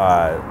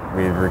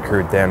we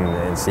recruit them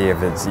and see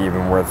if it's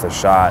even worth a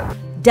shot.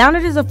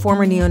 Downard is a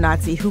former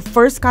neo-Nazi who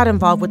first got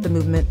involved with the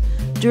movement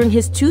during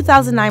his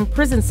 2009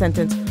 prison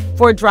sentence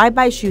for a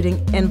drive-by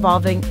shooting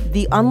involving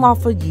the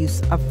unlawful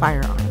use of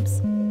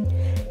firearms.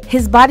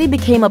 His body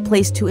became a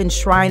place to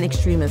enshrine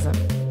extremism,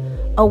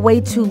 a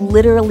way to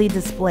literally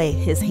display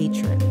his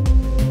hatred.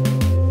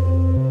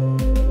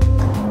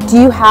 Do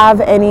you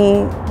have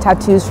any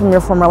tattoos from your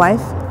former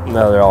life?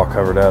 No, they're all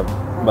covered up,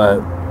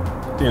 but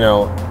you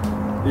know,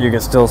 you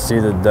can still see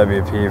the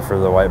WP for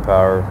the white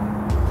power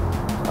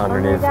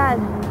underneath. Oh my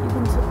God. You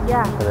can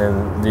yeah. And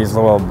then these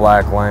little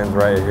black lines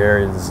right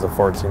here, this is the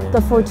 1488.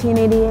 The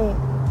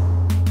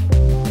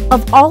 1488.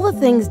 Of all the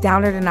things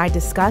Downard and I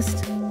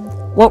discussed,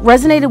 what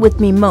resonated with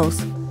me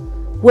most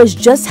was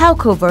just how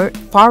covert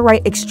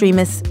far-right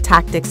extremist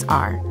tactics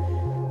are.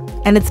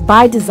 And it's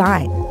by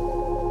design.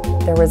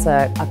 There was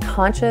a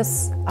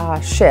conscious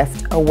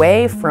shift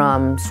away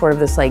from sort of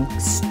this like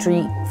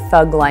street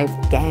thug life,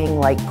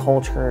 gang-like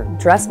culture.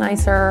 Dress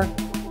nicer,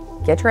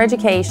 get your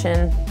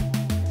education,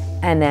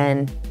 and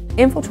then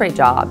infiltrate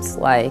jobs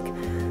like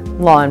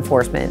law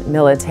enforcement,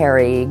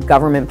 military,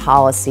 government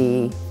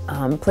policy,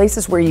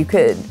 places where you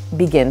could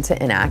begin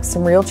to enact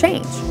some real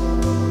change.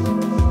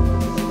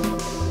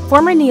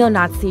 Former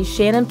neo-Nazi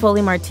Shannon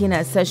Foley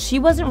Martinez says she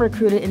wasn't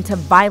recruited into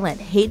violent,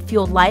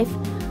 hate-fueled life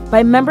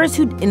by members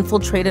who'd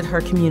infiltrated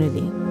her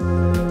community.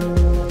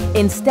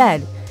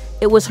 Instead,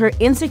 it was her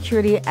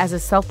insecurity as a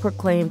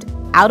self-proclaimed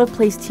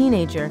out-of-place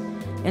teenager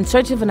in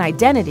search of an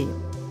identity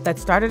that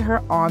started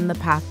her on the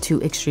path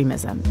to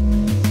extremism.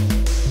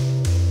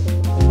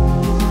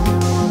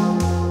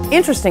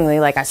 Interestingly,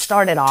 like I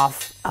started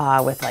off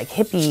with like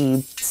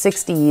hippie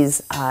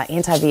 60s,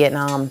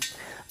 anti-Vietnam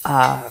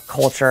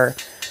culture.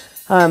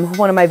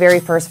 One of my very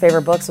first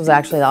favorite books was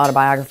actually the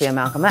autobiography of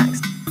Malcolm X.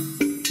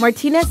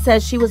 Martinez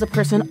says she was a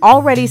person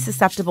already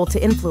susceptible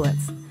to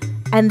influence,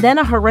 and then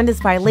a horrendous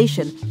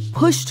violation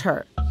pushed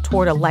her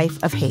toward a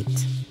life of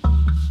hate.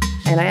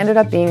 And I ended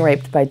up being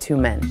raped by 2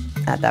 men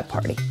at that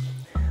party.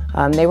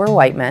 They were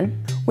white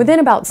men. Within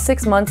about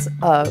 6 months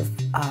of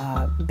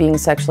being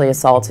sexually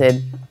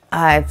assaulted,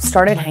 I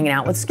started hanging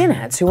out with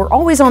skinheads who were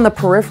always on the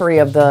periphery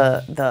of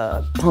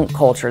the punk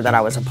culture that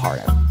I was a part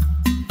of.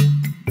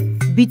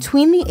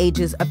 Between the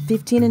ages of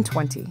 15 and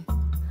 20,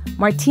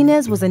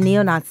 Martinez was a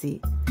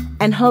neo-Nazi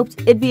and hoped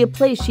it'd be a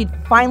place she'd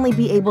finally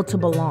be able to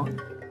belong.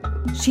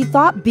 She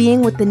thought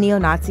being with the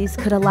neo-Nazis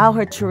could allow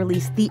her to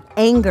release the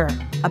anger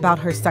about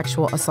her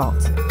sexual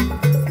assault.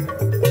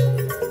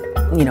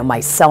 You know, my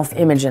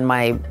self-image and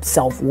my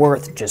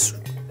self-worth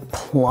just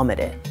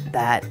plummeted.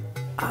 That,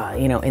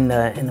 you know, in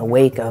the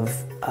wake of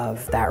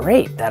that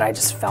rape, that I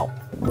just felt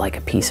like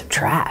a piece of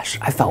trash.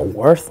 I felt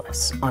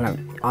worthless on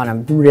a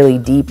really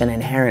deep and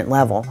inherent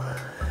level.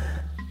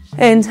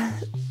 And,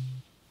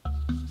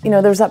 you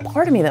know, there's that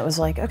part of me that was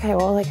like, okay,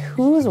 well, like,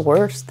 who's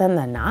worse than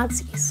the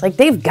Nazis? Like,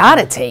 they've got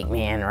to take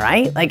me in,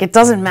 right? Like, it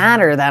doesn't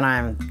matter that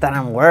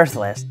I'm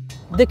worthless.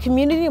 The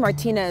community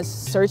Martinez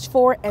searched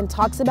for and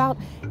talks about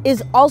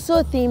is also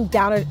a theme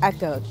Downard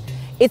echoed.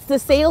 It's the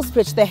sales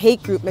pitch the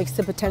hate group makes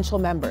to potential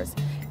members.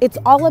 It's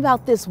all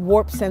about this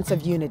warped sense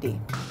of unity.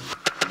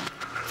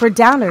 For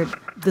Downard,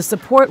 the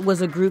support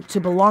was a group to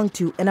belong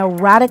to in a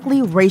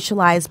radically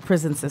racialized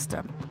prison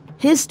system.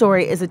 His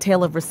story is a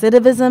tale of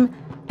recidivism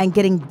and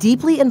getting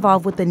deeply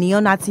involved with the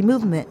neo-Nazi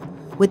movement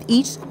with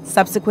each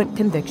subsequent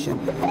conviction.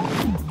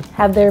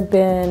 Have there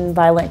been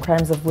violent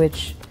crimes of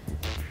which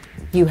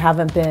you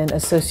haven't been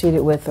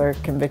associated with or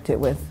convicted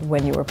with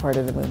when you were part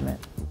of the movement?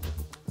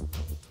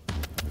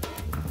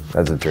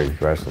 That's a tricky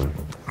question.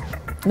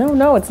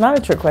 No, it's not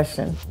a trick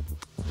question.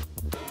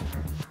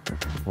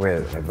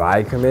 Wait, have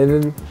I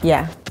committed?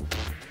 Yeah.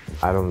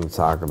 I don't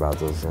talk about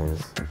those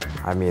things.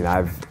 I mean,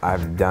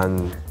 I've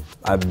done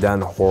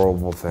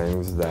horrible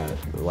things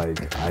that,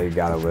 like, I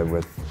gotta live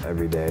with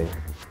every day.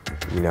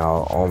 You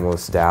know,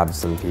 almost stabbed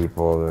some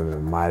people,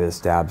 might have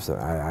stabbed some,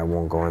 I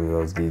won't go into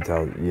those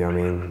details, you know what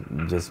I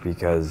mean? Just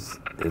because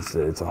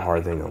it's a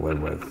hard thing to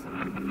live with.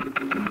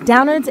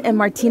 Downard's and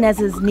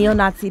Martinez's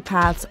neo-Nazi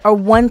paths are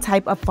one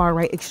type of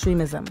far-right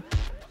extremism,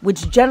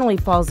 which generally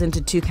falls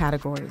into 2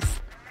 categories.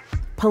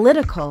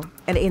 Political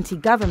and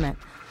anti-government,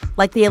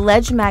 like the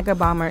alleged MAGA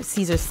bomber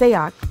Cesar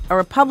Sayoc, a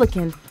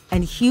Republican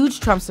and huge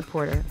Trump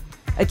supporter,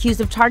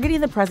 accused of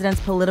targeting the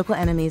president's political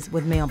enemies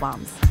with mail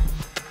bombs.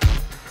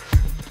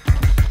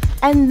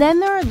 And then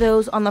there are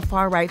those on the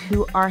far right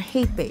who are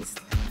hate-based,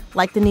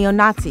 like the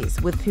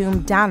neo-Nazis with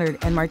whom Downard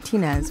and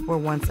Martinez were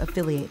once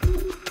affiliated.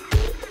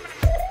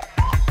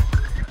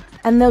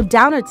 And though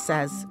Downard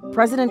says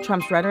President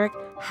Trump's rhetoric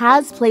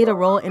has played a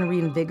role in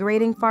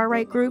reinvigorating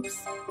far-right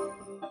groups,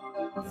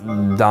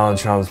 Donald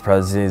Trump's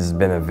presidency has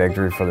been a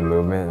victory for the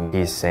movement.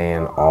 He's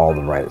saying all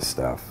the right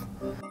stuff.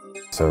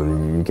 So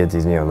you get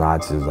these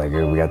neo-Nazis like,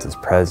 we got this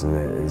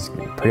president is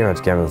pretty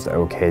much giving us the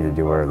okay to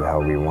do whatever the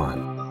hell we want.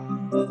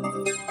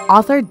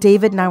 Author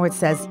David Nyward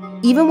says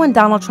even when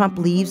Donald Trump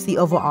leaves the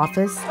Oval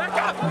Office,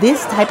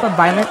 this type of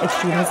violent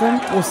extremism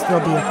will still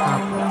be a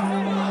problem.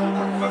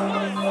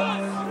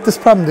 This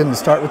problem didn't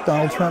start with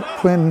Donald Trump.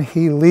 When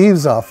he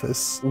leaves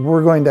office,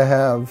 we're going to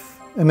have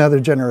another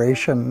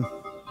generation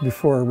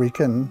before we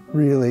can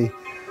really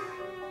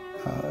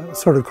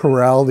sort of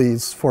corral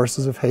these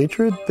forces of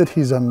hatred that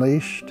he's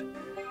unleashed.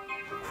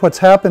 What's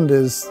happened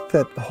is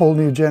that a whole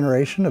new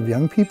generation of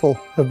young people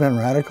have been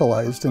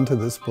radicalized into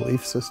this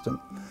belief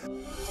system.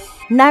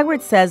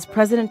 Nyward says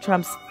President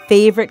Trump's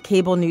favorite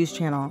cable news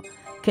channel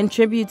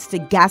contributes to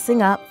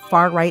gassing up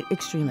far-right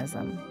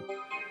extremism.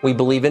 We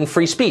believe in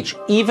free speech,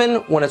 even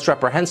when it's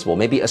reprehensible,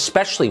 maybe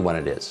especially when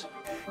it is.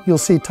 You'll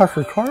see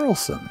Tucker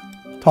Carlson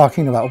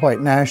talking about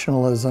white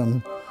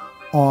nationalism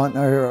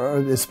or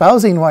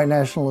espousing white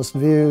nationalist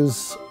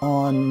views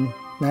on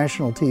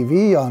national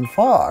TV, on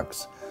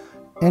Fox,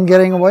 and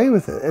getting away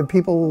with it. And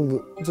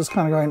people just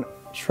kind of going,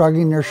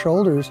 shrugging their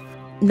shoulders.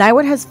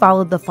 Nyward has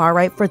followed the far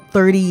right for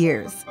 30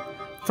 years,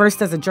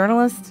 first as a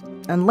journalist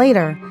and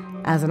later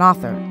as an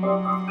author.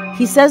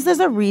 He says there's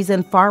a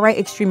reason far-right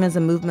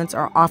extremism movements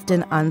are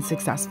often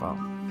unsuccessful.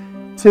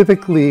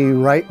 Typically,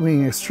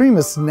 right-wing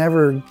extremists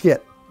never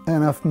get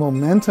enough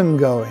momentum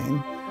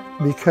going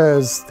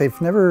because they've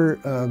never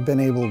been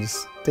able to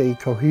stay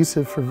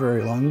cohesive for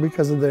very long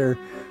because of their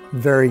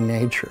very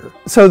nature.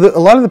 So a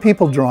lot of the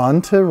people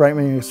drawn to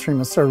right-wing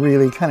extremists are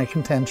really kind of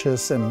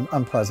contentious and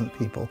unpleasant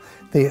people.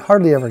 They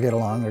hardly ever get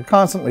along. They're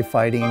constantly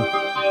fighting.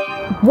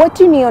 What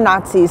do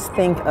neo-Nazis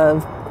think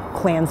of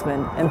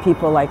Klansmen and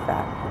people like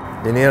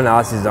that? The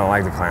neo-Nazis don't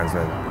like the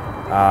Klansmen.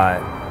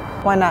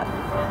 Why not?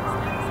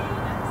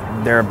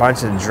 They're a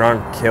bunch of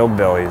drunk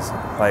hillbillies,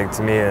 like,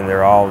 to me, and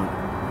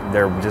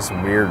they're just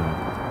weird.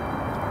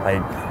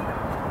 Like,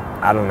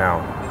 I don't know.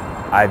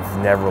 I've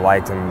never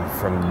liked them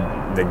from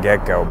the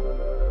get-go.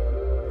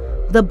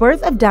 The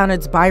birth of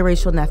Downard's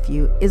biracial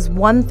nephew is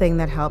one thing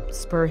that helped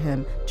spur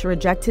him to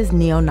reject his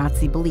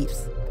neo-Nazi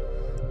beliefs.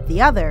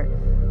 The other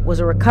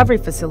was a recovery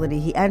facility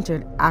he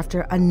entered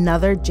after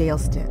another jail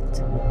stint.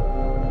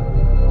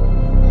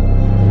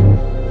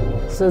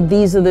 So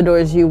these are the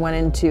doors you went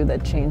into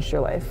that changed your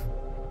life?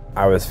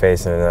 I was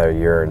facing another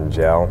year in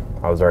jail.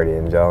 I was already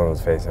in jail and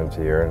was facing up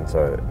to a year, and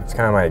so it's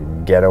kind of my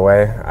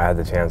getaway. I had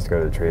the chance to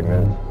go to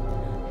treatment.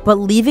 But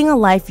leaving a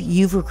life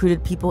you've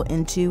recruited people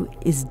into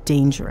is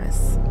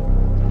dangerous.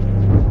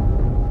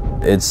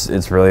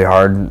 It's really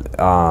hard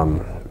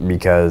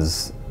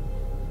because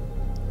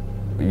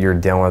you're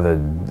dealing with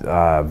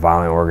a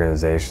violent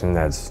organization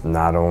that's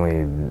not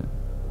only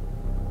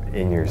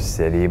in your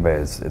city, but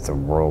it's a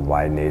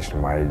worldwide,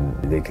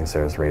 nationwide. They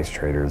consider us race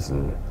traitors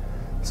and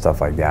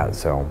stuff like that.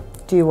 So,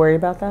 do you worry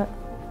about that?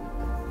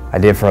 I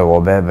did for a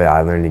little bit, but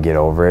I learned to get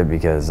over it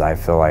because I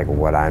feel like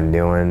what I'm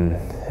doing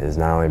is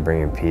not only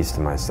bringing peace to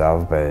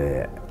myself,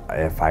 but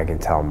if I can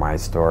tell my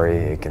story,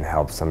 it can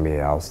help somebody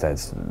else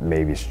that's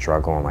maybe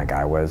struggling like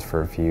I was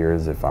for a few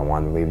years if I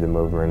want to leave the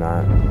movement or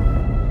not.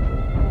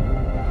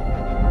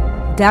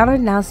 Downard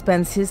now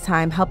spends his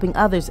time helping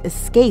others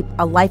escape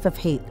a life of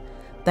hate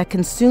that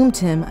consumed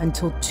him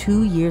until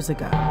 2 years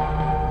ago.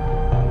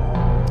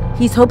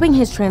 He's hoping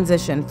his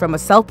transition from a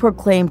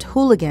self-proclaimed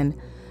hooligan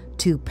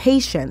to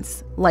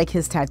patience, like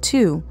his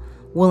tattoo,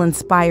 will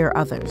inspire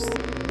others.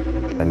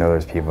 I know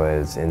there's people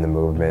that's in the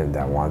movement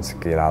that wants to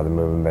get out of the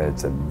movement, but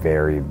it's a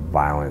very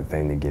violent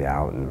thing to get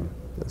out, and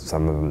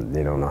some of them,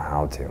 they don't know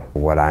how to.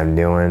 What I'm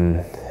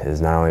doing is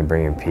not only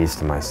bringing peace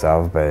to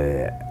myself,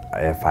 but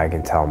if I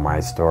can tell my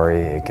story,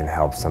 it can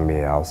help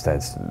somebody else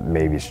that's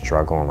maybe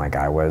struggling like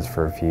I was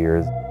for a few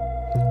years.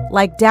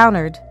 Like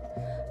Downard,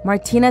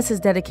 Martinez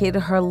has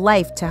dedicated her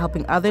life to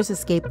helping others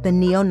escape the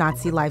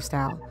neo-Nazi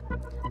lifestyle.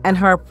 And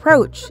her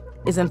approach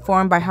is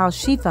informed by how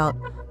she felt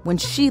when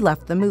she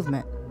left the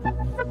movement.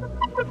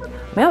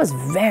 I mean, I was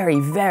very,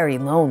 very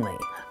lonely.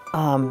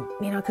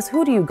 Because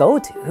who do you go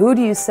to? Who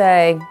do you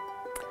say,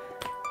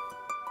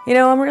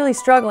 I'm really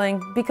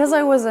struggling because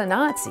I was a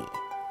Nazi?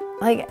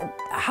 Like,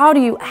 who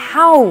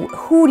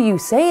do you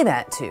say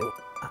that to?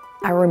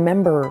 I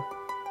remember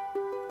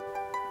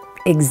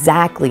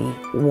exactly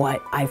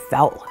what I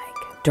felt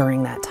like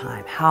during that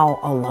time, how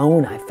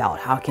alone I felt,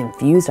 how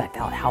confused I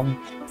felt, how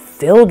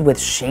filled with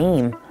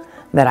shame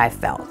that I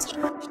felt.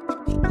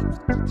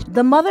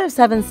 The mother of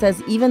 7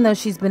 says even though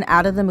she's been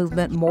out of the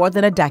movement more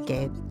than a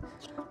decade,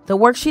 the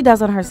work she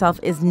does on herself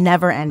is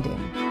never ending.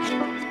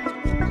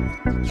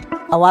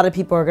 A lot of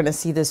people are going to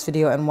see this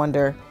video and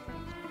wonder,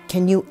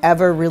 can you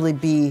ever really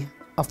be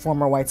a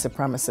former white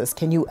supremacist?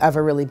 Can you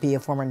ever really be a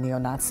former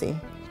neo-Nazi?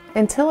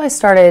 Until I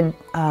started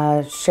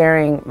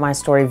sharing my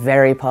story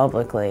very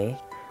publicly,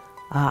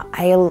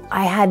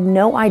 I had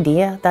no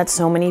idea that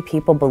so many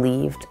people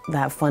believed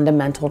that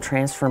fundamental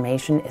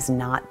transformation is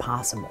not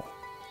possible.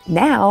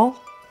 Now,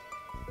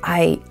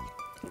 I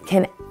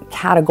can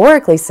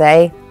categorically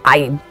say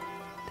I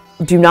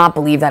do not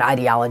believe that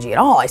ideology at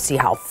all. I see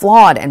how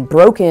flawed and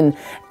broken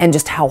and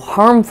just how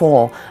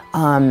harmful,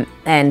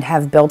 and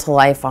have built a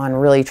life on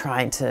really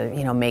trying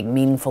to, make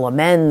meaningful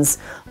amends,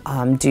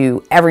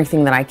 do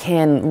everything that I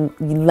can,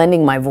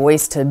 lending my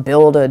voice to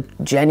build a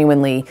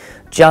genuinely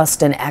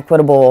just and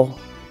equitable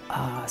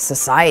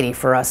society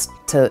for us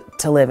to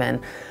live in.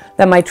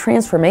 That my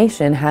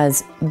transformation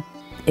has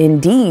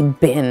indeed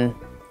been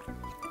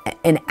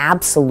an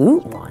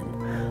absolute one.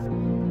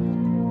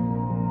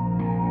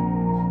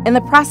 In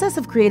the process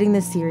of creating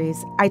this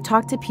series, I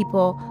talked to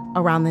people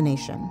around the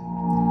nation.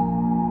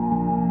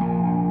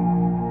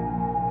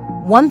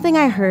 One thing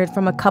I heard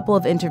from a couple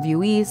of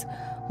interviewees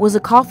was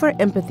a call for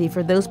empathy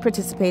for those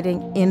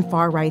participating in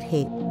far-right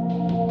hate.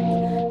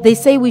 They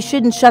say we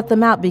shouldn't shut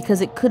them out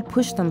because it could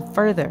push them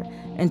further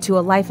into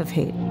a life of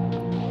hate.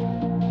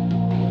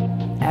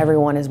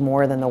 Everyone is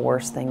more than the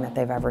worst thing that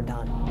they've ever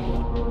done.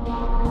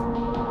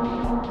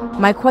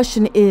 My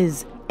question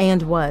is,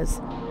 and was,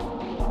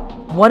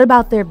 what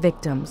about their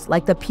victims,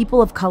 like the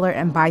people of color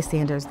and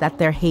bystanders that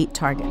their hate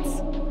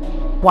targets?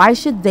 Why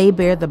should they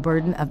bear the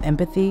burden of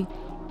empathy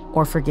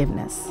or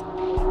forgiveness?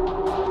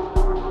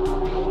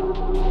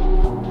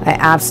 I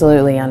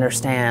absolutely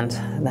understand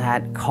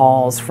that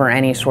calls for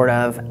any sort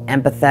of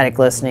empathetic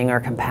listening or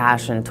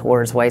compassion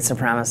towards white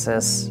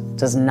supremacists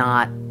does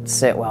not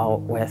sit well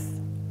with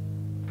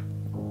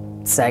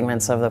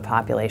segments of the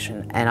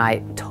population, and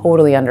I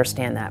totally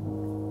understand that.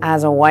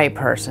 As a white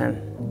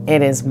person,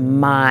 it is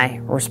my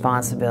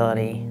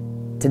responsibility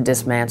to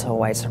dismantle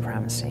white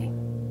supremacy.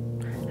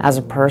 As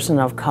a person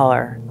of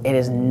color, it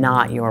is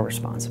not your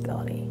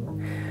responsibility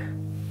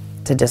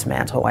to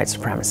dismantle white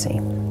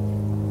supremacy.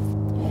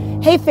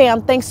 Hey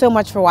fam, thanks so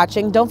much for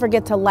watching. Don't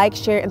forget to like,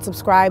 share, and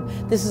subscribe.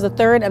 This is the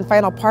third and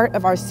final part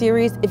of our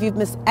series. If you've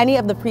missed any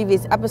of the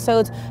previous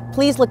episodes,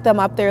 please look them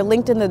up. They're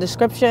linked in the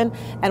description,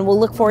 and we'll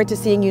look forward to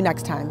seeing you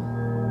next time.